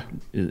 Yeah.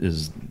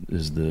 Is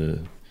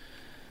the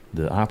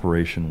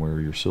operation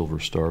where your Silver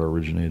Star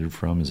originated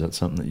from? Is that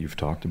something that you've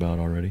talked about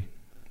already?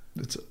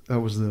 That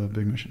was the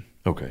big mission.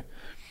 Okay.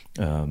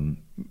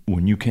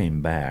 When you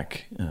came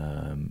back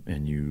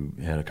and you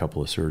had a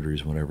couple of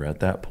surgeries, whatever,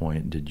 at that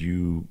point, did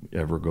you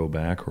ever go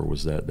back, or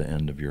was that the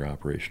end of your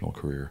operational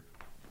career?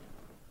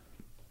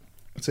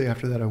 I'd say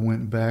after that I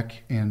went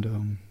back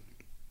and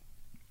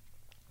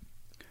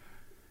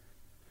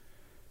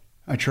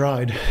I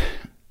tried.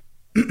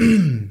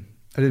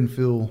 I didn't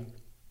feel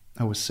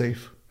I was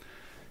safe.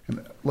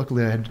 And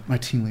luckily I had my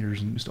team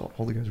leaders and just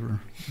all the guys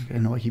were, I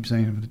know I keep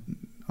saying it,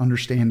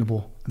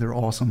 understandable. They're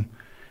awesome.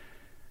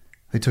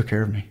 They took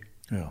care of me.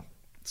 Yeah.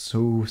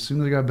 So as soon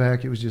as I got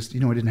back, it was just, it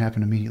didn't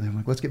happen immediately. I'm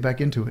like, let's get back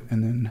into it.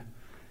 And then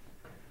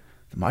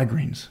the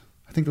migraines,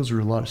 I think those were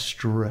a lot of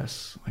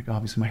stress. Like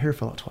obviously my hair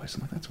fell out twice.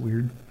 I'm like, that's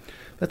weird.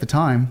 At the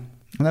time,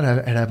 and that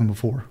had happened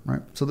before,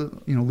 right? So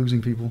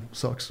losing people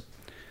sucks.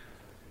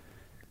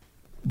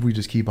 We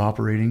just keep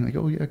operating. Like,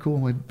 oh yeah, cool.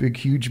 My big,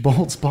 huge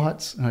bald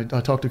spots. And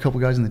I talked to a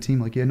couple guys in the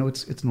team. Like, yeah, no,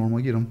 it's normal.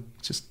 I get them.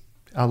 It's just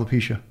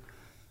alopecia.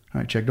 All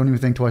right, check. Don't even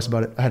think twice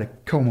about it. I had a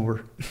comb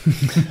over.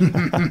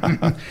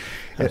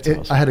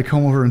 Awesome. I had a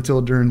comb over until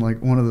during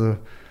one of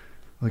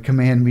the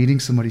command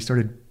meetings, somebody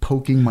started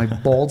poking my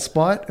bald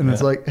spot, and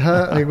it's like,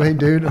 hey,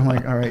 dude. I'm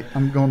like, all right,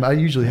 I'm going. I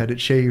usually had it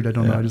shaved. I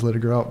don't know. I just let it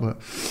grow out. But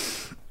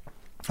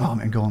oh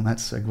man, go on that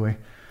segue.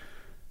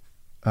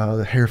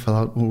 The hair fell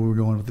out when we were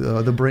going with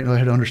the brain. I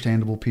had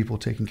understandable people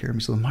taking care of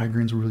me, so the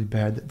migraines were really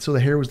bad. So the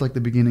hair was like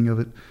the beginning of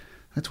it.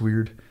 That's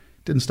weird.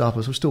 Didn't stop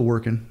us. We're still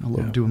working. I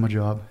love doing my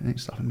job. It ain't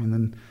stopping me. And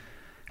then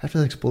after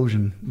the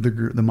explosion, the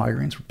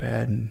migraines were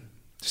bad, and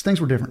just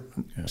things were different.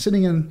 Yeah.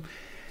 Sitting in,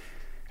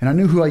 and I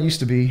knew who I used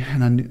to be,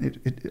 and I knew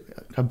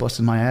I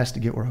busted my ass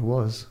to get where I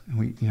was. And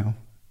we, you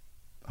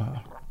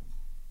gotta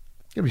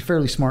be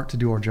fairly smart to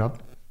do our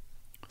job.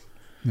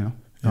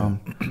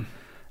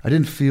 I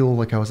didn't feel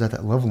like I was at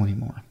that level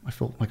anymore. I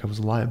felt like I was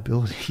a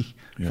liability.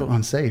 I felt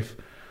unsafe.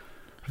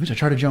 I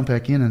tried to jump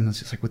back in, and it's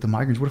just like with the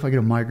migraines, what if I get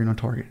a migraine on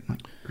target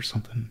or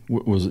something?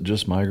 Was it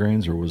just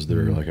migraines, or was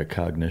there like a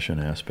cognition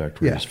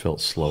aspect where you just felt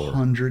slower?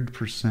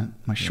 100%.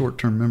 My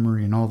short-term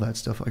memory and all that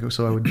stuff.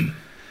 So I would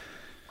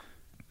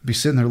be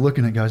sitting there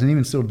looking at guys, and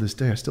even still to this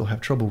day, I still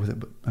have trouble with it,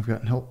 but I've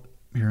gotten help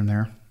here and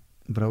there.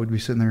 But I would be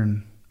sitting there,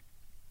 and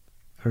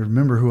I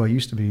remember who I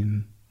used to be,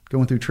 and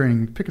going through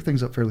training, picking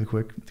things up fairly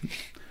quick.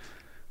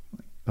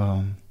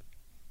 I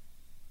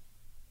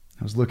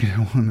was looking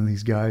at one of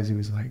these guys. He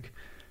was like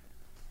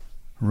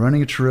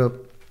running a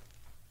trip,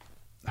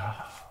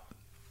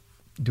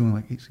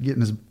 he's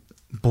getting his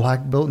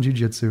black belt in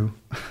jiu-jitsu.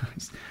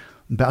 He's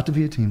about to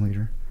be a team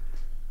leader,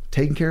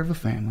 taking care of a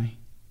family.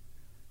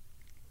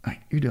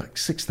 You do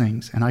 6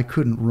 things, and I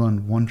couldn't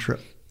run one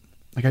trip.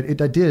 I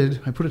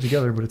did. I put it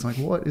together, but it's like,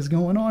 what is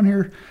going on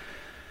here?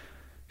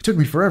 It took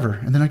me forever,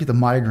 and then I get the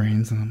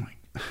migraines, and I'm like,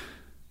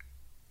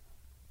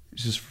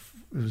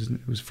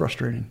 it was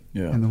frustrating.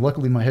 Yeah. And then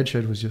luckily my head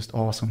shed was just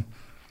awesome.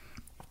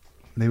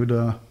 They would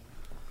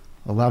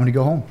allow me to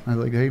go home. I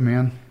was like, hey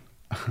man,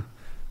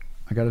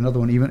 I got another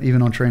one,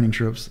 even on training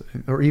trips.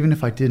 Or even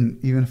if I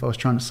didn't, even if I was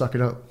trying to suck it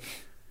up,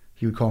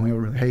 he would call me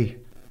over and hey,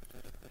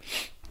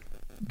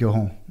 go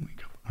home.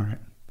 All right.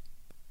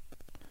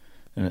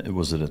 And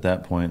was it at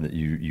that point that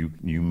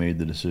you made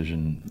the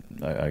decision,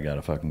 I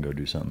gotta fucking go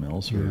do something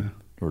else?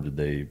 Or did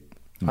they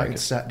I had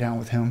sat down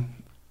with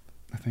him.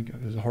 I think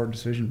it was a hard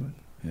decision,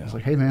 but I was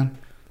like, hey man,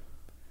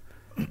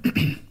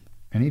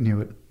 and he knew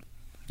it.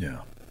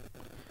 Yeah.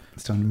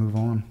 It's time to move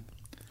on,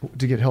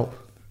 to get help.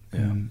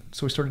 Yeah. And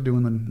so we started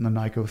doing the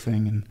NICO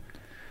thing,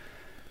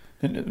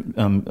 and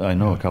I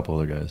know a couple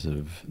other guys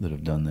that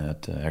have done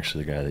that.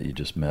 Actually, the guy that you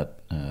just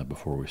met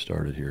before we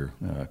started here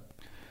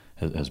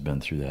has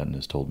been through that and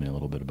has told me a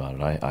little bit about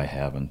it. I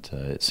haven't.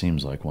 It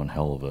seems like one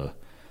hell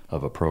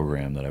of a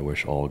program that I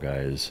wish all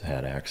guys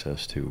had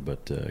access to.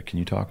 But can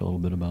you talk a little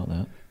bit about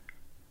that?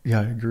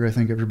 Yeah, I agree. I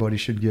think everybody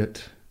should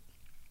get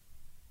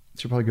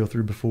should probably go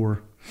through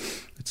before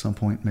at some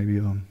point, maybe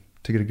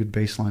to get a good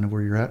baseline of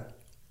where you're at,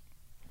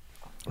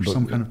 or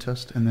some kind of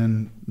test. And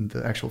then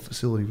the actual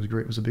facility was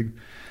great. It was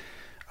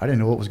I didn't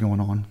know what was going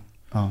on.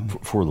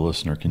 For the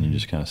listener, can you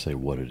just kind of say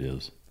what it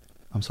is?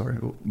 I'm sorry.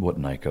 What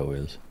NICO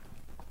is?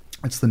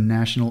 It's the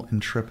National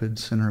Intrepid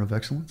Center of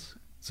Excellence.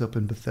 It's up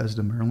in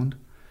Bethesda, Maryland.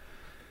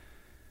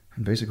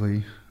 And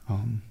basically, I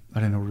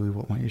didn't know really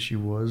what my issue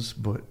was,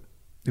 but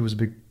it was a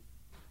big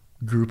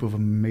group of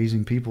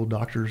amazing people,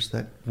 doctors,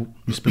 that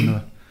you spend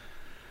a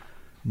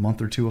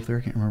month or two up there.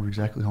 I can't remember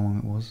exactly how long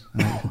it was.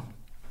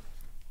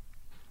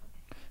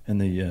 And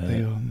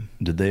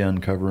did they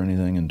uncover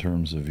anything in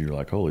terms of, you're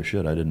like, holy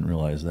shit, I didn't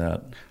realize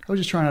that? I was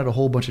just trying out a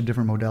whole bunch of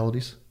different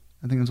modalities.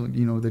 I think it was like,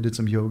 they did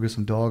some yoga,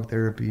 some dog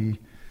therapy,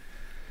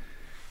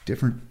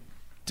 different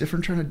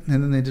and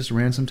then they just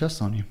ran some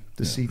tests on you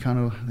to see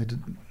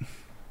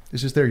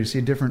it's just there. You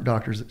see different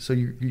doctors. So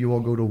you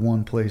all go to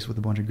one place with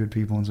a bunch of good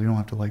people, and so you don't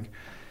have to it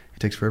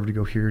takes forever to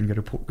go here and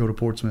go to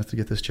Portsmouth to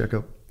get this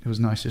checkup. It was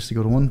nice just to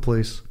go to one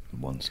place.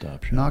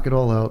 One-stop shop. Knock it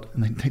all out,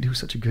 and they do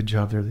such a good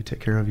job there. They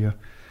take care of you.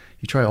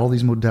 You try all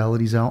these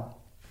modalities out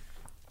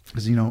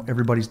because,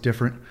 everybody's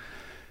different.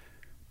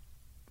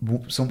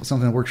 Something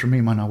that works for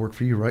me might not work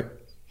for you, right?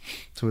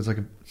 So it's like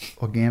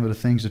a gambit of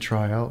things to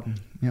try out. And,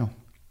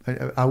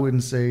 I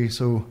wouldn't say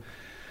so.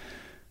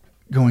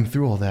 Going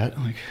through all that,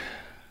 it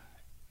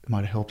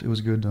might have helped. It was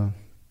good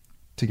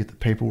to get the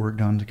paperwork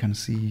done to kind of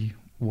see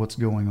what's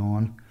going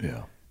on.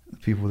 Yeah. The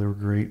people, they were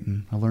great,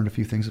 and I learned a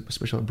few things,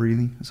 especially about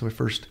breathing. So my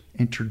first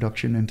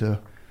introduction into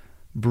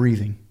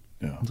breathing.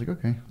 Yeah. I was like,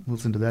 okay,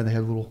 listen to that. They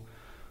had a little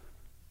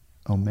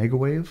omega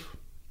wave,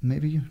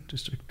 maybe,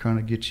 just to kind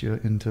of get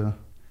you into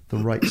the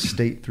right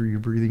state through your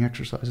breathing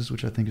exercises,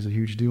 which I think is a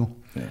huge deal.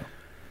 Yeah.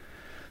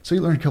 So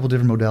you learn a couple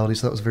different modalities,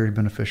 so that was very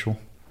beneficial.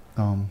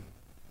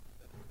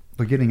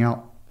 But getting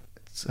out,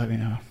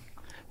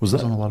 was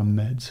on a lot of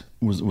meds.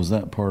 Was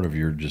that part of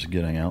your just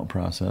getting out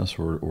process,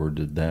 or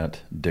did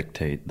that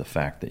dictate the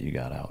fact that you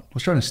got out? I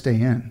was trying to stay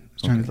in.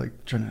 I was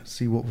trying to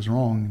see what was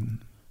wrong,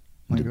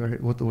 and all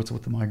right, what's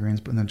with the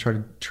migraines, but then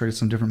try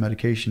some different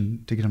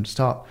medication to get them to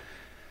stop.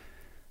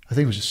 I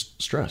think it was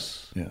just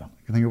stress. Yeah.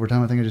 I think over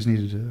time, I just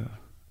needed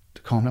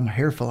to calm down. My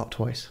hair fell out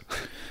twice.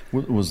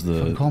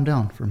 Calm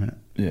down for a minute.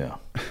 Yeah.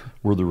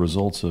 Were the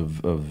results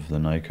of the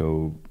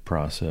NICO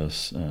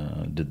process,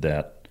 did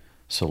that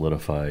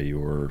solidify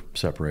your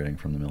separating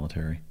from the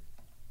military?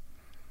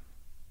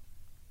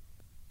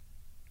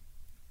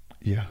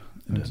 Yeah.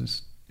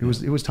 It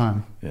was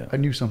time. Yeah. I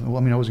knew something.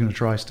 Well, I was going to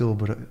try still,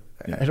 but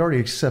I'd already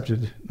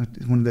accepted.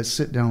 When that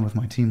sit down with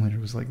my team leader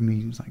was like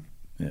me, it was like,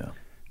 yeah,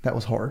 that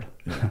was hard.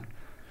 Yeah.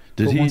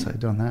 Once I'd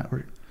done that,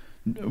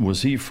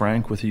 was he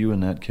frank with you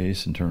in that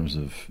case in terms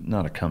of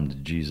not a come to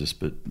Jesus,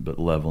 but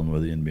leveling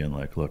with you and being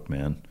like, look,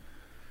 man,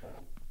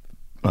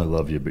 I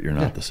love you, but you're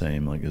not the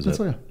same.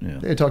 Yeah.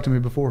 They had talked to me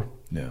before.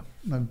 Yeah.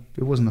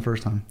 It wasn't the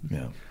first time.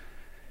 Yeah.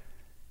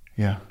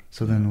 Yeah.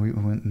 So then we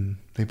went and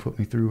they put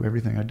me through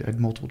everything. I had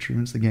multiple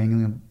treatments, the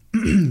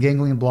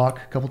ganglion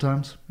block a couple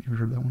times. You ever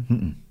heard that one?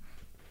 Mm-mm.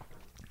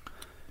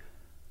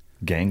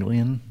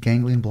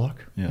 Ganglion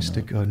block. Yeah, you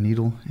stick a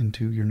needle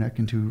into your neck,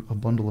 into a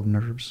bundle of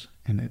nerves,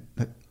 and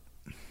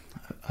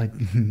I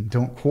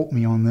don't quote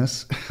me on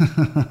this.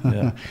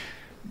 Yeah.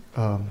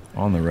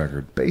 On the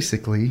record.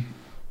 Basically,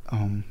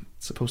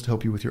 it's supposed to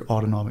help you with your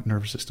autonomic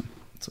nervous system.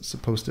 So it's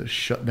supposed to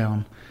shut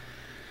down.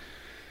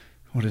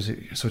 What is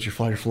it? So it's your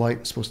fight or flight.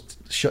 It's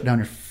supposed to shut down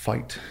your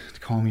fight to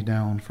calm you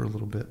down for a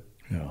little bit.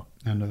 Yeah.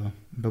 And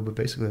but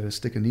basically, I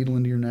stick a needle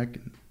into your neck,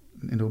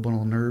 into a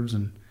bundle of nerves,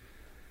 and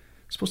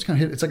it's supposed to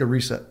kind of hit. It's like a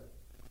reset.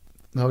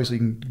 Obviously, you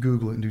can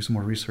Google it and do some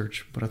more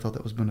research, but I thought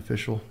that was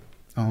beneficial.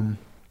 I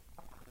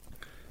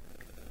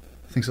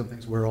think some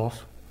things wear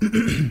off. Yeah.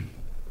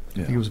 I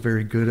think it was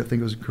very good. I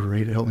think it was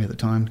great. It helped me at the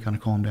time to kind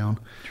of calm down.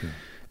 True.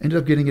 Ended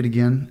up getting it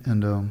again,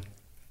 and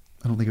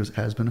I don't think it was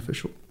as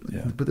beneficial.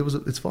 Yeah. But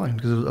it's fine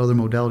because there was other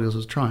modalities I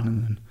was trying,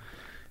 and then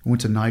I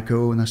went to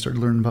NICO and I started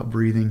learning about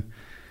breathing.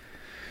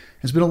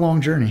 It's been a long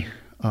journey,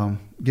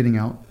 getting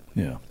out.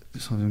 Yeah.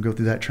 So I'm going to go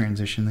through that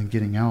transition, then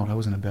getting out. I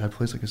was in a bad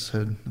place, like I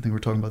said. I think we were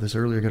talking about this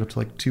earlier. I got up to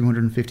like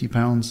 250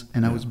 pounds,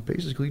 and I was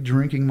basically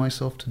drinking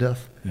myself to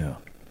death. Yeah.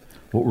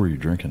 What were you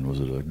drinking? Was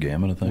it a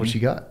gamut of things? What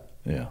you got?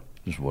 Yeah,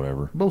 just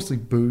whatever. Mostly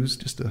booze,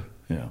 just to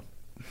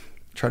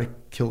try to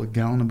kill a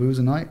gallon of booze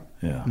a night.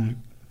 Yeah.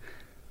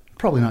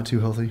 Probably not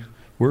too healthy.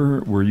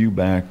 Were you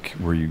back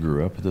where you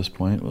grew up at this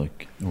point?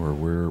 Or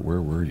where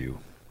were you?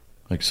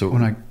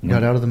 When I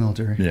got out of the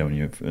military. Yeah, when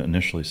you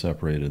initially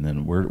separated, and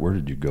then where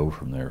did you go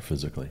from there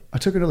physically? I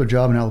took another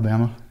job in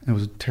Alabama. It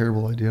was a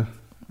terrible idea.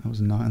 I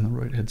was not in the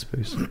right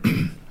headspace.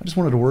 I just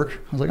wanted to work.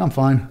 I was like, I'm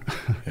fine.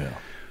 Yeah.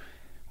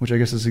 Which I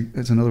guess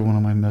it's another one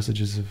of my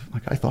messages of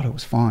I thought I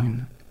was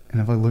fine. And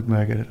if I look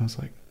back at it, I was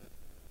like,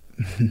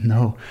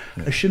 no,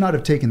 I should not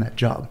have taken that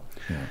job.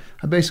 Yeah.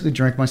 I basically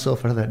drank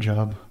myself out of that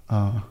job.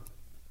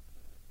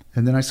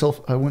 And then I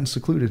went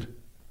secluded.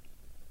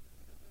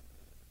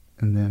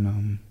 And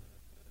then,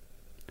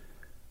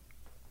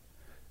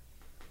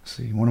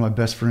 one of my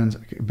best friends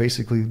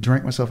basically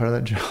drank myself out of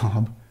that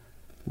job,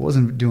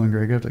 Wasn't doing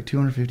great. I got up to like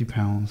 250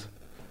 pounds.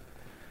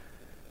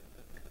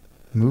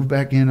 Moved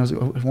back in. I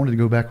wanted to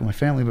go back with my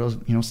family, but I was,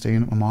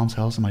 staying at my mom's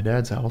house and my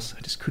dad's house.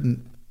 I just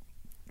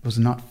was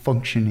not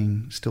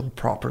functioning still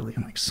properly.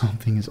 I'm like,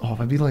 something is off.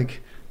 I'd be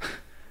like,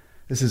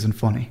 this isn't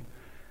funny.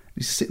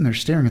 He's sitting there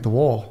staring at the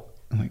wall.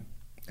 I'm like,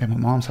 at my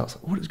mom's house,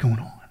 like, what is going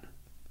on?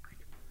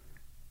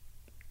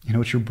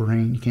 It's your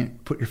brain. You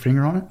can't put your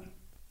finger on it.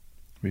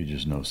 You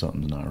just know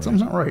something's not right.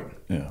 Something's not right.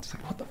 Yeah. It's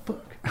like, what the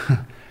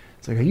fuck?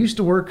 It's like, I used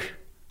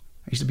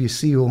to be a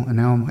SEAL, and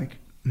now I'm like,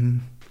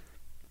 I'm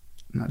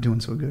not doing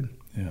so good.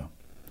 Yeah.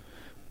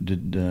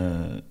 Did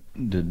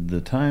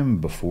the time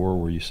before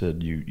where you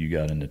said you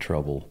got into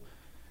trouble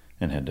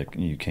and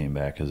you came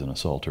back as an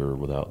assaulter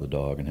without the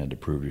dog and had to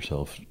prove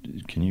yourself,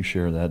 can you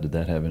share that? Did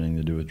that have anything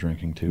to do with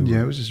drinking too?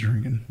 Yeah, it was just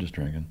drinking. Just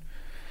drinking.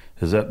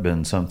 Has that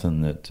been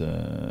something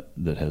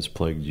that has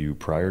plagued you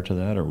prior to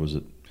that, or was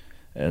it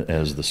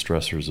as the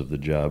stressors of the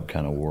job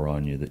kind of wore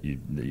on you that you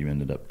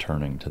ended up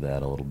turning to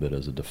that a little bit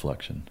as a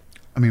deflection?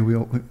 I mean, we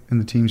all, in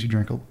the teams, you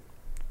drink.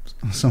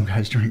 Some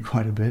guys drink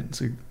quite a bit.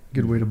 It's a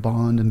good way to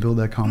bond and build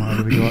that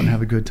camaraderie, go out and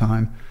have a good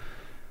time.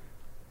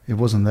 It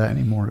wasn't that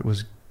anymore. It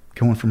was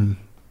going out and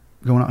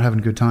having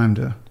a good time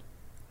to...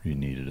 You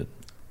needed it.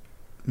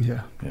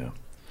 Yeah. Yeah.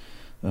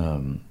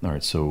 All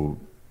right, so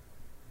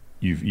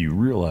you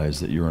realize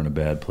that you're in a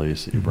bad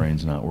place, that your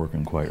brain's not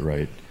working quite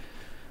right.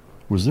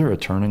 Was there a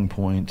turning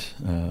point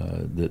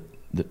that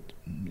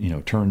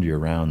turned you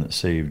around, that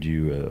saved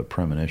you, a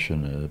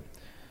premonition,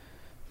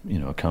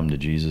 a come to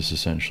Jesus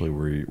essentially,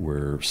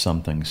 where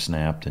something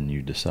snapped and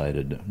you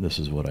decided this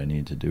is what I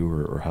need to do,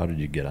 or how did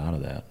you get out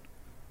of that?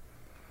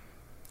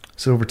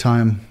 So over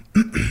time,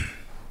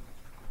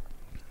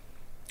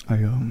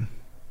 one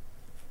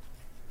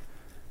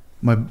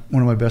of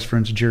my best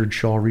friends, Jared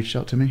Shaw, reached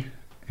out to me,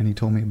 and he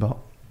told me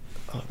about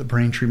the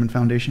Brain Treatment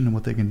Foundation and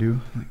what they can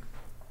do. Like,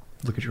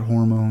 look at your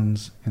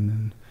hormones and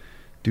then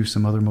do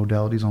some other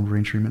modalities on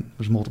brain treatment.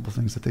 There's multiple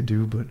things that they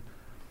do, but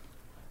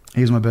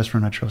he's my best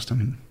friend. I trust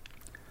him.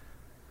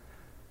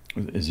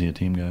 Is he a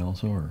team guy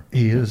also? Or?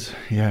 He is.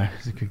 Yeah,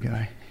 he's a good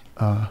guy.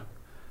 I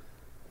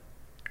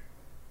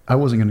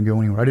wasn't going to go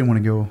anywhere. I didn't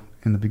want to go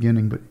in the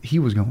beginning, but he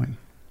was going.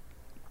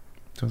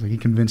 So I was like, he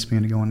convinced me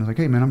into going. I was like,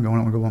 hey, man, I'm going.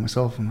 I want to go by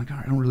myself. I'm like, all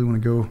right, I don't really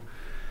want to go.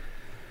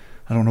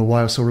 I don't know why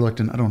I was so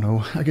reluctant. I don't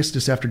know. I guess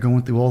just after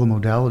going through all the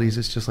modalities,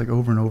 it's just like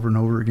over and over and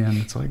over again.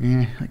 It's like,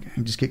 I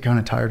just get kind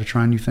of tired of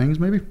trying new things,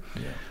 maybe.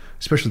 Yeah.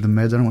 Especially the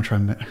meds. I don't want to try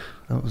meds.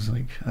 That was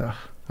like,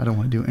 I don't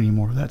want to do any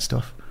more of that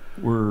stuff.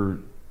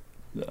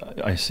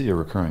 I see a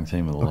recurring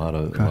theme with a lot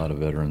of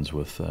veterans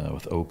with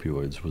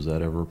opioids. Was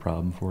that ever a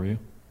problem for you?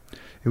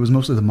 It was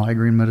mostly the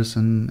migraine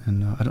medicine,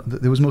 and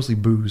it was mostly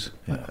booze.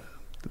 Yeah.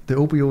 The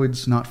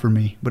opioids, not for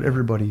me, but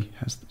everybody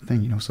has the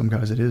thing. Some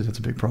guys it is. It's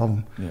a big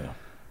problem. Yeah.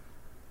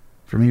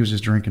 For me, it was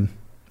just drinking,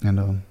 and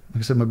like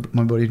I said,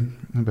 my buddy,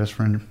 my best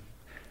friend,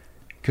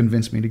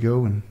 convinced me to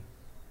go, and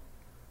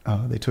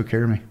they took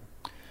care of me.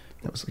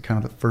 That was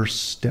kind of the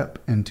first step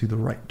into the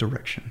right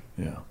direction.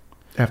 Yeah.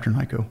 After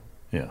NICO.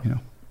 Yeah.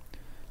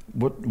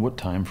 What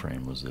time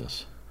frame was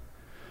this?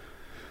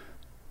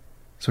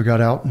 So I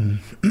got out, and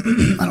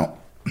I don't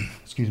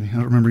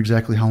remember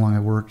exactly how long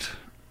I worked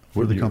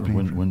for the company.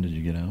 When did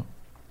you get out?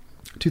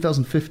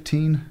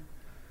 2015, I want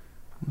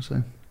to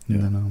say. Yeah.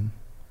 And then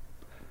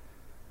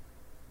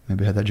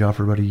maybe I had that job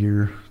for about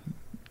a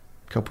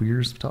couple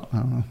years. I don't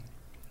know.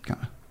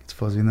 Kind of, it's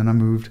fuzzy. And then I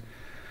moved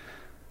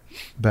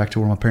back to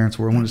where my parents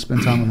were. I wanted to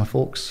spend time with my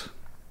folks.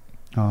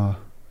 I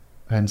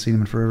hadn't seen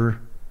them in forever.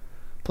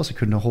 Plus, I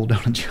couldn't hold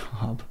down a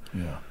job.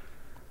 Yeah.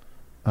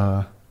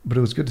 But it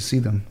was good to see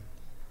them.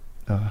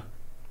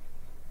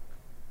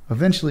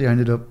 Eventually, I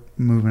ended up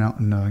moving out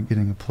and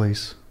getting a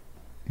place,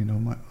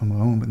 on my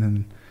own. But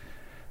then,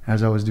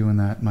 as I was doing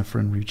that, my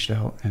friend reached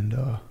out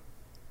and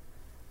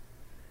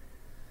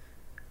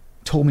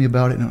told me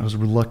about it, and I was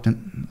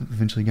reluctant.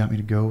 Eventually, got me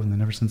to go, and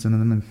then ever since then,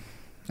 and then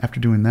after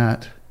doing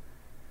that,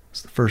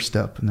 it's the first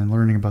step, and then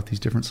learning about these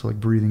different, so like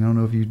breathing. I don't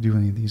know if you do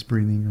any of these,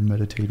 breathing or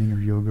meditating or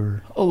yoga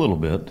or... A little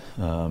bit.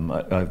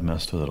 I've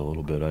messed with it a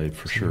little bit. I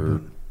for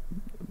sure,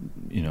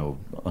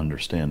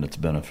 understand its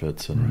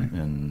benefits,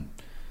 and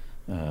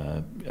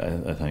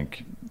I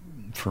think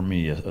for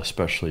me,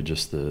 especially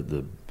just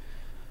the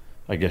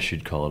I guess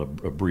you'd call it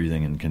a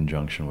breathing in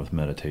conjunction with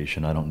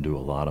meditation. I don't do a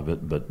lot of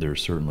it, but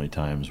there's certainly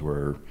times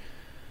where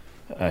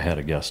I had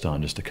a guest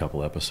on just a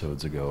couple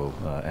episodes ago,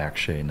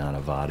 Akshay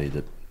Nanavati,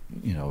 that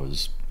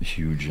is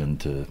huge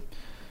into,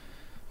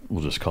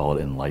 we'll just call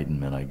it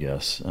enlightenment, I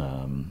guess.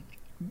 And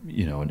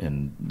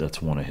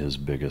that's one of his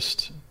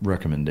biggest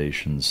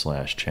recommendations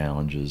 /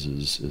 challenges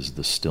is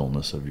the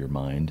stillness of your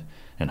mind,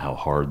 and how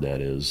hard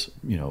that is,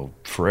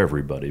 for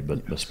everybody,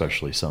 but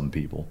especially some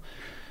people.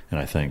 And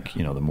I think,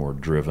 the more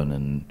driven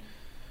and,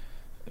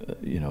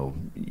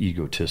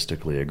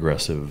 egotistically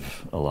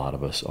aggressive a lot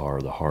of us are,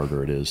 the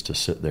harder it is to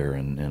sit there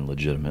and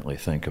legitimately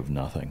think of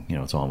nothing.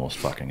 It's almost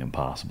fucking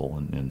impossible.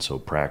 And so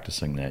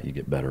practicing that, you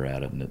get better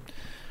at it, and it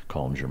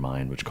calms your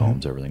mind, which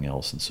calms everything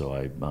else. And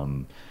so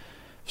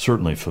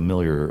certainly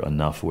familiar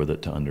enough with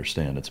it to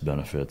understand its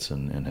benefits,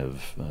 and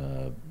have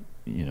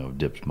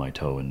dipped my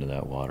toe into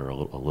that water a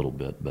little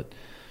bit. But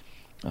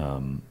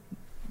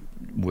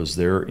was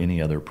there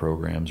any other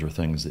programs or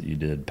things that you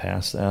did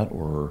past that,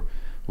 or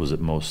was it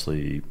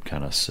mostly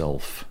kind of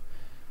self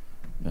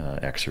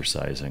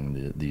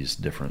exercising these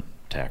different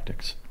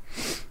tactics?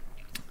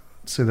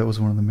 I'd say that was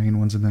one of the main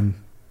ones, and then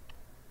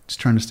just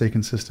trying to stay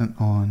consistent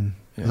on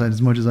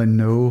as much as I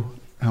know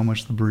how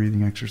much the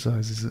breathing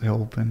exercises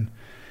help, and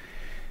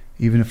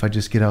even if I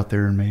just get out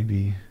there and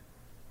maybe,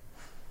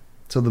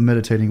 so the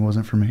meditating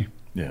wasn't for me.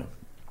 Yeah.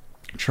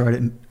 Tried it,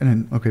 and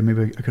then, okay,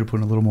 maybe I could have put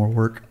in a little more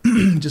work.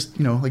 Just,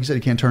 like you said,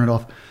 you can't turn it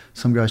off.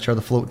 Some guys try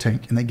the float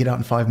tank, and they get out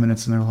in 5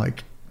 minutes, and they're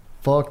like,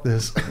 fuck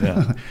this.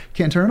 Yeah.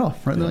 Can't turn it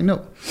off, right? Yeah. They're like,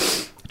 nope.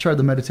 I tried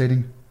the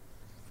meditating,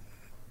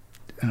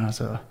 and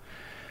I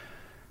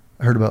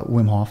heard about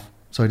Wim Hof,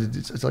 so I did.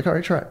 It's like, all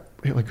right, try it.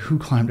 Like, who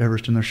climbed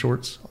Everest in their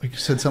shorts? Like, he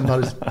said something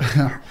about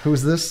his, who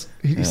is this?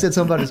 He said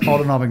something about his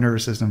autonomic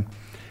nervous system,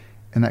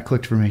 and that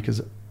clicked for me,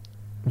 because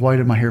why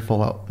did my hair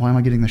fall out? Why am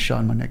I getting this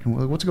shot in my neck?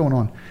 And what's going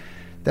on?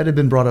 That had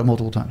been brought up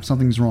multiple times.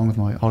 Something's wrong with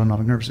my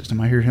autonomic nervous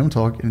system. I hear him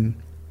talk, and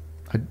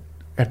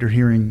after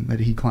hearing that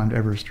he climbed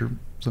Everest or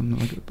something,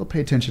 like, I'll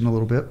pay attention a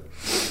little bit.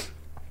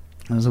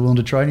 I was willing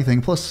to try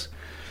anything. Plus,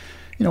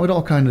 it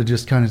all kind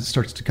of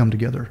starts to come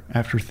together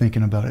after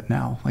thinking about it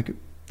now. Like,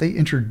 they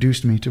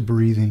introduced me to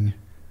breathing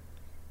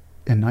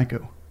in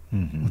NICO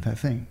with that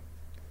thing,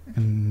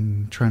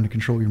 and trying to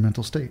control your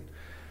mental state.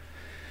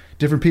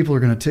 Different people are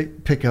going to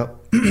pick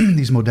up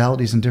these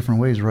modalities in different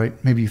ways, right?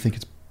 Maybe you think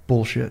it's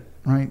bullshit,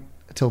 right?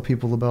 I tell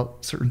people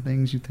about certain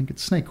things, you think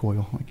it's snake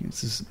oil. Like, it's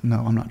just, no,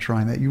 I'm not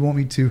trying that. You want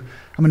me to?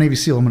 I'm a Navy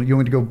SEAL. You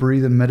want me to go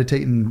breathe and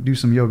meditate and do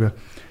some yoga,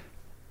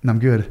 and I'm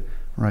good,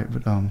 right?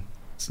 But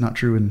it's not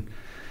true. And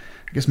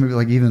I guess maybe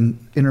like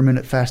even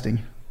intermittent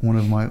fasting. One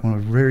of a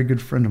very good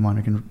friend of mine,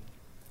 I can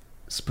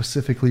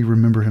specifically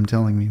remember him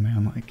telling me,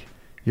 man, like,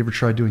 you ever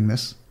tried doing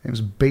this? It was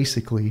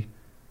basically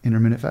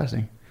intermittent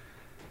fasting.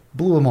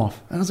 Blew him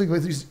off. And I was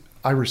like,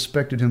 I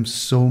respected him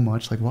so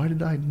much. Like, why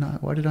did I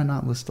not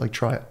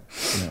try it?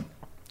 Yeah.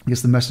 I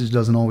guess the message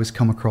doesn't always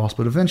come across,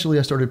 but eventually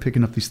I started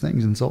picking up these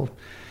things and saw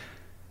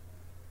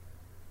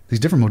these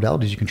different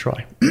modalities you can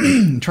try.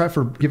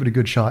 Give it a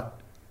good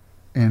shot.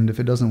 And if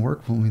it doesn't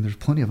work, well, there's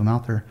plenty of them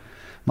out there.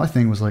 My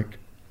thing was like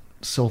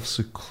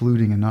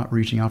self-secluding and not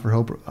reaching out for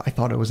help. I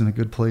thought I was in a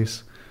good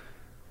place.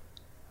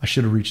 I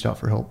should have reached out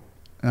for help.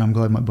 And I'm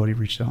glad my buddy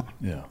reached out.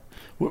 Yeah.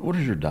 What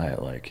is your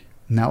diet like?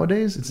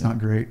 Nowadays, it's not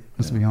great.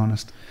 Let's be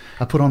honest.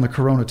 I put on the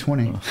Corona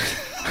 20.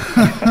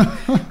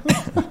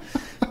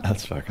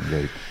 That's fucking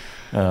great.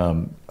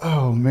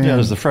 Oh man! Yeah,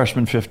 there's the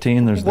freshman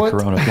 15. There's the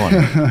Corona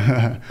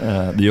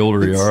 20. The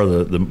older you are,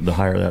 the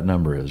higher that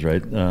number is,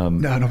 right? No,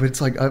 but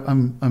it's like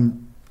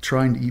I'm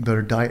trying to eat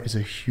better. Diet is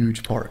a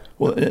huge part.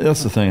 Well,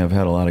 that's the thing. I've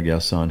had a lot of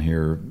guests on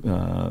here,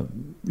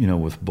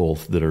 with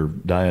both that are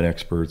diet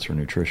experts or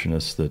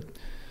nutritionists that,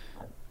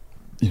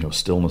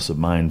 stillness of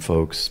mind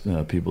folks,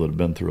 people that have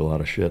been through a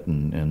lot of shit,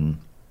 and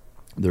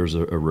there's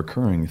a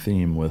recurring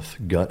theme with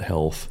gut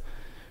health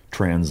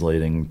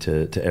translating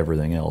to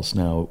everything else.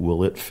 Now,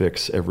 will it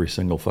fix every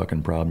single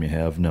fucking problem you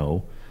have?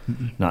 No,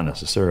 not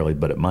necessarily,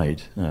 but it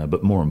might.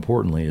 But more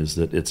importantly is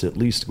that it's at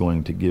least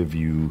going to give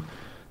you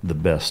the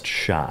best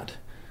shot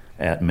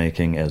at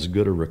making as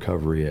good a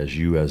recovery as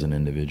you as an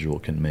individual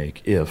can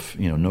make. If,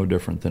 no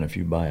different than if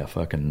you buy a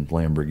fucking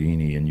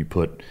Lamborghini and you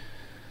put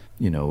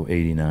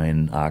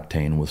 89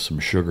 octane with some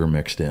sugar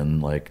mixed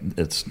in, like,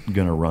 it's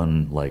going to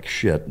run like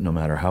shit no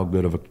matter how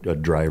good of a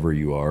driver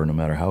you are, no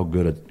matter how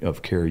good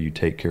of care you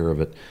take care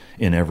of it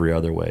in every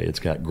other way. It's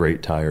got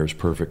great tires,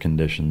 perfect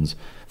conditions,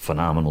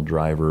 phenomenal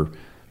driver,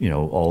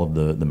 all of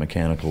the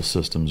mechanical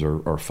systems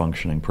are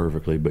functioning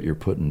perfectly, but you're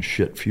putting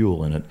shit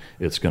fuel in it,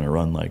 it's going to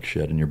run like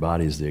shit, and your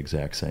body's the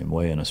exact same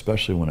way. And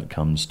especially when it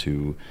comes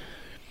to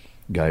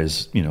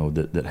guys,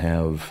 that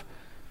have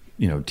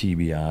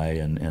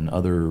TBI and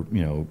other,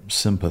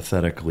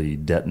 sympathetically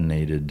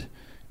detonated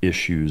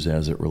issues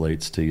as it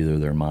relates to either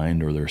their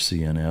mind or their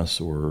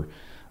CNS or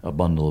a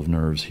bundle of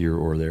nerves here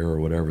or there or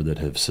whatever that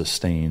have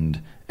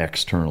sustained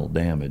external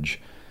damage.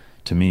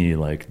 To me,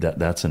 like,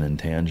 that's an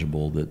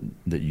intangible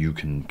that you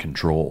can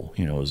control,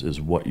 is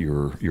what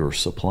you're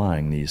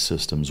supplying these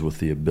systems with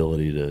the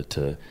ability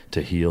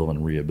to heal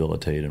and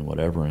rehabilitate and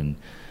whatever. And,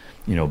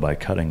 by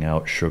cutting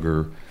out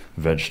sugar,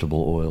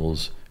 vegetable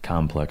oils,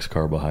 complex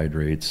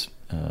carbohydrates,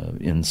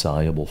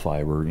 insoluble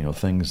fiber,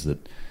 things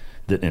that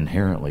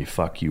inherently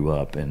fuck you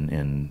up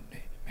and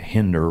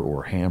hinder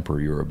or hamper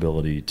your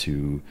ability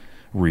to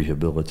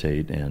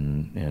rehabilitate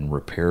and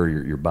repair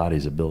your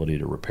body's ability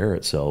to repair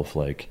itself.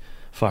 Like,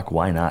 fuck,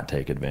 why not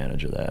take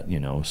advantage of that?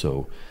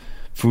 So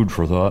food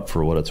for thought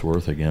for what it's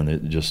worth. Again,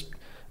 it just,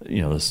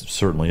 this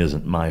certainly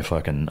isn't my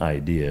fucking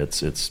idea.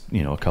 It's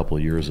a couple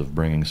of years of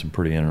bringing some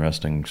pretty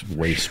interesting,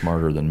 way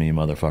smarter than me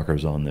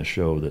motherfuckers on this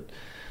show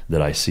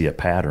that I see a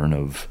pattern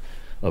of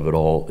it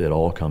all. It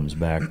all comes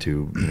back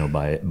to,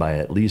 by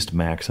at least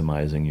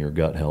maximizing your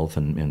gut health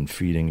and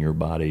feeding your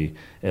body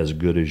as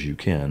good as you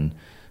can,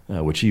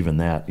 which even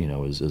that,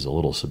 is a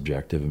little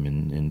subjective. I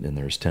mean, and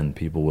there's 10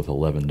 people with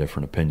 11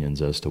 different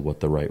opinions as to what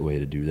the right way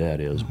to do that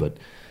is. But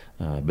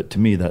to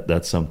me,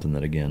 that's something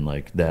that, again,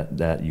 like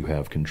that you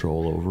have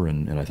control over,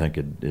 and I think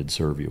it'd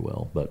serve you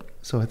well. But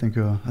so I think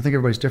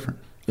everybody's different.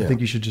 Yeah. I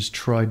think you should just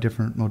try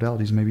different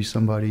modalities. Maybe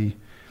somebody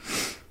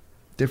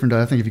different.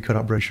 I think if you cut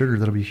out bread sugar,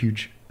 that'll be a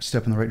huge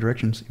step in the right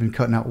directions. Even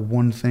cutting out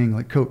one thing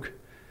like Coke.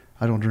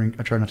 I don't drink.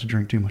 I try not to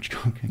drink too much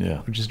Coke.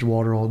 Yeah. Just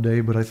water all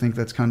day. But I think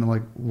that's kind of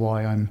like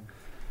why I'm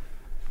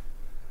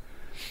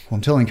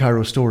telling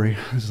Cairo's story.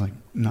 This is like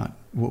not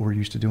what we're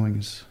used to doing,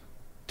 is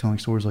telling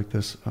stories like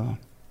this.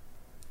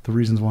 The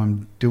reasons why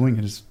I'm doing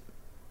it is,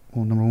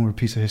 well, number one, we're a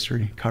piece of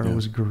history. Cairo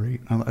was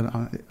great.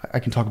 I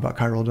can talk about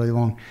Cairo all day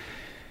long.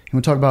 You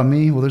want to talk about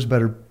me? Well, there's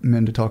better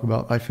men to talk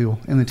about, I feel,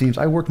 in the teams.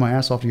 I worked my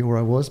ass off to get where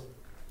I was.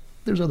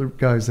 There's other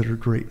guys that are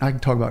great. I can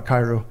talk about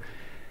Cairo.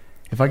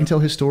 If I can tell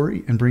his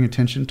story and bring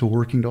attention to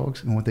working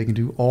dogs and what they can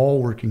do,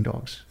 all working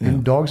dogs,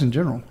 and dogs in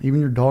general, even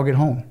your dog at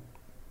home.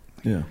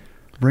 Yeah.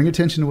 Bring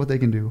attention to what they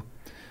can do.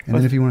 And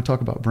then if you want to talk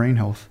about brain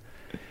health,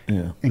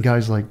 and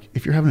guys, like,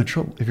 if you're having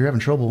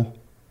trouble,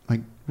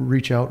 like,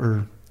 reach out,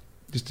 or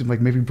just to,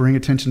 like, maybe bring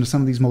attention to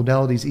some of these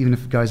modalities, even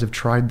if guys have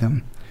tried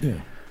them. Yeah.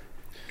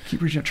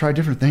 Keep reaching out, try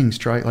different things,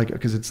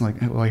 because it's like,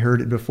 well, I heard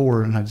it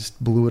before and I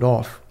just blew it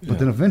off. But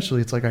then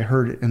eventually it's like I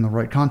heard it in the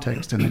right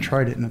context and I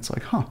tried it and it's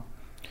like, huh.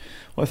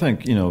 Well, I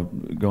think,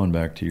 going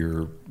back to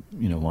your,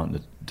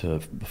 wanting to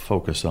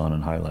focus on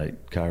and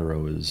highlight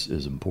Cairo is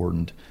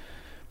important.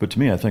 But to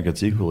me, I think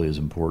it's equally as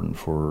important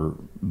for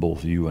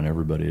both you and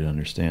everybody to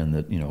understand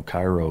that,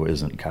 Cairo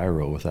isn't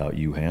Cairo without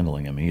you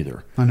handling him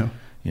either. I know.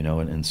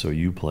 And so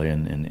you play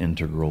an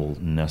integral,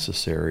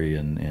 necessary,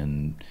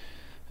 and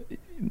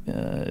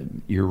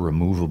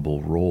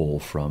irremovable role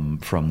from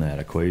that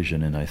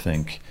equation. And I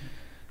think,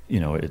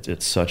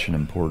 it's such an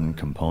important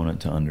component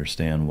to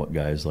understand what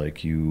guys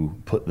like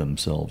you put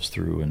themselves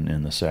through,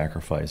 and the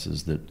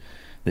sacrifices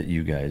that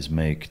you guys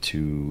make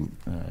to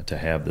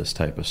have this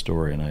type of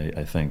story. And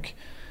I think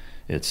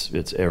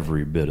it's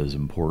every bit as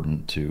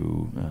important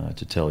to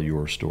tell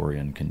your story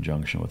in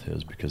conjunction with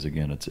his, because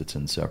again, it's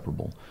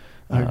inseparable.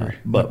 I agree.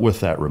 But with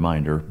that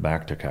reminder,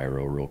 back to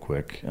Cairo real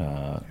quick.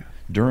 From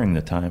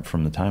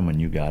the time when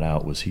you got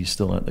out, was he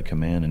still at the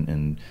command?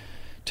 And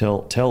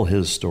tell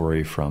his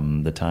story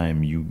from the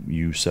time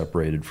you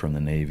separated from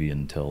the Navy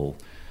until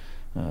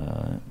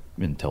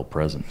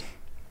present.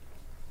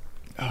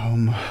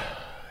 It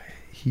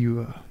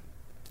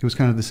was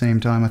kind of the same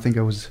time. I think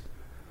I was.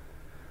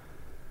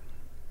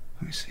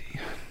 Let me see. I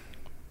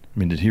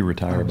mean, did he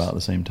retire about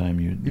the same time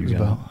you it was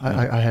got about.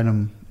 out? I had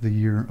him I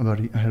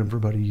had him for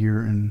about a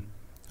year, and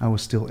I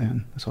was still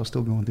in. So I was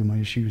still going through my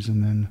issues,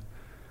 and then.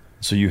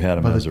 So you had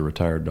him as a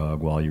retired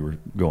dog while you were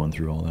going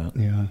through all that?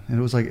 Yeah, and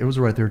it was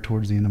right there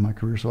towards the end of my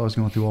career. So I was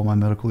going through all my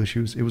medical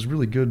issues. It was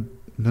really good,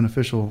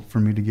 beneficial for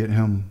me to get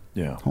him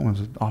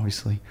home,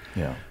 obviously.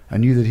 Yeah. I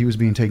knew that he was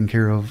being taken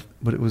care of,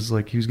 but it was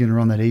like he was getting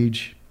around that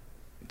age.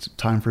 It's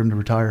time for him to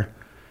retire.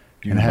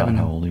 Do you know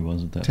how old he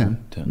was at that 10,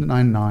 point?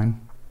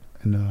 9.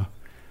 And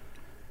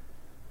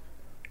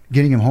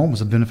getting him home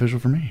was beneficial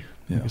for me.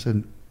 Yeah. Like I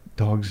said,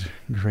 dogs,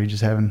 great.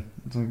 Just having,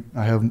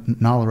 I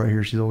have Nala right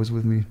here. She's always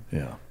with me.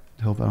 Yeah.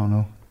 To help. I don't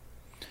know.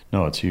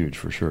 No, it's huge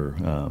for sure.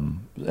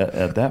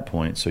 At that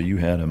point, so you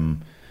had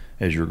him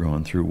as you're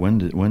going through.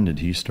 When did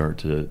he start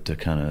to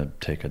kind of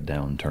take a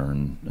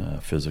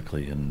downturn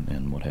physically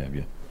and what have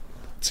you?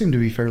 It seemed to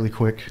be fairly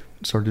quick.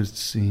 Started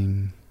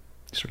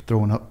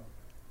throwing up.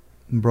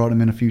 Brought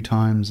him in a few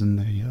times, and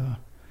they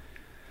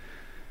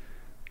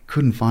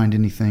couldn't find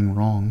anything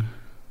wrong.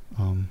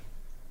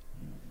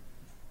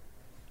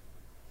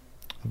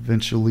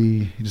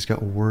 Eventually, he just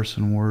got worse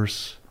and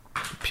worse.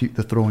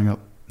 The throwing up.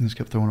 He just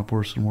kept throwing up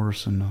worse and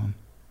worse. And I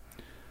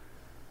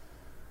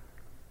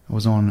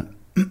was on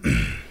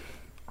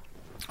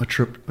a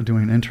trip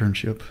doing an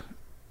internship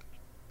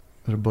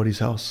at a buddy's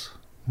house,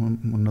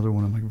 another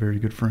one of my very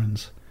good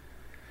friends.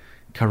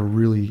 Cairo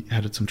really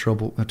had some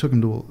trouble. I took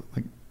him to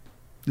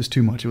just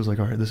too much. It was like,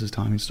 all right, this is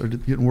time. He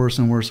started getting worse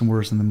and worse and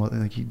worse, and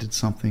then he did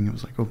something. It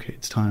was like, okay,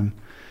 it's time.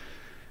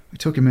 We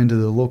took him into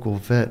the local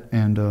vet,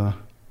 and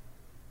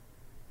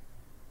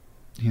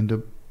he ended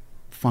up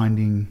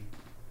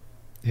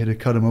they had to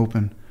cut him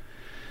open,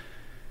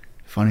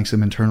 finding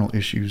some internal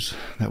issues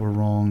that were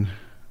wrong,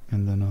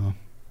 and then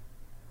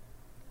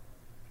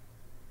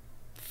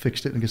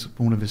fixed it. I guess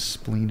one of his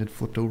spleen had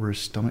flipped over his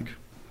stomach.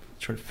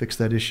 Tried to fix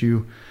that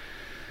issue,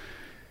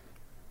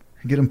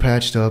 get him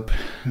patched up.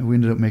 We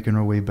ended up making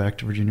our way back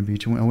to Virginia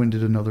Beach. I went and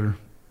did another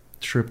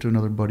trip to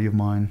another buddy of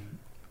mine,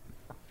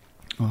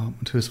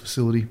 to his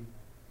facility.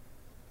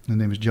 His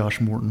name is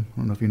Josh Morton. I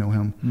don't know if you know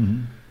him.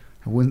 Mm-hmm.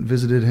 I went and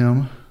visited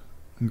him.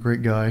 A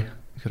great guy.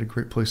 He's got a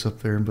great place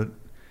up there. But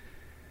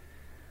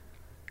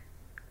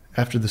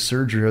after the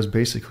surgery, I was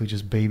basically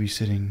just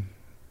babysitting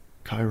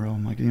Cairo.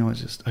 I'm like,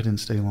 I didn't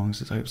stay long. I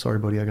said, sorry,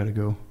 buddy, I got to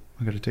go.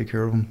 I got to take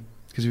care of him.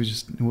 Because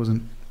it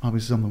wasn't,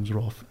 obviously something was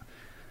rough.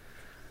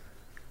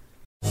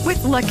 With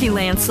Lucky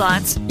Land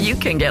Slots, you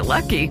can get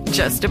lucky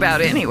just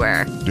about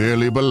anywhere.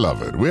 Dearly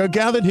beloved, we are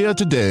gathered here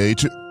today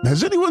to...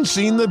 Has anyone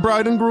seen the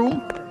bride and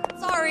groom?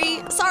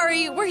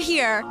 Sorry, we're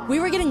here. We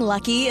were getting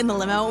lucky in the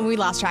limo and we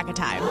lost track of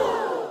time.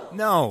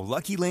 No,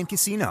 Lucky Land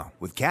Casino,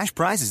 with cash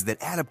prizes that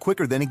add up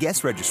quicker than a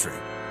guest registry.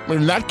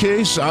 In that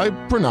case, I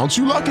pronounce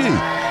you lucky.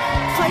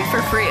 Play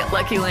for free at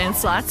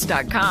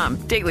LuckyLandSlots.com.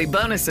 Daily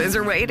bonuses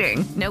are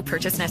waiting. No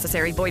purchase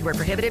necessary. Void where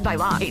prohibited by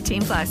law.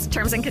 18+.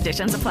 Terms and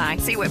conditions apply.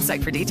 See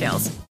website for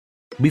details.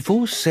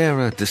 Before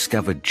Sarah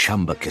discovered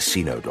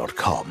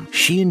ChumbaCasino.com,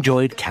 she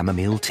enjoyed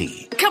chamomile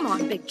tea. Come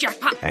on, big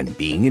jackpot. And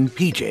being in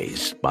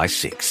PJs by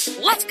 6.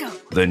 Let's go.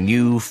 The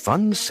new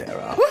fun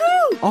Sarah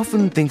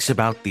often thinks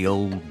about the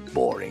old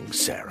boring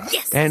Sarah.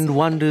 Yes. And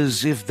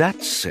wonders if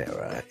that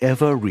Sarah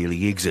ever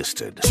really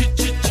existed.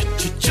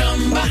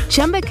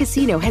 Chumba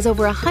Casino has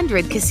over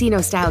 100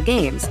 casino-style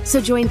games.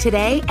 So join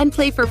today and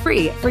play for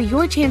free for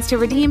your chance to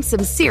redeem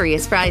some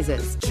serious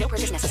prizes. No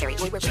purchase necessary.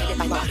 Void where prohibited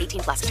by law.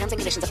 18+. Terms and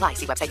conditions apply.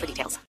 See website for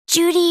details.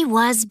 Judy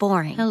was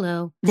boring.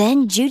 Hello.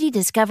 Then Judy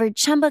discovered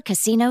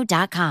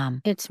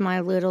ChumbaCasino.com. It's my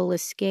little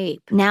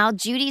escape. Now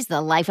Judy's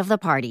the life of the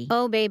party.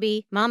 Oh,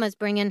 baby, mama's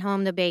bringing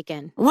home the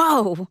bacon.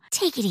 Whoa,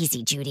 take it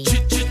easy, Judy.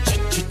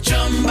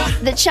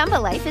 The Chumba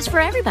life is for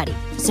everybody.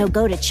 So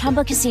go to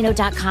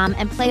ChumbaCasino.com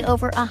and play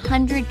over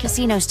 100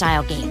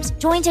 casino-style games.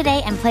 Join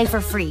today and play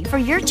for free for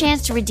your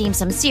chance to redeem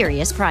some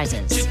serious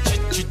prizes.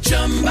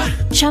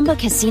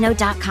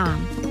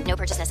 ChumbaCasino.com. No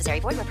purchase necessary.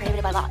 Void where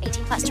prohibited by law.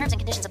 18+. Terms and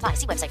conditions apply.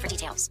 See website for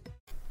details.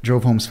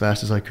 Drove home as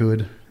fast as I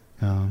could.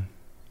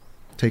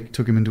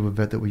 Took him into a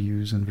vet that we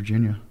use in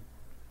Virginia.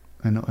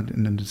 And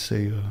then to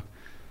say...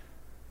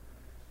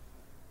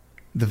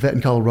 the vet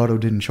in Colorado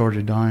didn't charge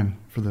a dime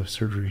for the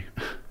surgery.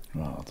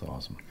 Wow, that's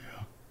awesome.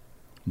 Yeah.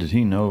 Did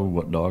he know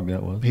what dog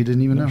that was? He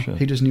didn't even know. Shit.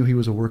 He just knew he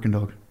was a working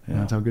dog. Yeah.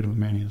 That's how good of a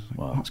man he is.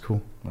 Wow. That's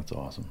cool. That's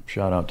awesome.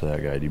 Shout out to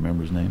that guy. Do you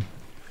remember his name?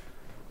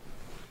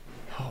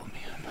 Oh,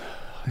 man.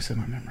 I said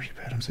my memory's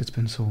bad. It's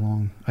been so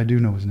long. I do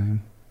know his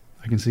name.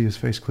 I can see his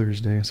face clear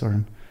as day. I saw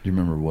him. Do you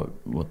remember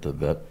what the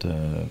vet,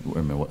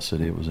 what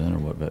city it was in or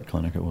what vet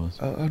clinic it was?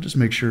 I'll just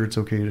make sure it's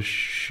okay to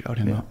shout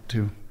him out,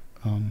 too.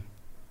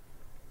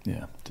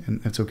 Yeah.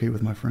 And it's okay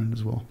with my friend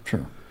as well.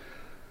 Sure.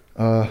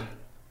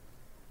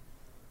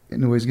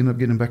 Anyways, ended up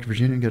getting him back to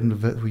Virginia and getting the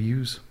vet we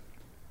use.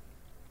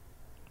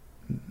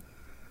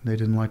 They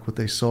didn't like what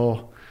they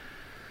saw.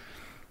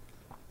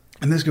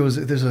 And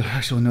there's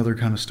actually another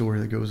kind of story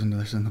that goes into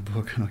this in the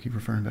book, and I'll keep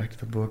referring back to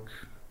the book.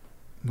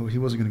 But he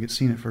wasn't going to get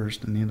seen at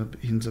first, and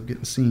he ends up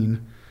getting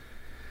seen.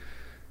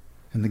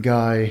 And the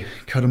guy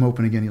cut him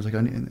open again. He was like,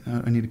 I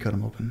need to cut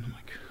him open. I'm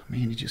like,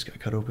 man, he just got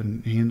cut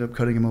open. He ended up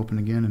cutting him open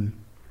again, and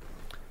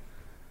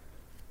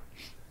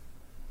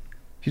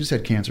he just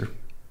had cancer.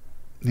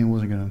 He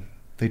wasn't going to...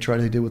 They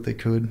did what they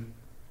could,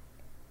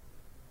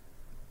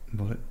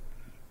 but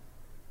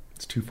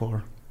it's too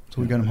far. So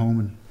we got him home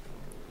and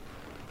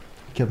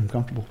kept him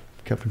comfortable.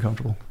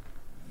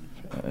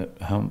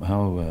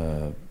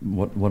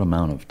 What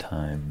amount of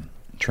time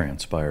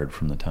transpired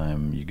from the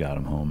time you got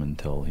him home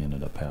until he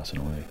ended up passing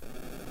away?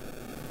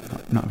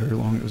 Not very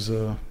long. It was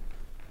a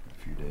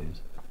few days.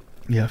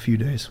 Yeah, a few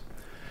days.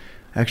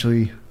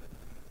 Actually,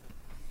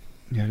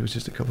 yeah, it was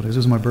just a couple of days. It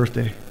was my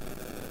birthday.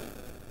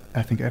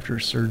 I think after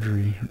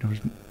surgery,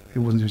 it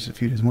wasn't just a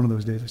few days. One of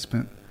those days I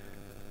spent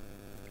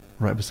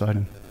right beside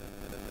him.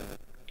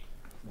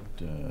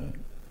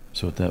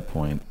 So at that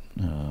point,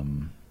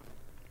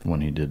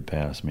 when he did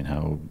pass,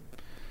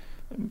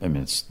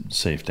 it's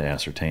safe to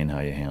ascertain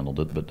how you handled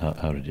it, but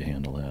how did you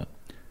handle that?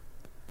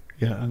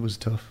 Yeah, it was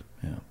tough.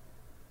 Yeah.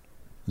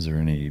 Is there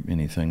any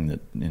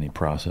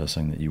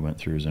processing that you went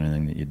through? Is there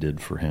anything that you did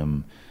for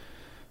him,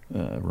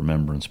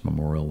 remembrance,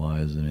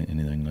 memorial-wise,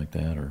 anything like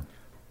that, or?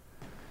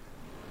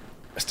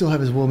 I still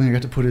have his well-being. I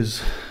got to put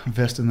his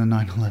vest in the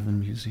 9/11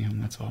 museum.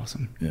 That's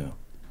awesome. Yeah.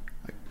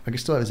 I can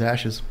still have his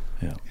ashes.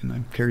 Yeah. And I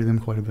carry them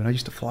quite a bit. I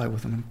used to fly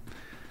with them. And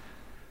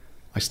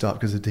I stopped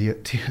because the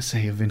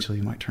TSA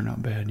eventually might turn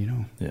out bad,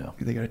 Yeah.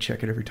 They got to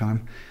check it every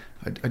time.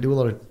 I do a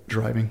lot of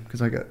driving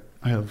because I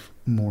have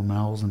more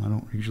miles and I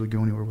don't usually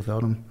go anywhere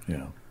without them.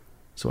 Yeah.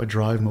 So I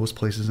drive most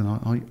places and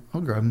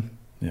I'll grab them.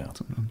 Yeah.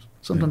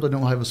 Sometimes I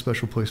don't have a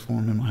special place for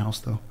him in my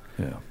house though.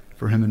 Yeah.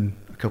 For him and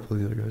a couple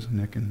of the other guys,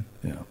 Nick and.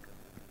 Yeah.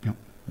 Yep.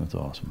 That's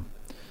awesome.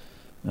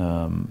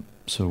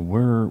 So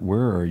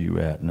where are you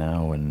at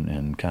now,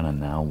 and kind of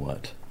now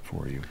what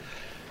for you?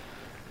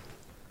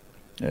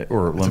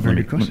 Or let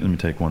me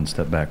take one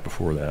step back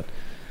before that.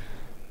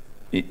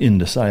 In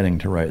deciding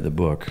to write the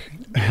book,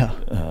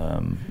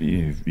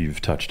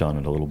 you've touched on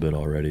it a little bit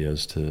already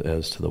as to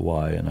the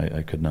why, and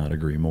I could not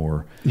agree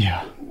more.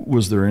 Yeah.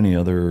 Was there any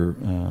other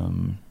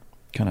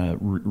kind of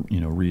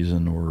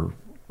reason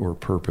or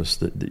purpose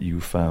that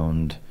you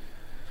found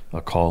a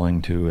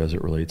calling to as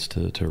it relates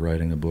to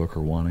writing the book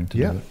or wanting to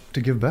do it?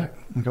 To give back.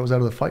 Like I was out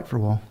of the fight for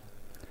a while.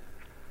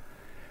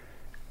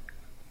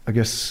 I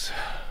guess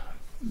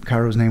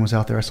Cairo's name was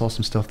out there. I saw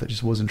some stuff that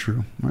just wasn't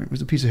true. Right? It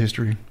was a piece of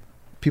history.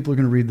 People are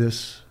going to read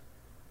this.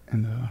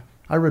 And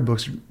I read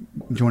books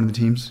joining the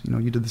teams.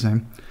 You did the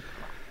same.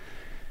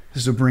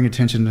 is to bring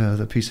attention to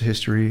the piece of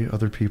history,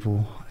 other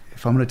people.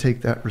 If I'm going to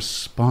take that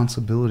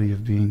responsibility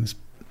of being this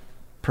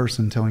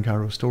person telling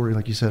Cairo's story,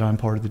 like you said, I'm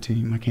part of the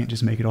team. I can't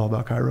just make it all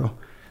about Cairo.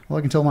 Well,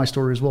 I can tell my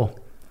story as well.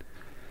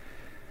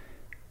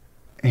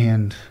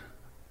 And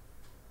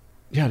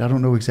yeah, I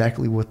don't know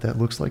exactly what that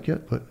looks like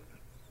yet, but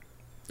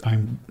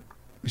I'm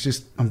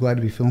glad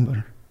to be feeling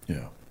better.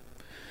 Yeah.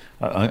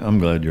 I'm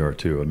glad you are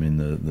too. I mean,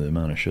 the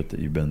amount of shit that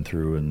you've been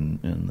through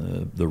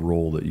and the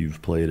role that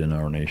you've played in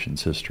our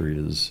nation's history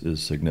is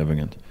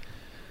significant.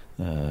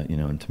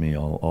 And to me,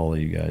 all of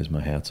you guys,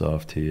 my hat's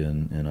off to you,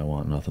 and I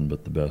want nothing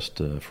but the best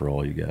for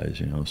all you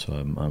guys. So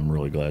I'm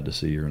really glad to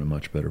see you're in a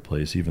much better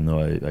place, even though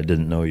I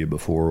didn't know you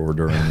before or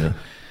during the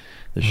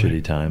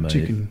shitty time. I'm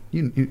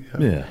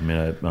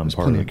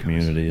part of the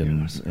community,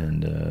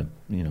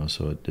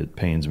 so it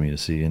pains me to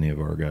see any of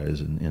our guys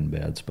in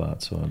bad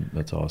spots. So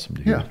that's awesome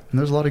to hear. Yeah, and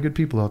there's a lot of good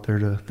people out there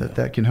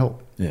that can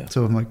help. Yeah.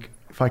 So I'm like,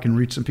 if I can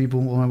reach some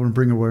people, well, I want to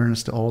bring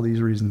awareness to all these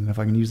reasons. And if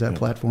I can use that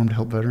platform to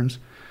help veterans,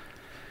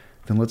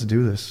 then let's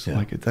do this. Yeah.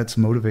 Like, that's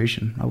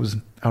motivation. I was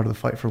out of the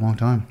fight for a long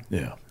time.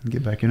 Yeah.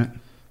 Get back in it.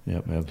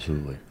 Yep,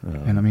 absolutely.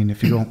 And I mean,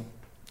 if you don't,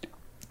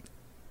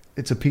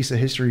 it's a piece of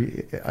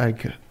history.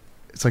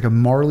 It's like a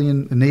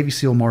Navy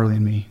SEAL Marley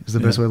and Me is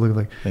the best way to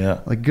look at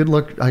it. Like, good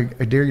luck. I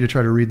dare you to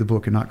try to read the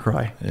book and not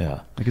cry.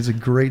 Yeah. Like, it's a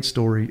great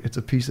story. It's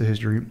a piece of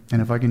history.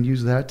 And if I can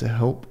use that to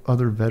help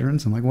other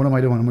veterans, I'm like, what am I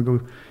doing? I'm going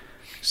to go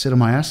sit on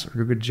my ass or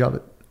go get a job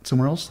at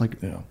somewhere else?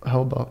 Like,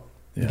 how about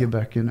get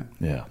back in it?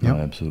 Yeah, no,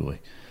 absolutely.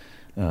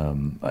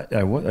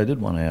 I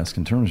did want to ask,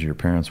 in terms of your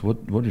parents,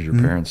 what is your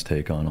parents'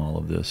 take on all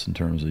of this in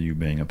terms of you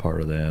being a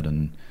part of that?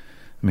 And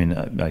I mean,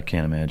 I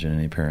can't imagine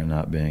any parent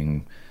not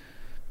being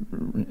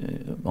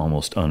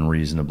almost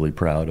unreasonably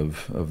proud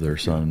of their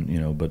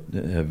son, but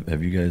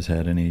have you guys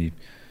had any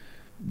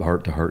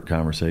heart-to-heart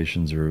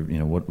conversations, or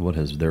what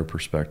has their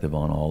perspective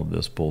on all of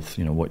this, both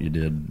what you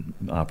did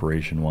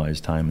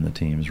operation-wise, time in the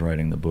teams,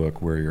 writing the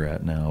book, where you're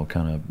at now,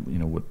 kind of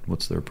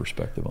what's their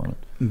perspective on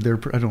it?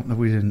 I don't know.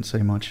 We didn't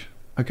say much.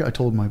 I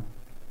told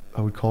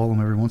I would call them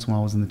every once in a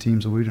while. I was in the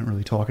team, so we didn't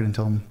really talk it and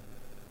tell them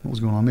what was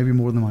going on. Maybe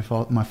more than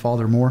my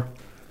father more.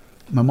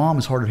 My mom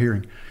is hard of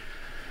hearing,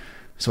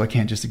 so I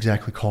can't just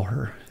exactly call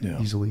her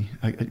easily.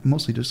 I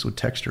mostly just would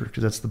text her,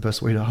 because that's the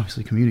best way to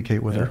obviously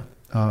communicate with her.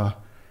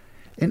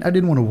 And I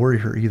didn't want to worry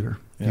her either,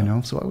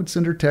 so I would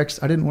send her text.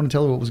 I didn't want to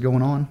tell her what was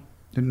going on.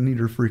 Didn't need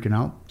her freaking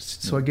out.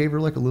 So I gave her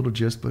like a little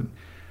gist, but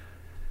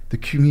the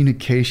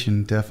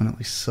communication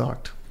definitely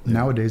sucked.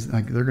 Nowadays,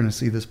 like, they're going to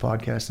see this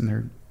podcast and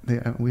they're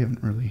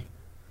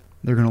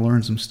going to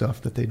learn some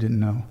stuff that they didn't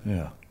know.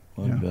 Yeah.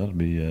 Well, that'll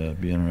be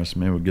interesting.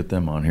 Maybe we'll get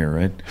them on here,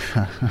 right?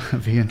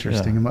 It'd be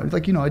interesting. Yeah.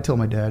 Like, I tell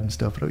my dad and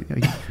stuff, but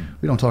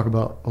we don't talk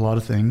about a lot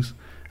of things.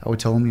 I would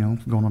tell him,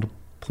 going on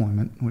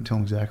deployment. I wouldn't tell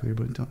him exactly,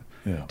 but tell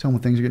him when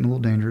things are getting a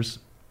little dangerous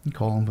and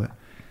call him, but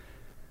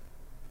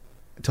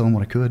tell him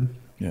what I could.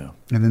 Yeah.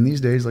 And then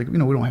these days, like, we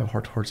don't have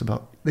heart-to-hearts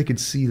about, they could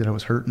see that I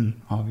was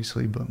hurting,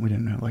 obviously, but we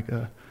didn't have like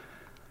a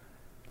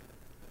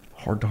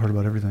heart-to-heart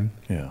about everything.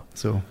 Yeah.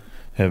 So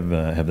have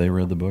they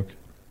read the book?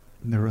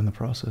 They're in the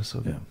process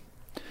of it.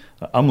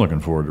 I'm looking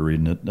forward to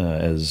reading it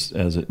as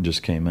it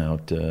just came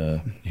out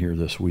here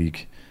this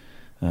week,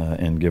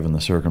 and given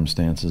the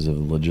circumstances of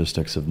the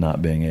logistics of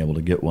not being able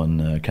to get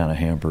one, kind of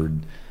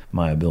hampered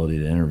my ability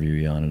to interview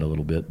you on it a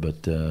little bit.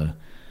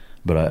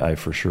 But I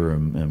for sure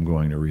am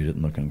going to read it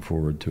and looking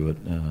forward to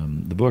it.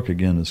 The book,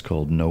 again, is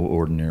called No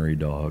Ordinary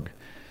Dog.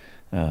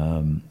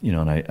 And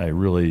I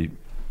really,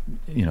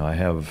 I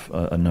have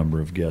a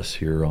number of guests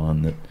here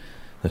on that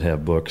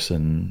have books,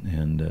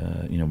 and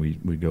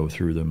we go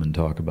through them and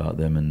talk about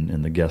them,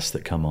 and the guests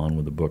that come on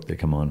with the book, they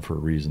come on for a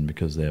reason,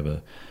 because they have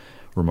a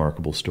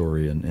remarkable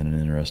story and an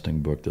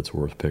interesting book that's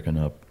worth picking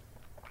up.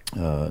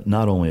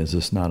 Not only is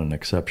this not an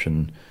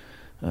exception,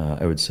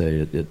 I would say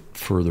it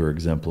further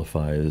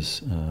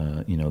exemplifies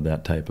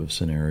that type of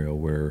scenario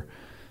where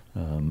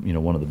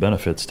one of the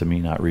benefits to me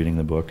not reading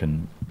the book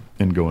and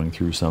going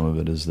through some of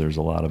it is there's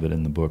a lot of it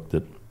in the book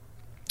that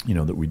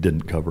that we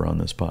didn't cover on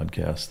this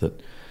podcast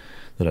that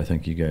I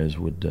think you guys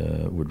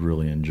would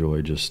really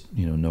enjoy, just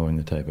knowing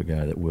the type of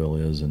guy that Will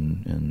is,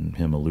 and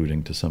him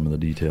alluding to some of the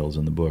details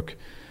in the book.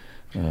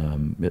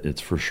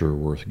 It's for sure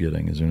worth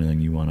getting. Is there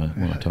anything you want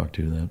to talk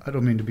to that? I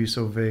don't mean to be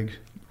so vague.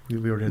 We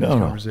already had this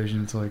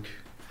conversation. It's like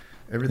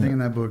everything in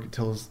that book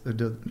tells.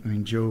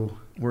 Joe,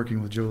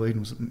 working with Joe Layden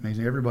was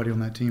amazing. Everybody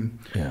on that team.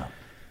 Yeah.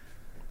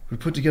 We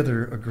put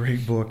together a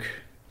great book,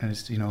 and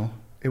it's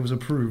it was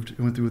approved. It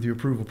went through the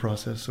approval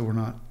process, so we're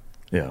not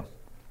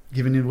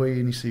giving away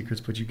any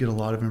secrets, but you get a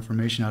lot of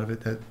information out of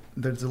it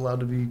that's allowed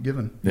to be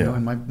given. You know,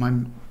 and my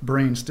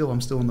brain I'm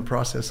still in the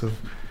process of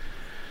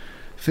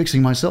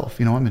fixing myself.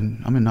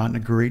 I'm not in a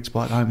great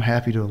spot. I'm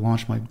happy to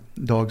launch my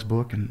dog's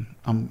book, and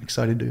I'm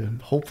excited to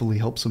hopefully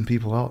help some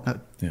people out.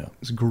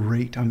 It's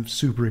great. I'm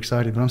super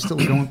excited, but I'm still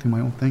going through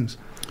my own things.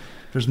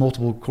 There's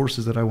multiple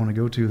courses that I want to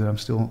go to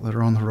that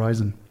are on the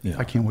horizon.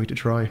 I can't wait to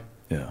try.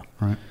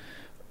 Right.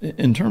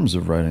 In terms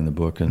of writing the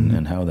book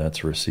and how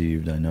that's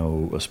received, I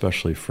know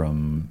especially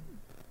from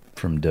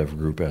Dev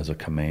Group as a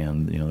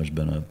command. There's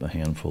been a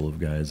handful of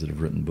guys that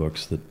have written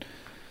books that,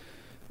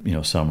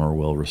 some are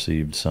well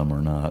received, some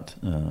are not.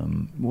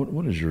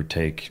 What is your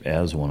take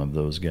as one of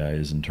those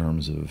guys in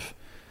terms of,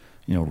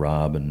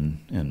 Rob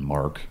and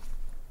Mark,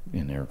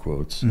 in air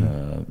quotes,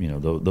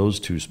 those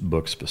two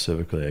books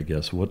specifically, I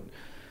guess, what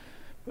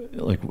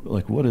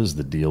is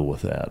the deal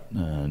with that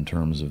in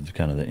terms of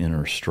kind of the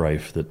inner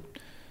strife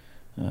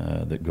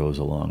that goes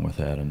along with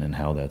that, and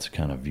how that's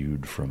kind of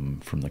viewed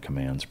from the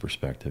command's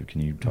perspective?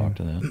 Can you talk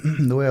to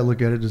that? The way I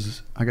look at it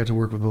is I got to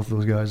work with both of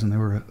those guys, and they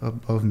were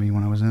above me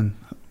when I was in.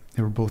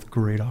 They were both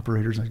great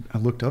operators. I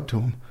looked up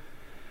to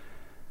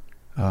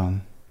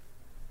them.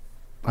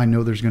 I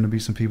know there's going to be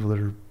some people that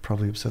are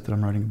probably upset that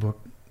I'm writing a book.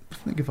 I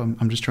think if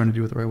I'm just trying to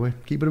do it the right way.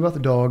 Keep it about the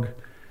dog.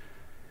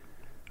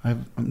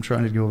 I'm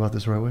trying to go about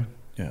this the right way.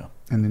 Yeah.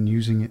 And then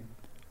using it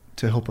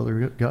to help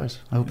other guys.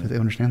 I hope that they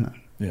understand that.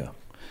 Yeah.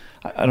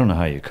 I don't know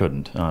how you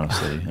couldn't,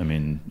 honestly. I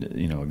mean,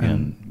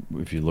 again,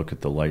 if you look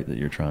at the light that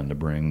you're trying to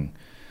bring,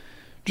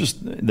 just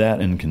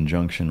that in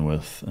conjunction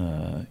with,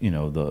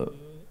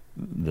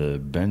 the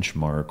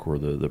benchmark or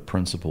the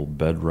principal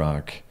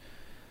bedrock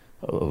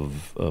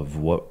of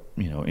what,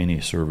 any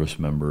service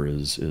member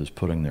is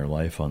putting their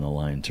life on the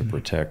line to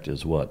protect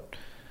is what?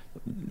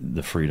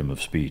 The freedom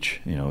of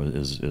speech,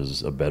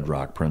 is a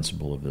bedrock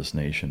principle of this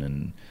nation.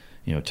 And,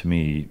 to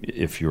me,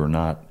 if you're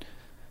not,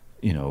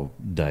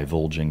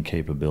 divulging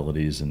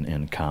capabilities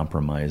and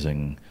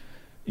compromising,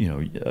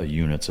 a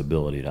unit's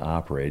ability to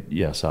operate,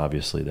 yes,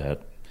 obviously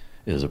that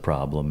is a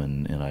problem,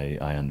 and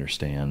I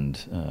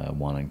understand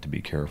wanting to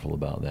be careful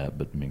about that.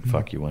 But, I mean,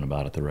 fuck, you went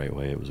about it the right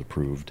way. It was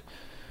approved,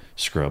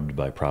 scrubbed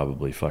by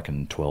probably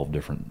fucking 12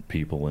 different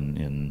people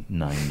in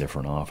 9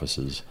 different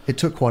offices. It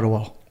took quite a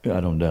while.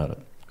 I don't doubt it.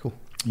 Cool.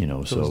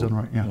 So it was done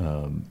right,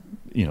 yeah.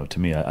 To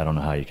me, I don't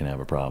know how you can have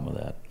a problem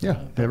with that.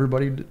 Yeah,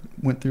 everybody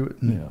went through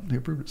it, and they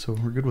approved it, so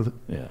we're good with it.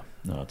 Yeah,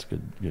 no, it's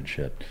good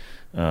shit.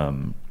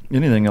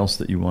 Anything else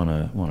that you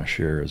want to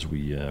share as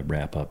we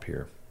wrap up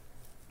here?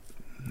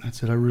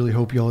 That's it. I really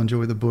hope y'all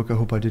enjoy the book. I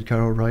hope I did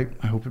Cairo right.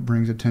 I hope it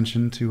brings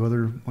attention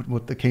to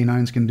what the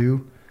canines can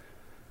do.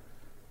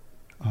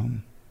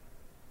 I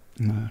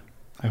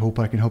hope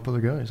I can help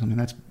other guys. I mean,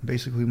 that's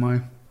basically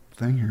my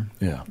thing here.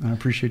 Yeah, and I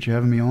appreciate you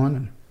having me on.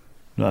 And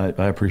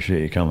I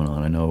appreciate you coming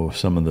on. I know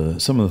some of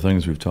the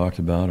things we've talked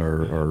about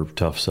are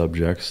tough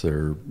subjects.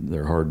 They're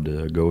hard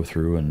to go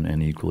through,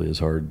 and equally as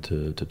hard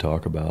to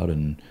talk about.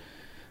 And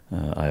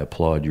I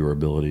applaud your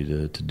ability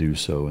to do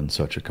so in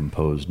such a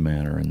composed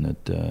manner, and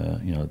that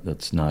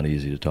that's not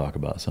easy to talk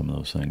about some of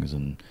those things.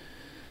 And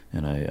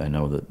I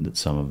know that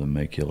some of them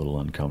make you a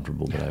little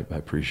uncomfortable, but I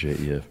appreciate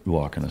you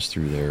walking us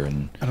through there.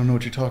 And I don't know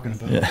what you're talking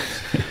about.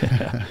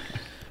 Yeah.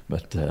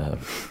 But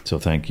so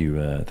thank you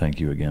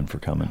again for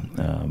coming.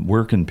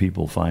 Where can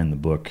people find the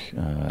book?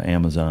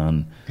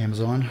 Amazon.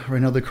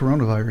 Right now, the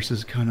coronavirus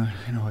is kind of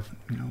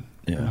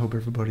I hope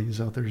everybody is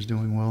out there is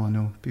doing well. I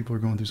know people are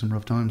going through some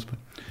rough times, but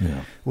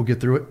we'll get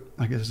through it.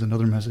 I guess it's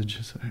another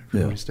message. So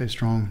everybody stay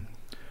strong.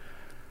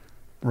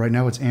 Right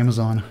now, it's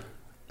Amazon.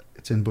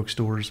 It's in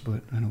bookstores,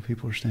 but I know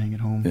people are staying at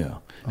home. Yeah.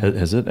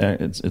 Has it?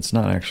 It's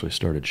not actually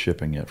started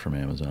shipping yet from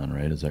Amazon,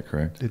 right? Is that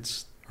correct?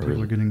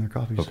 People are getting their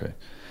copies. Okay.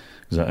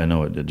 Because I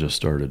know it just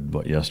started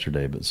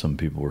yesterday, but some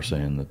people were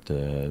saying that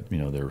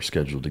they were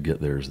scheduled to get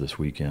theirs this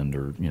weekend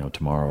or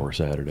tomorrow or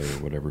Saturday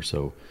or whatever.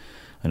 So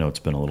I know it's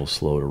been a little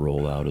slow to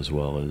roll out, as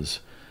well as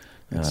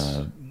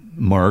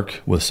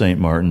Mark with St.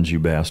 Martin's, you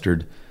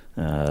bastard,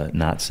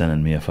 not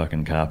sending me a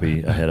fucking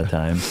copy ahead of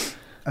time.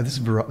 This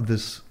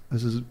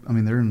is. I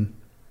mean, they're in.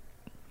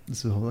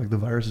 This is like the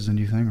virus is a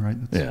new thing, right?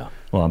 Yeah.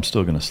 Well, I'm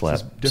still going to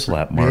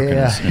slap Mark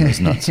in his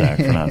nutsack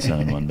for not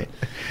sending one. But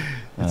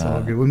it's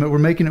all good. We're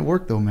making it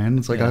work, though, man.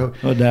 It's like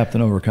adapt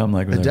and overcome,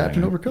 like with adapt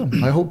and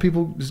overcome. I hope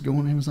people just go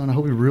on Amazon. I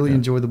hope you really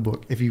enjoy the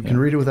book. If you can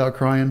read it without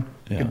crying,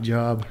 good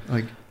job.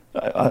 Like,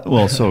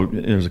 so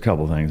there's a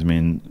couple things. I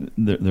mean,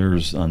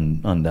 there's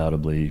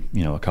undoubtedly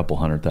a couple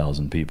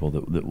 100,000 people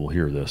that will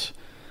hear this.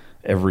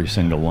 Every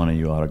single one of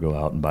you ought to go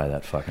out and buy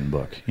that fucking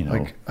book.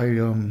 Like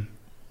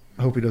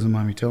I hope he doesn't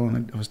mind me telling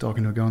it. I was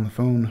talking to a guy on the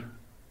phone.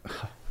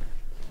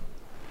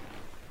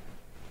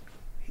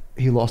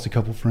 He lost a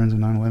couple friends in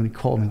 9/11. He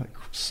called me like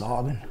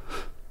sobbing.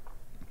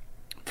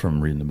 From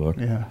reading the book?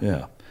 Yeah.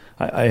 Yeah.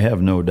 I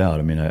have no doubt.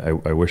 I mean,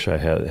 I wish I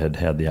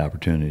had the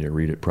opportunity to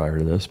read it prior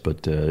to this,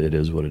 but it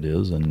is what it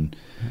is, and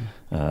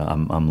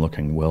I'm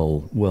looking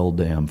well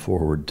damn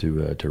forward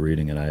to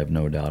reading it. I have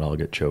no doubt I'll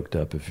get choked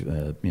up if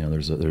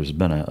there's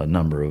been a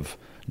number of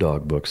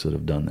dog books that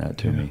have done that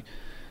to me.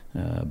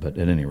 But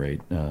at any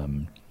rate,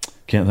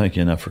 can't thank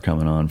you enough for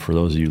coming on. For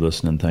those of you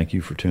listening, thank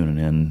you for tuning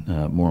in.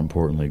 More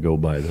importantly, go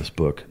buy this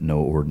book, No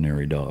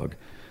Ordinary Dog.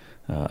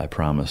 I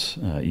promise,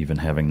 even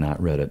having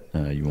not read it,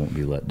 you won't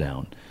be let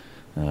down.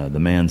 The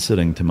man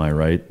sitting to my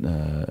right,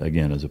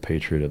 again, is a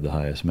patriot of the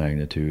highest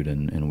magnitude,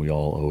 and we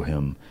all owe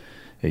him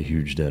a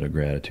huge debt of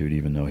gratitude,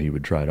 even though he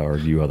would try to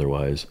argue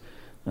otherwise.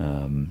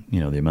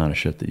 The amount of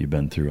shit that you've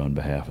been through on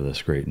behalf of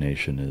this great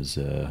nation is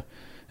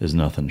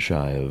nothing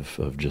shy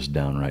of just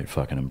downright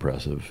fucking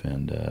impressive.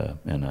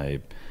 And I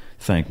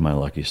thank my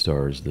lucky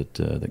stars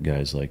that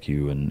guys like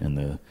you and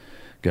the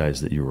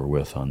guys that you were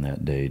with on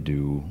that day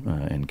do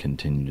and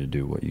continue to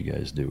do what you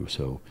guys do.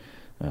 So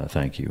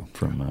thank you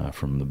from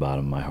the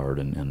bottom of my heart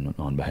and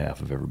on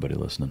behalf of everybody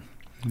listening.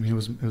 I mean,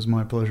 it was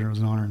my pleasure. It was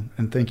an honor,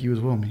 and thank you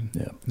as well. I mean,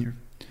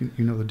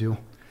 you know the deal.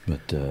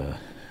 But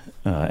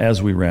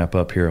as we wrap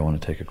up here, I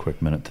want to take a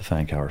quick minute to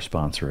thank our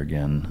sponsor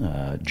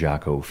again,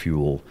 Jocko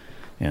Fuel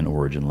and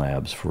Origin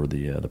Labs for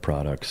the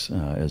products,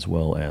 as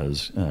well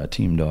as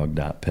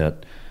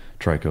teamdog.pet,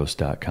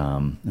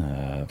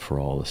 Tricos.com for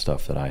all the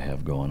stuff that I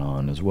have going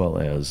on, as well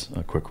as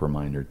a quick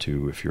reminder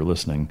to, if you're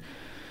listening,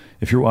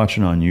 if you're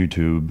watching on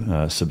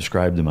YouTube,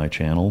 subscribe to my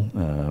channel,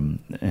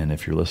 and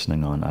if you're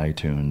listening on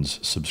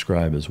iTunes,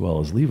 subscribe as well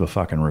as leave a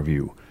fucking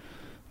review.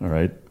 All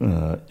right?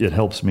 It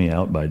helps me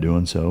out by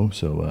doing so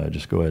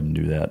just go ahead and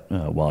do that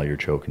while you're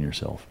choking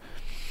yourself.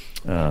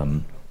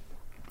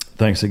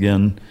 Thanks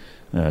again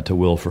to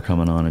Will for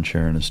coming on and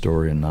sharing his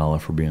story, and Nala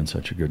for being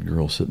such a good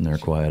girl sitting there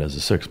quiet as a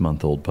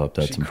 6-month-old pup.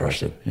 That's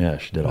impressive. Yeah,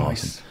 she did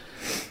awesome.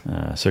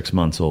 6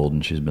 months old,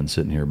 and she's been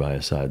sitting here by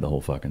his side the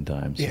whole fucking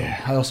time. So.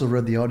 Yeah, I also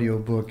read the audio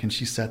book, and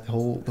she sat the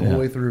whole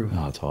way through.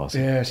 Oh, it's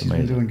awesome. Yeah, she's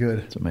been doing good.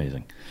 It's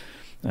amazing.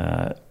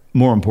 Not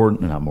more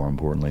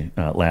importantly,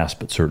 last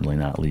but certainly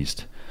not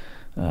least,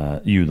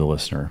 you, the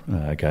listener.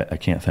 I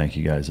can't thank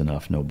you guys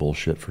enough. No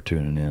bullshit for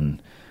tuning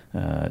in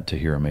to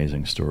hear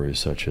amazing stories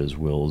such as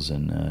Will's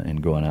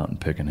and going out and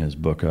picking his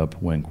book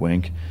up. Wink,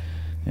 wink.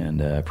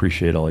 And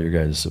appreciate all your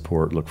guys'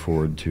 support. Look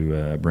forward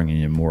to bringing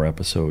you more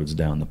episodes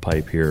down the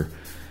pipe here.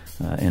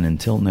 And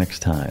until next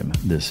time,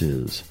 this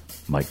is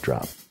Mic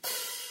Drop.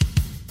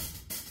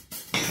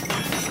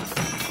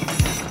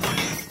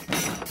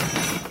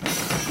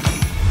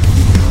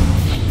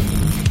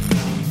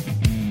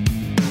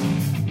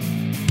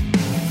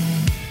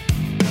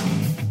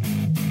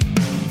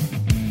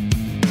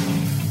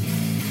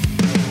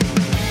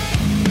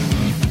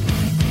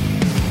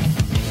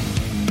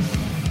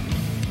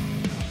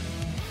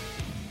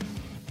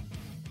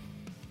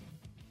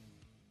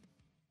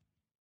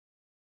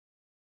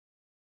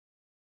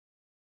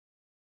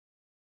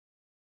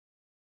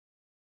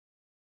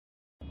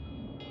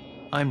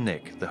 I'm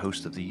Nick, the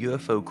host of the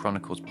UFO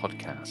Chronicles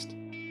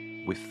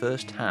podcast, with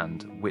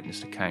first-hand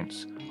witnessed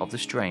accounts of the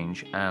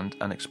strange and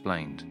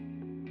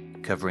unexplained,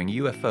 covering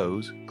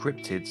UFOs,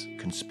 cryptids,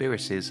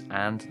 conspiracies,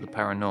 and the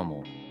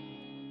paranormal.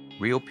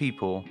 Real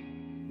people,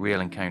 real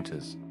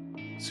encounters.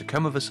 So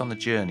come with us on the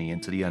journey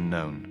into the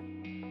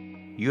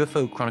unknown.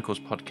 UFO Chronicles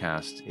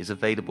podcast is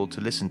available to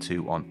listen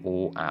to on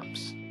all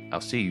apps. I'll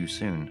see you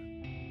soon.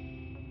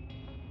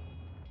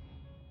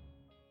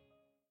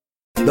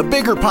 The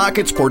Bigger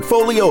Pockets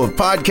portfolio of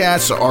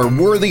podcasts are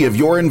worthy of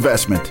your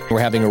investment.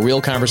 We're having a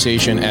real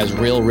conversation as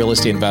real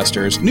estate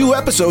investors. New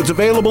episodes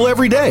available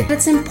every day.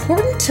 It's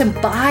important to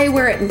buy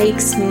where it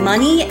makes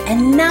money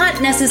and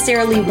not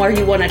necessarily where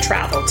you want to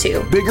travel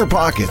to. Bigger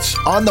Pockets,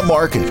 On the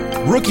Market,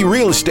 Rookie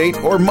Real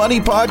Estate, or Money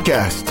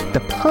Podcast. The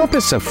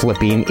purpose of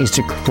flipping is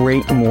to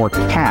create more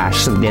cash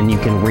so then you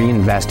can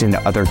reinvest into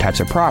other types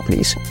of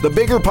properties. The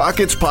Bigger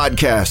Pockets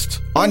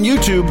Podcast, on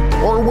YouTube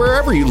or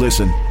wherever you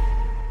listen.